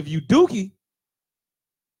 But if you Dookie,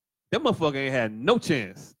 that motherfucker ain't had no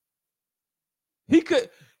chance. He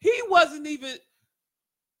wasn't even.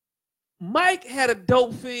 Mike had a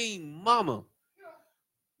dope fiend mama.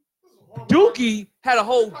 Dookie had a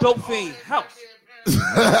whole dope fiend house.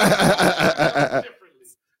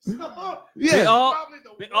 Yeah.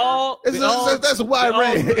 That's a wide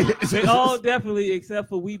range. They all definitely, except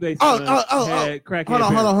for Weebay, had crackhead. Hold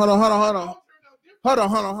on.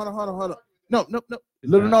 No.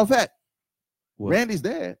 Little known fact. What? Randy's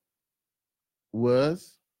dad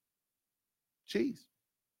was Cheese.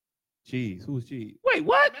 Cheese. Who was Cheese? Wait,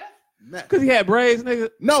 what? Matt. Because he had braids, nigga.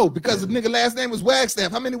 No, because the nigga last name was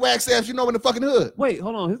Wagstaff. How many Wagstaffs you know in the fucking hood? Wait,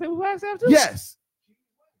 hold on. His name was Wagstaff too? Yes.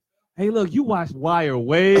 Hey, look, you watched Wire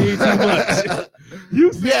way too much.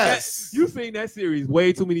 You seen that series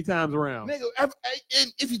way too many times around. Nigga,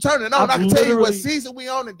 if you turn it on, I can tell you what season we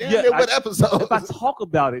on and damn near what episode. If I talk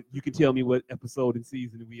about it, you can tell me what episode and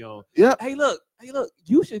season we on. Yeah. Hey, look,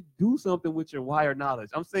 you should do something with your Wire knowledge.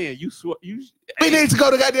 I'm saying We need to go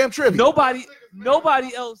to goddamn trivia. Nobody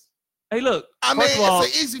else. Hey, look. I mean, it's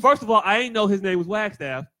an easy. First of all, I ain't know his name was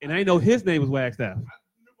Wagstaff, and I ain't know his name was Wagstaff.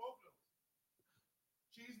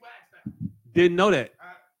 Didn't know that. And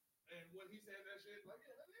when he said that shit, like,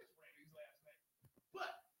 yeah, that is Randy's last name.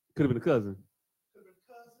 But Could have been a cousin. could have been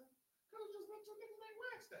cousin. Could have just been two niggas named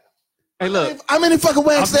Wagstaff. Hey, look. How many fucking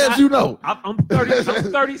Wagstaffs you know? I'm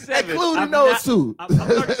 37. Including those two. I'm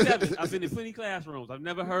 37. I've been in plenty classrooms. I've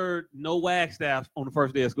never heard no Wagstaff on the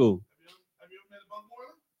first day of school. Have you ever met a Bunk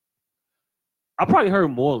Moreland? I probably heard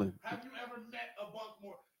Moreland. Have you ever met a Bunk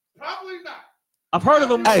Moreland? Probably not. I've heard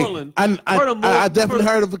of a Hey, Moreland. I definitely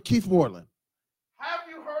heard of a Keith Moreland. Have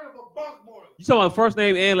you heard of a Bunk Moreland? You talking about first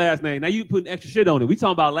name and last name. Now you putting extra shit on it. We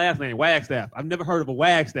talking about last name, Wagstaff. I've never heard of a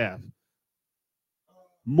Wagstaff.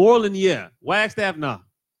 Moreland, yeah. Wagstaff, nah.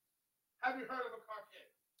 Have you heard of a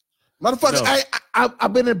Crackhead? Motherfucker, No.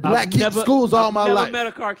 I've been in black kid schools all my life. I've never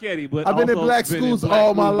met a Carcetti, but I've been in black schools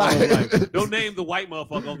all my life. Don't name the white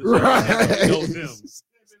motherfucker on the show. Right. Everybody knows him. You've been in the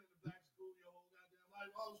black school your whole goddamn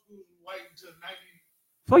life. All schools were white until 90.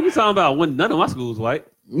 What you talking about? When none of my schools white.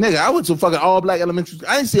 Nigga, I went to fucking all black elementary school.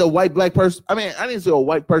 I didn't see a white black person. I didn't see a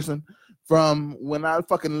white person from when I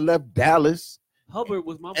fucking left Dallas Hubbard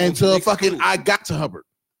was my most until mixed fucking school. I got to Hubbard.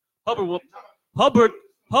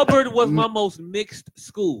 Hubbard was my most mixed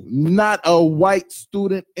school. Not a white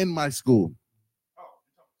student in my school.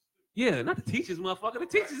 Yeah, not the teachers, motherfucker. The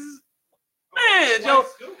teachers, man, Joe,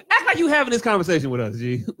 act like you having this conversation with us,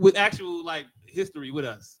 G, with actual like history with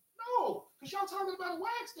us. No, because y'all talking about a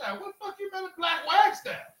Wagstaff. What the fuck you met a black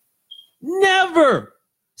Wagstaff? Never.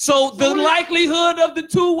 So the likelihood of the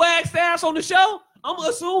two Wagstaffs on the show, I'm gonna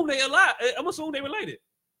assume they alive. I'm gonna assume they related.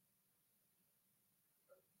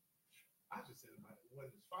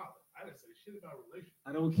 father. I didn't say shit about relationship.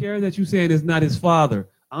 I don't care that you saying it's not his father.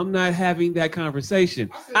 I'm not having that conversation.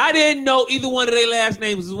 I didn't know either one of their last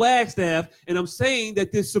names was Wagstaff, and I'm saying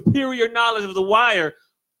that this superior knowledge of The Wire,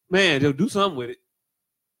 man, they'll do something with it.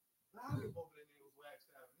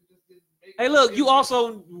 Hey, look, you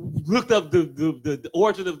also looked up the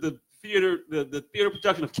origin of the theater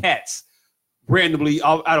production of Cats randomly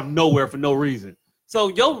out of nowhere for no reason. So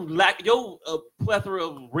your plethora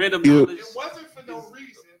of random knowledge. It wasn't for no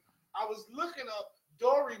reason. I was looking up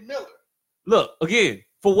Dory Miller. Look, again,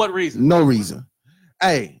 for what reason? No reason.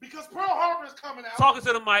 Hey. Because Pearl Harbor is coming out. Talking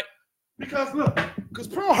to the mic. Because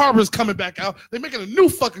Pearl Harbor is coming back out. They're making a new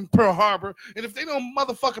fucking Pearl Harbor. And if they don't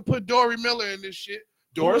motherfucking put Dory Miller in this shit,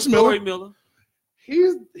 Dory Miller.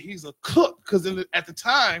 He's a cook. Because at the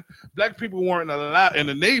time, black people weren't allowed, and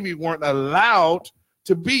the Navy weren't allowed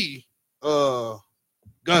to be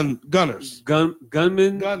gunners.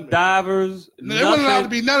 Gunmen, divers. No, they weren't allowed to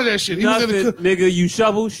be none of that shit. He was in the nigga, you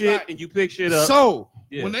shovel shit and you pick shit up. So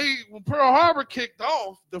when Pearl Harbor kicked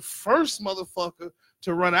off, the first motherfucker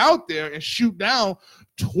to run out there and shoot down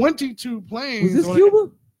 22 planes. Was this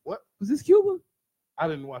Cuba? What? Was this Cuba? I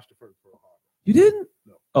didn't watch the first Pearl Harbor. You didn't?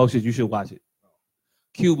 No. Oh shit, you should watch it. No.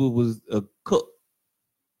 Cuba was a cook.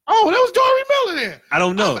 Oh, that was Dory Miller then. I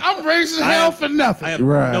don't know. I'm raising hell for nothing. I have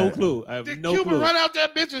no clue. Did Cuba run out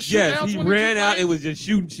that bitch and shoot down 22 he ran out and was just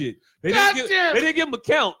shooting shit. They didn't give him a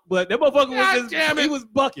count, but that motherfucker he was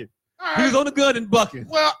bucking. Right. He was on the gun and bucking.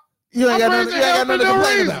 Well, you ain't got nothing to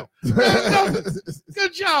complain about.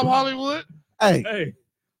 Good job, Hollywood. Hey,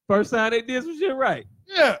 first time they did some shit right.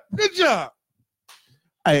 Yeah, good job.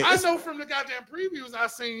 Hey, I know from the goddamn previews I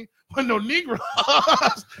seen when no Negroes.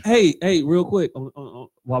 hey, real quick,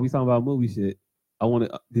 while we talking about movie shit,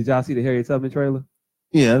 did y'all see the Harriet Tubman trailer?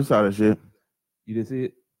 Yeah, I saw that shit. You didn't see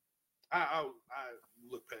it? I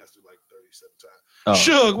looked past it like 37 times.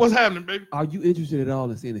 Suge, what's happening, baby? Are you interested at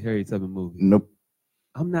all in seeing the Harriet Tubman movie? Nope.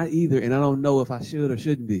 I'm not either, and I don't know if I should or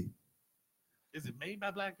shouldn't be. Is it made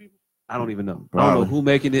by black people? I don't even know. Probably. I don't know who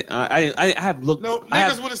making it. I haven't looked. No,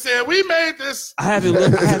 niggas would have said we made this. I haven't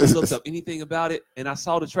looked up anything about it, and I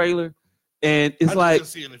saw the trailer, and it's like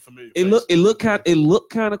it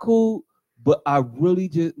looked kind of cool, but I really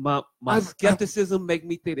just my skepticism make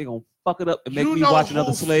me think they're gonna fuck it up and make me watch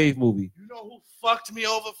another slave movie. You know who fucked me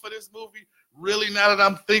over for this movie? Really, now that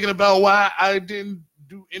I'm thinking about why I didn't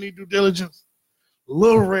do any due diligence,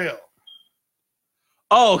 Lil Rel.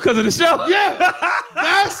 Oh, because of the show? Yeah.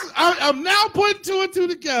 I'm now putting two and two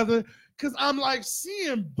together because I'm like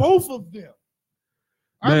seeing both of them.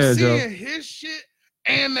 I'm seeing his shit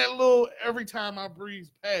and that little every time I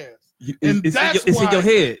breeze past. It's in your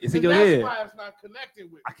head. It's in your head. That's why it's not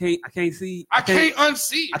connecting with me. I can't see. I can't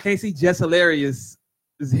unsee. I can't see Jess Hilarious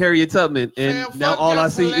is Harriet Tubman, and now all I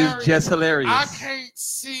see is Jess Hilarious. I can't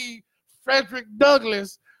see Frederick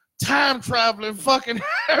Douglass time traveling fucking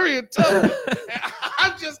Harriet Tubman.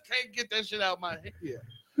 I just can't get that shit out of my head. Yeah.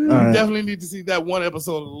 You definitely need to see that one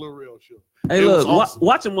episode of the Lil Rel show. Hey, look,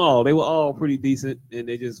 watch them all. They were all pretty decent, and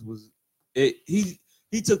they just was. He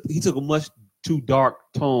took a much too dark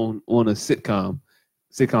tone on a sitcom.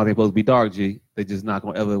 Sitcoms ain't supposed to be dark, G. They just not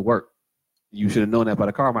gonna ever work. You should have known that by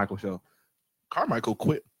the Carmichael show. Carmichael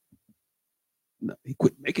quit. No, he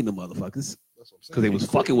quit making the motherfuckers because they was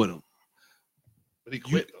fucking with him. But he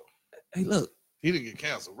quit though. Hey, look. He didn't get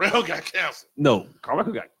canceled. Rel got canceled. No,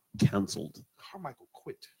 Carmichael got canceled. Carmichael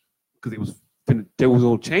quit because they was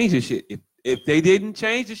gonna change the shit. If they didn't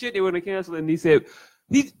change the shit, they were gonna cancel it. And he said,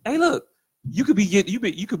 "Hey, look, you could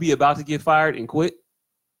be about to get fired and quit.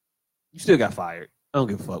 You still got fired. I don't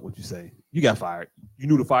give a fuck what you say. You got fired. You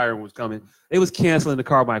knew the firing was coming. They was canceling the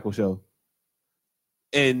Carmichael show,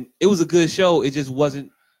 and it was a good show. It just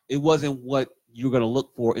wasn't. It wasn't what you're gonna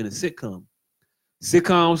look for in a sitcom.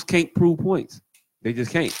 Sitcoms can't prove points. They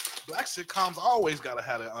just can't. Black sitcoms always gotta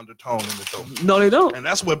have an undertone in the show. No, they don't. And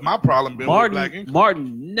that's what my problem been with Black Ink.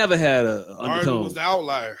 Martin never had an undertone. Martin was the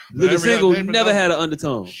outlier. Living Single never had an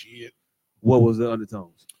undertone. Shit. What was the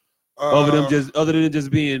undertones? Other than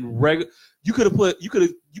just being regular, you could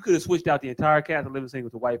have switched out the entire cast of Living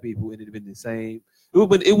Single to white people, and it'd have been the same. It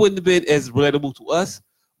wouldn't have been as relatable to us,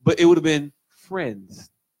 but it would have been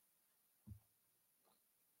Friends.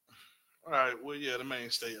 All right, well, yeah, the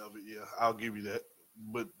mainstay of it, yeah, I'll give you that.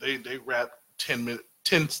 But they wrapped 10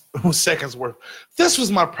 seconds worth. This was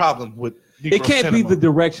my problem with Negro It can't cinema. be the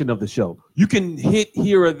direction of the show. You can hit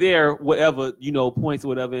here or there, whatever, points or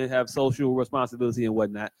whatever, and have social responsibility and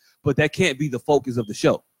whatnot, but that can't be the focus of the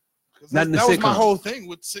show. Not in the that sitcom. was my whole thing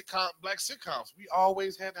with black sitcoms. We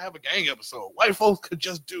always had to have a gang episode. White folks could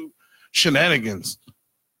just do shenanigans.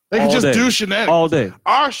 They could just do shenanigans all day.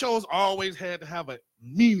 Our shows always had to have a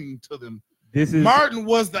meaning to them. Martin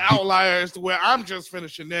was the outlier as to where I'm just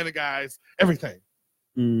finishing shenanigans, everything.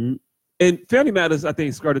 Mm-hmm. And Family Matters, I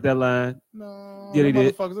think, skirted that line. No, yeah, they did.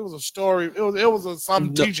 It was a story. It was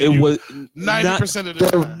something teaching it you was 90% of the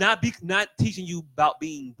time. Not teaching you about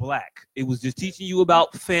being black. It was just teaching you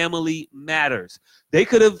about Family Matters. They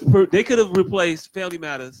could have replaced Family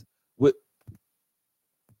Matters with.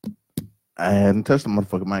 I hadn't touched the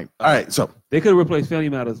motherfucking mic. All right, so they could have replaced Family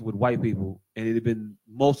Matters with white people, and it'd have been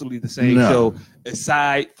mostly the same show,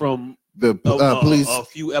 aside from the police. A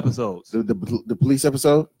few episodes. The police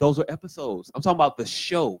episode. Those are episodes. I'm talking about the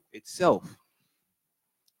show itself.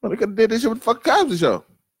 Well, they could have did this shit with the fucking Cosby Show.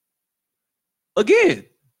 Again,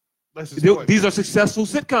 these are successful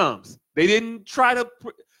sitcoms. They didn't try to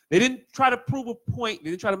prove a point. They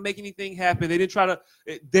didn't try to make anything happen.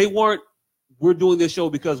 They weren't. We're doing this show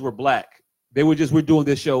because we're black. They were just, we're doing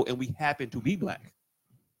this show and we happen to be black.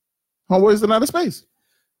 Homeboys in Outer Space.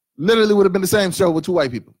 Literally would have been the same show with two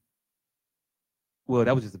white people. Well,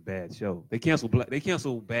 that was just a bad show. They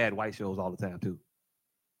cancel bad white shows all the time too.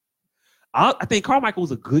 I think Carmichael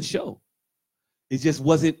was a good show. It just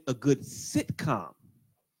wasn't a good sitcom.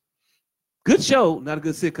 Good show, not a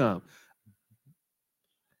good sitcom.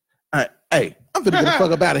 All right, hey, I'm finna get the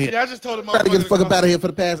fuck up out of here. Yeah, I just told him I'm trying to get the fuck up out of here for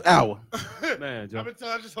the past hour. Man, Joe.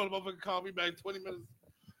 I just told him I'm gonna call me back 20 minutes.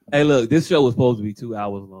 Hey, look, this show was supposed to be 2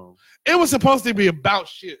 hours long. It was supposed to be about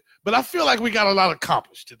shit, but I feel like we got a lot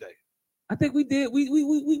accomplished today. I think we did. We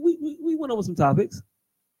went over some topics.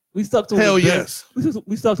 We stuck to hell yes.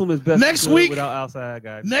 We stuck to him as best next week without outside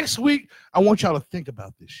guys. Next week, I want y'all to think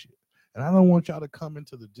about this shit, and I don't want y'all to come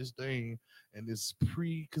into the disdain and this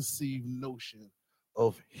preconceived notion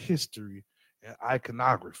of history and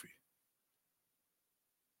iconography.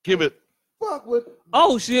 Give it. Fuck with.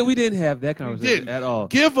 Oh shit, we didn't have that conversation at all.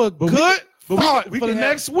 Give a good thought for the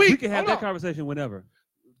next week. We can have that conversation whenever.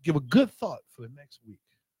 Give a good thought for the next week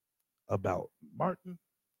about Martin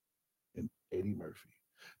and Eddie Murphy.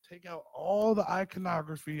 Take out all the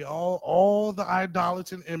iconography, all the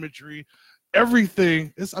idolatrous imagery,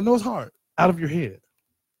 everything. I know it's hard. Out of your head.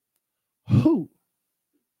 Who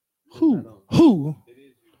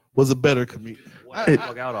was a better comedian? I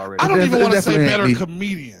don't even want to say better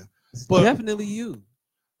comedian, but definitely you.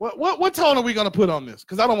 What tone are we gonna put on this?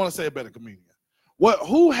 Because I don't want to say a better comedian.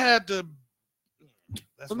 Who had the?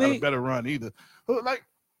 That's not a better run either. What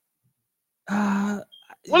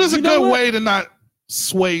is a good way to not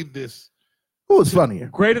sway this? Who was funnier?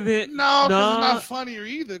 Greater than? No, because it's not funnier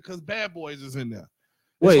either. Because Bad Boys is in there.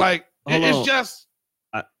 Wait, it's like it's just.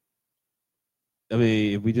 I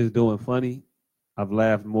mean, if we just doing funny, I've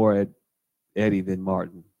laughed more at Eddie than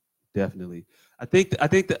Martin. Definitely. I think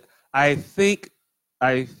the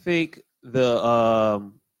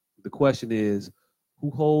question is,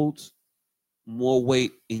 who holds more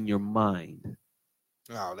weight in your mind?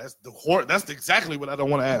 No, that's exactly what I don't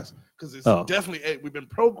want to ask, because it's definitely we've been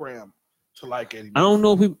programmed to like Eddie Murphy. I don't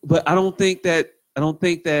know but I don't think that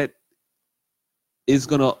it's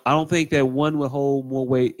gonna. I don't think that one will hold more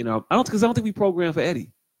weight in our. I don't think we programmed for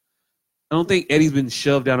Eddie. I don't think Eddie's been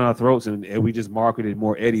shoved down our throats and we just marketed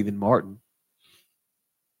more Eddie than Martin.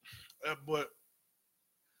 But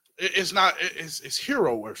it's not. It's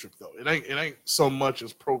hero worship though. It ain't so much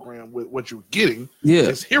as programmed with what you're getting. Yeah,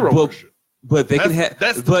 it's hero worship. But they can have.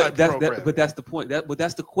 That's but that's the point. But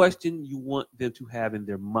that's the question you want them to have in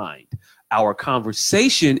their mind. Our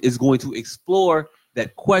conversation is going to explore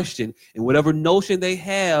that question, and whatever notion they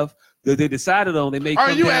have that they decided on, they may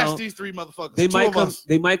come down. Ask these three motherfuckers.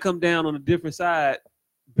 They might come down on a different side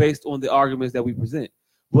based on the arguments that we present.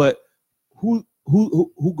 But who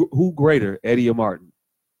greater, Eddie or Martin?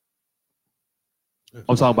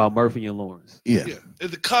 I'm talking about Murphy and Lawrence. Yeah.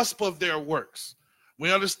 At the cusp of their works. We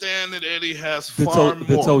understand that Eddie has the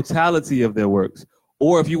more. Totality of their works.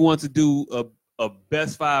 Or if you want to do a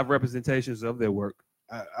best 5 representations of their work.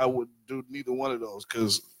 I would do neither one of those,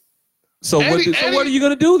 because what are you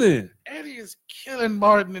gonna do then? Eddie is killing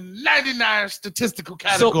Martin in 99 statistical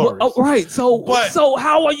categories. So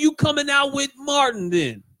how are you coming out with Martin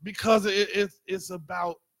then? Because it's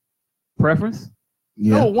about preference.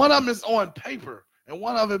 Yeah. No, one of them is on paper and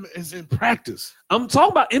one of them is in practice. I'm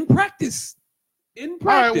talking about in practice. In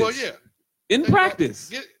practice. All right, well, yeah. In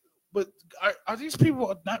practice. But are these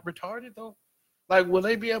people not retarded though? Like, will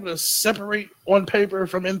they be able to separate on paper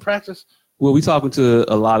from in practice? Well, we're talking to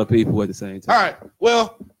a lot of people at the same time. All right.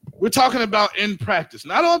 Well, we're talking about in practice,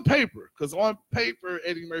 not on paper, because on paper,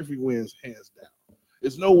 Eddie Murphy wins hands down.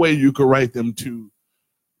 There's no way you could write them to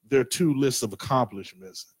their 2 lists of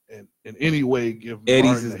accomplishments and in any way give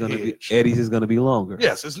Eddie's is going to be longer.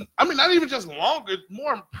 Yes. Not even just longer,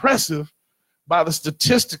 more impressive, by the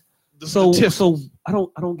statistic. So I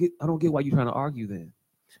don't get why you're trying to argue then.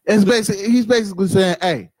 He's basically saying,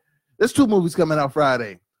 hey, there's 2 movies coming out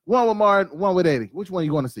Friday. One with Martin, one with Eddie. Which one you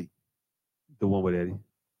going to see? The one with Eddie.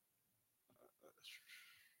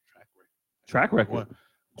 Track record.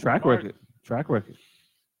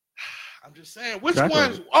 I'm just saying, which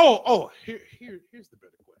ones? Here's the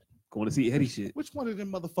better question. Going to see Eddie shit. Which one of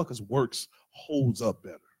them motherfuckers works holds up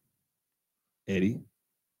better? Eddie.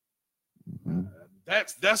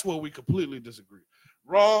 That's where we completely disagree.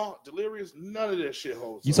 Raw, Delirious, none of that shit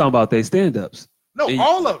holds. You talking about they stand-ups? No,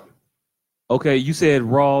 all of it. Okay, you said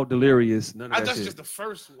Raw, Delirious, none of that That's shit. just the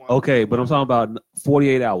first one. Okay, but I'm talking about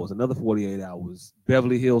 48 Hours, another 48 Hours,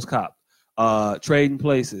 Beverly Hills Cop, Trading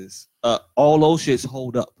Places. All those shits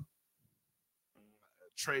hold up.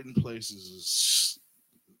 Trading Places,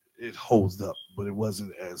 it holds up, but it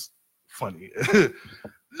wasn't as funny.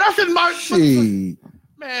 Nothing, Martin.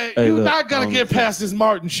 Man, hey, you're not going to get past this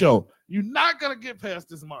Martin show. You're not going to get past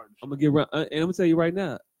this Martin show. I'm going to tell you right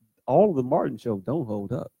now, all of the Martin show don't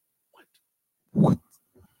hold up. What?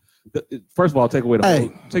 First of all, take away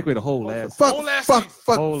the whole last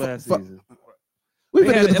season. We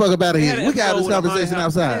better get the fuck up out of here. We got this conversation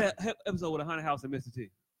outside. Episode with a haunted house in Mr. T.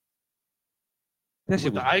 That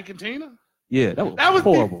shit was Ike and Tina? Yeah, that was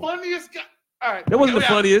horrible. The funniest guy. All right. That wasn't the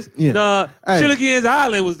funniest. Yeah. Nah, Chilligan's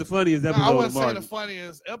Island was the funniest episode. I wouldn't say the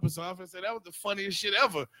funniest episode. I'm gonna say that was the funniest shit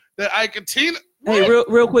ever. That Ike and Tina. Hey,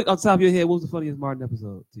 real quick, on top of your head, what was the funniest Martin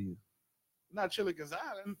episode to you? Not Chilligan's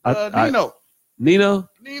Island. Nino.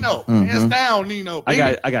 Mm-hmm. Hands down, Nino.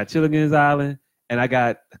 Baby. I got Chilligan's Island, and I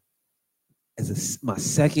got my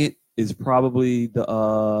second is probably it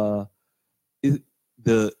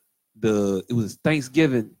was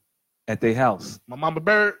Thanksgiving at their house. My Mama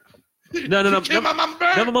Bird. No. My Mama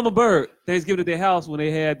Bird. Never Mama Bird. Thanksgiving at their house when they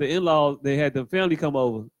had the in-laws, they had the family come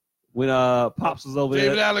over. When Pops was over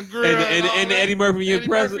David there. Allen Grill and the Eddie Murphy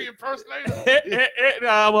impersonator.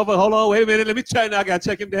 Nah, hold on, wait a minute. Let me check now. I gotta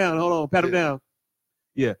check him down. Hold on, pat him down.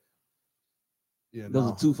 Yeah.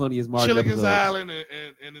 Those are 2 funniest Martin episodes. Chilligan's Island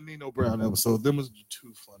and the Nino Brown episode. Them was the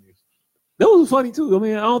 2 funniest. That was funny too. I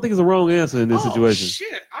mean, I don't think it's a wrong answer in this situation.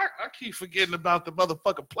 Shit. I keep forgetting about the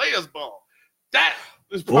motherfucking Players Ball. That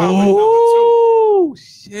is probably number 2.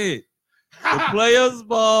 Shit. The Players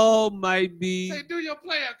Ball might be. Say, do your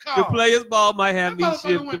player call. The Players Ball might have me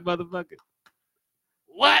shifted, motherfucker.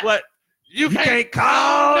 What? You can't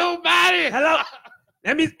call nobody. Hello.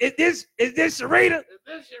 That means is this Sharita? Is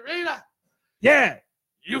this Sharita? Yeah.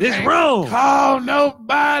 You this can't wrong. Call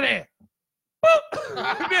nobody.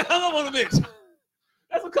 Man, hung up on the bitch.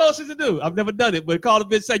 That's what cool shit to do. I've never done it, but call the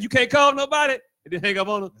bitch, say you can't call nobody, and then hang up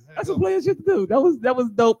on her. That's what player shit to do. That was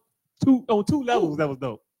dope. On 2 levels, that was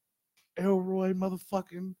dope. Elroy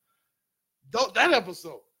motherfucking dope. That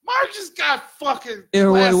episode. Mark just got fucking.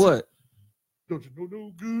 Elroy what? Don't you know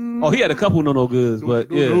no good? Oh, he had a couple no goods,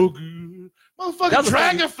 but yeah. No good. Motherfucking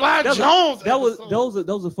Dragonfly Jones.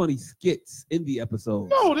 Those are funny skits in the episode.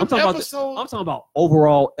 No, I'm talking about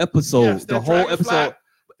overall episode. Yes, the whole episode.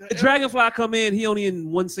 The Dragonfly come in. He only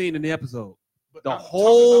in one scene in the episode. But the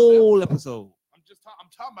whole episode. I'm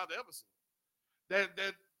talking about the episode.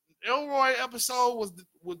 That Elroy episode was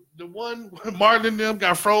the one when Martin and them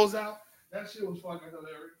got froze out. That shit was fucking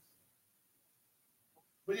hilarious.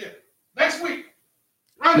 But yeah, next week.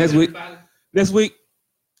 Next week.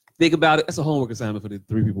 Think about it. That's a homework assignment for the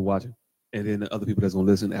 3 people watching, and then the other people that's gonna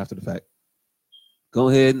listen after the fact. Go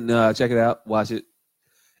ahead and check it out, watch it,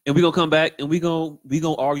 and we're gonna come back and we gonna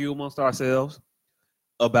argue amongst ourselves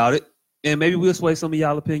about it, and maybe we'll sway some of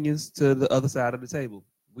y'all opinions to the other side of the table.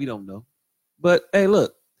 We don't know, but hey,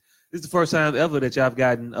 look, this is the first time ever that y'all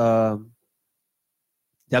gotten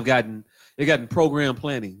program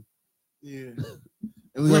planning. Yeah,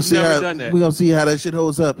 and we're gonna see how that shit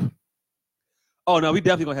holds up. Oh no, we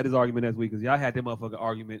definitely gonna have this argument next week because y'all had that motherfucking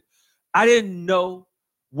argument. I didn't know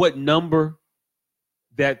what number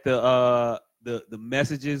that the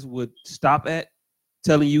messages would stop at,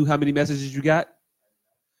 telling you how many messages you got,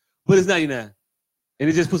 but it's 99, and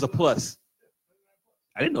it just puts a plus.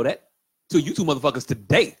 I didn't know that till you 2 motherfuckers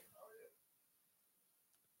today.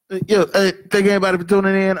 Yeah, thank everybody for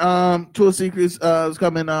tuning in. Tour Secrets is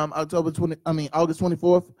coming August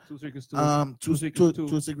 24th. Tour Secrets 2.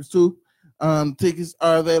 Tour Secrets 2. Tickets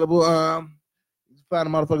are available. You can find the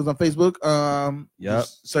motherfuckers on Facebook.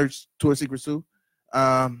 Just search Tour Secrets 2.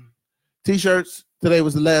 T-shirts. Today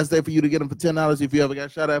was the last day for you to get them for $10 if you ever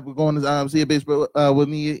got shot at. We're going to see a baseball with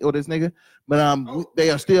me or this nigga. But they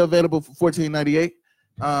are still available for $14.98.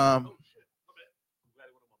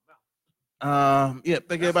 Yeah,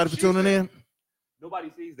 thank everybody for tuning in.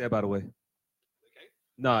 Nobody sees that, by the way.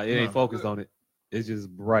 Nah, it ain't focused on it. It's just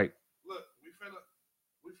bright. Look, we finna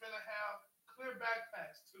have clear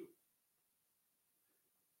backpacks too.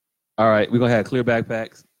 All right, we're gonna have clear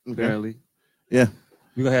backpacks. Apparently, Yeah.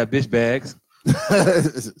 we're gonna have bitch bags,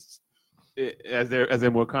 as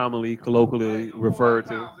they're more commonly colloquially referred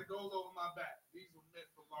to. It goes over my back. These are meant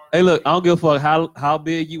for large. Hey, look, I don't give a fuck how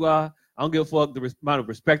big you are. I don't give a fuck the amount of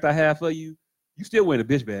respect I have for you. You still wearing a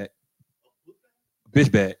bitch bag.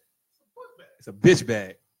 Bitch bag. It's a bitch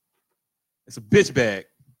bag. It's a bitch bag.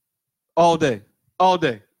 All day. All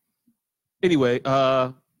day. Anyway,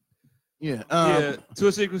 Yeah.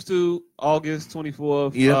 Tour Secrets 2, August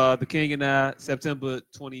 24th. Yep. The King and I, September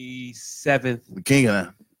 27th. The King and I.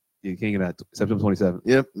 Yeah, King and I, September 27th.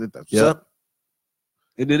 Yep. That's what's Yep. up.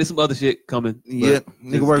 And then there's some other shit coming. Yep. but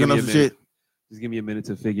Nigga just working give me on a some minute. shit. Just give me a minute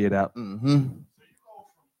to figure it out. Mm-hmm. So you go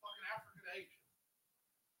from fucking Africa to Asia.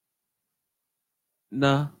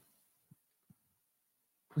 Nah.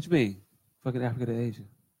 What you mean? Fucking Africa to Asia.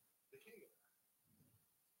 The king.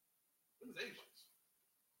 It was Asians.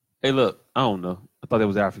 Hey, look, I don't know. I thought it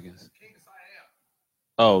was Africans. King of Siam.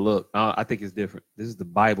 Oh, look, I think it's different. This is the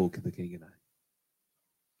Bible, the King and I.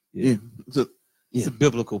 Yeah. So, It's a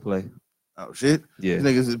biblical play. oh shit. Yeah. These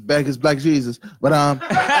niggas is back as Black Jesus. But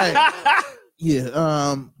hey,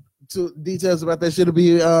 yeah. So details about that shit will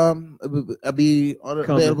be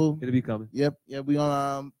available. It'll be coming. Yep. Yeah, we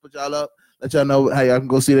gonna put y'all up. Let y'all know how y'all can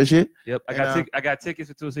go see that shit. Yep. I got tickets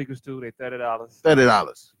for Tour Secrets 2. They $30.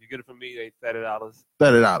 $30. If you get it from me, they $30.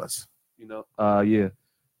 $30. You know. Yeah.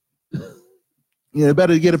 Yeah,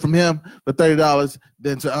 better to get it from him for $30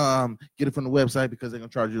 than to get it from the website because they're gonna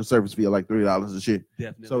charge you a service fee of like $3 and shit.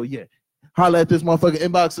 Definitely. So yeah, holler at this motherfucker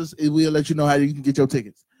inboxes. We'll let you know how you can get your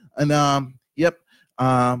tickets. And yep.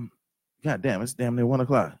 God damn, it's damn near 1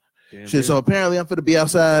 o'clock. Damn Shit. So apparently I'm finna be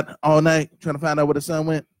outside all night trying to find out where the sun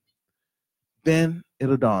went. Then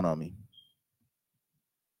it'll dawn on me.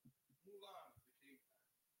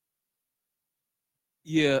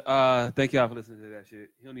 Yeah. Thank y'all for listening to that shit.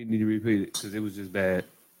 You don't even need to repeat it because it was just bad.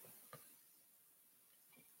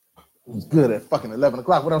 It was good at fucking 11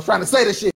 o'clock when I was trying to say this shit.